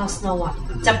องจอห์นสโนว์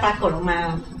จะปรากฏออกมา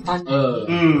ตอน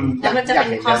แล้วมันจะเป็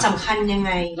นความสำคัญยังไ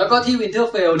งแล้วก็ที่วินเทอ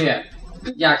ร์เฟลเนี่ย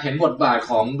อยากเห็นบทบาท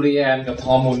ของบรีแอนกับท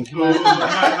อร์มุนที่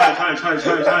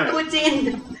ใช่กูจิน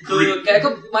คือแกก็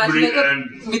มาที่นี่ก็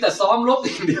มีแต่ซ้อมรบอ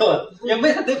ย่างเดียวยังไม่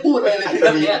ทันได้พูดอะไรเลย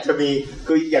จะมี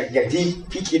คืออย่างที่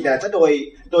พี่คิดนะถ้าโดย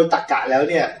ตรรกะแล้ว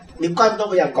เนี่ยนิ้วก้อยต้อง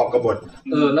พยายามเกาะกบฏ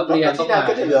แล้วบรีแอนที่น่า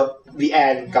ก็จะเหลือบรีแอ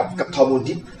นกับทอร์มุน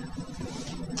ที่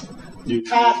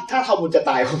ถ้าทอร์มุนจะ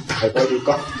ตายคงตายเพราะนิ้ว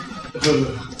ก้อย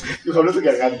คือเขารู้สึกอ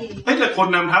ย่างนั้นแต่คน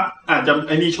นำทัพอาจจะไ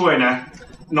อ้นี่ช่วยนะ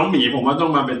น้องหมีผมว่าต้อ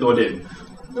งมาเป็นตัวเด่น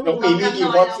น้องหมีมีกี่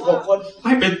คน16คนไ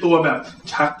ม่เป็นตัวแบบ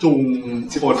ชักจูง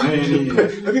คนให้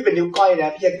แล้วพี่เป็นนิ้วก้อยนะ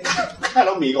พี่จะฆ่า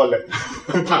น้องหมีก่อนเลย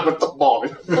ผักมันตกบ่อไป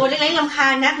ตัวเล็กๆรำคา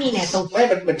ญนักมีแหน่ตกไม่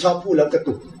มันชอบพูดแล้วกระ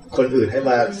ตุกคนอื่นให้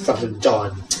มาสนับสนุนจอห์น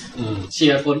เชี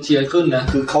ยร์ขึ้นนะ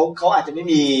คือเขาอาจจะไม่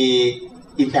มี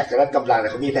อิมแพคทางด้านกำลังแต่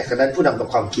เขามีอิมแพคทางด้านผู้นำกับ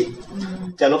ความคิด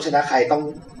จะลบชนะใครต้อง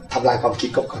ทำลายความคิด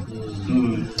ก่อน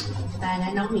ตายแล้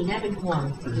วน้องหมีน่าเป็นห่วง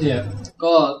เนี่ย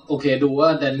ก็โอเคดูว่า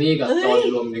แดนนี่กับจอห์น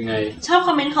รวมยังไงชอบค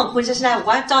อมเมนต์ของคุณชัชดาบอก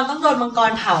ว่าจอห์นต้องโดนมังก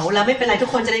รเผาแล้วไม่เป็นไรทุก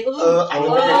คนจะได้อันนี้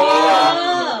ไม่ได้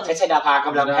ชัชดาภาก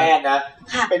ำลังแพทย์นะ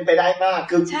เป็นไปได้มาก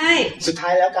คือใช่สุดท้า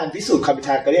ยแล้วการพิสูจน์คอมพิวเต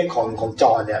อร์การเรียนของจ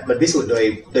อห์นเนี่ยมันพิสูจน์โ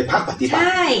ดยภาคปฏิบัติใ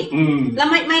ช่แล้ว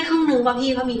ไม่ครึ่งนึงบางที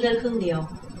เขามีเลือดครึ่งเดียว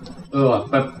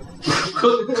แบบค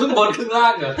รึ่งบนครึ่งล่า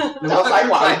งเหรอเอาซ้าย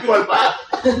ขวาบนมา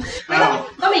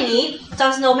ก็แบบนี้จอห์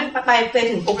นสโนว์ไม่ไป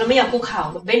ถึงปุ๊บแล้วไม่ยอมคุกเข่า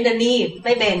เบนเดนี่ไ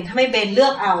ม่เบนถ้าไม่เบนเลือ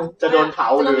กเอาจะโดนเผา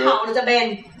หรือจะเบน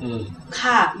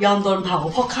ข้ายอมโดนเผา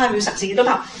เพราะข้ามีศักดิ์ศรีโดน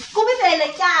เผากูไม่เป็นเล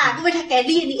ยจ้ากูเป็นทาแก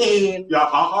รี่นี่เองอย่า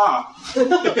เผาข้า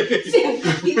เสียง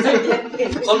ดีใจ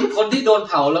คนที่โดน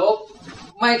เผาแล้ว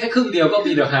ไม่แค่ครึ่งเดียวก็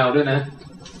มีเดอะฮาวด้วยนะ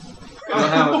เดอะ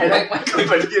ฮาวไม่เคย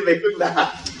ไปยืนไปครึ่งนะ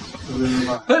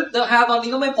เดอะฮาวตอนนี้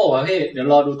ก็ไม่โผล่พี่เดี๋ยว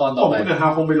รอดูตอนต่อไปเดอะฮา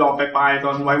วคงไปรอปลายต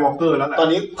อนไวท์วอล์กเกอร์แล้วแหละตอน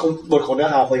นี้บทของเดอ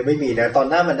ะฮาวคงยังไม่มีนะตอน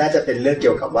หน้ามันน่าจะเป็นเรื่องเ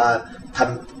กี่ยวกับว่าท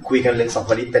ำคุยกันเรื่อง2ค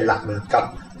นนี้เป็นหลักเลย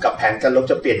กับแผนการลบ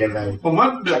จะเปลี่ยนยังไงผมว่า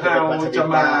เดอะฮาวจะ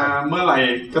มาเมื่อไหร่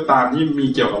ก็ตามที่มี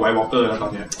เกี่ยวกับไวท์วอล์กเกอร์แล้วตอ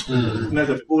นนี้น่า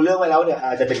จะปูเรื่องไว้แล้วเนี่ยอ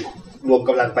าจจะเป็นรวมก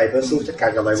ำลังไปเพื่อสู้จัดการ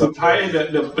กับไวท์วอล์กเกอร์สุดท้าย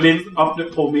The Prince of the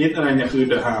Promise อะไรเนี่ยคือ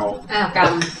เดอะฮาวกรร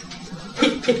ม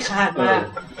ผิดคาดมาก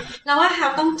แล้วว่าฮา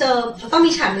วต้อง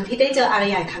มีฉากหนึ่งที่ได้เจออาร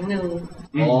ยาครั้งหนึ่ง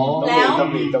แ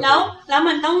ล้ว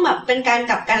มันต้องแบบเป็นการ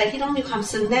กลับกันอะไรที่ต้องมีความ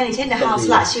ซึ้งแน่อย่างเช่นเดอะฮาวส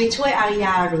ละชีวิตช่วยอารย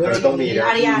าหรือ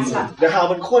อารยาสละเดอะฮาว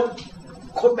มันโค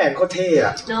ตรแมนโคตรเท่อ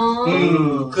ะ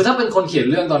คือถ้าเป็นคนเขียน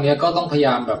เรื่องตอนนี้ก็ต้องพยาย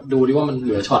ามแบบดูดิว่ามันเห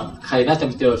ลือช็อตใครน่าจะ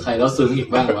เจอใครแล้วซึ้งอีก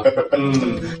บ้างวะ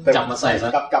จับมาใส่ซะ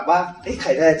กับว่าใคร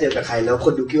ได้เจอกับใครแล้วค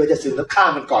นดูคิดว่าจะซึ้งแล้วฆ่า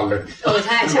มันก่อนเลยใ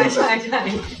ช่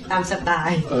ตามสไต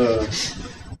ล์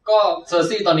ก็เซอร์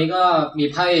ซี่ตอนนี้ก็มี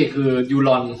ไพ่คือยูร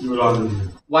อน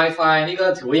Wi-Fi นี่ก็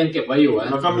ถือว่ายังเก็บไว้อยู่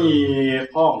แล้วก็มี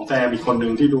พ่อของแซมอีกคนหนึ่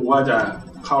งที่ดูว่าจะ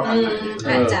เข้าทางไหนอ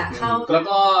าจจะเข้าแล้ว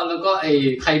ก็ไอ้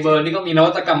ไคเบิร์นนี่ก็มีน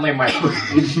วัตกรรมใหม่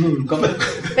ๆก็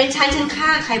เป็นชั้นฆ่า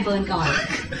ไคเบิร์นก่อน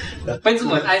เป็นเ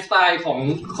หมือนไอน์สไตน์ข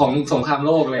องสงครามโ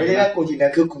ลกเลยไม่ใช่น่ากลัวจริงน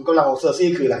ะคือคุณกำลังเซอร์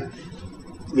ซี่คืออะไร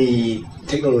มี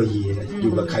เทคโนโลยีอ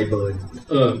ยู่กับไคเบิร์น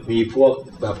มีพวก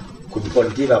แบบขุนพล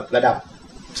ที่แบบระดับ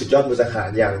สุดยอดมือสังหาร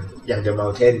อย่างเดอะเม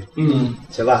ลเทน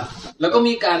ใช่ป่ะแล้วก็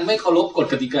มีการไม่เคารพกฎ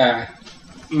กติกา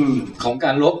ของก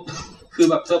ารรบคือ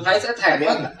แบบเซอร์ไพรส์แอทแทก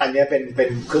ว่าอันนี้เป็น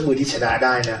เครื่องมือที่ชนะไ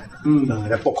ด้นะ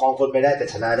แต่ปกครองคนไม่ได้แต่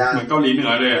ชนะได้เหมือนเกาหลีเหนื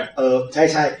อเลยใ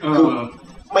ช่คือ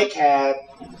ไม่แคร์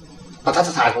ประทัด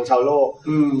สถานของชาวโลก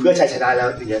เพื่อชัยชนะแล้ว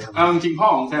อย่างเงี้ยทำจริงพ่อ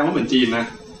ของแซมก็เหมือนจีนนะ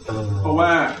เพราะว่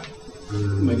า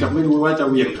เหมือนกับไม่รู้ว่าจะ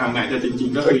เหวี่ยงทางไหนแต่จริง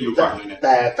ๆก็คืออยู่ฝั่งนึงเนี่ย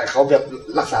แต่เขาแบบ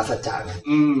รักษาสัจจะนะ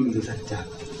ดูสัจจะ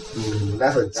น่า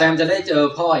สนใจแซมจะได้เจอ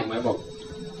พ่ออีกไหมบอก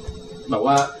แบบ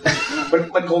ว่า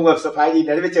มันคงแบบเซอร์ไพรส์ดีน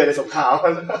ะที่ไปเจอในสงคราม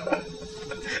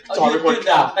จอเป็นคน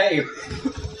ดาบให้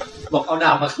บอกเอาด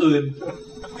าบมาคืน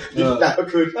ดาบมา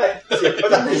คืนให้เสียเขา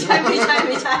ดาบไม่ใ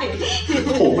ช่โ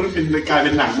อ้โหมันเป็นกลายเป็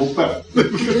นหนังมุกแบบ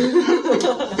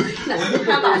หนัง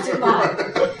5 บาท10 บาท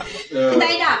ได้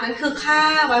ดาบมันคือฆ่า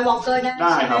ไวท์วอล์กเกอร์ได้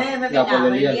ใช่ไหมมันเป็นดาบ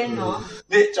เลียนเนาะ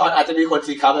นี่จอนอาจจะมีคน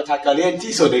สีขาวแต่ทาการเลียน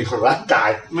ที่ส่วนหนึ่งของร่างกาย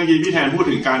เมื่อกี้พี่แทนพูด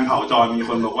ถึงการเผาจอนมีค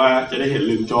นบอกว่าจะได้เห็น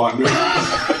ลืมจอนด้วย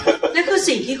นั่นคือ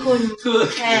สิ่งที่คุณ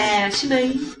แคร์ใช่ไหม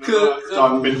คือจอน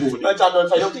เป็นหูจอนโดน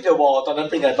ไฟลุกที่เดอะวอลตอนนั้น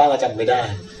เป็นไงบ้างอาจารย์ไม่ได้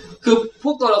คือพ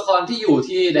วกตัวละครที่อยู่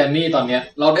ที่แดนนี่ตอนเนี้ย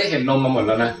เราได้เห็นนมมาหมดแ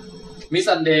ล้วนะมิ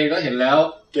ซันเดย์ก็เห็นแล้ว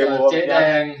เจ๊แด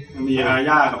งมีอาญ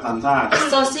ากับซันซ่า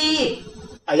โซซี่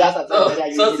อาญาซันซ่า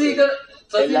โซซี่ก็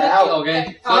เสร็จแล้วโอเค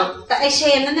แต่ไอเช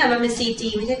นนั่นเนี่ยมันเป็น CG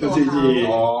ไม่ใช่ตัวเข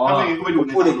าถ้าไม่งั้นก็ไปดู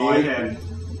ใน300แทน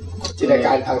จินตนาก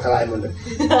ารพังทลายหมดเลย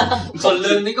ส่วน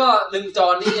ลึงนี่ก็ลึงจอ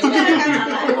นนี่ยังไม่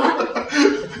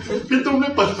พี่ตุ้มได้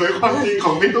เปิดเผยความจริงข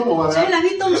องพี่ตุ้มออกมาแล้วใช่แล้ว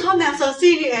พี่ตุ้มชอบแนวโซ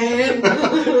ซี่นี่เอง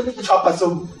ชอบประ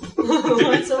ซุ่ม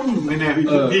ไม่แน่พี่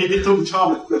ตุ้มชอ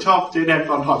บเจแดน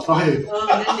ตอนถอดสร้อย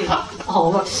นั่นดิอ๋อ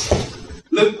แบบ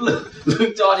ลึง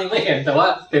จอนยังไม่เห็นแต่ว่า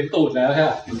เต็มตูดแล้วค่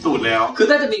ะเต็มตูดแล้วคือ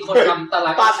ถ้าจะมีคนทำตาร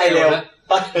าง Excel นะป้าไทยเร็ว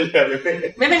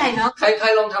ไม่เป็นไรเนาะใคร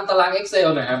ลองทำตาราง Excel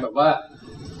หน่อยครับแบบว่า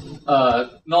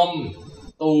นม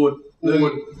ตูดลึง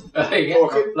อะไรอย่างเงี้ย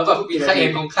แล้วแบบมีใครเห็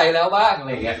นของใครแล้วบ้างอะไ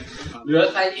รอย่างเงี้ยเหลือ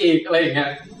ใครอีกอะไรอย่างเงี้ย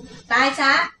ตายซ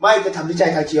ะไม่จะทำวิจัย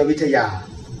ทางชีววิทยา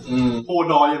โพ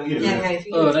ดอยังเห็น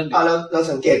นั่นเรา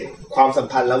สังเกตความสัม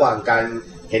พันธ์ระหว่างการ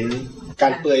เห็นกา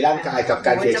รเปื่อยร่างกายกับก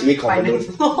ารเสียชีวิตของมนุษย์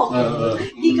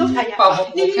นี่ก็พยายาม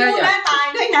นี่แค่อยากตาย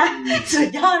ด้วยนะสุด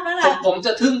ยอดมากเลยผมจ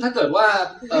ะทึ่งถ้าเกิดว่า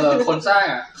คนสร้าง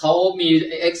เขามี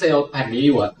Excel แผ่นนี้อ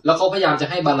ยู่อะแล้วเขาพยายามจะ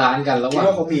ให้บาลานซ์กันแล้วว่า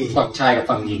ฝั่งชายกับ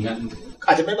ฝั่งหญิงอะอ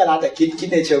าจจะไม่บาลานซ์แต่คิด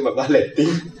ในเชิงแบบว่าเรตติ้ง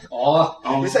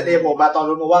วิสเดย์ผมมาตอน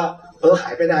รู้มาว่าหา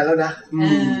ยไปนานแล้วนะ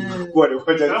กลัวเดี๋ยวค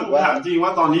นจะรู้ว่าถามจริงว่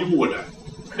าตอนนี้หูดอะ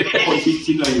คน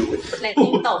คิดอะไรอยู่เรตติ้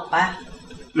งตกปะ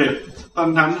ตอน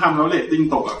นั้นทำแล้วเรตติ้ง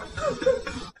ตกอ่ะ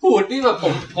พูดนี่แบบ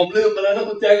ผมลืมไปแล้วนะ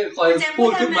คุณแจ๊คคอยพู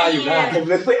ดขึ้นมาอยู่ได้ผม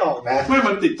นึกไม่ออกนะไม่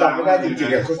มันติดจำไม่ได้จริง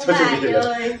ๆอ่ะเขาโชคดีเลย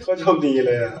เขาโชคดีเ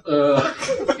ลยอ่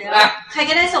ะใคร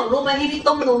ก็ได้ส่งรูปมาให้พี่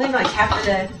ตุ้มดูให้หน่อยแคปไป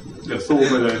เลยเดี๋ยวสู้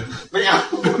ไปเลยไม่เอา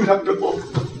ครับดู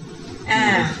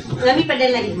แล้วมีประเด็น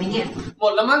อะไรอีกไหมเนี่ยหม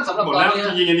ดแล้วมั้งสำหรับตอนนี้จ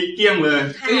ริงๆอันนี้เกลี้ยงเลย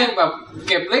เกลี้ยงแบบ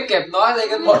เก็บเล็กเก็บน้อยอะไร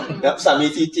กันหมดแล้วสามี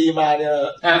CG มาเนี่ย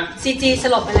CG ส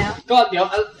ลบไปแล้วก็เดี๋ยว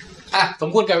สม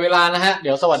ควรกับเวลานะฮะเ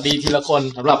ดี๋ยวสวัสดีทีละคน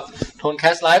สำหรับโทนแค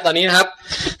สไลฟ์ตอนนี้นะครับ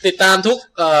ติดตามทุก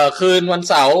คืนวัน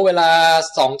เสาร์เวลา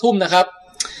 20:00 นนะครับ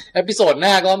เอพิโซดห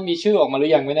น้าก็มีชื่อออกมาหรื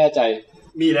อยังไม่แน่ใจ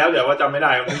มีแล้วเดี๋ยวว่าจำไม่ไ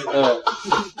ด้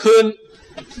คืน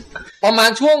ประมาณ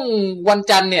ช่วงวัน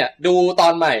จันทร์เนี่ยดูตอ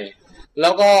นใหม่แล้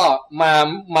วก็มา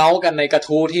เมาส์กันในกระ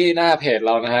ทู้ที่หน้าเพจเ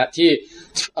รานะฮะที่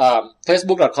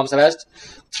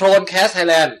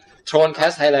facebook.com/thronecastthailand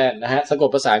thronecast thailand นะฮะสะกด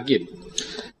ภาษาอังกฤษ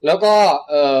แล้วก็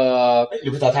หรื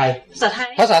อภาษาไทย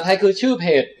ภาษาไทยคือชื่อเพ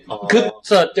จคือเ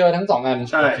สิร์ชเจอทั้ง2อัน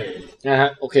ใช่นะฮะ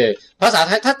โอเคภาษาไ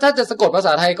ทยถ้าจะสะกดภาษ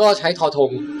าไทยก็ใช้ทอทง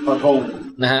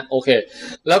นะฮะโอเค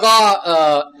แล้วก็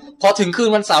พอถึงคืน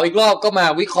วันเสาร์อีกรอบก็มา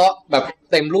วิเคราะห์แบบ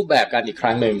เต็มรูปแบบกันอีกค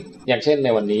รั้งหนึ่งอย่างเช่นใน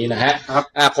วันนี้นะฮะครับ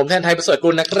ผมแทนไทยประเสริฐกุ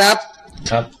ลนะครับ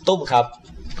ครับตุ้มครับ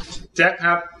แจ็คค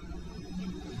รับ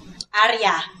อารย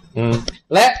า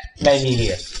และในมีเลี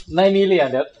ย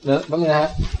เดี๋ยวแป๊บนึงนะฮะ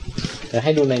เดี๋ยวใ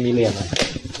ห้ดูในมีเลียนหน่อย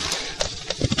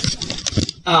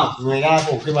เงยหน้าผ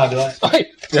มขึ้นมาด้วย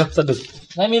เดี๋ยวสะดุด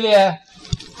ในมีเลีย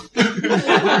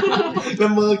ละ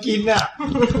เมอกิน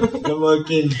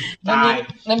ตาย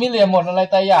ในมีเลียหมดอะไร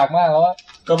ตายอยากมากแล้ว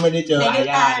ก็ไม่ได้เจออา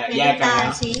ญาแยกกันแล้ว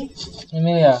ใน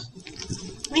มีเลีย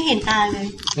ไม่เห็นตาเลย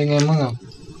เป็นไงมั่ง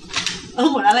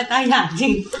หมดอะไรตายอยากจริ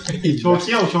งโชว์เ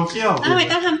ขี้ยวทำไม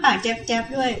ต้องทำปากแจ๊บ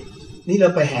ๆด้วยนี่เรา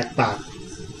ไปแหกปาก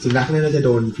สุนัขเนี่ยเราจะโด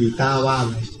นพีต้าว่าไ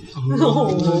หม โอ้โห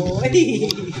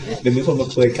เดี๋ยวมีคนมา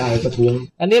เปิดกายประท้วง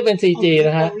อันนี้เป็น CG น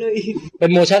ะฮะเป็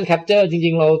น motion capture จ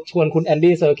ริงๆเราชวนคุณแอน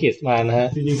ดี้เซอร์คิสมานะฮะ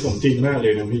จริงๆสมจริงมากเล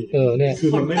ยนะพี่เนี่ยคือ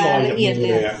มันไม่ลอยจากมือเล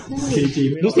ยอ่ะ CG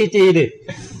ไม่ดู CG ดิ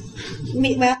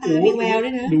มีแววตามีแววด้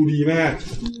วยนะดูดีมาก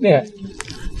เนี่ย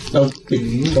เราถึง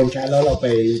โดนแคสแล้วเราไป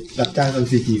รับจ้างท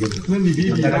ำ CG กันนั่นดีพี่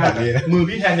ดีมากมือ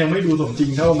พี่แทนยังไม่ดูสมจริง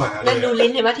เท่าหมาเลยนั่นดูลิ้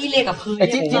นเห็นว่าที่เรียกกับพื้นไอ้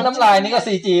จิ้มน้ำลายนี่ก็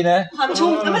CG นะความชุ่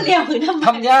มแล้วมันเรียกพื้นท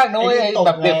ำยากนะเว้ยแบ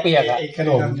บเปียกๆอ่ะขน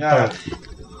มยาก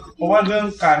เพราะว่าเรื่อง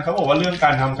การเขาบอกว่าเรื่องกา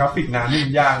รทำกราฟิกน้ำนี่มั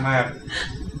นยากมาก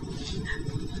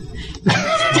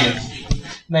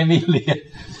ในมีเรี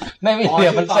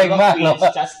ยมันเซ็งมากเลย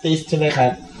Justice ใช่ไหมครั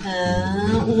บ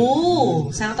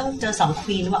แสดงต้องเจอ2ค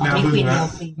วีนหรือเปล่ามีควีนเดียว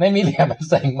ควีนไม่มีเรียมัน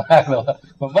เซ็งมากเลย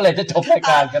ผมเมื่อไหร่จะจบราย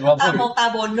การกันวะตามองตา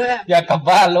บนด้วยอยากกลับ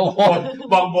บ้านแล้ว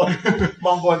มอง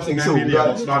บนสิ่งสูงด้วย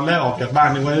ตอนแรกออกจากบ้าน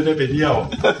นึกว่าจะได้ไปเที่ยว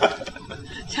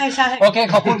ใช่โอเค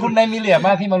ขอบคุณคุณนายมิเลียม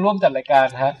ากที่มาร่วมจัดรายการ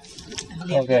ฮะ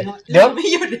โอเคเดี๋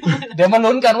ยวมา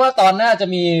ลุ้นกันว่าตอนหน้าจะ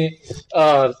มี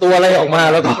ตัวอะไรออกมา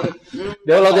แล้วก็เ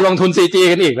ดี๋ยวเราจะลงทุน CG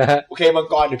กันอีกนะฮะโอเคมัง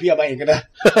กรเดี๋ยวพี่เอามาเองก็ได้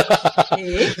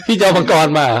พี่จะเอามังกร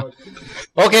มา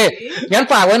โอเคงั้น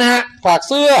ฝากไว้นะฮะฝาก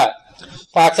เสื้อ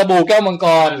ฝากสบู่แก้วมังก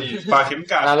รฝากเข็ม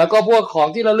กัดแล้วก็พวกของ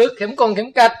ที่ระลึกเข็ม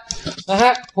กัดนะฮ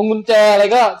ะพวงกุญแจอะไร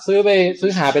ก็ซื้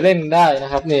อหาไปเล่นได้น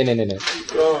ะครับนี่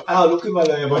อ้าวลุกขึ้นมา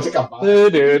เลยบอลจะกลับมา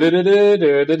เดี๋ยว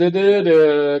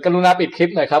กรุณาปิดคลิป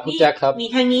หน่อยครับคุณแจ็คครับมี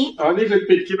ทางนี้นี่คือ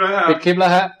ปิดคลิปแล้วฮะปิดคลิปแล้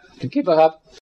วครับ